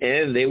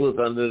 And they was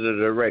under the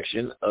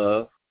direction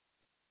of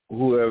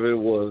whoever it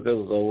was that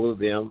was over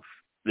them,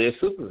 their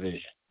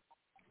supervision.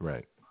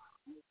 Right.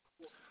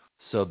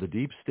 So the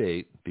deep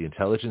state, the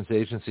intelligence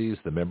agencies,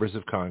 the members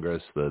of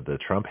Congress, the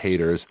Trump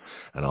haters,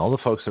 and all the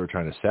folks that were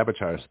trying to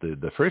sabotage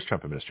the first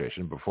Trump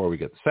administration before we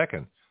get the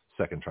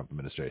second Trump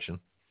administration,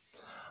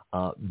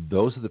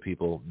 those are the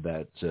people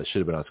that should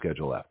have been on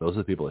Schedule F. Those are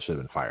the people that should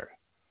have been fired.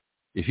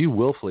 If you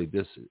willfully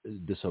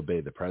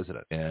disobey the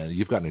president and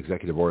you've got an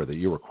executive order that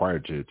you're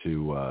required to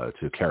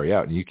carry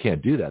out, and you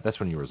can't do that, that's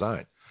when you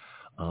resign.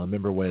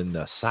 Remember when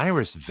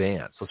Cyrus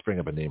Vance, let's bring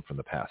up a name from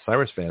the past,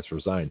 Cyrus Vance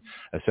resigned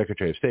as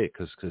Secretary of State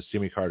because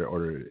Jimmy Carter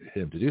ordered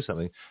him to do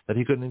something that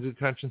he couldn't in good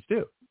conscience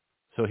do.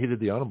 So he did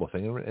the honorable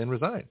thing and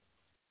resigned.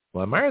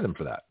 Well, I admire them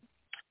for that.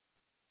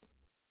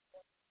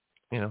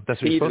 You know,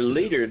 that's what you're supposed to do. The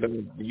leader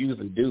doesn't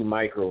usually do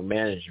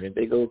micromanagement.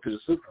 They go to the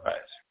supervisor.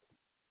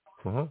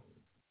 Uh-huh.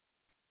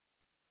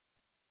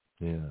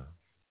 Yeah.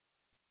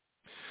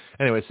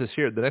 Anyway, it says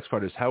here, the next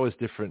part is how is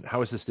this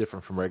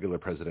different from regular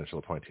presidential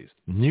appointees?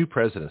 New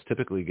presidents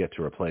typically get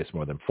to replace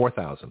more than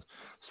 4,000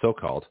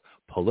 so-called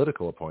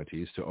political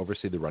appointees to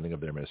oversee the running of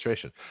their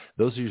administration.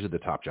 Those are usually the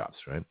top jobs,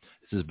 right?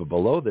 It says, but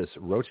below this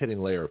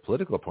rotating layer of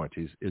political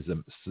appointees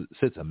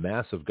sits a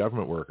mass of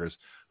government workers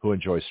who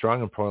enjoy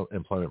strong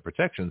employment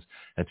protections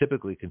and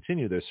typically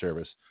continue their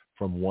service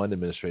from one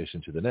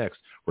administration to the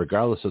next,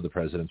 regardless of the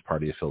president's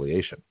party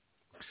affiliation.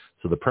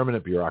 So the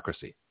permanent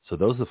bureaucracy. So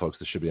those are the folks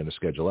that should be under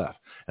Schedule F,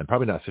 and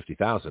probably not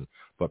 50,000,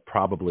 but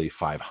probably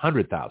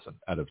 500,000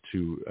 out of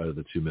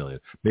the 2 million,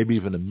 maybe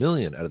even 1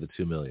 million out of the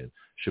 2 million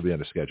should be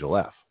under Schedule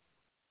F.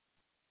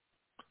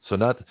 So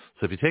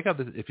if you take out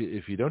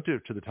if you don't do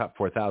it to the top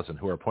 4,000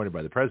 who are appointed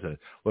by the president,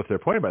 well, if they're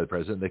appointed by the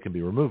president, they can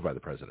be removed by the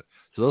president.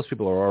 So those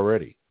people are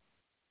already,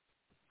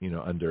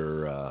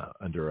 under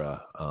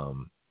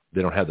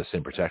they don't have the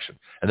same protection,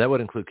 and that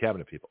would include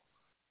cabinet people.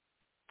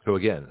 Who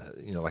again,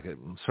 like it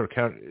sort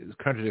of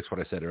contradicts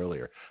what I said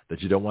earlier,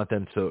 that you don't want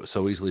them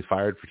so easily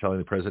fired for telling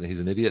the president he's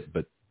an idiot,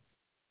 but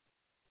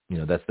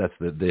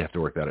they have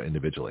to work that out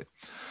individually.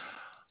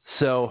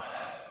 So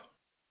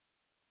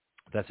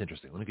that's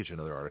interesting. Let me get you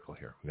another article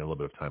here. We got a little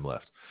bit of time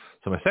left.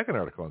 So my second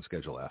article on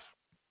Schedule F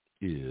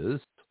is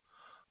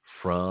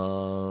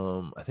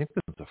from, I think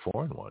this is a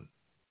foreign one.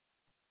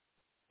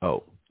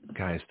 Oh,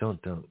 guys,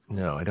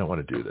 no, I don't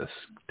want to do this.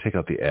 Take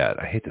out the ad.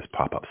 I hate this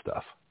pop-up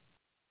stuff.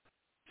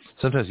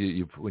 Sometimes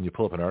you when you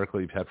pull up an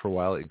article you've had for a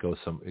while, it goes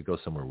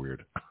somewhere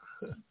weird.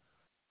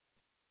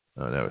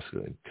 Oh, no, it's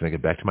good. Can I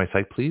get back to my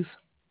site, please?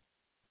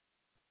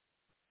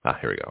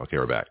 Here we go. Okay,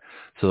 we're back.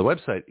 So the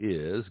website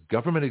is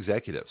Government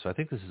Executive. So I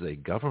think this is a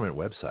government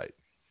website.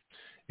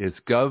 It's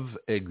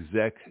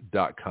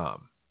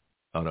govexec.com.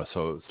 Oh, no,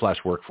 so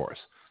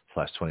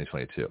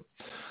 /workforce/2022.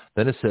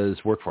 Then it says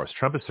workforce.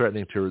 Trump is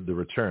threatening to the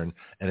return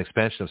and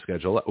expansion of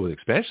Schedule F. With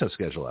expansion of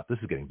Schedule F, this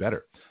is getting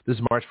better. This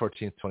is March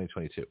 14th,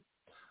 2022.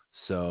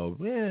 So,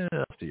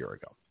 almost a year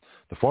ago.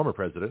 The former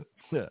president,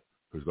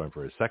 who's going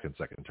for his second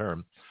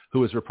term, who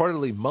was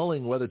reportedly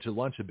mulling whether to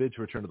launch a bid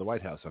to return to the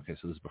White House, okay,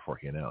 so this is before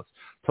he announced,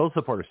 told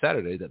supporters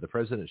Saturday that the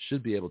president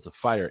should be able to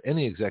fire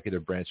any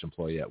executive branch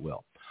employee at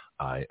will.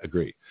 I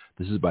agree.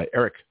 This is by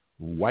Eric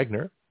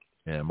Wagner,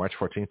 March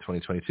 14th,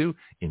 2022,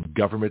 in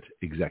Government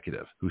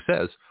Executive, who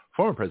says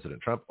former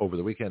President Trump over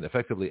the weekend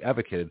effectively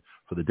advocated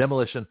for the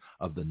demolition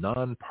of the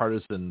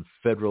nonpartisan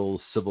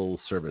federal civil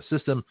service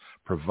system,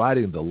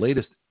 providing the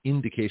latest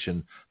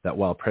indication that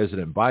while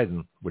President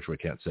Biden, which we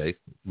can't say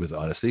with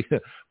honesty,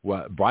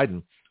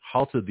 Biden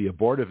halted the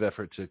abortive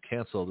effort to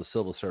cancel the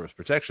civil service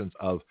protections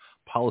of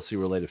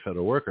policy-related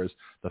federal workers,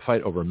 the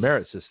fight over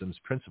merit systems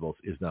principles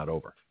is not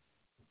over.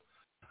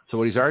 So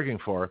what he's arguing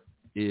for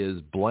is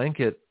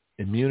blanket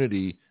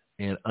immunity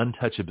and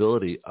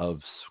untouchability of,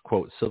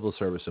 quote, civil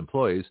service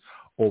employees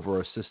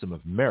over a system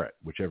of merit,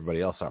 which everybody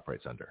else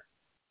operates under.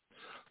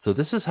 So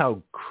this is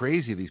how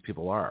crazy these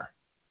people are.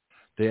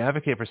 They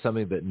advocate for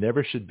something that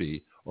never should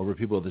be over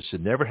people that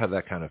should never have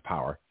that kind of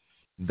power,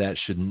 that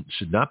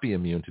should not be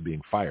immune to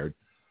being fired,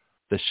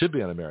 that should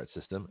be on a merit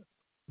system.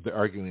 They're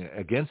arguing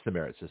against the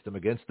merit system,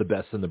 against the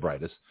best and the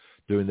brightest,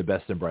 doing the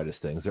best and brightest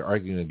things. They're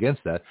arguing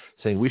against that,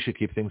 saying we should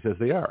keep things as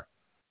they are.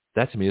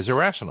 That to me is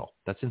irrational.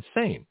 That's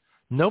insane.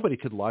 Nobody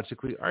could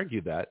logically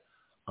argue that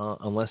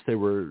unless they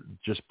were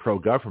just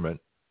pro-government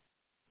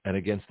and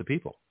against the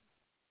people.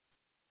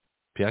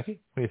 Bianchi,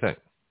 what do you think?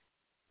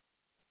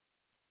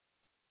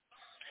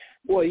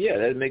 Well, yeah,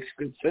 that makes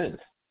good sense.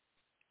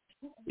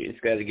 It's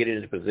got to get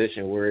in a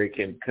position where it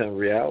can become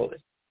reality.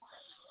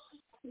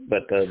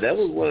 But that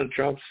was one of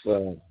Trump's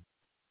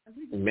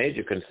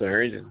major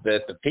concerns, is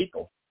that the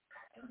people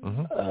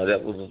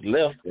that was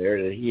left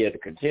there that he had to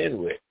contend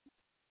with.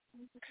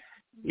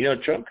 You know,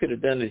 Trump could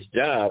have done his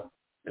job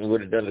and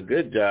would have done a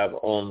good job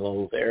on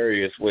those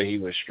areas where he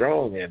was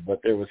strong in, but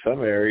there were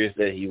some areas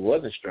that he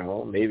wasn't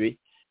strong. Maybe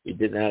he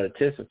did not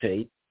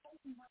anticipate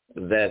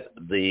that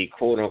the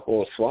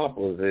quote-unquote swamp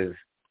was as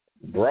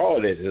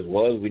broad as it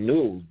was. We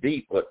knew it was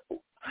deep, but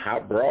how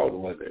broad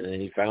was it? And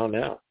he found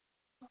out.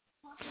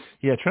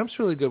 Yeah, Trump's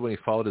really good when he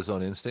followed his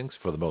own instincts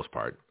for the most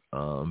part,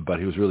 but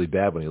he was really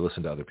bad when he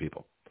listened to other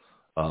people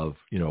of,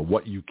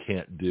 what you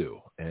can't do.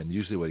 And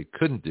usually what he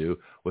couldn't do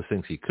was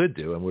things he could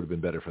do and would have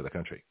been better for the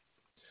country.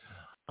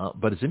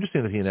 But it's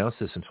interesting that he announced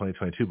this in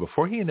 2022.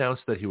 Before he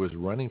announced that he was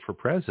running for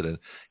president,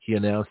 he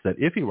announced that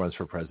if he runs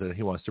for president,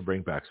 he wants to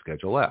bring back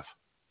Schedule F.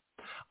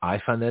 I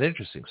find that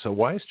interesting. So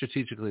why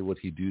strategically would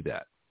he do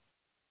that?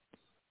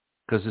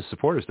 Because his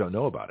supporters don't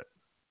know about it.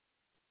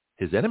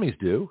 His enemies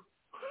do.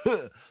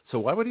 So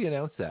why would he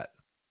announce that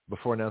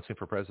before announcing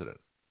for president?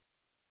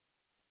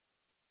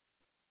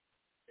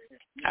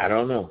 I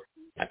don't know.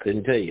 I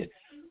couldn't tell you.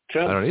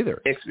 Trump's I don't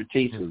either.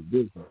 expertise was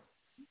business.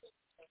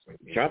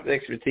 Trump's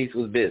expertise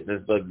was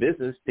business, but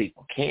business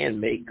people can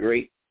make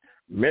great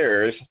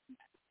mirrors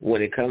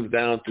when it comes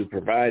down to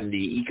providing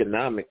the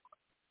economic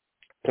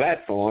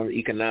platform,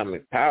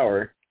 economic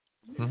power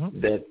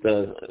that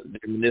the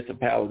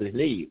municipalities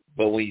need.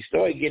 But when you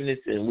start getting this,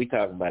 and we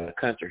talk about a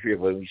country here,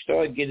 but when you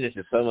start getting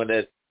into some of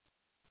that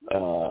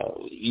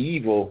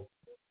evil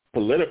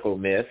political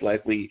mess,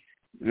 like we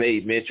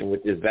made mention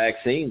with this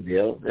vaccine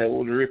bill, that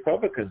were the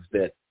Republicans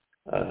that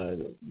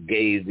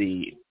gave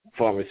the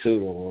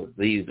pharmaceutical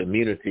these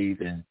immunities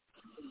and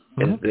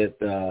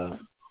that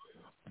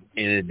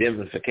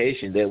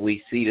indemnification that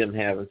we see them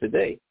having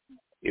today.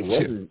 It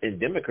wasn't, and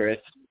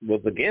Democrats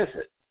was against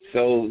it.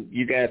 So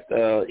you got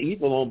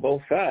evil on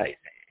both sides,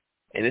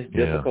 and it's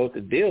difficult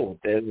to deal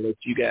with that, but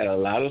you got a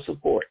lot of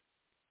support.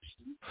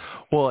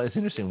 Well, it's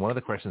interesting. One of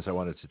the questions I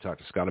wanted to talk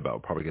to Scott about, we'll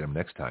probably get him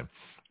next time.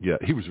 Yeah,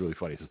 he was really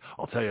funny. He says,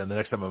 I'll tell you the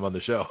next time I'm on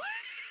the show.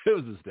 It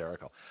was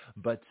hysterical.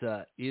 But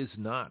is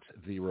not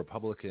the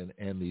Republican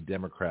and the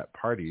Democrat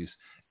parties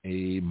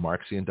a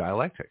Marxian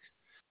dialectic?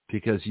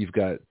 Because you've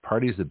got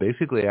parties that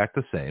basically act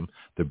the same.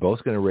 They're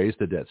both going to raise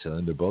the debt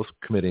ceiling. They're both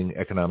committing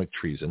economic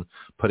treason,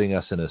 putting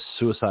us in a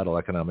suicidal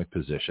economic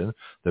position.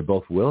 They're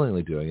both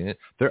willingly doing it.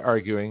 They're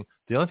arguing.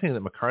 The only thing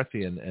that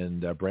McCarthy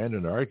and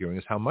Brandon are arguing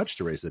is how much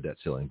to raise the debt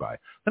ceiling by.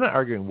 They're not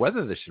arguing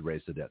whether they should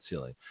raise the debt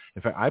ceiling.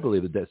 In fact, I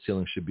believe the debt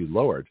ceiling should be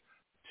lowered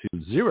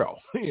to zero.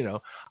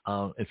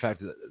 In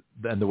fact,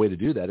 and the way to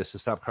do that is to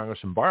stop Congress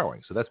from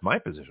borrowing. So that's my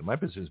position. My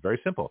position is very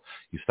simple.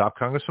 You stop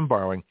Congress from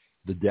borrowing,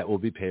 the debt will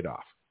be paid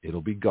off.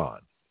 It'll be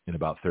gone in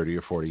about 30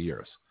 or 40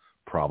 years.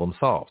 Problem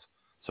solved.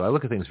 So I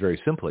look at things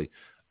very simply,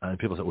 and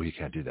people say, well, you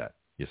can't do that.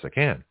 Yes, I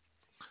can.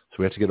 So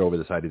we have to get over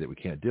this idea that we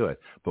can't do it.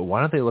 But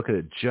why don't they look at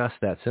it just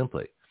that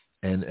simply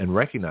and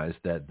recognize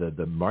that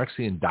the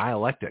Marxian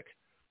dialectic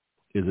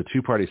is a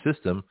two-party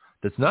system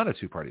that's not a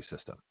two-party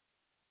system.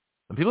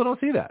 And people don't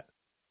see that,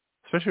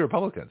 especially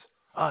Republicans.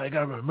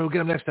 We'll get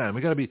them next time.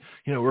 We got to be,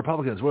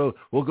 Republicans.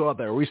 We'll go out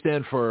there. We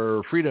stand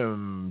for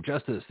freedom,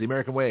 justice, the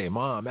American way,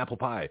 mom, apple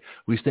pie.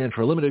 We stand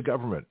for limited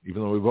government,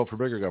 even though we vote for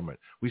bigger government.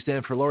 We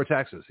stand for lower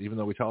taxes, even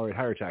though we tolerate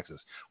higher taxes.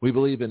 We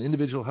believe in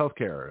individual health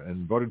care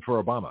and voted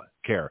for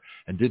Obamacare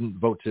and didn't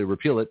vote to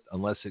repeal it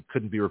unless it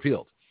couldn't be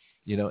repealed.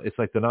 It's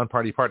like the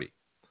non-party party.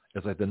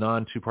 It's like the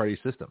non-two-party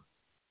system.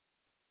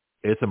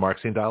 It's a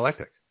Marxian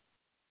dialectic.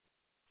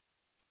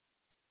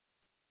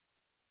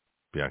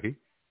 Bianchi?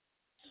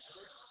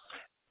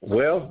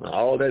 Well,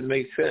 all that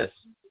makes sense.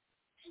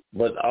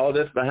 But all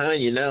that's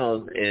behind you now,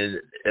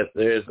 and if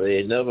there's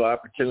another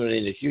opportunity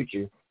in the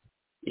future,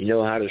 you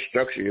know how to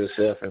structure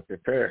yourself and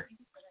prepare.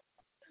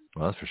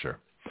 Well, that's for sure.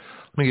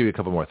 Let me give you a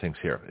couple more things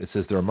here. It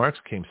says the remarks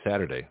came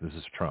Saturday, this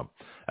is Trump,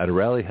 at a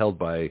rally held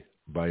by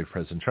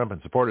President Trump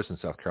and supporters in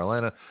South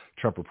Carolina.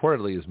 Trump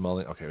reportedly is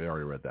mulling, okay, we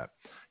already read that.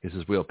 He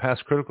says, we'll pass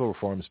critical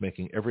reforms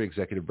making every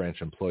executive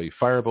branch employee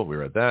fireable. We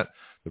read that.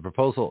 The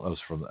proposal was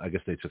I guess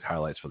they took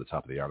highlights for the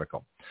top of the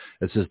article.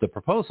 It says the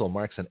proposal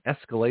marks an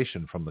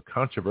escalation from the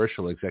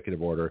controversial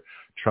executive order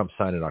Trump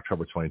signed in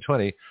October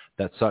 2020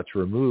 that sought to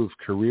remove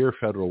career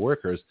federal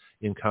workers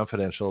in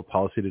confidential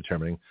policy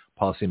determining,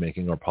 policy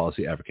making, or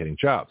policy advocating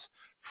jobs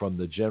from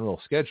the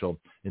general schedule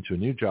into a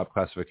new job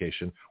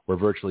classification where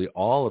virtually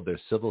all of their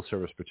civil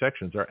service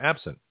protections are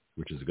absent,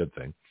 which is a good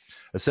thing,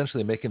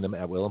 essentially making them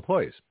at-will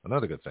employees,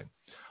 another good thing.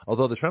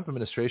 Although the Trump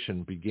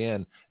administration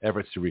began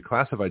efforts to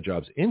reclassify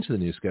jobs into the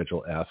new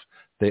Schedule F,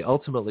 they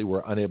ultimately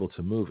were unable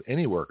to move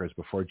any workers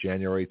before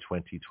January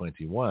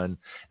 2021,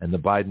 and the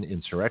Biden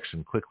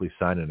insurrection quickly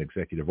signed an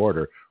executive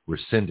order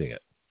rescinding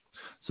it.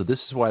 So this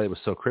is why it was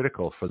so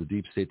critical for the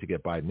deep state to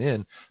get Biden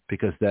in,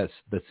 because that's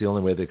the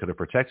only way they could have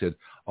protected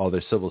all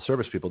their civil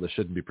service people that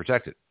shouldn't be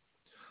protected.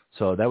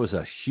 So that was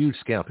a huge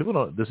scandal. People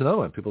don't. There's another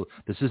one.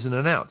 This isn't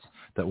announced.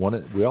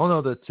 We all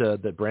know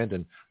that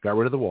Brandon got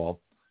rid of the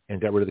wall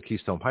and got rid of the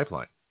Keystone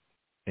Pipeline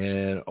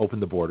and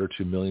opened the border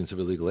to millions of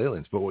illegal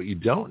aliens. But what you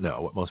don't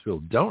know, what most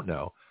people don't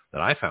know,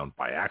 that I found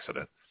by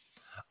accident,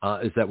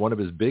 is that one of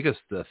his biggest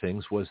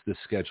things was this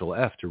Schedule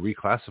F to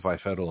reclassify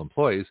federal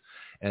employees,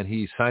 and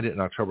he signed it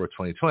in October of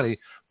 2020,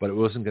 but it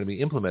wasn't going to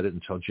be implemented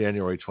until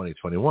January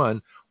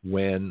 2021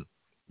 when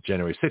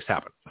January 6th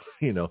happened,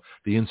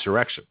 the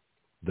insurrection,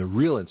 the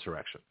real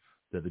insurrection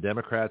that the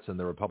Democrats and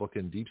the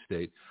Republican deep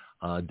state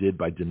did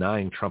by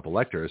denying Trump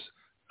electors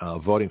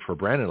voting for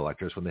Brandon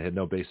electors when they had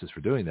no basis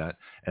for doing that,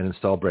 and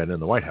installed Brandon in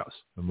the White House.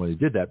 And when he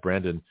did that,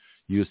 Brandon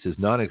used his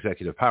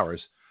non-executive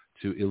powers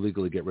to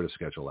illegally get rid of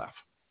Schedule F.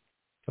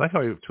 I like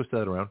how he twisted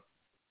that around.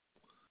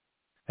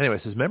 Anyway,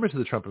 it says members of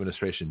the Trump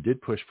administration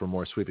did push for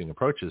more sweeping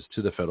approaches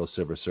to the Federal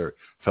Civil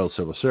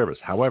Service.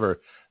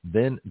 However,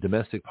 then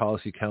Domestic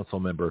Policy Council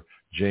member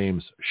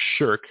James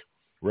Shirk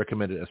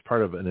recommended as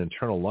part of an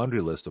internal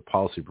laundry list of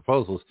policy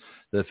proposals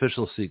that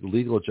officials seek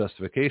legal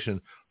justification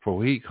for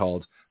what he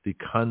called the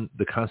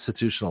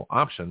constitutional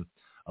option,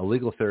 a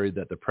legal theory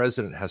that the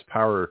president has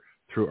power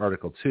through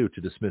Article 2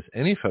 to dismiss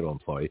any federal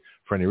employee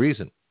for any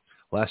reason.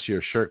 Last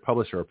year, Shirk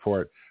published a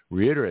report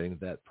reiterating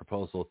that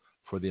proposal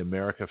for the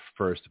America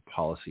First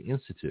Policy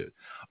Institute.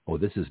 Oh,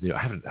 this is new.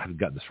 I haven't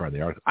gotten this far in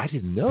the article. I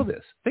didn't know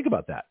this. Think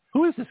about that.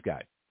 Who is this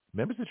guy?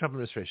 Members of the Trump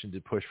administration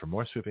did push for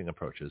more sweeping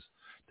approaches.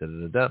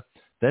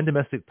 Then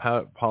Domestic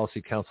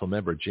Policy Council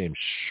member James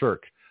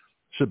Shirk,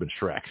 should have been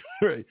Shrek,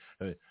 right?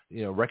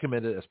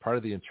 Recommended as part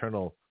of the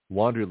internal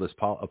laundry list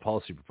of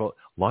policy proposal.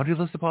 Laundry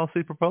list of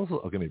policy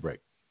proposal? Oh, give me a break.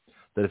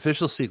 That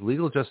officials seek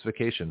legal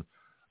justification.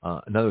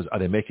 In other words, are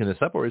they making this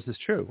up or is this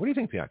true? What do you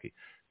think, Bianchi?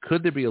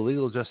 Could there be a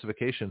legal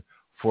justification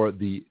for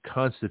the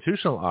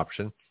constitutional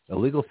option, a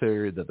legal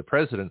theory that the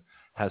president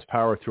has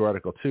power through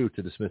Article 2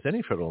 to dismiss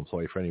any federal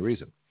employee for any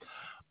reason?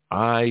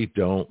 I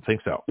don't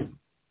think so.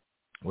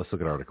 Let's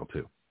look at Article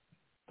 2.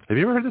 Have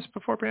you ever heard this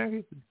before,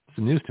 Bianchi? It's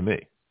news to me.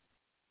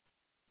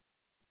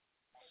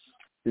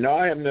 No,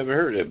 I have never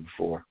heard it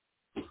before.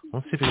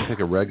 Let's see if we can pick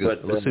a regular.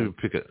 Let's see if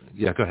we pick a.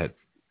 Yeah, go ahead.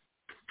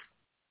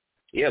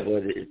 Yeah,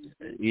 but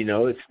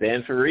it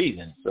stands for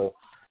reason. So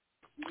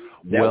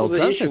that was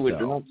the issue with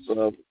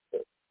Trump's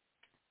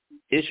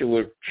issue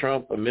with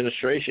Trump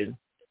administration,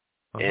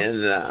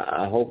 and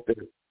I hope that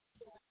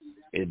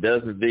it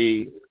doesn't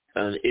be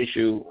an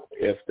issue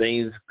if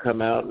things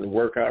come out and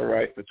work out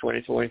right for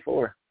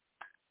 2024.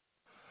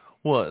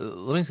 Well,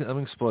 let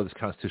me explore this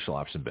constitutional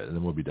option bit, and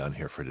then we'll be done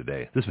here for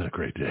today. This has been a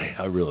great day.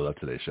 I really love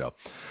today's show.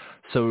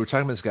 So we're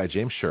talking about this guy,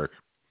 James Shirk,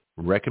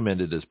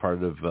 recommended as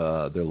part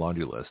of their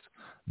laundry list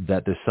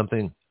that there's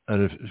something,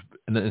 and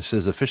it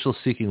says officials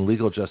seeking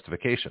legal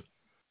justification.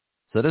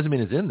 So that doesn't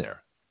mean it's in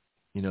there.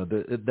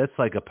 That's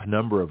like a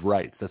penumbra of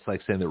rights. That's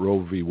like saying that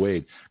Roe v.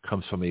 Wade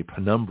comes from a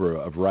penumbra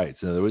of rights.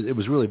 In other words, it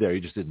was really there.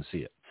 You just didn't see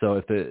it. So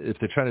if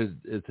they're trying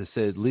to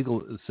say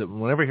legal, so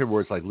whenever I hear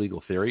words like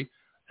legal theory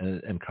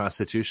and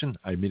Constitution,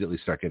 I immediately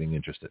start getting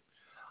interested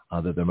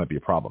that there might be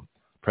a problem.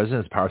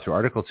 President has power through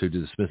Article 2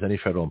 to dismiss any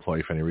federal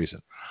employee for any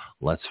reason.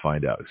 Let's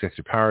find out.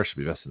 Executive power should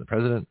be vested in the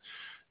president.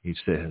 Each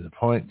state has a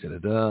point.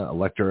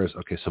 Electors.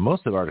 Okay, so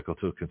most of Article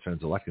 2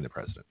 concerns electing the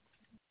president,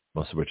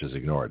 most of which is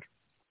ignored.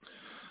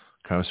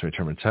 Congress to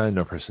determine time,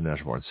 no person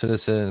natural-born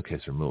citizen, in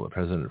case of removal of the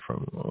president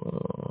from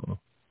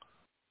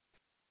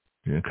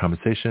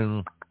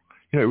compensation.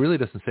 It really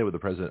doesn't say what the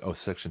president,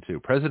 Section 2.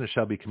 President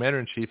shall be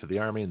commander-in-chief of the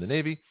Army and the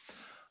Navy.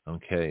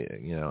 Okay,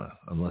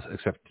 unless,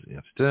 except,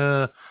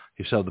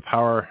 he shall have the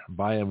power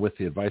by and with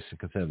the advice and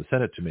consent of the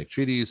Senate to make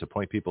treaties,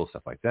 appoint people,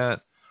 stuff like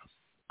that.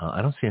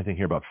 I don't see anything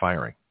here about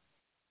firing,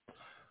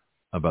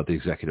 about the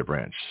executive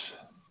branch.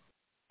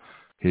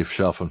 He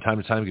shall from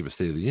time to time give a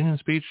State of the Union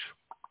speech.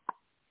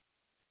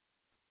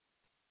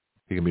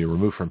 He can be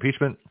removed for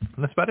impeachment,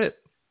 and that's about it.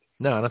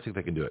 No, I don't think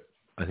they can do it.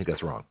 I think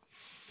that's wrong.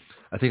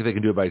 I think they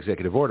can do it by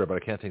executive order, but I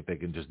can't think they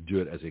can just do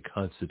it as a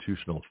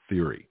constitutional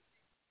theory.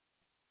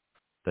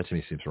 That to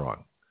me seems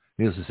wrong.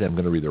 Needless to say, I'm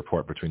going to read the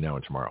report between now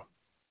and tomorrow.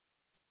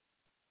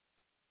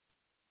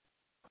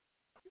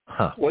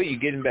 Well, you're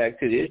getting back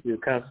to the issue. The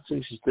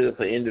Constitution stood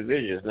for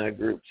individuals, not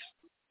groups.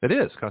 It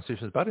is. The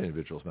Constitution is about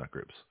individuals, not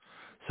groups.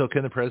 So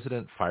can the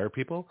president fire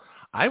people?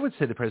 I would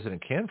say the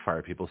president can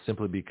fire people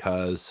simply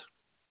because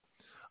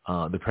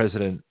the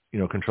president,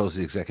 controls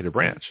the executive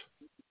branch.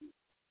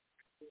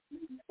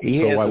 He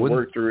has to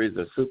work through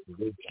his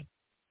supervision.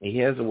 He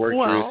has to work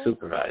through his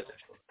supervisor.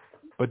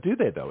 But do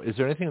they, though? Is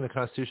there anything in the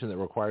Constitution that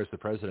requires the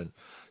president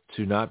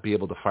to not be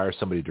able to fire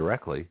somebody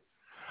directly?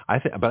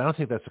 But I don't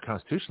think that's a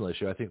constitutional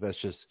issue. I think that's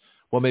just,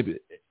 maybe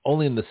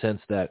only in the sense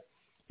that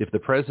if the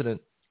president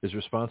is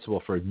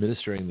responsible for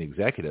administering the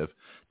executive,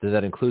 then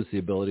that includes the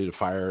ability to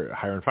hire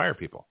and fire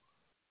people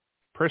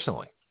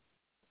personally.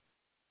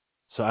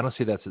 So I don't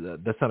see that's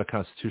not a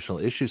constitutional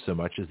issue so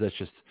much as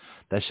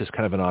that's just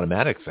kind of an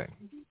automatic thing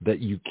that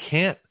you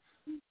can't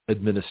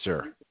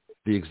administer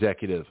the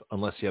executive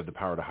unless you have the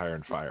power to hire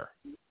and fire.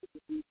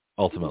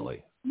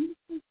 Ultimately,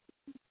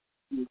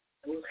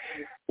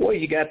 well,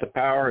 you got the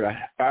power to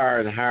fire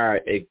and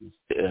hire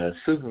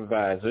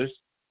supervisors,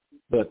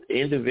 but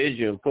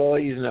individual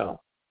employees,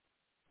 no.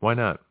 Why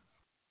not?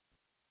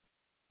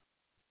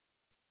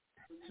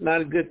 It's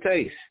not a good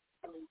taste.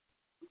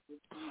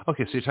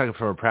 Okay, so you're talking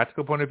from a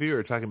practical point of view, or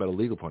you're talking about a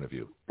legal point of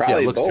view?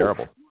 Probably it looks both.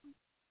 terrible.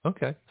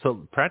 Okay,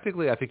 so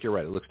practically, I think you're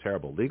right. It looks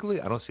terrible.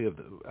 Legally, I don't see what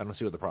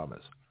the problem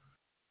is.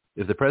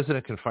 If the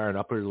president can fire an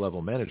upper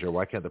level manager,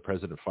 why can't the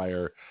president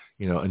fire,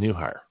 a new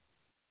hire?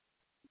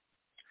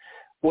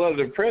 Well,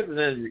 the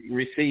president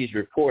receives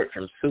report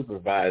from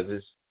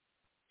supervisors,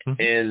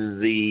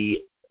 and the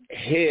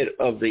head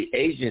of the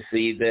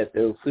agency that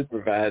those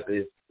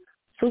supervisors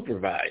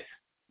supervise.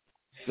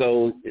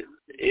 So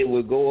it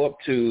would go up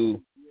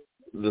to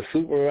the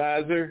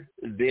supervisor,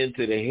 then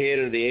to the head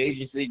of the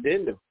agency,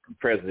 then the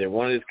president,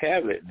 one of his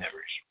cabinet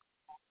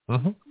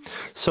members.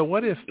 So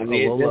what if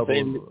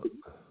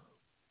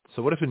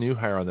So what if a new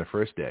hire on their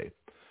first day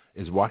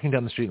is walking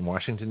down the street in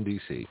Washington,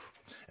 D.C.,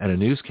 and a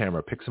news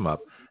camera picks him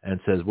up and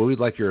says, well, we'd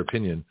like your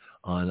opinion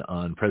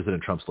on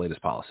President Trump's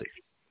latest policy.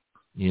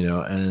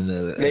 And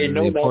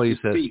the employee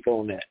says, speak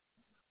on that.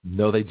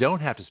 No, they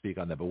don't have to speak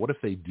on that. But what if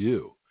they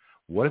do?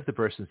 What if the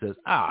person says,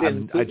 I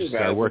just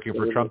started working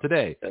for Trump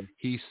today.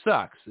 He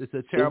sucks. It's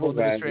a terrible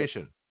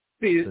administration.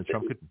 Then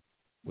Trump could,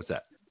 what's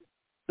that?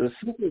 The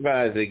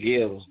supervisor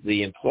gives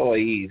the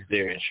employees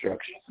their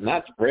instructions,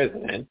 not the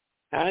president.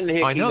 How in the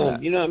heck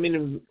you know how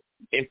many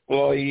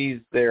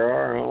employees there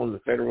are on the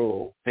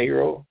federal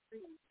payroll?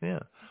 Yeah.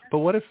 But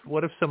what if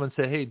someone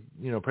said, hey,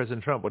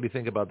 President Trump, what do you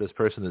think about this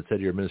person that said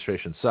your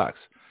administration sucks?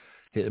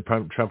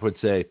 Trump would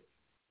say,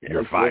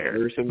 you're fired.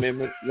 First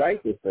Amendment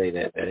right to say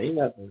that. That ain't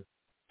nothing.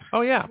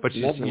 Oh, yeah, but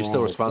you're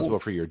still responsible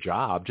for your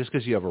job. Just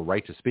because you have a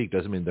right to speak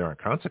doesn't mean there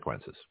aren't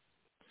consequences.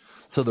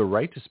 So the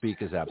right to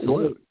speak is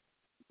absolute.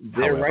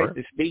 Their right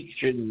to speak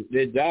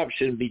their job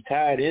shouldn't be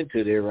tied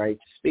into their right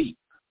to speak.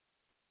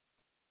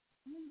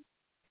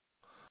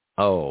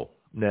 Oh,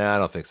 no, I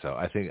don't think so.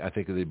 I think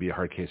it'd be a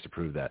hard case to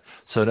prove that.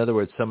 So in other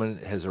words, someone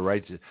has a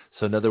right to.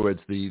 So in other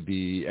words,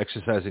 the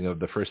exercising of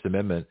the First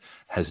Amendment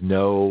has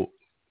no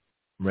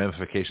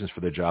ramifications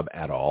for their job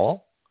at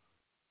all.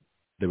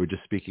 They were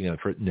just speaking on.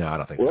 No, I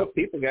don't think so. Well,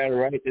 people got a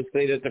right to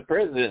say that the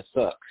president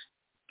sucks.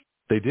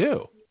 They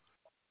do,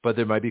 but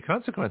there might be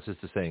consequences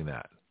to saying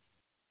that.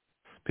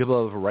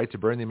 People have a right to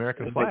burn the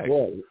American flag.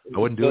 I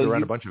wouldn't do it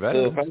around a bunch of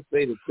veterans. So if I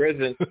say the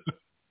president.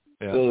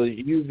 Yeah. So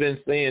you've been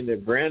saying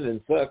that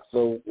Brandon sucks,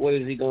 so what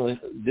is he going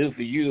to do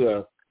for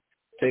you?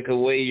 Take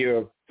away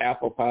your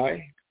apple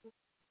pie?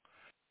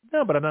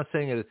 No, but I'm not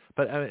saying it.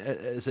 But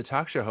as a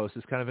talk show host,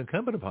 it's kind of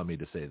incumbent upon me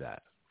to say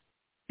that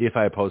if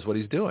I oppose what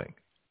he's doing.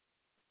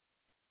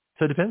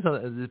 So it depends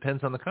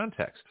on the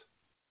context.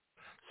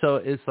 So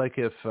it's like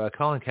if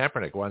Colin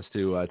Kaepernick wants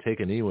to take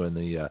a knee when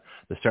the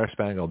Star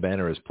Spangled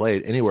Banner is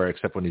played anywhere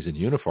except when he's in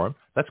uniform.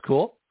 That's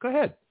cool. Go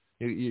ahead.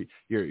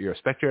 You're a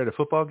spectator at a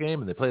football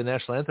game and they play the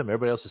national anthem.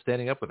 Everybody else is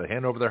standing up with a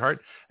hand over their heart,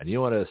 and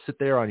you want to sit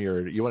there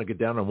you want to get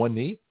down on one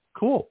knee.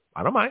 Cool.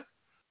 I don't mind.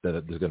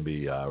 There's going to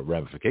be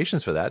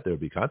ramifications for that. There will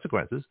be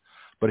consequences.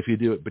 But if you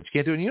do it, but you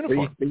can't do it in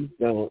uniform.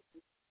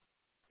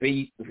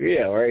 Free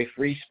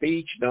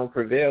speech don't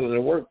prevail in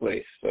the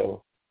workplace.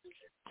 So,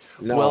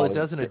 no, well, it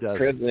doesn't. The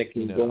president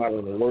can go out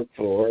on the work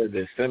floor,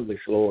 the assembly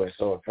floor, and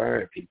start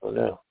firing people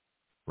now.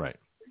 Right.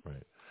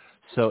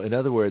 So, in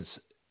other words,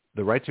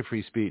 the right to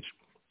free speech,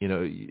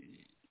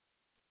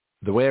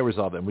 the way I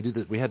resolve it,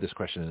 and we had this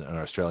question in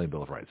our Australian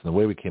Bill of Rights, and the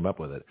way we came up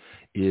with it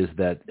is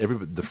that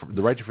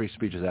the right to free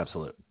speech is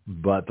absolute,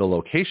 but the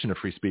location of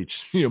free speech,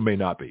 may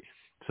not be.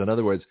 So in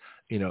other words,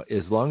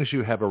 as long as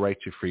you have a right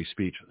to free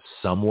speech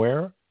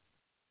somewhere,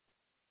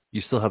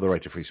 you still have the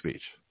right to free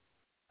speech.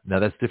 Now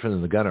that's different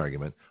than the gun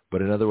argument,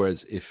 but in other words,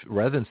 if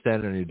rather than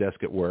standing on your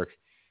desk at work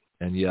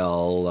and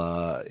yell,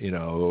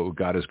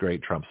 God is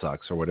great, Trump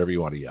sucks, or whatever you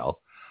want to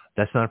yell,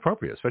 that's not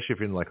appropriate, especially if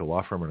you're in like a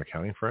law firm or an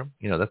accounting firm.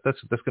 That's going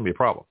to be a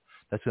problem.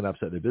 That's going to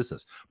upset their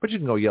business. But you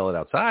can go yell it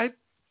outside.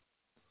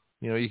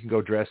 You can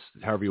go dress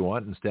however you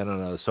want and stand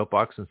on a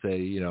soapbox and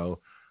say,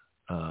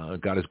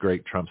 God is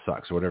great, Trump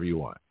sucks, or whatever you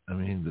want. I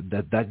mean,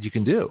 that you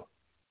can do.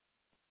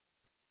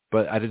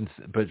 But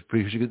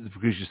because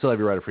you still have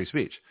your right of free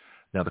speech.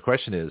 Now the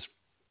question is,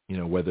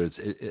 whether it's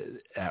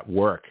at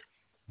work,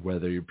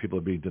 whether people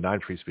are being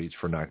denied free speech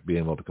for not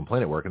being able to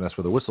complain at work, and that's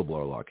where the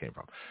whistleblower law came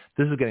from.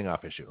 This is getting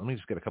off issue. Let me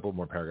just get a couple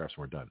more paragraphs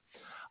and we're done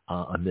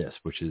on this,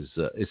 which is,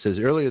 it says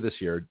earlier this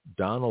year,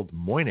 Donald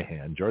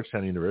Moynihan,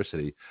 Georgetown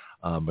University,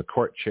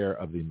 McCourt chair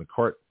of the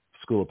McCourt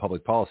School of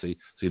Public Policy,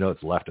 so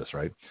it's leftist,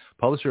 right?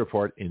 Published a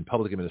report in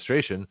Public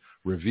Administration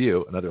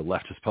Review, another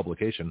leftist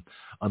publication,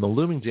 on the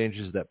looming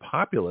dangers that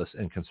populists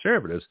and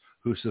conservatives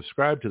who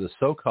subscribe to the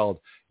so-called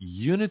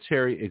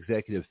unitary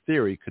executive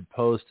theory could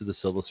pose to the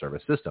civil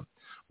service system.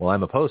 Well,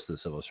 I'm opposed to the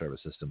civil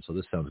service system, so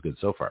this sounds good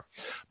so far.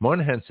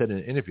 Moynihan said in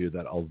an interview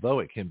that although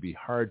it can be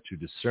hard to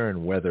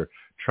discern whether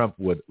Trump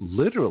would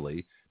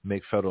literally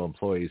make federal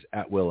employees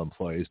at-will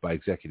employees by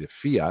executive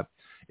fiat,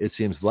 it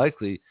seems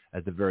likely,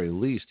 at the very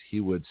least,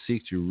 he would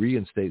seek to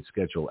reinstate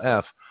Schedule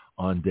F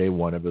on day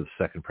one of the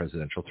second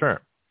presidential term.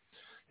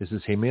 Here's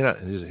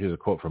a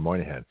quote from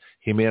Moynihan.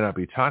 He may not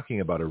be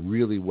talking about a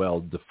really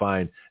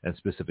well-defined and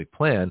specific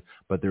plan,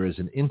 but there is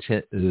an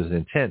intent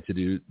to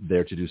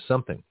do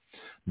something.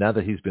 Now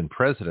that he's been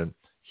president,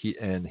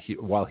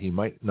 while he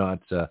might not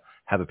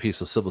have a piece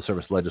of civil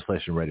service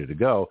legislation ready to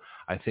go,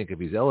 I think if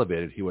he's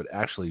elevated, he would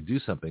actually do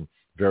something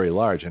very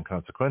large and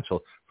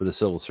consequential for the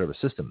civil service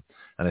system.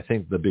 And I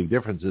think the big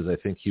difference is I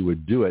think he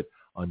would do it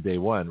on day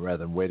one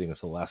rather than waiting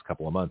until the last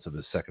couple of months of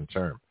his second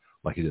term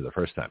like he did the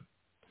first time.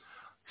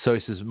 So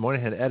he says,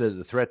 Moynihan added,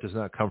 the threat does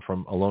not come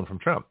alone from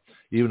Trump.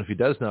 Even if he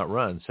does not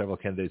run, several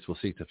candidates will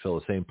seek to fill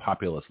the same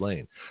populist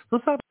lane.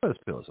 Let's talk about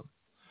populism.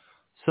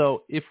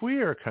 So if we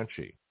are a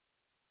country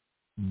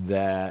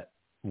that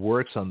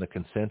works on the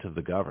consent of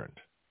the governed,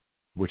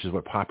 which is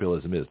what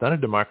populism is, not a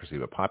democracy,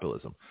 but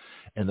populism,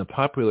 and the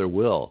popular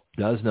will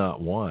does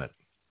not want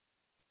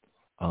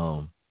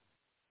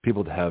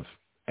people to have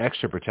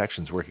extra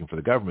protections working for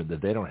the government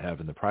that they don't have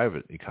in the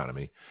private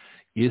economy,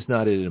 is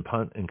not it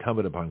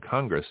incumbent upon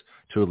Congress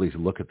to at least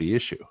look at the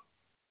issue?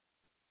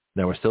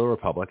 Now, we're still a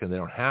republic, and they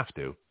don't have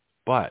to,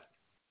 but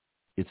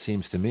it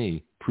seems to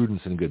me,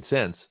 prudence and good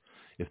sense,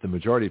 if the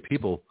majority of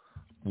people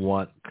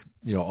want,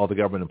 all the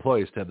government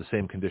employees to have the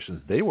same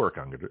conditions they work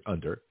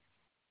under,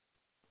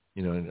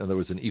 in other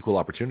words, an equal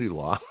opportunity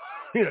law,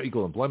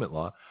 equal employment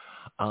law,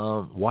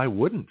 why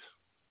wouldn't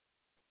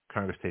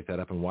Congress take that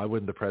up, and why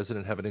wouldn't the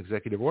president have an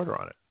executive order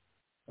on it,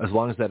 as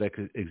long as that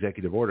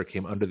executive order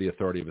came under the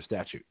authority of a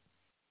statute?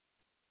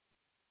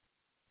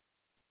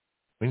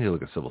 We need to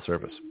look at civil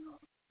service.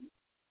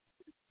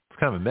 It's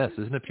kind of a mess,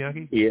 isn't it,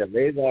 Bianchi? Yeah,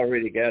 they've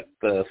already got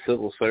the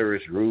civil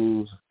service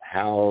rules,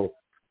 how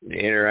the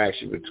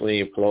interaction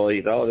between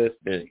employees, all that's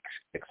been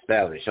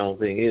established. The only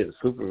thing is the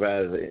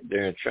supervisor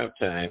during Trump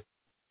time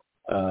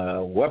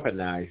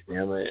weaponized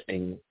them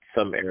in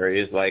some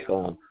areas, like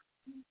on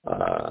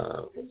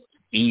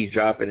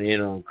eavesdropping in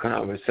on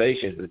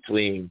conversations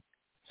between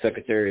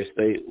Secretary of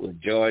State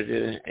with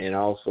Georgia and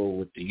also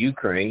with the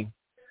Ukraine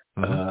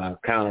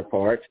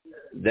counterparts.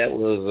 That's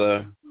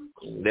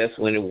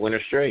when it went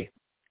astray.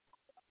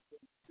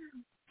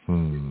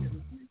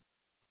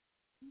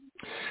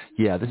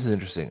 Yeah, this is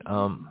interesting.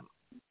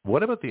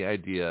 What about the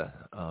idea,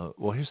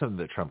 well, here's something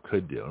that Trump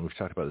could do, and we've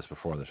talked about this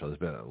before on the show. This has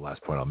been the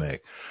last point I'll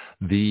make.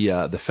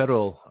 The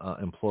federal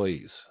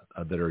employees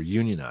that are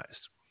unionized,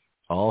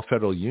 all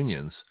federal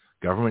unions,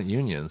 government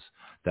unions,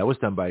 that was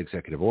done by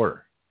executive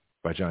order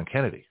by John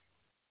Kennedy.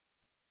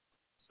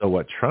 So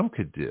what Trump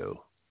could do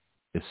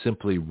is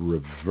simply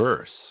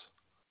reverse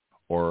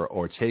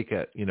or take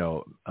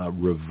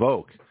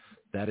revoke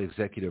that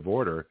executive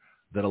order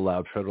that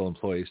allowed federal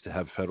employees to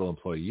have federal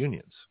employee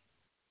unions.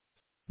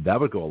 That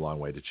would go a long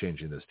way to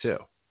changing this too.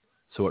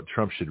 So what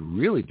Trump should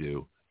really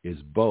do is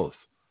both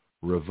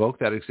revoke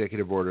that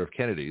executive order of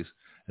Kennedy's,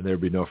 and there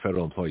would be no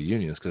federal employee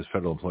unions because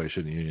federal employees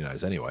shouldn't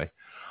unionize anyway,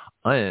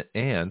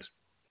 and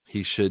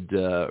he should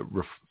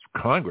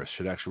Congress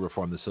should actually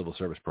reform the civil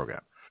service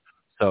program.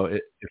 So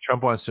if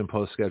Trump wants to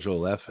impose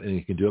Schedule F, and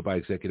he can do it by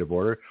executive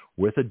order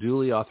with a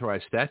duly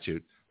authorized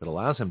statute that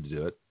allows him to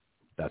do it,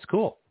 that's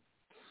cool.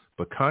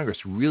 But Congress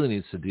really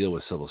needs to deal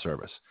with civil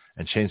service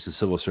and change the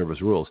civil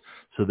service rules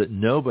so that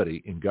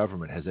nobody in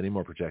government has any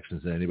more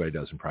protections than anybody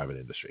does in private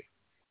industry.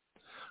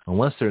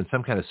 Unless they're in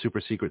some kind of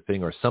super secret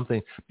thing or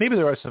something, maybe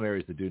there are some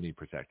areas that do need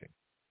protecting.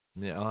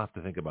 Yeah, I'll have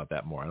to think about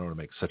that more. I don't want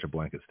to make such a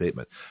blanket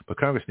statement. But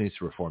Congress needs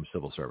to reform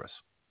civil service.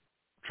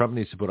 Trump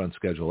needs to put on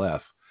Schedule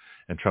F,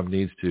 and Trump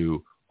needs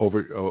to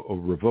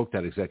revoke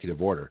that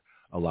executive order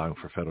allowing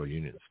for federal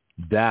unions.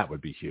 That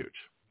would be huge.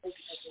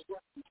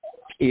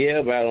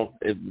 Yeah, but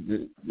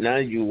now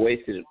you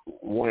wasted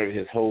one of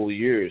his whole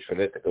years for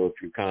that to go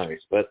through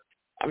Congress. But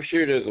I'm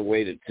sure there's a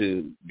way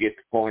to get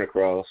the point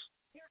across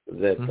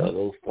that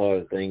those part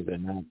of things are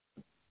not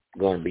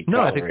going to be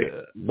tolerated.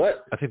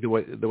 I think the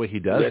way he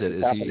does it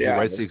is he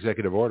writes the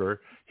executive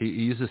order. He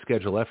uses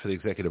Schedule F for the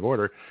executive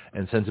order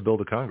and sends a bill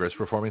to Congress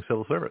reforming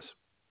civil service.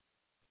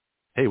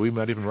 Hey, we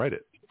might even write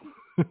it.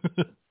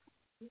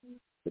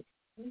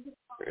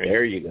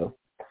 There you go.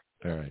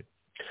 All right.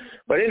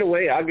 But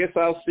anyway, I guess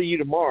I'll see you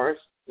tomorrow.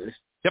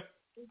 Yep.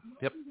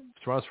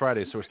 Tomorrow's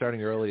Friday, so we're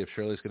starting early. If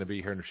Shirley's going to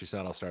be here, and if she's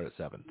not, I'll start at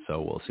 7.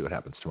 So we'll see what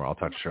happens tomorrow. I'll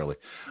talk to Shirley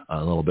in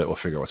a little bit. We'll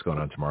figure out what's going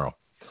on tomorrow.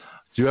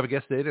 Do you have a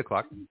guest today at 8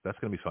 o'clock? That's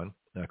going to be fun.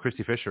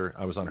 Christy Fisher,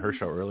 I was on her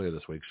show earlier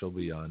this week. She'll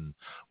be on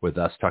with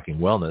us talking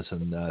wellness,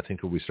 and I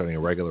think we'll be starting a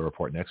regular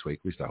report next week.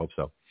 At least I hope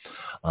so.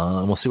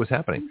 And we'll see what's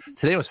happening.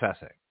 Today was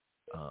fascinating.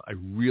 I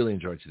really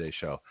enjoyed today's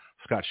show.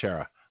 Scott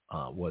Schara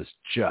was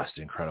just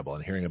incredible,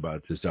 and hearing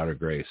about his daughter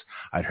Grace.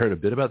 I'd heard a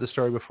bit about the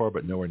story before,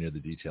 but nowhere near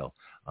the detail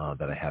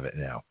that I have it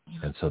now,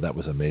 and so that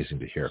was amazing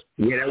to hear.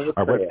 Yeah, that was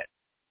sad.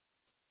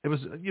 It was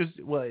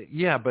well,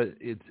 yeah, but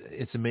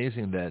it's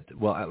amazing that,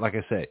 well, like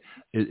I say,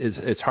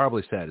 it's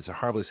horribly sad. It's a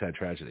horribly sad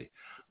tragedy,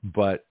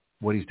 but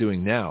what he's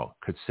doing now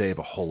could save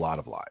a whole lot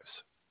of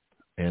lives,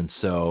 and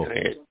so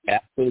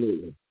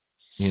absolutely,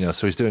 so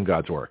he's doing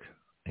God's work,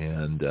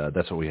 and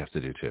that's what we have to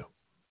do too.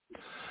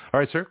 All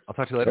right, sir. I'll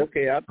talk to you later.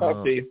 Okay, I'll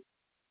talk to you.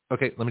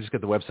 Okay, let me just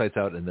get the websites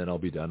out, and then I'll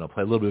be done. I'll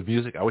play a little bit of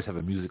music. I always have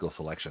a musical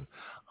selection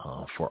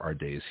for our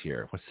days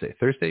here. What's today?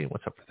 Thursday?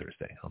 What's up for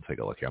Thursday? I'll take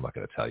a look here. I'm not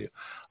going to tell you.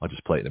 I'll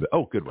just play it in a bit.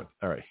 Oh, good one.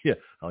 All right. Yeah,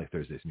 I like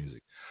Thursday's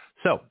music.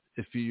 So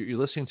if you're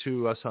listening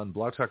to us on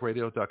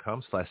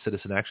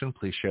blogtalkradio.com/citizanaction,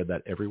 please share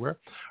that everywhere.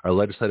 Our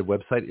legislative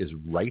website is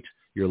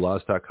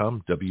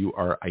writeyourlaws.com,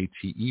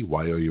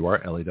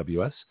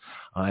 WRITEYOURLAWS.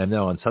 I am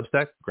now on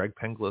Substack,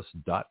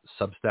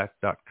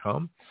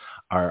 gregpenglis.substack.com.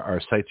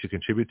 Our site to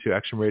contribute to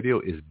Action Radio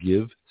is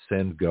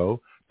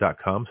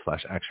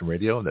givesendgo.com/Action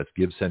Radio. That's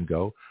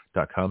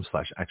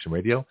givesendgo.com/Action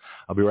Radio.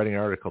 I'll be writing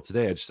an article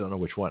today. I just don't know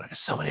which one. I have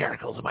so many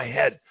articles in my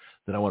head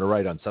that I want to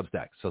write on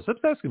Substack. So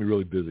Substack's going to be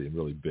really busy and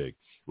really big.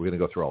 We're going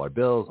to go through all our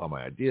bills, all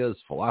my ideas,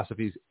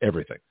 philosophies,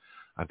 everything.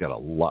 I've got a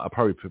lot. I'll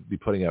probably be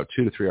putting out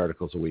 2 to 3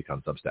 articles a week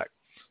on Substack.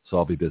 So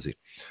I'll be busy.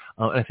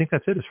 And I think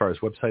that's it as far as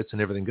websites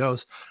and everything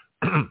goes.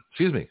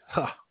 Excuse me.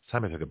 It's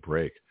time I took a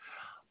break.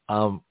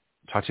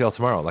 Talk to you all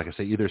tomorrow. Like I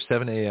say, either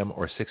 7 a.m.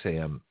 or 6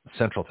 a.m.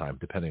 Central Time,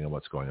 depending on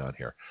what's going on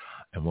here.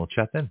 And we'll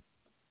chat then.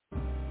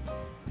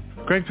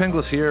 Greg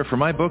Penglis here for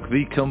my book,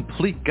 The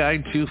Complete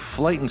Guide to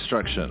Flight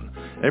Instruction.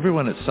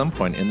 Everyone at some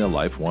point in their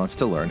life wants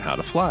to learn how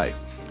to fly.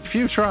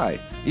 Few try.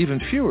 Even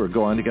fewer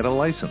go on to get a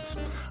license.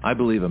 I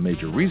believe a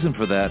major reason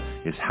for that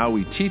is how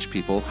we teach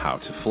people how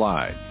to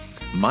fly.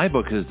 My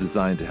book is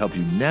designed to help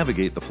you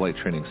navigate the flight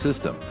training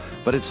system,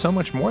 but it's so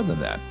much more than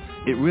that.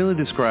 It really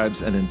describes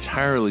an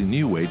entirely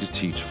new way to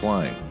teach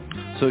flying.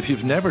 So if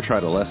you've never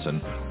tried a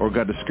lesson or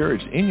got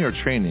discouraged in your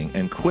training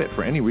and quit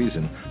for any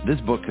reason,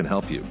 this book can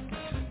help you.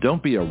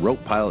 Don't be a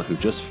rote pilot who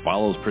just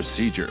follows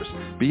procedures.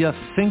 Be a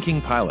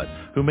thinking pilot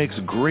who makes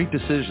great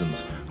decisions,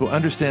 who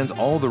understands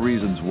all the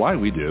reasons why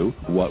we do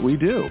what we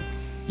do.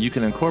 You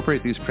can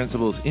incorporate these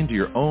principles into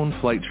your own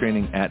flight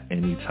training at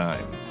any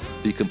time.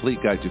 The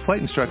Complete Guide to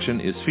Flight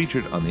Instruction is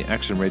featured on the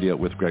Action Radio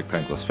with Greg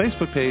Penglis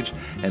Facebook page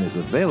and is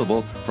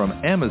available from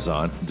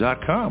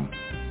Amazon.com.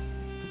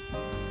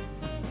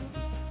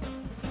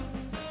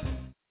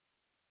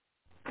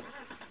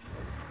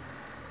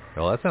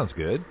 Well, that sounds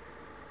good.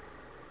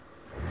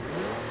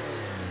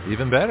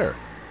 Even better.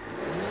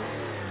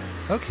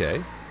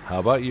 Okay, how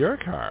about your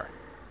car?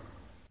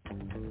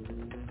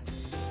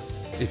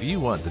 If you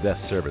want the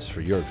best service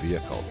for your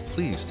vehicle,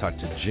 please talk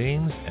to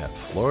James at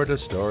Florida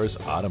Stores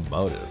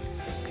Automotive,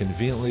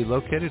 conveniently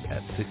located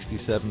at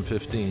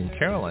 6715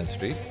 Caroline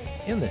Street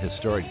in the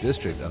historic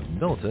district of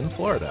Milton,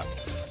 Florida,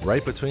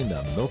 right between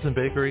the Milton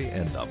Bakery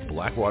and the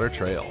Blackwater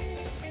Trail.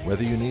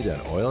 Whether you need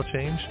an oil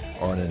change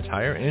or an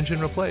entire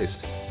engine replaced,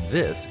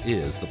 this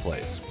is the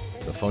place.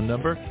 The phone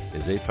number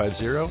is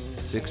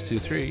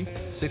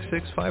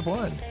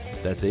 850-623-6651.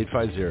 That's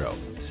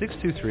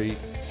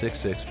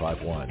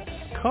 850-623-6651.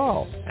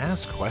 Call,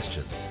 ask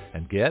questions,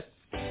 and get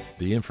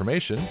the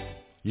information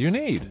you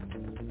need.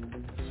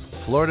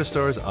 Florida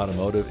Stores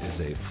Automotive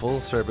is a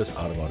full-service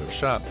automotive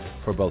shop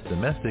for both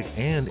domestic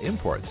and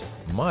imports,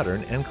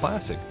 modern and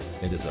classic.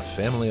 It is a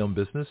family-owned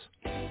business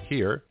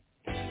here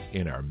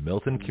in our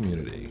Milton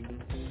community.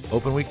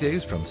 Open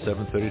weekdays from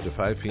 7:30 to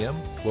 5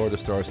 p.m., Florida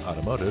Stores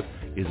Automotive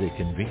is a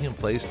convenient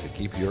place to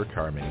keep your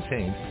car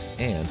maintained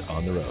and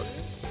on the road.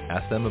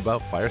 Ask them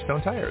about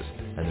Firestone tires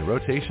and the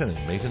rotation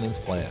and maintenance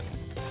plan.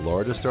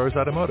 Florida Stores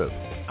Automotive.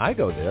 I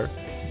go there.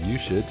 You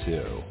should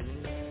too.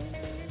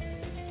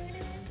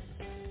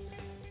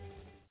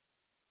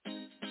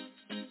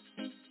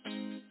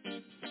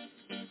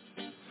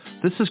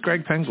 This is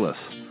Greg Penglis.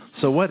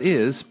 So what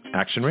is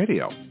Action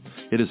Radio?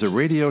 It is a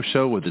radio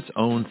show with its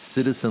own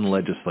citizen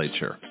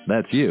legislature.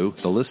 That's you,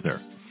 the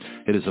listener.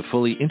 It is a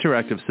fully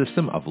interactive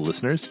system of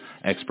listeners,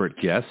 expert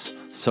guests,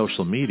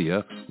 social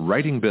media,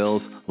 writing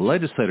bills,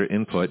 legislator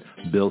input,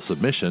 bill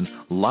submission,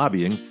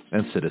 lobbying,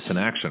 and citizen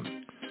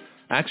action.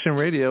 Action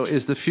Radio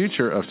is the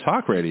future of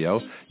talk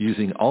radio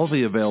using all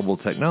the available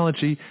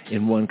technology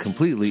in one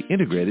completely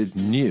integrated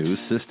new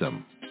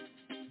system.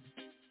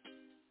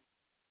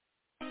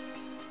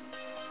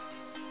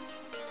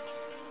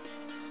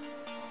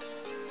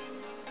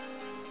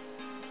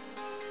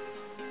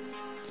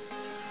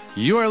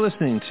 You are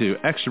listening to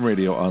Action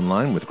Radio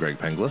Online with Greg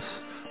Penglis.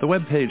 The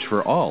webpage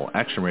for all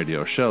Action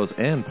Radio shows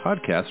and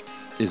podcasts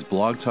is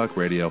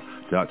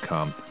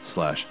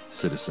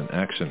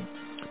blogtalkradio.com/citizenaction.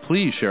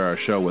 Please share our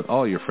show with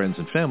all your friends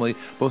and family,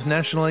 both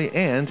nationally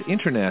and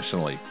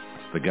internationally.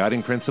 The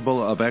guiding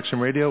principle of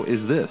Action Radio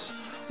is this: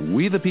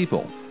 we the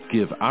people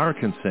give our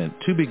consent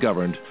to be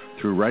governed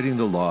through writing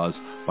the laws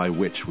by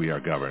which we are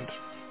governed.